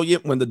 Henry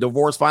Resilient, when the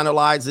divorce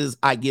finalizes,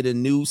 I get a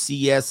new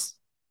CS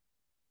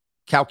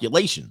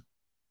calculation.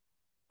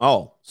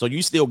 Oh, so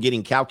you still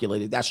getting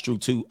calculated. That's true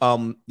too.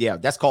 Yeah,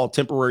 that's called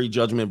temporary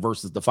judgment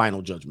versus the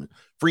final judgment.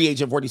 Free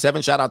Agent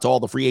 47, shout out to all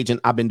the free agent.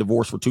 I've been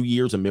divorced for 2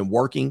 years and been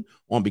working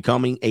on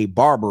becoming a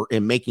barber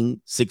and making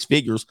 6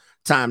 figures.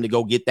 Time to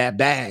go get that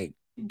bag.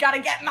 Gotta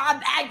get my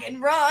bag and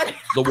run.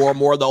 The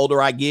more the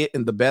older I get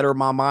and the better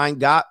my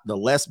mind got, the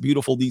less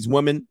beautiful these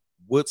women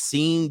would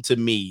seem to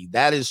me.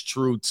 That is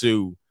true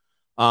too.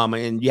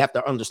 And you have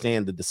to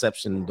understand the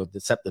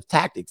deceptive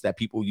tactics that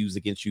people use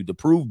against you to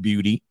prove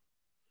beauty.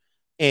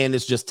 And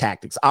it's just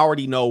tactics. I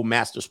already know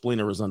Master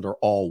Splinter is under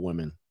all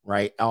women,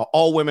 right?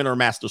 All women are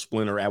Master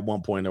Splinter at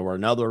one point or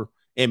another.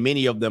 And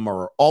many of them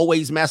are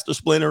always Master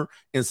Splinter.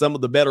 And some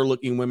of the better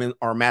looking women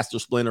are Master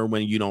Splinter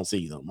when you don't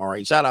see them. All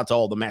right. Shout out to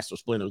all the Master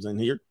Splinters in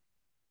here.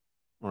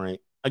 All right.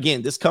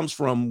 Again, this comes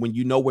from when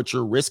you know what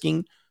you're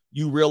risking,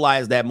 you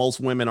realize that most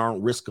women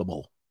aren't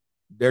riskable.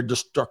 They're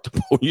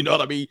destructible. You know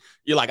what I mean?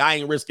 You're like, I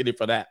ain't risking it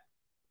for that.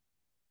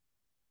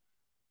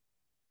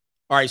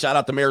 All right, shout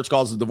out to Marriage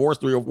Causes Divorce.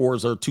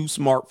 304s are too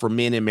smart for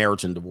men in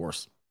marriage and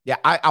divorce. Yeah,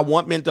 I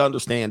want men to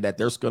understand that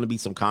there's going to be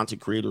some content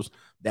creators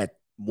that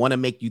want to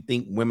make you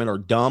think women are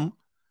dumb.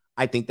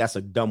 I think that's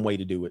a dumb way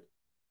to do it.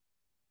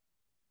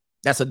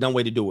 That's a dumb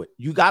way to do it.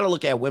 You got to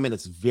look at women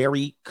as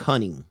very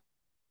cunning,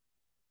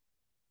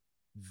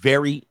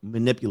 very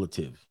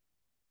manipulative,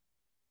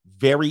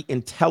 very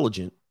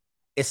intelligent,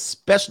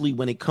 especially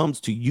when it comes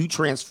to you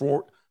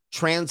transferring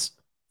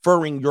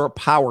your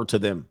power to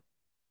them.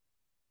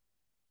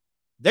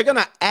 They're going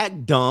to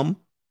act dumb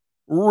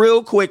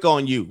real quick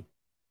on you.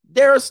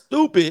 They're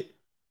stupid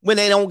when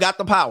they don't got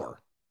the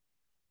power.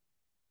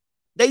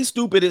 They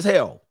stupid as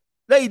hell.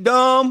 They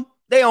dumb.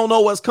 They don't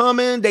know what's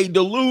coming. They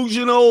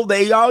delusional.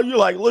 You're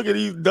like, look at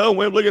these dumb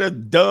women. Look at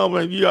that dumb.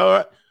 And you all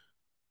right?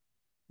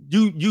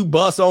 You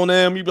bust on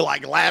them. You be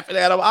like laughing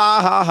at them.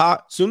 Ah, ha,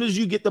 ha. Soon as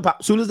they get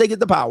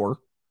the power,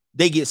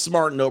 they get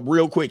smartened up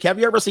real quick. Have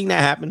you ever seen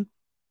that happen?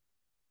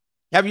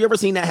 You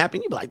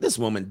be like, this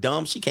woman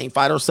dumb. She can't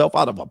fight herself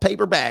out of a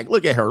paper bag.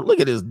 Look at her. Look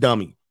at this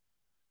dummy.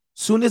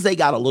 Soon as they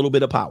got a little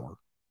bit of power,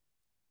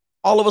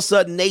 all of a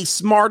sudden they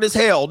smart as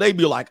hell. They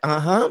be like,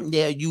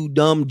 yeah, you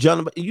dumb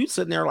gentleman. You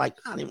sitting there like,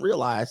 I didn't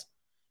realize.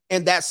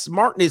 And that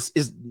smartness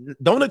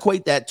don't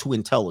equate that to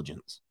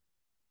intelligence.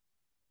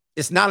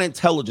 It's not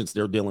intelligence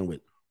they're dealing with.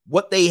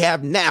 What they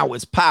have now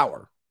is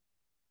power.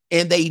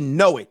 And they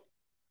know it.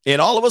 And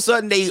all of a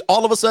sudden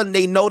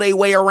they know their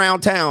way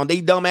around town.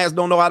 They dumbass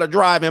don't know how to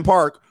drive and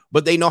park,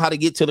 but they know how to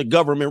get to the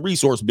government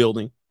resource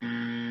building.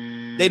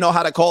 They know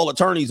how to call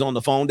attorneys on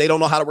the phone. They don't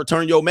know how to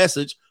return your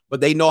message, but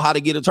they know how to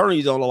get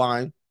attorneys on the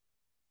line.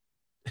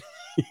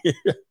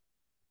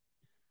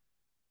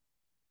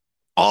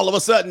 All of a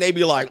sudden they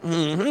be like,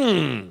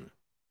 And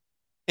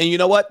you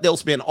know what? They'll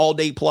spend all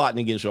day plotting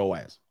against your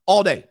ass.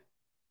 All day.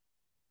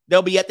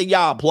 They'll be at the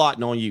job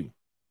plotting on you.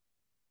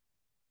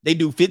 They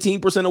do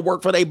 15% of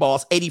work for their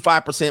boss,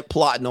 85%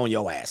 plotting on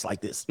your ass like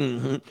this.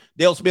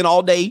 They'll spend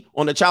all day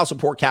on the child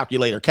support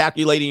calculator,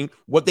 calculating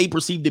what they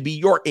perceive to be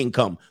your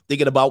income,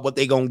 thinking about what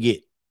they're going to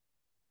get.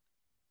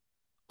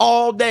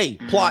 All day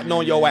plotting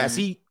on your ass.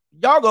 See,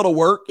 y'all go to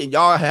work and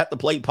y'all have to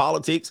play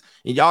politics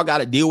and y'all got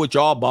to deal with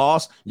y'all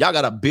boss. Y'all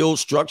got to build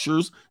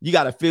structures. You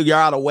got to figure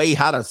out a way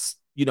how to,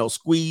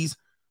 squeeze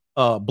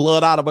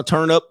blood out of a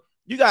turnip.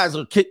 You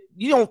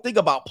don't think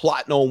about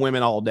plotting on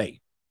women all day.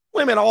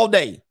 Women all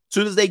day.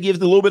 Soon as they give a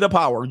little bit of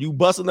power, you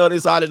busting up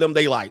inside of them,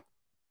 they like,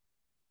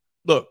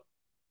 look,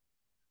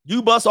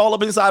 you bust all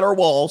up inside her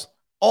walls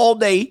all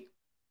day.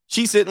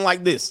 She's sitting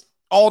like this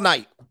all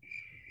night.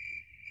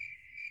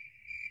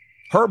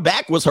 Her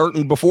back was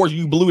hurting before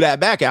you blew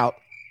that back out.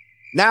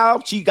 Now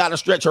she got to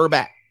stretch her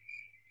back.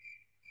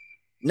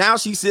 Now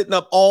she's sitting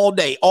up all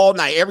day, all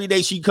night. Every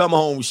day she come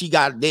home, she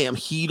got a damn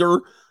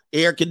heater,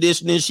 air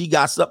conditioning. She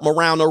got something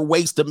around her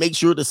waist to make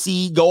sure the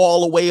seed go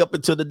all the way up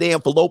into the damn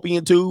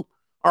fallopian tube.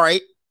 All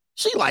right.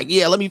 She like,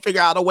 yeah, let me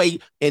figure out a way.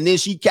 And then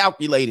she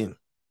calculating.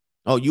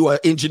 Oh, you an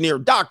engineer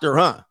doctor,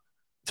 huh?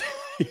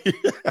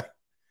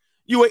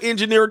 You an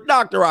engineer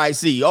doctor, I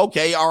see.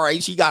 Okay, all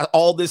right. She got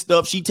all this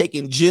stuff. She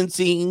taking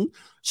ginseng.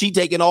 She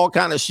taking all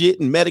kind of shit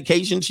and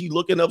medication. She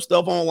looking up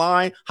stuff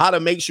online, how to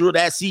make sure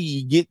that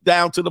seed get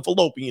down to the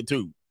fallopian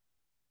tube.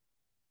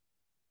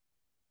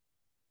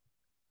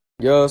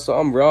 Yo, so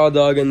I'm raw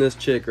dogging this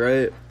chick,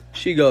 right?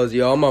 She goes,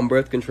 yo, I'm on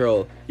birth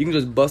control. You can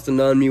just bust a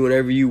nut on me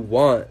whenever you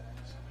want.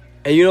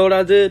 And you know what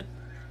I did?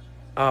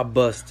 I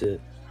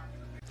busted.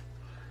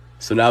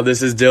 So now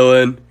this is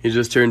Dylan. He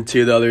just turned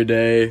 2 the other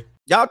day.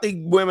 Y'all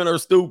think women are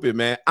stupid,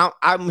 man.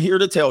 I'm here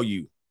to tell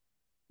you.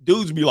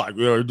 Dudes be like,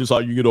 yeah, just how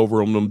you get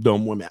over on them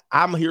dumb women.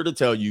 I'm here to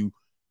tell you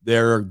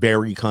they're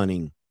very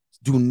cunning.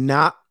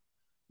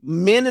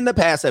 Men in the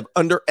past have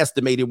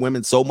underestimated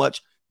women so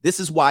much. This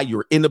is why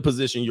you're in the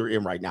position you're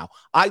in right now.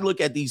 I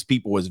look at these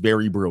people as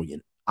very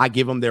brilliant. I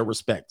give them their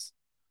respects.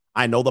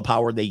 I know the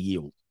power they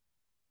yield.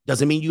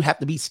 Doesn't mean you have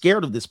to be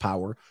scared of this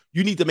power.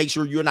 You need to make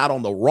sure you're not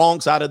on the wrong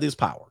side of this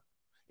power.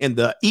 And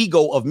the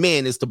ego of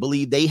men is to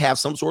believe they have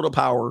some sort of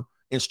power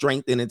and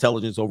strength and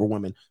intelligence over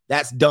women.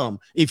 That's dumb.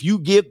 If you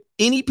give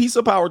any piece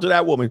of power to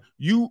that woman,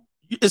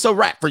 it's a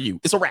wrap for you.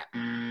 It's a wrap.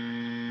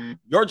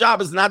 Your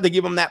job is not to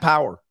give them that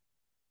power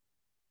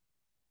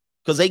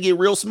because they get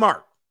real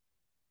smart.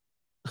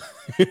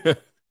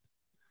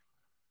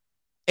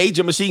 Age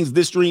of Machines,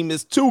 this stream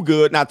is too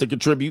good not to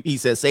contribute. He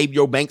says, save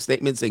your bank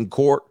statements and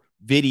court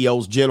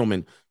videos,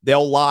 gentlemen.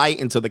 They'll lie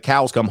until the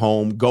cows come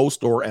home,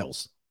 ghost or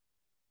else.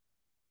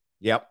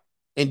 Yep.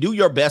 And do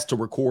your best to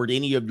record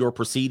any of your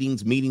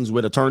proceedings, meetings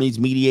with attorneys,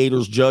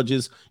 mediators,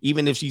 judges.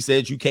 Even if she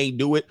says you can't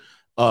do it,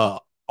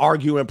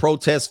 argue and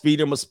protest,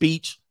 freedom of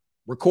speech,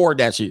 record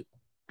that shit.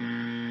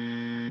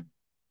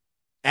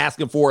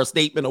 Asking for a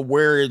statement of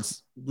where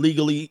it's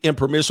legally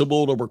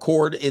impermissible to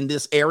record in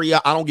this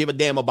area. I don't give a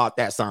damn about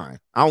that sign.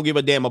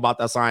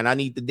 I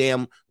need the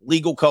damn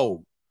legal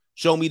code.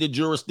 Show me the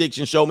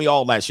jurisdiction. Show me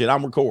all that shit.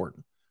 I'm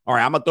recording. All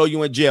right, I'm going to throw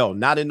you in jail.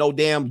 Not in no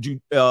damn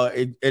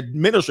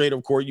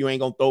administrative court. You ain't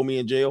going to throw me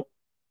in jail.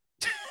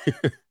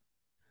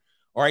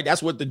 All right,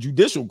 that's what the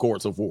judicial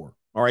courts are for.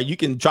 All right, you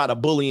can try to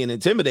bully and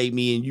intimidate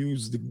me and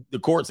use the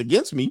courts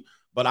against me,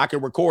 but I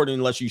can record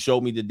unless you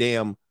show me the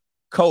damn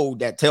code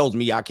that tells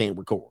me I can't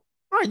record.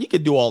 All right, you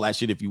can do all that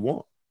shit if you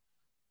want.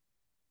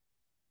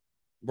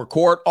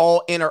 Record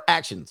all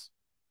interactions.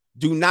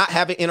 Do not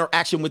have an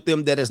interaction with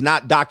them that is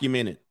not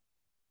documented.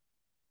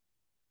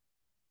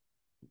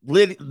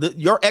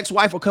 Your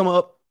ex-wife will come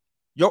up,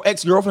 your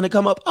ex-girlfriend will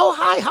come up. Oh,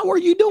 hi, how are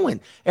you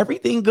doing?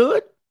 Everything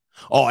good?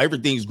 Oh,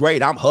 everything's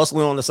great. I'm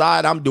hustling on the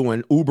side. I'm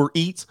doing Uber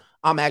Eats.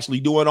 I'm actually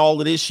doing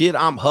all of this shit.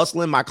 I'm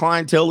hustling. My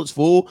clientele is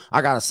full.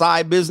 I got a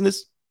side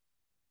business.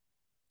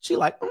 She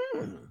like,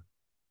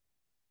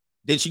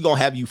 Then she gonna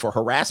have you for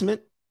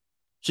harassment.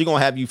 She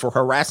gonna have you for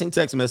harassing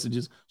text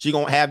messages. She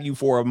gonna have you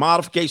for a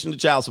modification to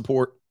child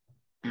support.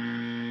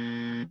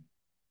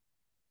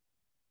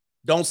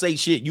 Don't say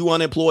shit. You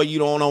unemployed. You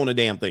don't own a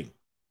damn thing.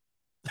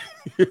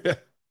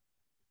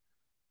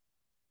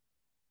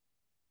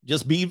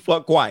 Just be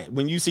fuck quiet.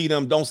 When you see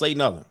them, don't say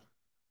nothing.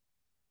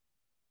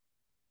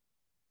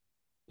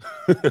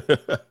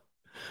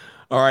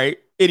 All right.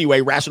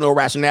 Anyway, rational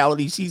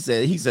rationality. He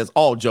says,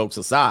 all jokes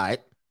aside,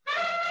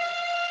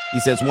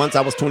 he says, once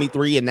I was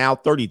 23 and now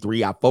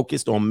 33, I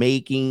focused on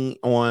making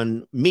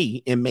on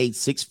me and made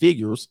 6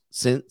 figures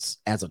since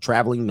as a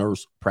traveling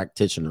nurse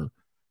practitioner.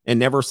 And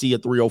never see a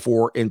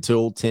 304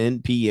 until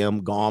 10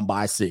 p.m. gone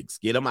by 6.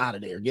 Get him out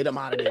of there. Get him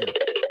out of there.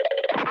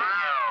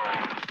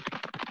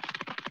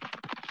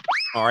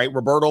 All right.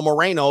 Roberto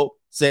Moreno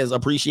says,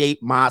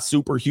 appreciate my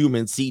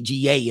superhuman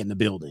CGA in the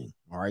building.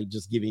 All right.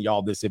 Just giving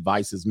y'all this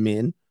advice as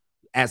men,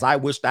 as I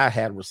wished I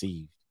had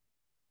received.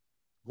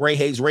 Gray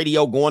Hayes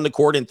Radio going to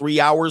court in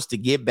 3 hours to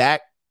get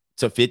back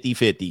to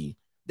 50-50.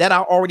 That I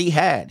already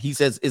had. He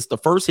says, it's the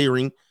first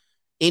hearing.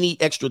 Any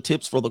extra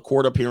tips for the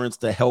court appearance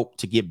to help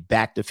to get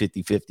back to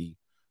 50-50?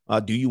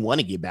 Do you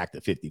want to get back to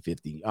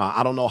 50-50?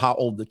 I don't know how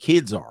old the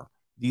kids are.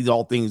 These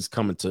all things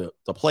come into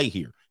play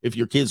here. If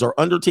your kids are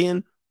under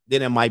 10,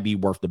 then it might be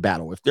worth the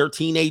battle. If they're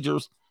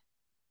teenagers,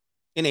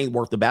 it ain't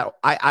worth the battle.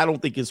 I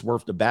don't think it's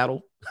worth the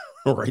battle.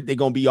 All right. They're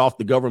going to be off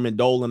the government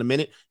dole in a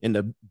minute, and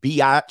the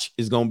biatch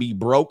is going to be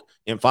broke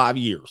in 5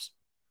 years.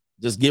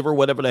 Just give her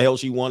whatever the hell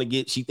she want to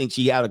get. She thinks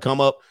she had to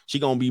come up. She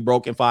going to be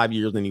broke in 5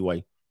 years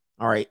anyway.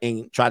 All right.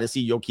 And try to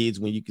see your kids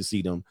when you can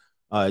see them.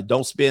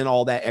 Don't spend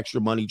all that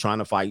extra money trying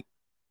to fight.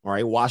 All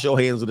right. Wash your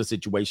hands of the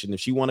situation. If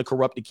she want to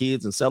corrupt the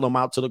kids and sell them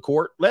out to the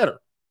court, let her.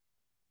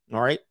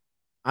 All right.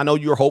 I know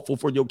you're hopeful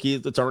for your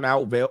kids to turn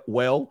out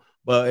well,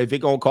 but if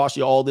it's going to cost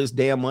you all this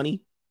damn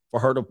money for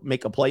her to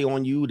make a play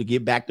on you to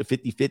get back to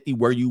 50-50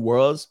 where you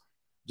was,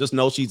 just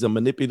know she's a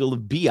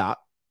manipulative biatch.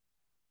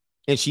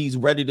 and she's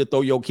ready to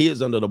throw your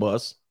kids under the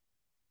bus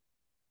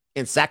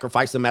and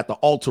sacrifice them at the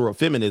altar of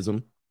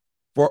feminism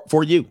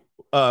for you,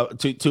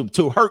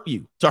 to hurt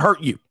you.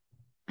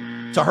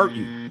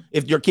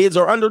 If your kids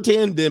are under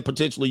 10, then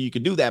potentially you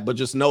could do that, but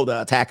just know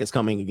the attack is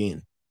coming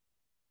again.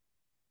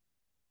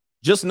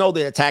 Just know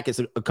the attack is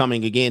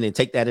coming again and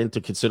take that into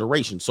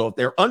consideration. So if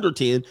they're under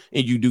 10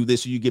 and you do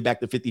this, you get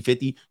back to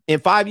 50-50, in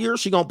 5 years,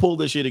 she's going to pull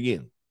this shit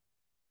again.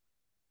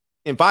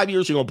 In 5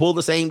 years, you're going to pull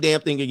the same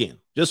damn thing again.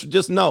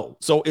 Just know.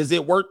 So is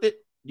it worth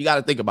it? You got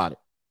to think about it.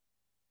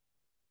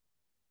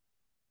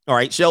 All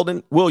right.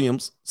 Sheldon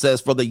Williams says,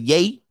 for the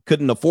yay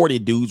couldn't afford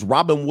it, dudes.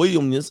 Robin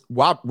Williams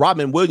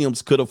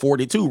could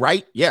afford it too,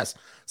 right? Yes.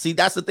 See,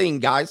 that's the thing,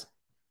 guys.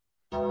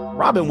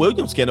 Robin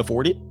Williams can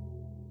afford it.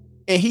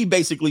 And he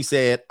basically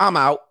said, I'm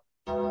out.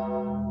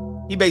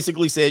 He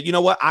basically said, you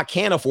know what? I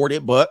can't afford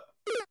it, but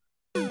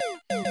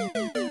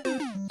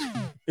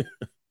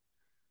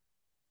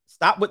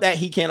stop with that.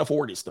 He can't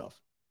afford it stuff.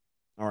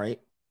 All right.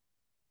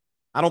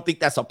 I don't think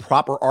that's a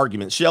proper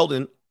argument.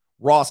 Sheldon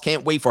Ross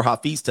can't wait for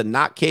Hafiz to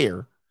not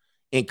care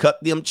and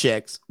cut them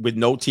checks with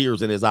no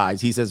tears in his eyes.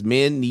 He says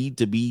men need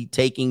to be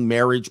taking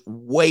marriage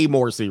way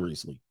more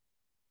seriously.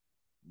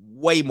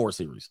 Way more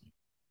seriously.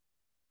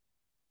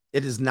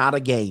 It is not a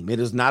game.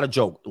 It is not a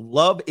joke.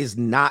 Love is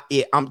not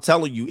it. I'm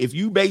telling you, if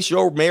you base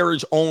your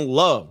marriage on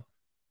love,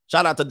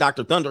 shout out to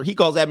Dr. Thunder. He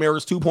calls that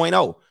marriage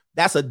 2.0.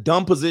 That's a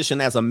dumb position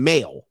as a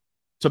male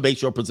to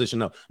base your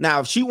position up.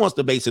 Now, if she wants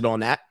to base it on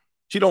that,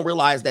 she don't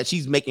realize that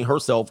she's putting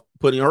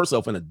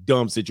herself in a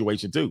dumb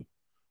situation too.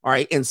 All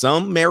right. And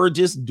some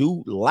marriages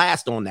do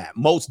last on that.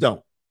 Most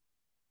don't.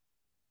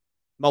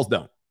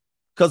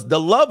 Because the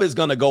love is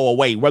going to go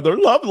away. Whether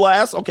love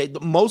lasts, okay,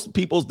 most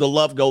people's the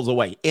love goes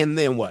away. And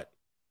then what?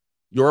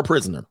 You're a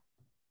prisoner.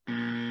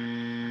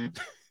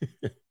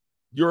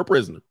 You're a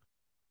prisoner.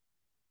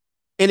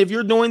 And if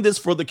you're doing this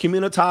for the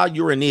community,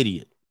 you're an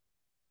idiot.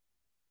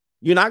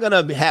 You're not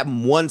going to have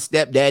one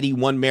stepdaddy,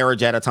 one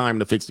marriage at a time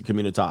to fix the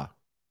community.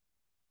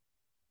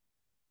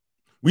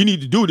 We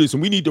need to do this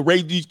and we need to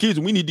raise these kids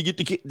and we need to get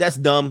the kids. That's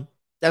dumb.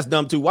 That's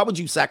dumb too. Why would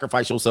you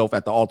sacrifice yourself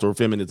at the altar of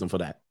feminism for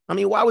that? I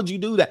mean, why would you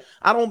do that?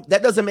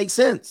 That doesn't make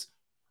sense.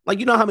 Like,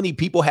 you know how many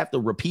people have to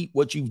repeat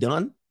what you've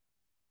done?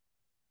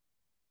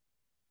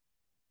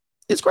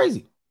 It's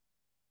crazy.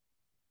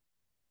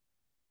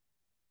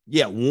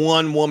 Yeah,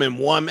 one woman,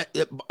 one.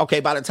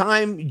 Okay, by the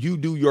time you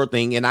do your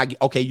thing and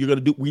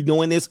we're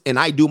doing this and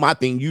I do my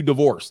thing, you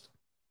divorced.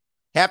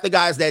 Half the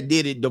guys that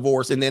did it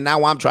divorced, and then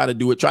now I'm trying to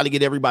do it, try to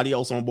get everybody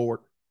else on board.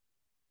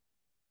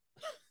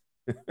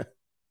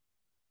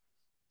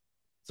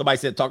 Somebody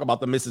said, talk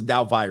about the Mrs.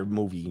 Doubtfire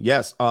movie.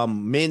 Yes,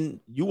 men,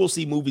 you will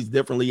see movies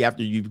differently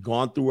after you've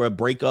gone through a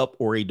breakup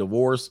or a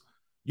divorce.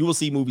 You will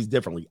see movies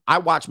differently. I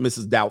watched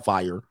Mrs.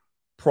 Doubtfire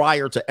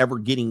prior to ever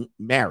getting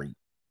married.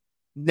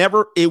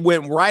 Never, it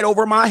went right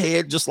over my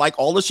head, just like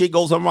all the shit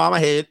goes over my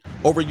head,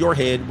 over your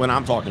head when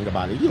I'm talking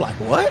about it. You're like,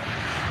 what?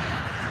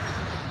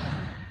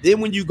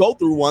 Then when you go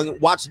through one,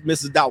 watch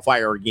Mrs.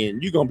 Doubtfire again,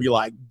 you're going to be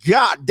like,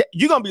 God,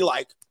 you're going to be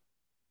like,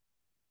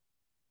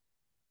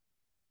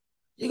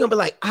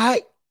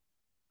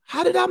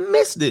 how did I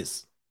miss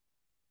this?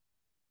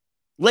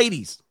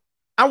 Ladies,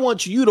 I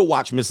want you to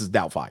watch Mrs.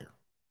 Doubtfire.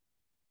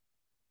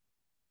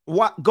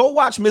 Go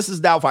watch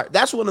Mrs. Doubtfire.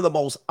 That's one of the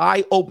most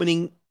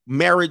eye-opening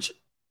marriage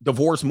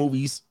divorce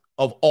movies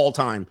of all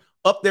time.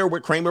 Up there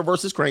with Kramer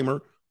versus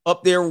Kramer.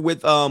 Up there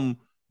with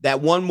that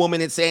one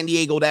woman in San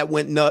Diego that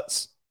went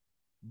nuts.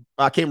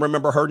 I can't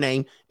remember her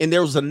name. And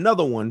there was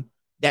another one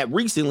that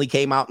recently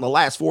came out in the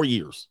last 4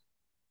 years.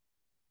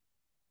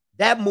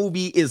 That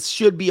movie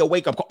should be a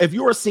wake-up call. If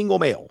you're a single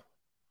male,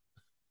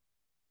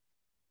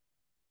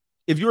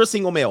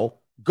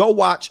 go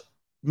watch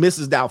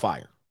Mrs.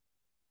 Doubtfire.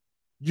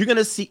 You're going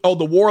to see,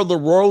 The War of the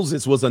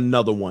Roses was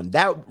another one.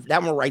 That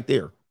one right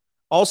there.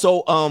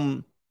 Also,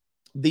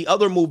 the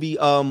other movie,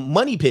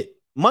 Money Pit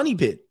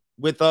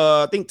with,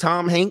 I think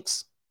Tom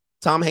Hanks,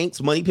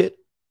 Money Pit.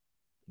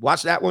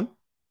 Watch that one.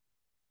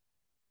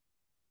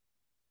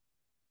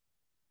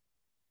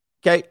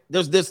 Okay.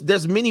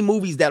 There's many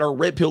movies that are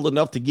red-pilled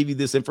enough to give you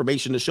this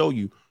information to show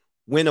you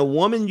when a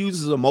woman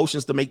uses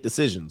emotions to make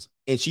decisions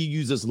and she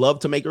uses love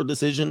to make her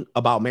decision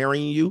about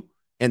marrying you,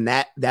 and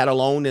that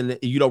alone, and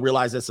you don't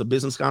realize that's a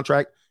business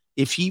contract.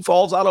 If she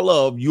falls out of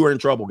love, you're in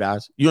trouble,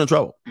 guys. You're in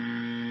trouble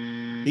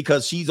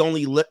because she's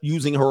only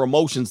using her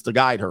emotions to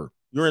guide her.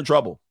 You're in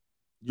trouble.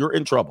 You're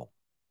in trouble.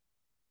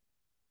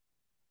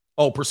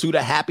 Oh, Pursuit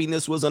of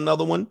Happiness was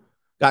another one.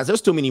 Guys,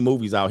 there's too many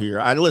movies out here.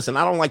 I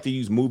don't like to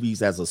use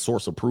movies as a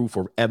source of proof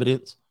or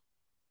evidence.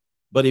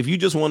 But if you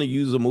just want to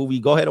use a movie,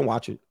 go ahead and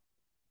watch it.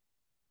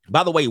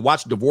 By the way,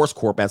 watch Divorce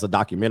Corp as a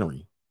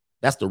documentary.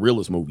 That's the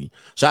realest movie.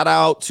 Shout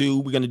out to,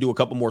 we're going to do a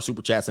couple more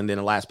super chats and then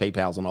the last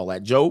PayPals and all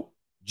that. Joe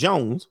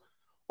Jones,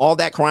 all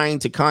that crying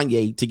to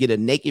Kanye to get a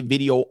naked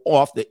video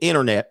off the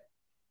internet.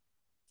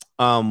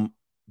 For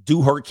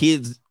her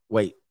kids,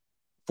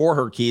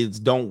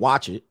 don't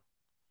watch it.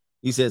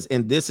 He says,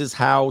 and this is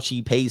how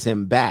she pays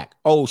him back.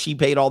 Oh, she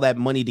paid all that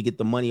money to get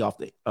the money off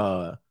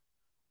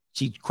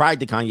she cried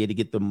to Kanye to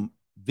get the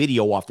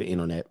video off the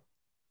internet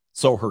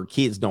so her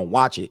kids don't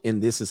watch it.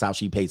 And this is how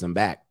she pays them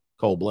back.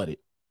 Cold-blooded.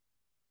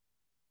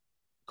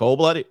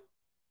 Cold-blooded.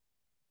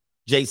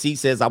 JC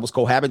says, I was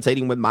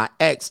cohabitating with my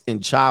ex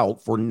and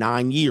child for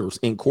 9 years.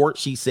 In court,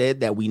 she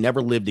said that we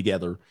never lived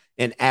together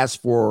and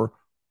asked for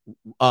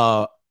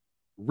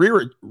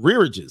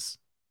rearages.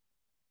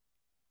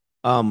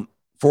 I'm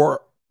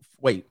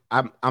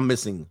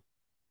missing.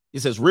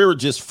 It says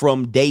rearages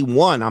from day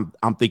one.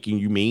 I'm thinking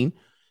you mean.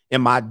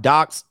 And my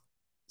docs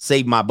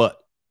saved my butt.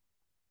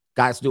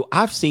 Guys,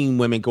 I've seen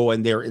women go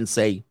in there and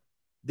say,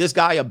 this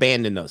guy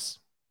abandoned us.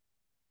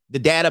 The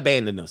dad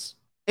abandoned us.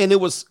 And it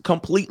was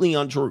completely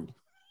untrue.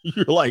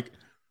 You're like,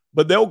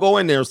 but they'll go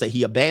in there and say,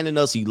 he abandoned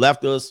us. He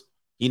left us.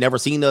 He never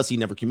seen us. He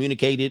never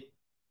communicated.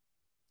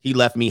 He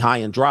left me high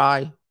and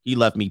dry. He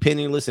left me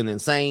penniless and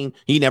insane.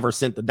 He never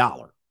sent the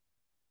dollar.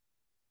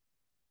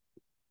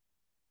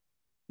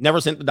 Never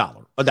sent the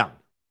dollar, a dollar.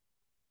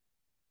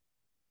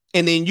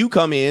 And then you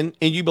come in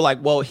and you be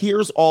like, well,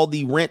 here's all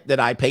the rent that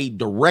I paid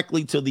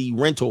directly to the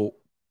rental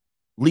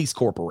lease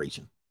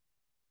corporation.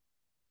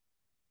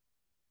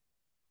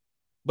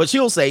 But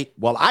she'll say,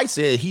 well, I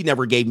said he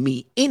never gave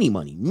me any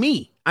money.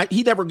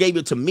 He never gave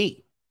it to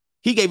me.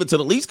 He gave it to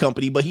the lease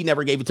company, but he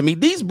never gave it to me.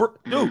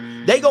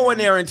 Dude, they go in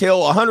there and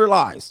tell 100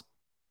 lies.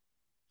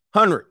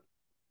 100.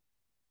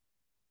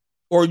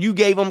 Or you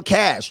gave him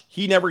cash.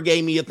 He never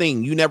gave me a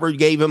thing. You never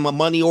gave him a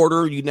money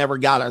order. You never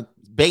got a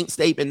bank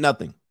statement,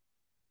 nothing.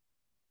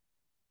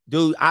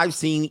 Dude, I've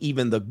seen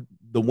even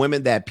the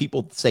women that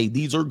people say,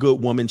 these are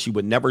good women. She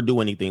would never do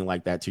anything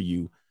like that to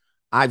you.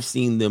 I've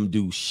seen them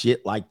do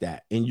shit like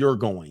that. And you're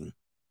going,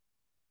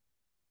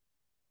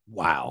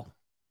 wow.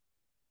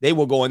 They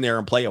will go in there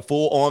and play a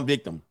full-on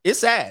victim. It's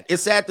sad.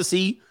 It's sad to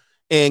see.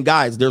 And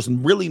guys, there's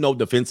really no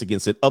defense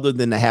against it other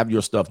than to have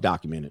your stuff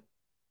documented.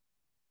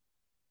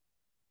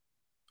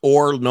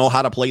 Or know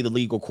how to play the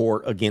legal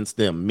court against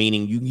them,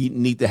 meaning you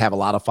need to have a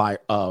lot of fire.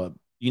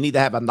 You need to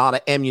have a lot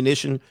of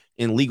ammunition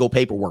and legal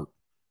paperwork.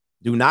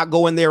 Do not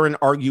go in there and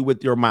argue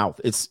with your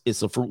mouth.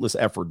 It's a fruitless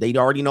effort. They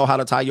already know how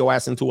to tie your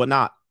ass into a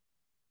knot.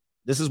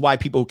 This is why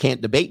people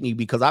can't debate me,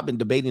 because I've been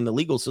debating the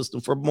legal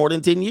system for more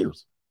than 10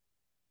 years.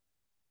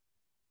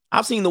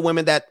 I've seen the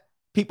women that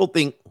people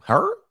think,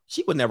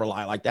 she would never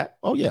lie like that.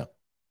 Oh, yeah.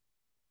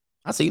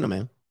 I seen them,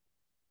 man.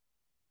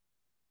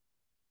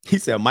 He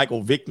said,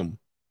 Michael Victim.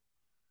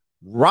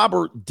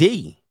 Robert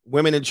D.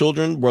 Women and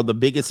children were the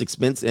biggest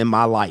expense in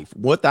my life.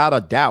 Without a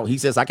doubt. He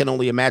says, I can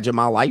only imagine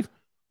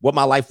what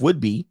my life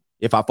would be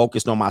if I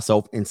focused on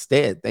myself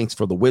instead. Thanks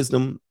for the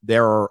wisdom.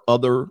 There are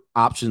other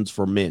options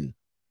for men.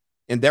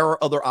 And there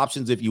are other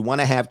options if you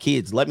want to have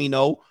kids. Let me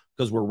know,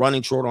 because we're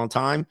running short on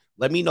time.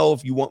 Let me know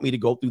if you want me to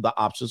go through the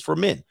options for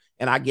men.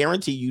 And I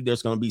guarantee you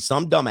there's going to be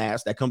some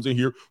dumbass that comes in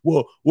here,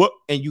 well, what?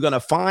 And you're going to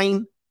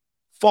find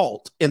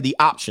fault in the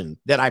option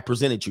that I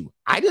presented you.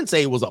 I didn't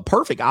say it was a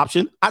perfect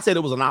option. I said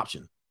it was an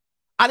option.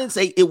 I didn't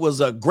say it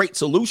was a great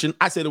solution.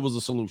 I said it was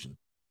a solution.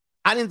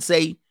 I didn't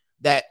say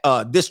that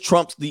this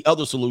trumps the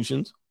other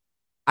solutions.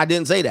 I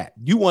didn't say that.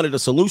 You wanted a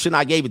solution.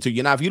 I gave it to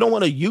you. Now, if you don't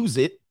want to use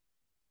it,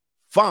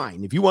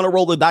 fine. If you want to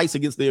roll the dice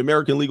against the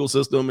American legal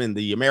system and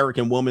the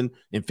American woman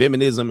and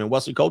feminism and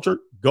Western culture,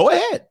 go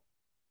ahead.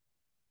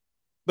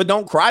 But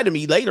don't cry to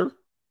me later.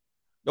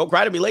 Don't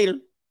cry to me later.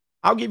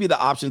 I'll give you the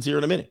options here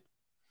in a minute.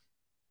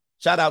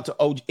 Shout out to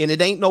OG. And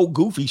it ain't no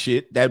goofy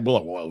shit that,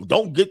 well,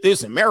 don't get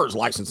this in marriage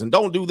license and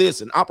don't do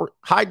this and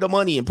hide the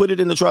money and put it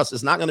in the trust.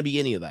 It's not going to be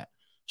any of that.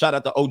 Shout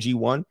out to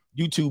OG1.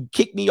 YouTube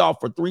kicked me off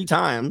for 3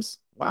 times.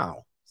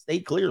 Wow. Stay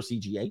clear,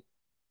 CGA.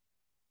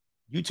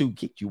 YouTube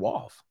kicked you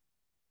off.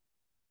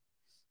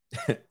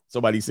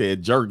 Somebody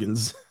said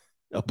Jergens.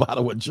 A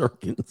bottle of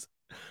Jergens.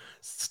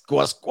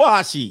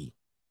 Squashy.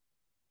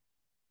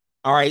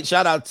 All right,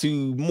 shout out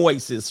to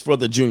Moises for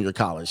the junior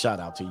college. Shout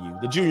out to you.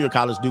 The junior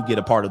college do get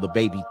a part of the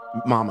baby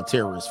mama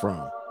terrorist from.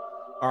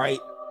 All right,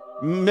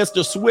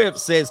 Mr. Swift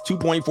says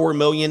 2.4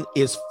 million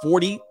is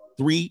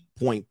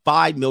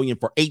 43.5 million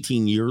for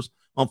 18 years.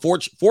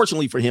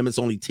 Unfortunately for him, it's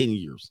only 10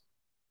 years.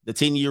 The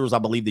 10 years, I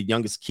believe the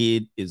youngest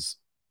kid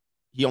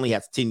he only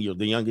has 10 years.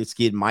 The youngest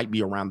kid might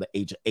be around the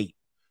age of 8.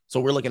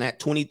 So we're looking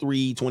at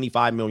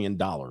 $25 million.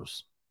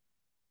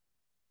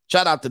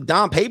 Shout out to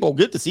Don Pable.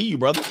 Good to see you,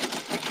 brother.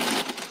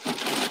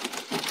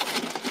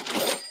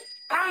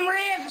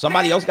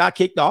 Somebody else got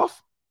kicked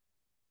off?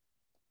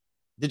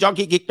 Did y'all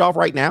get kicked off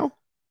right now?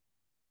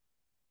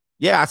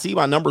 Yeah, I see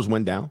my numbers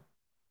went down.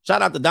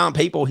 Shout out to Don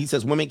Papo. He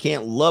says women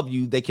can't love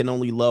you. They can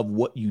only love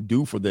what you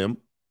do for them.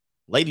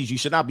 Ladies, you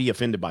should not be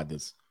offended by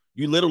this.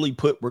 You literally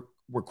put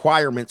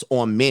requirements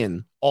on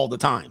men all the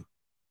time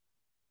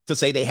to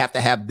say they have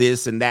to have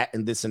this and that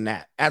and this and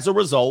that. As a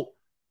result,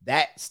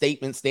 that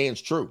statement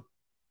stands true.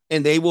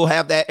 And they will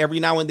have that every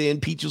now and then.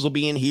 Peaches will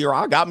be in here.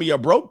 I got me a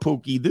broke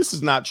pookie. This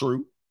is not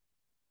true.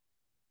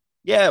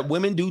 Yeah,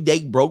 women do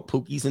date broke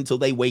pookies until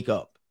they wake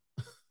up.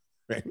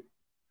 Right?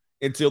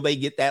 Until they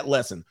get that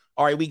lesson.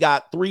 All right, we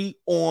got 3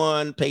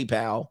 on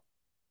PayPal.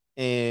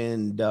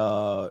 And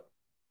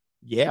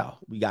yeah,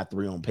 we got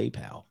 3 on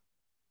PayPal.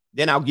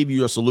 Then I'll give you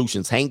your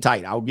solutions. Hang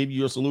tight. I'll give you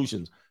your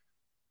solutions.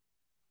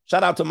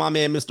 Shout out to my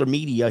man, Mr.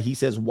 Media. He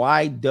says,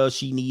 why does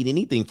she need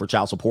anything for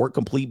child support?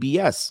 Complete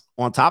BS.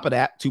 On top of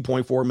that,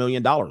 $2.4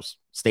 million.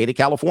 State of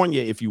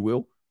California, if you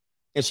will.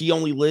 And she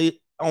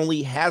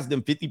only has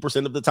them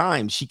 50% of the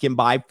time. She can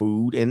buy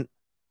food and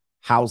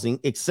housing,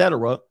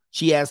 etc.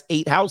 She has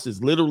 8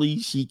 houses. Literally,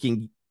 she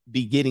can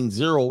be getting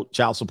 0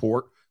 child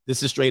support.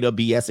 This is straight up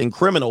BS and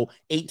criminal.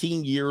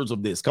 18 years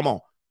of this. Come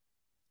on.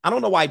 I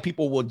don't know why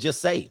people will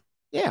just say,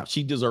 yeah,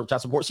 she deserves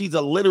child support. She's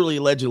literally,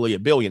 allegedly a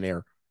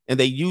billionaire. And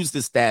they used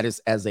this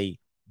status as a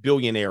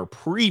billionaire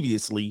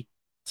previously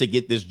to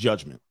get this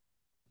judgment.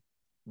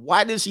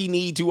 Why does she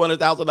need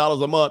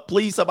 $200,000 a month?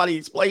 Please, somebody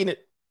explain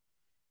it.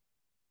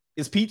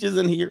 Is Peaches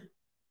in here?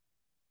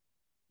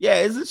 Yeah,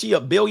 isn't she a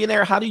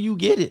billionaire? How do you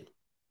get it?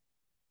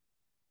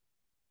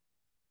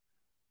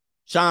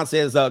 Sean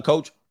says,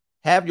 Coach,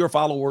 have you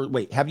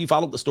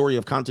followed the story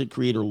of content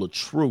creator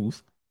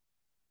LaTruth?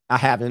 I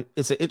haven't.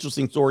 It's an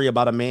interesting story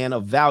about a man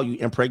of value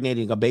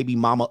impregnating a baby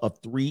mama of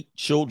 3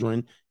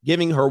 children,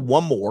 giving her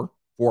 1 more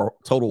for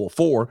a total of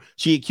 4.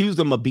 She accused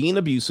him of being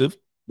abusive,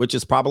 which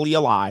is probably a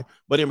lie.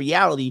 But in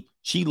reality,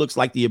 she looks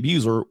like the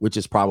abuser, which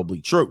is probably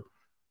true.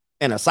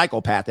 And a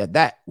psychopath at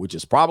that, which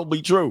is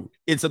probably true.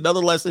 It's another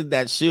lesson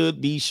that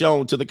should be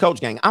shown to the coach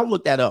gang. I'll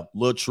look that up,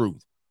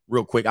 LaTruth,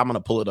 real quick. I'm going to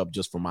pull it up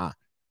just for my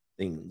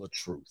thing,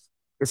 LaTruth.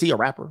 Is he a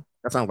rapper?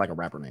 That sounds like a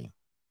rapper name.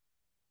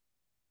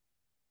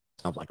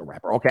 Sounds like a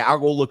rapper. Okay, I'll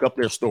go look up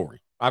their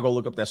story. I'll go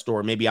look up that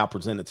story. Maybe I'll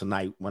present it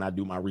tonight when I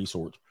do my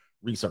research.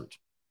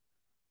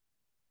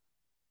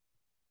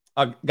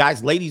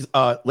 Guys, ladies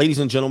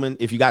and gentlemen,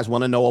 if you guys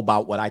want to know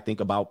about what I think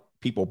about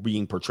people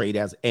being portrayed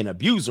as an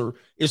abuser,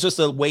 it's just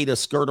a way to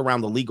skirt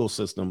around the legal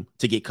system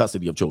to get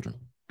custody of children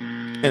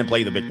and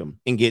play the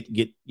victim and get,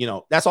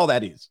 that's all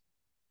that is.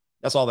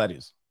 That's all that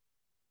is.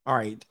 All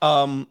right.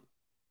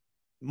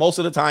 Most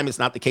of the time it's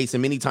not the case.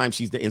 And many times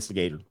she's the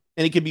instigator.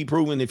 And it can be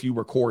proven if you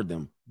record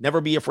them. Never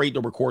be afraid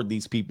to record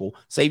these people.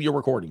 Save your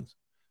recordings.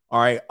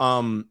 All right.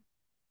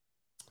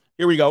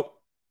 Here we go.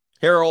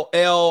 Harold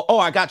L. Oh,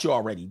 I got you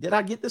already. Did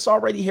I get this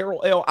already,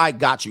 Harold L? I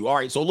got you. All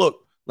right. So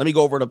look, let me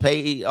go over to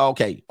pay.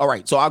 Okay. All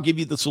right. So I'll give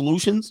you the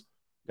solutions.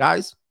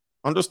 Guys,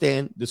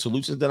 understand the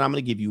solutions that I'm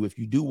going to give you if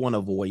you do want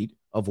to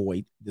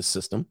avoid this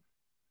system.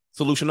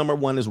 Solution number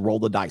 1 is roll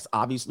the dice.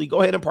 Obviously,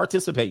 go ahead and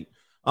participate.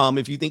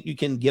 If you think you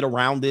can get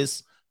around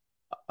this,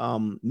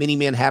 many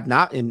men have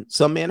not, and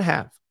some men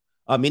have.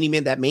 Many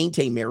men that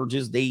maintain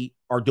marriages, they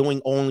are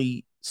doing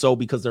only so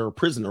because they're a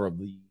prisoner of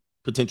the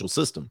potential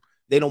system.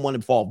 They don't want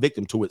to fall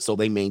victim to it, so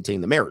they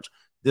maintain the marriage.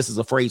 This is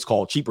a phrase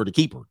called cheaper to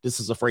keeper. This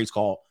is a phrase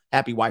called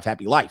happy wife,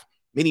 happy life.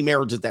 Many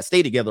marriages that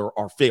stay together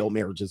are failed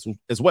marriages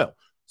as well.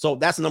 So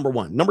that's number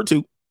 1. Number 2,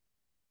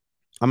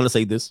 I'm going to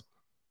say this.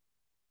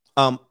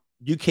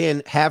 You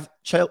can have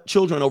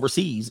children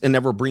overseas and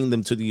never bring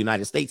them to the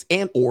United States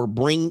and or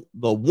bring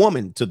the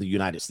woman to the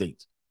United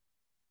States.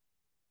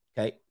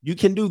 Okay, you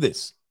can do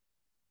this.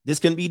 This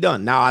can be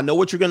done. Now, I know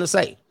what you're going to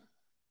say.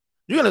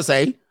 You're going to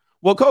say,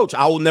 well, Coach,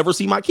 I will never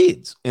see my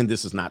kids. And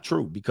this is not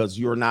true because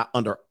you're not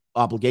under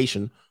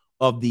obligation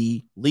of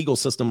the legal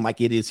system like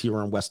it is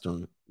here in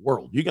Western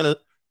world. You're going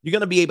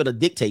to be able to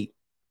dictate.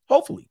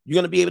 Hopefully, you're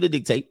going to be able to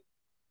dictate.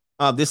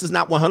 This is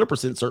not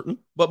 100% certain,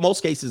 but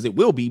most cases it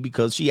will be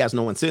because she has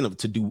no incentive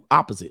to do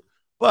opposite.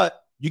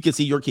 But you can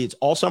see your kids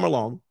all summer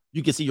long.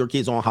 You can see your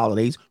kids on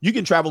holidays. You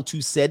can travel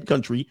to said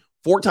country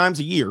 4 times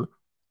a year.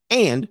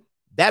 And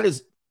that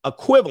is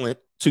equivalent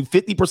to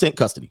 50%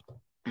 custody.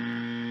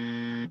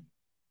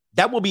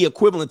 That will be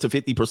equivalent to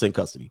 50%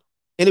 custody.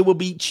 And it will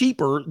be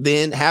cheaper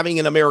than having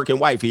an American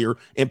wife here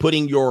and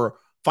putting your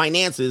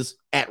finances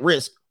at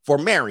risk for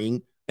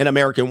marrying an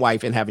American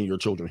wife and having your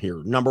children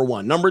here. Number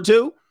 1. Number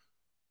 2,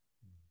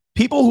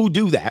 people who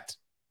do that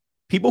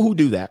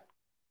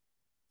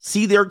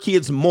see their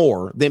kids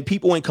more than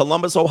people in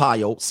Columbus,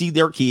 Ohio see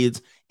their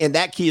kids, and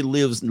that kid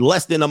lives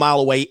less than a mile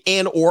away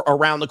and or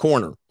around the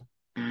corner.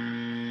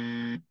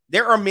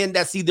 There are men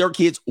that see their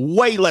kids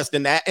way less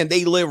than that, and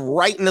they live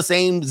right in the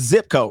same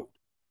zip code.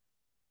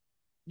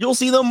 You'll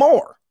see them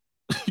more.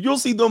 You'll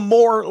see them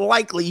more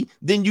likely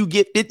than you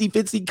get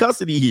 50-50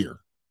 custody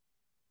here.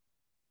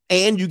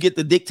 And you get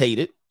to dictate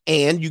it.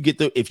 And you get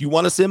the, if you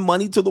want to send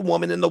money to the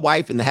woman and the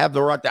wife and have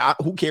the right to,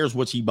 who cares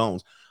what she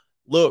bones?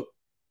 Look,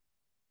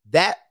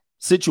 that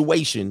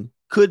situation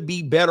could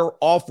be better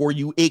off for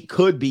you. It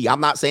could be.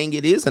 I'm not saying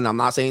it is, and I'm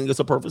not saying it's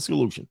a perfect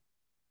solution.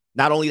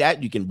 Not only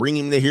that, you can bring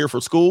them here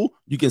for school.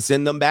 You can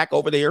send them back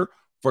over there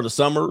for the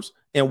summers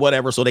and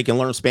whatever so they can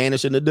learn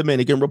Spanish in the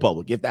Dominican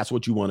Republic if that's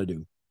what you want to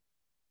do.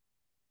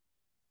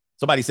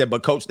 Somebody said,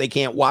 but Coach, they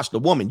can't watch the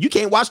woman. You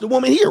can't watch the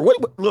woman here.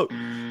 Look,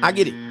 I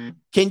get it.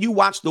 Can you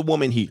watch the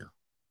woman here?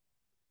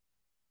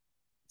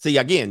 See,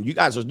 again, you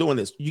guys are doing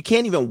this. You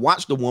can't even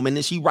watch the woman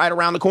and she right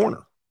around the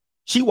corner.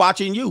 She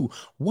watching you.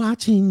 She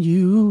watching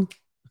you.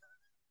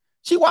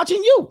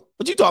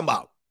 What you talking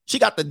about? She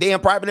got the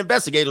damn private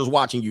investigators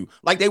watching you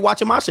like they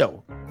watching my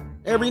show.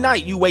 Every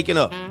night you waking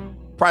up.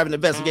 Private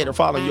investigator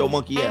following your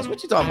monkey ass.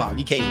 What you talking about?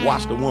 You can't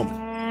watch the woman.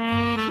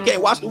 You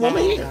can't watch the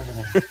woman here.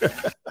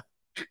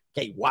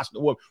 Can't watch the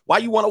woman. Why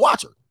you want to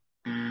watch her?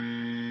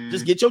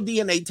 Just get your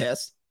DNA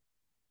test.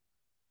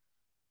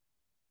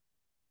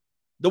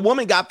 The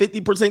woman got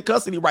 50%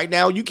 custody right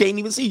now. You can't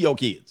even see your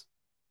kids.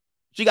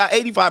 She got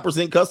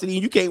 85% custody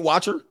and you can't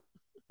watch her.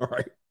 All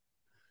right.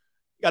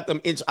 Got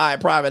them inch eye,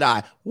 private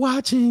eye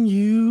watching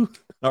you.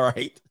 All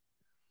right.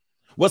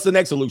 What's the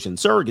next solution?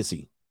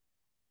 Surrogacy.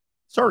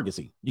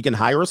 Surrogacy. You can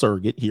hire a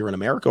surrogate here in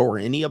America or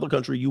any other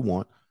country you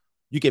want.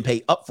 You can pay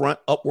upfront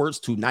upwards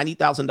to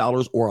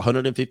 $90,000 or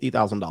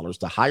 $150,000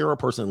 to hire a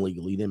person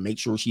legally, then make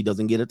sure she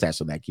doesn't get attached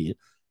to that kid.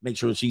 Make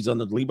sure she's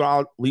under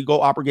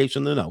legal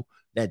obligation to know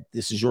that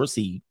this is your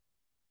seed.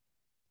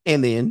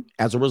 And then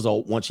as a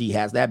result, once she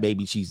has that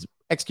baby, she's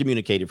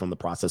excommunicated from the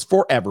process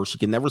forever. She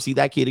can never see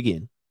that kid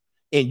again.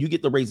 And you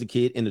get to raise the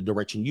kid in the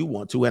direction you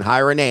want to and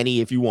hire a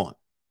nanny if you want.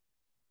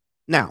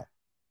 Now,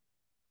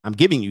 I'm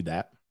giving you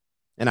that.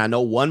 And I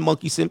know one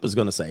monkey simp is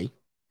going to say,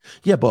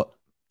 yeah, but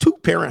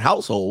two-parent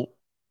household,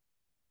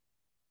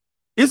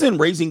 isn't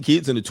raising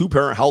kids in a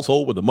two-parent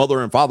household with a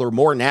mother and father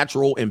more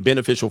natural and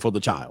beneficial for the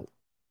child?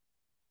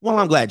 Well,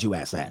 I'm glad you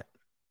asked that.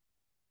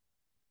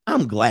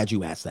 I'm glad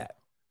you asked that.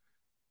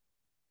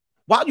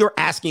 While you're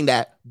asking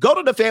that, go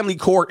to the family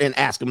court and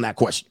ask them that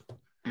question.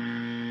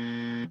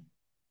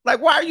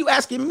 Like, why are you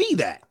asking me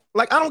that?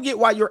 Like, I don't get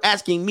why you're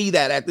asking me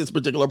that at this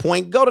particular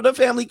point. Go to the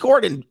family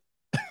court and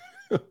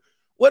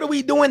what are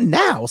we doing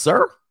now,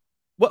 sir?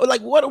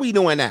 What are we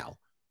doing now?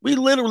 We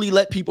literally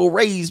let people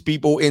raise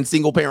people in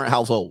single-parent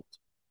households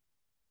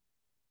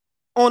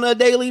on a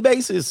daily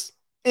basis,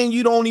 and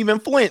you don't even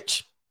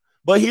flinch.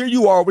 But here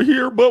you are over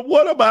here, but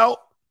what about?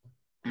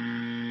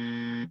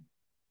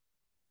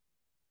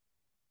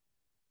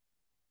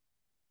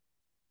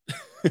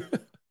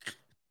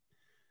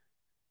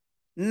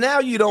 Now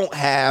you don't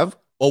have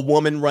a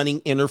woman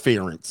running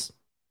interference.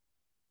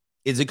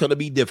 Is it going to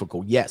be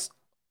difficult? Yes.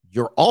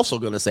 You're also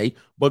going to say,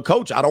 but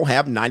coach, I don't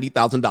have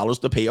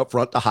 $90,000 to pay up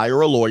front to hire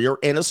a lawyer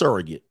and a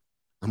surrogate.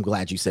 I'm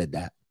glad you said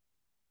that.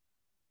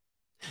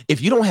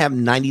 If you don't have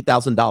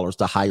 $90,000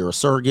 to hire a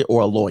surrogate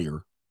or a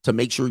lawyer to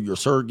make sure your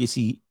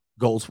surrogacy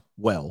goes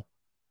well,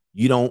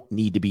 you don't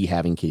need to be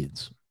having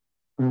kids.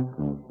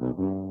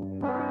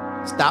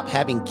 Stop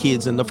having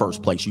kids in the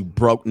first place, you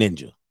broke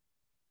ninja.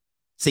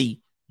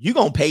 See, you're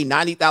going to pay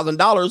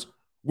 $90,000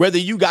 whether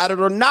you got it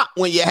or not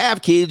when you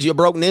have kids, you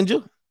broke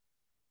ninja.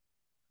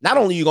 Not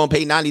only are you going to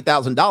pay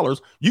 $90,000,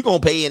 you're going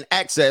to pay in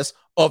excess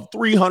of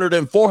 $300,000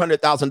 and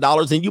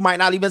 $400,000, and you might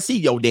not even see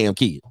your damn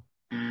kid.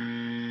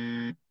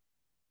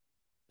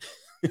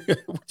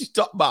 What you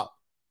talking about?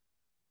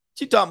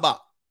 What you talking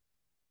about?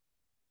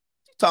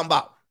 What you talking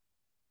about?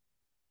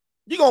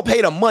 You're going to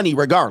pay the money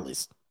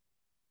regardless.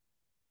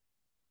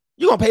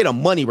 You're going to pay the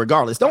money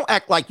regardless. Don't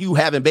act like you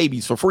having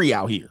babies for free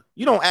out here.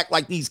 You don't act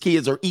like these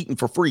kids are eating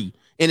for free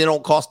and it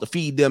don't cost to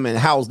feed them and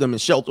house them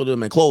and shelter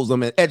them and clothe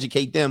them and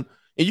educate them.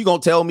 And you're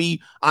going to tell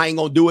me I ain't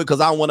going to do it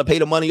because I don't want to pay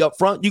the money up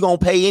front. You're going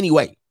to pay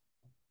anyway.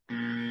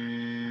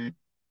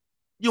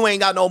 You ain't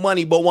got no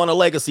money but want a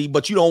legacy,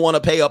 but you don't want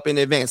to pay up in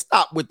advance.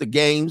 Stop with the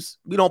games.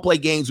 We don't play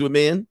games with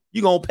men.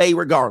 You're going to pay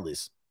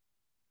regardless.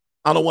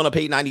 I don't want to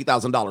pay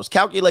 $90,000.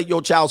 Calculate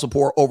your child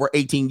support over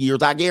 18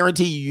 years. I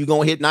guarantee you're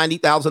going to hit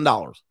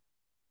 $90,000.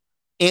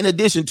 In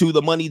addition to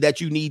the money that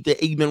you need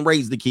to even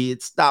raise the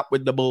kids. Stop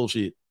with the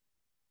bullshit.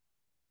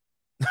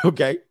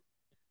 Okay.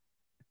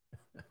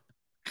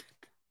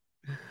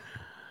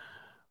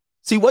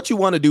 See, what you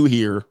want to do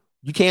here,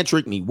 you can't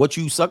trick me. What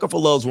you sucker for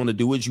loves want to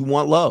do is you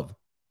want love.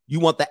 You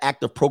want the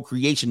act of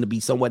procreation to be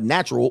somewhat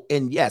natural.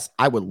 And yes,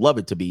 I would love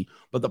it to be.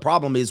 But the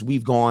problem is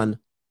we've gone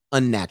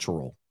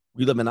unnatural.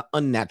 We live in an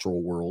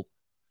unnatural world.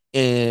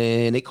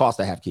 And it costs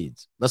to have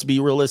kids. Let's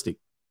be realistic.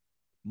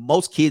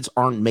 Most kids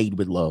aren't made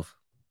with love.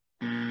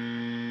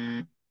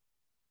 I'm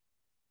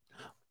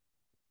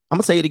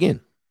going to say it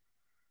again.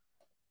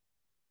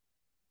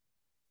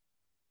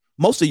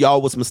 Most of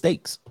y'all was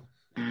mistakes.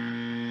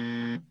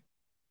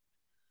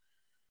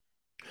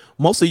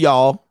 Most of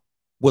y'all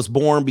was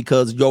born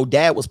because your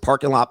dad was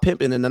parking lot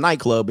pimping in the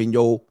nightclub and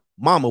your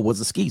mama was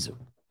a skeezer.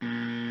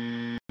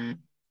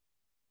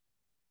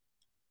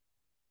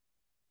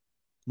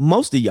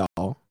 Most of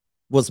y'all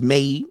was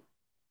made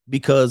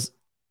because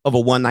of a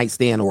one-night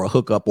stand or a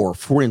hookup or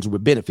friends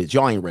with benefits.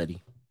 Y'all ain't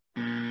ready.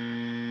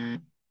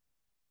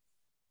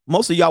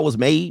 Most of y'all was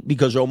made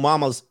because your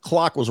mama's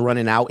clock was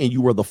running out and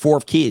you were the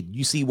fourth kid.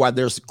 You see why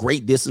there's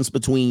great distance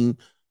between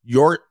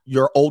your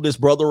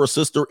oldest brother or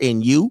sister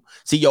and you.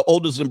 See, your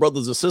oldest and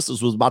brothers and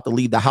sisters was about to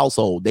leave the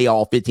household. They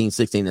all 15,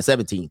 16, and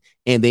 17.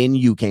 And then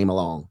you came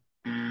along.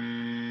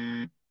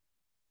 And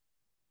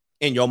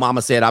your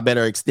mama said, I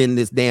better extend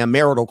this damn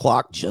marital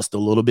clock just a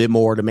little bit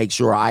more to make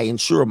sure I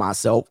ensure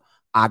myself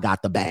I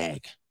got the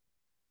bag.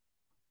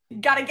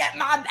 Gotta get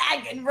my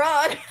bag and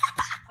run.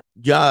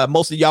 Yeah,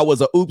 most of y'all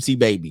was a oopsie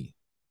baby.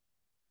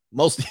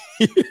 Most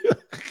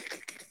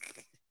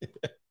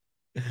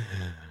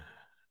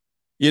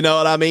you know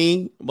what I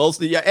mean?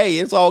 Most of y'all, hey,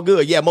 it's all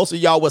good. Yeah, most of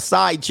y'all was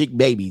side chick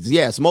babies.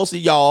 Yes, most of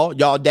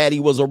y'all daddy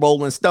was a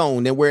Rolling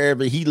Stone, and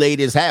wherever he laid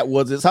his hat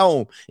was his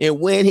home. And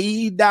when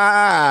he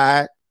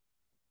died,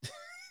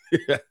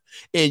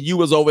 and you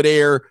was over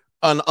there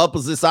on the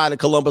opposite side of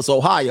Columbus,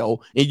 Ohio,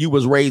 and you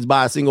was raised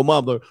by a single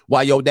mother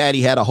while your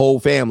daddy had a whole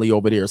family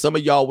over there. Some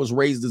of y'all was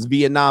raised as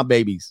Vietnam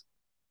babies.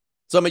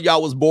 Some of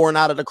y'all was born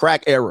out of the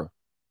crack era.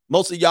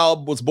 Most of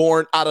y'all was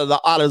born out of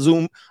the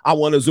zoom. I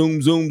want to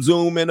zoom, zoom,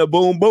 zoom in a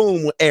boom,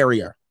 boom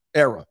era.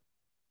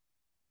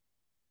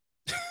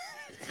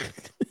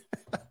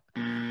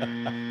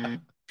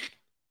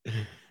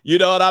 You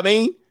know what I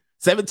mean?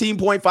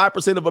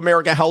 17.5% of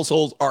American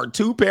households are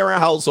two-parent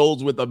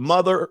households with a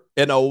mother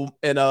and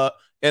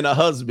a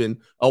husband,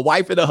 a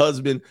wife and a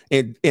husband,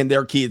 and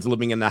their kids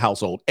living in the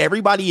household.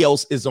 Everybody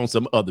else is on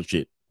some other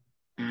shit.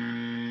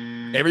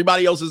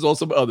 Everybody else is on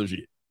some other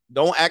shit.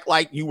 Don't act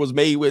like you was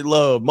made with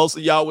love. Most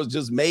of y'all was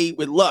just made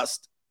with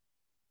lust,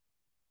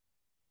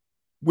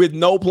 with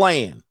no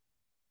plan.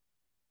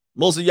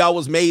 Most of y'all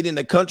was made in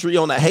the country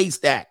on a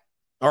haystack.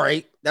 All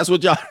right, that's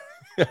what y'all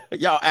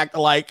y'all act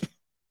like.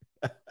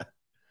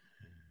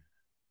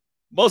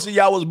 Most of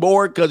y'all was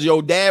born because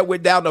your dad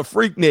went down to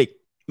Freaknik.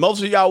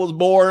 Most of y'all was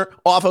born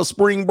off of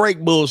spring break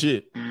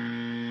bullshit.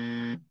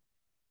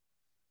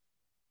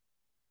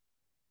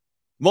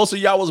 Most of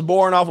y'all was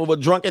born off of a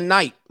drunken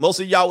night. Most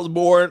of y'all was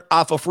born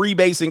off of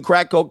freebase and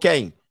crack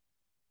cocaine.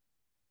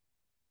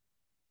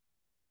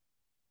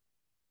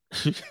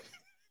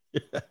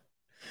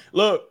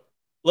 Look,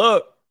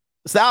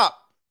 stop.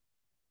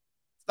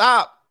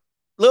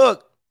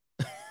 Look.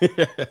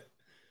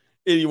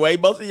 Anyway,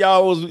 most of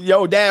y'all was,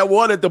 your dad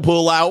wanted to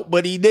pull out,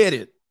 but he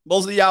didn't.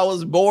 Most of y'all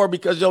was born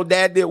because your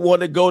dad didn't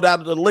want to go down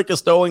to the liquor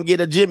store and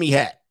get a Jimmy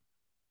hat.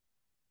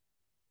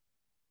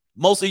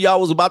 Most of y'all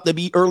was about to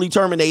be early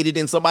terminated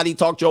and somebody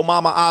talked your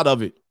mama out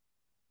of it.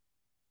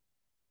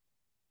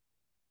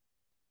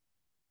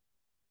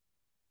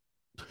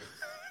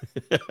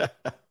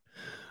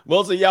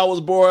 Most of y'all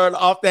was born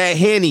off that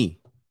Henny.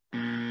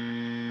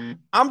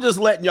 I'm just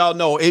letting y'all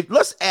know.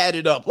 Let's add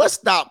it up. Let's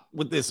stop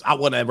with this. I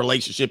want a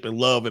relationship and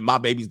love, and my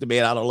baby's the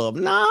man out of love.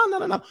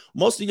 No.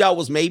 Most of y'all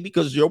was made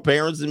because your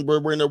parents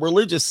were in a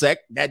religious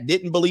sect that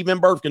didn't believe in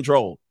birth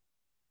control.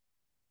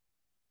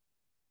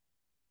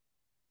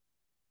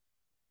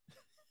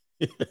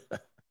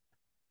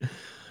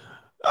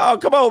 Oh,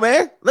 come on,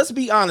 man. Let's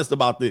be honest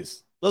about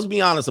this. Let's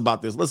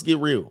get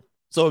real.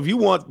 So if you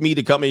want me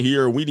to come in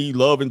here and we need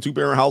love in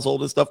two-parent household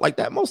and stuff like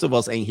that, most of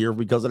us ain't here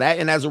because of that.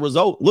 And as a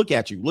result, look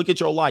at you. Look at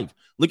your life.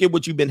 Look at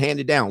what you've been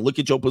handed down. Look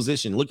at your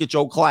position. Look at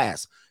your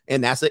class.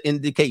 And that's an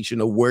indication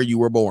of where you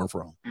were born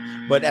from.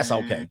 But that's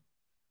okay.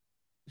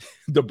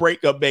 The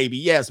breakup, baby.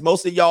 Yes,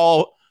 most of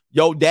y'all,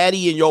 your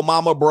daddy and your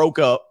mama broke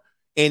up.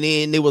 And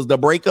then it was the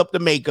breakup to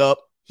make up.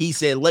 He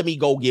said, let me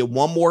go get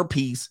one more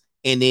piece.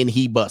 And then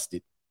he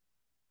busted.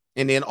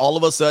 And then all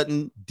of a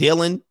sudden,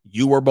 Dylan,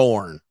 you were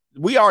born.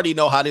 We already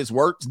know how this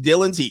works.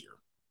 Dylan's here.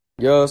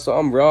 Yo, so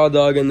I'm raw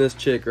dogging this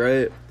chick,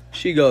 right?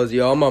 She goes,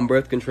 yo, I'm on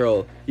birth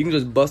control. You can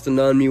just bust a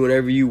nut on me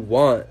whenever you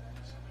want.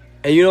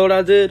 And you know what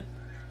I did?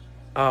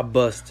 I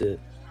busted.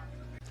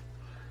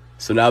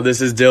 So now this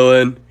is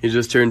Dylan. He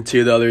just turned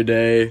 2 the other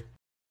day.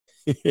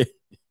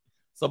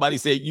 Somebody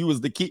said you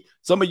was the key.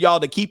 Some of y'all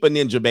to keep a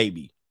ninja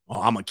baby.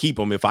 Oh, I'm going to keep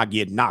him if I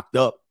get knocked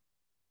up.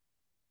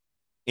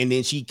 And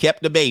then she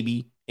kept the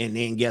baby. And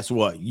then guess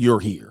what? You're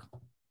here.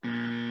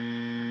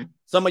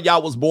 Some of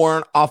y'all was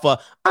born off of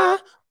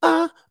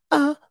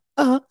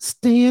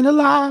staying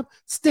alive.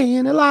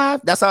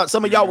 That's how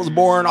some of y'all was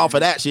born off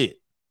of that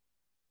shit.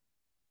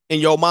 And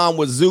your mom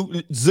was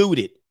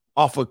zooted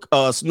off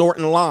of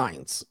snorting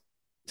lines.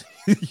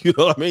 You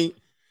know what I mean?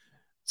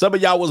 Some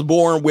of y'all was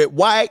born with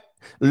white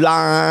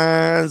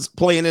lines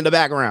playing in the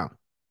background.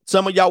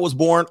 Some of y'all was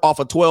born off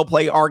of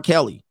 12-play R.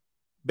 Kelly,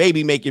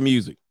 baby making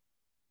music.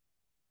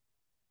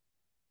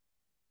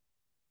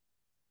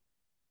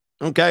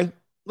 Okay?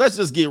 Let's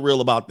just get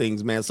real about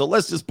things, man. So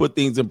let's just put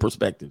things in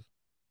perspective.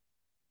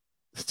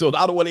 So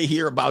I don't want to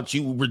hear about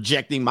you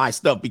rejecting my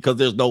stuff because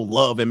there's no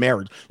love in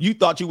marriage. You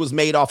thought you was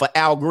made off of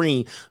Al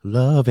Green.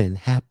 Love and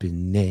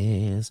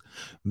happiness.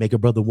 Make a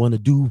brother want to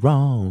do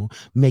wrong.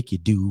 Make you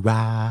do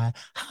right.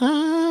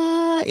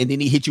 And then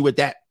he hit you with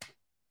that.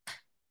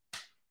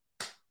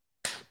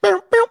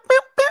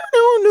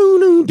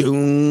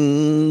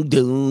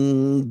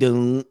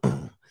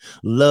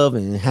 Love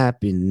and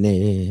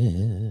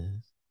happiness.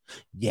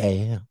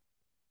 Yeah.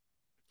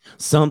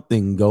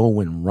 Something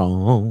going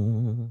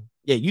wrong.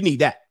 Yeah, you need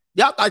that.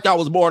 Y'all thought y'all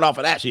was born off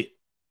of that shit.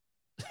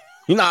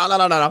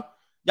 No.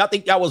 Y'all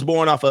think y'all was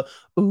born off of,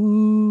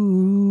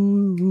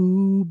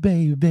 ooh,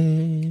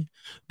 baby.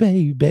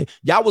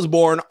 Y'all was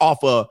born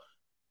off of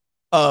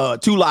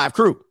 2 Live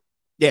Crew.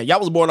 Yeah, y'all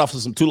was born off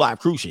of some 2 Live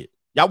Crew shit.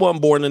 Y'all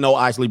wasn't born to no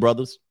Isley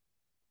Brothers.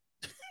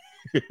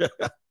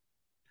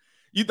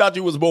 You thought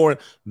you was born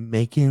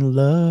making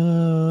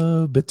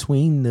love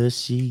between the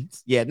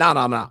sheets. Yeah,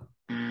 no.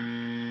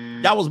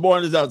 Y'all was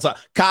born this other time.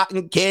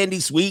 Cotton candy,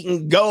 sweet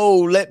and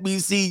gold. Let me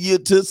see you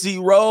Tootsie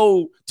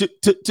Roll.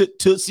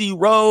 Tootsie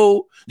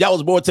Roll. Y'all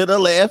was born to the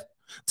left,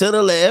 to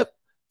the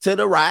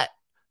right,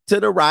 to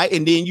the right.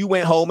 And then you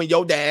went home and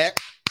your dad,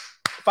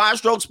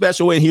 5-stroke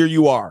special, and here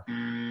you are.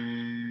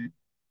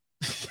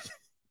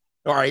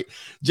 All right.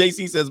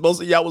 JC says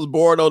most of y'all was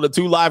born on the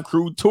 2 Live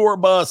Crew tour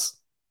bus.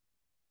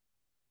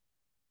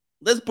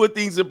 Let's put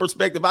things in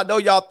perspective. I know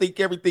y'all think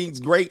everything's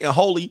great and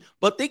holy,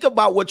 but think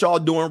about what y'all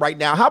doing right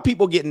now. How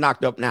people getting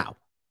knocked up now?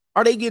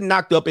 Are they getting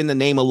knocked up in the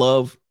name of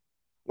love?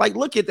 Like,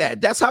 look at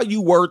that. That's how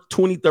you were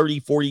 20,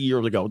 30, 40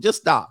 years ago. Just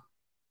stop.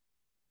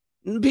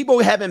 People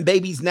having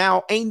babies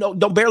now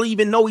don't barely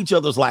even know each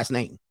other's last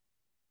name.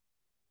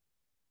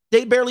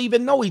 They barely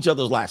even know each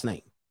other's last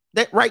name.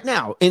 That right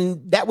now.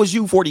 And that was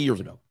you 40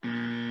 years ago.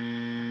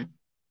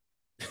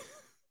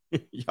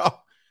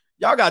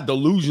 Y'all got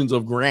delusions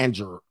of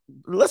grandeur.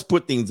 Let's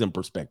put things in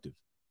perspective.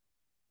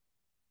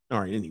 All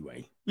right,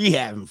 anyway, we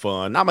having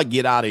fun. I'm gonna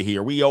get out of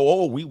here. We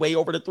way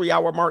over the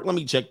 3-hour mark. Let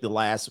me check the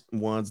last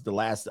ones, the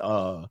last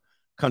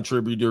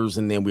contributors,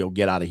 and then we'll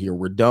get out of here.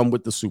 We're done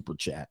with the super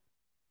chat.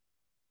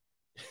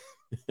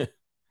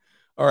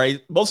 All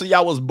right, most of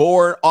y'all was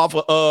born off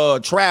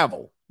of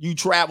travel. You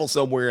travel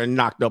somewhere and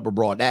knocked up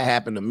abroad. That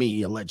happened to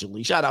me,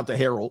 allegedly. Shout out to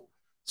Harold.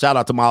 Shout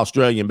out to my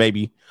Australian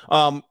baby.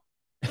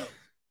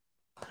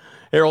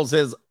 Harold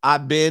says,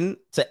 I've been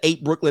to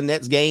 8 Brooklyn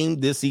Nets games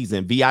this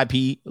season.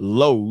 VIP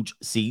lounge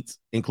seats,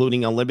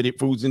 including unlimited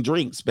foods and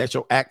drinks,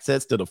 special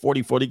access to the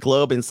 40/40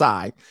 club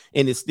inside,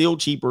 and it's still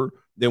cheaper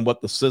than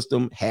what the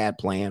system had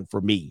planned for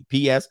me.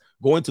 P.S.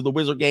 Going to the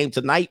Wizard game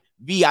tonight,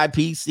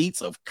 VIP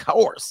seats, of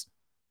course.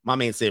 My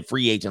man said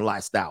free agent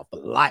lifestyle for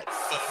life.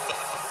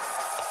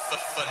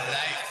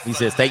 He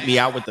says, take me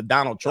out with the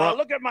Donald Trump.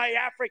 Look at my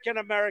African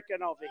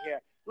American over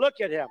here. Look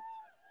at him.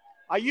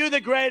 Are you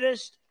the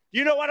greatest?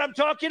 You know what I'm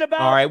talking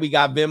about? All right, we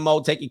got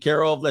Venmo taken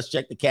care of. Let's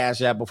check the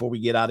Cash App before we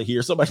get out of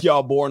here. Some of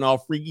y'all born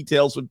off Freaky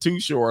Tales from Too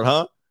Short,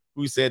 huh?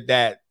 Who said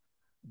that?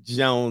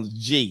 Jones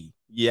G.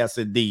 Yes,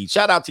 indeed.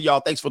 Shout out to y'all.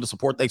 Thanks for the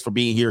support. Thanks for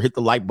being here. Hit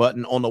the like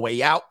button on the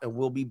way out, and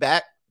we'll be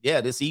back.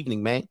 Yeah, this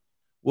evening, man.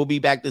 We'll be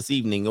back this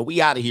evening, and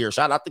we out of here.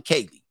 Shout out to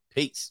Kaylee.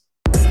 Peace.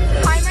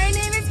 Hi, my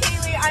name is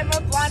Kaylee. I'm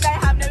a blonde. I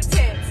have no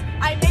tits.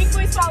 I make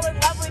boys fall in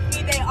love with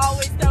me. They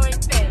always throwing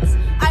fits.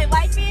 I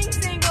like being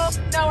single.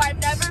 No, I've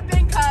never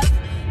been cuffed.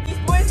 These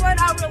boys want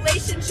a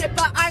relationship,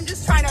 but I'm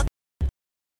just trying to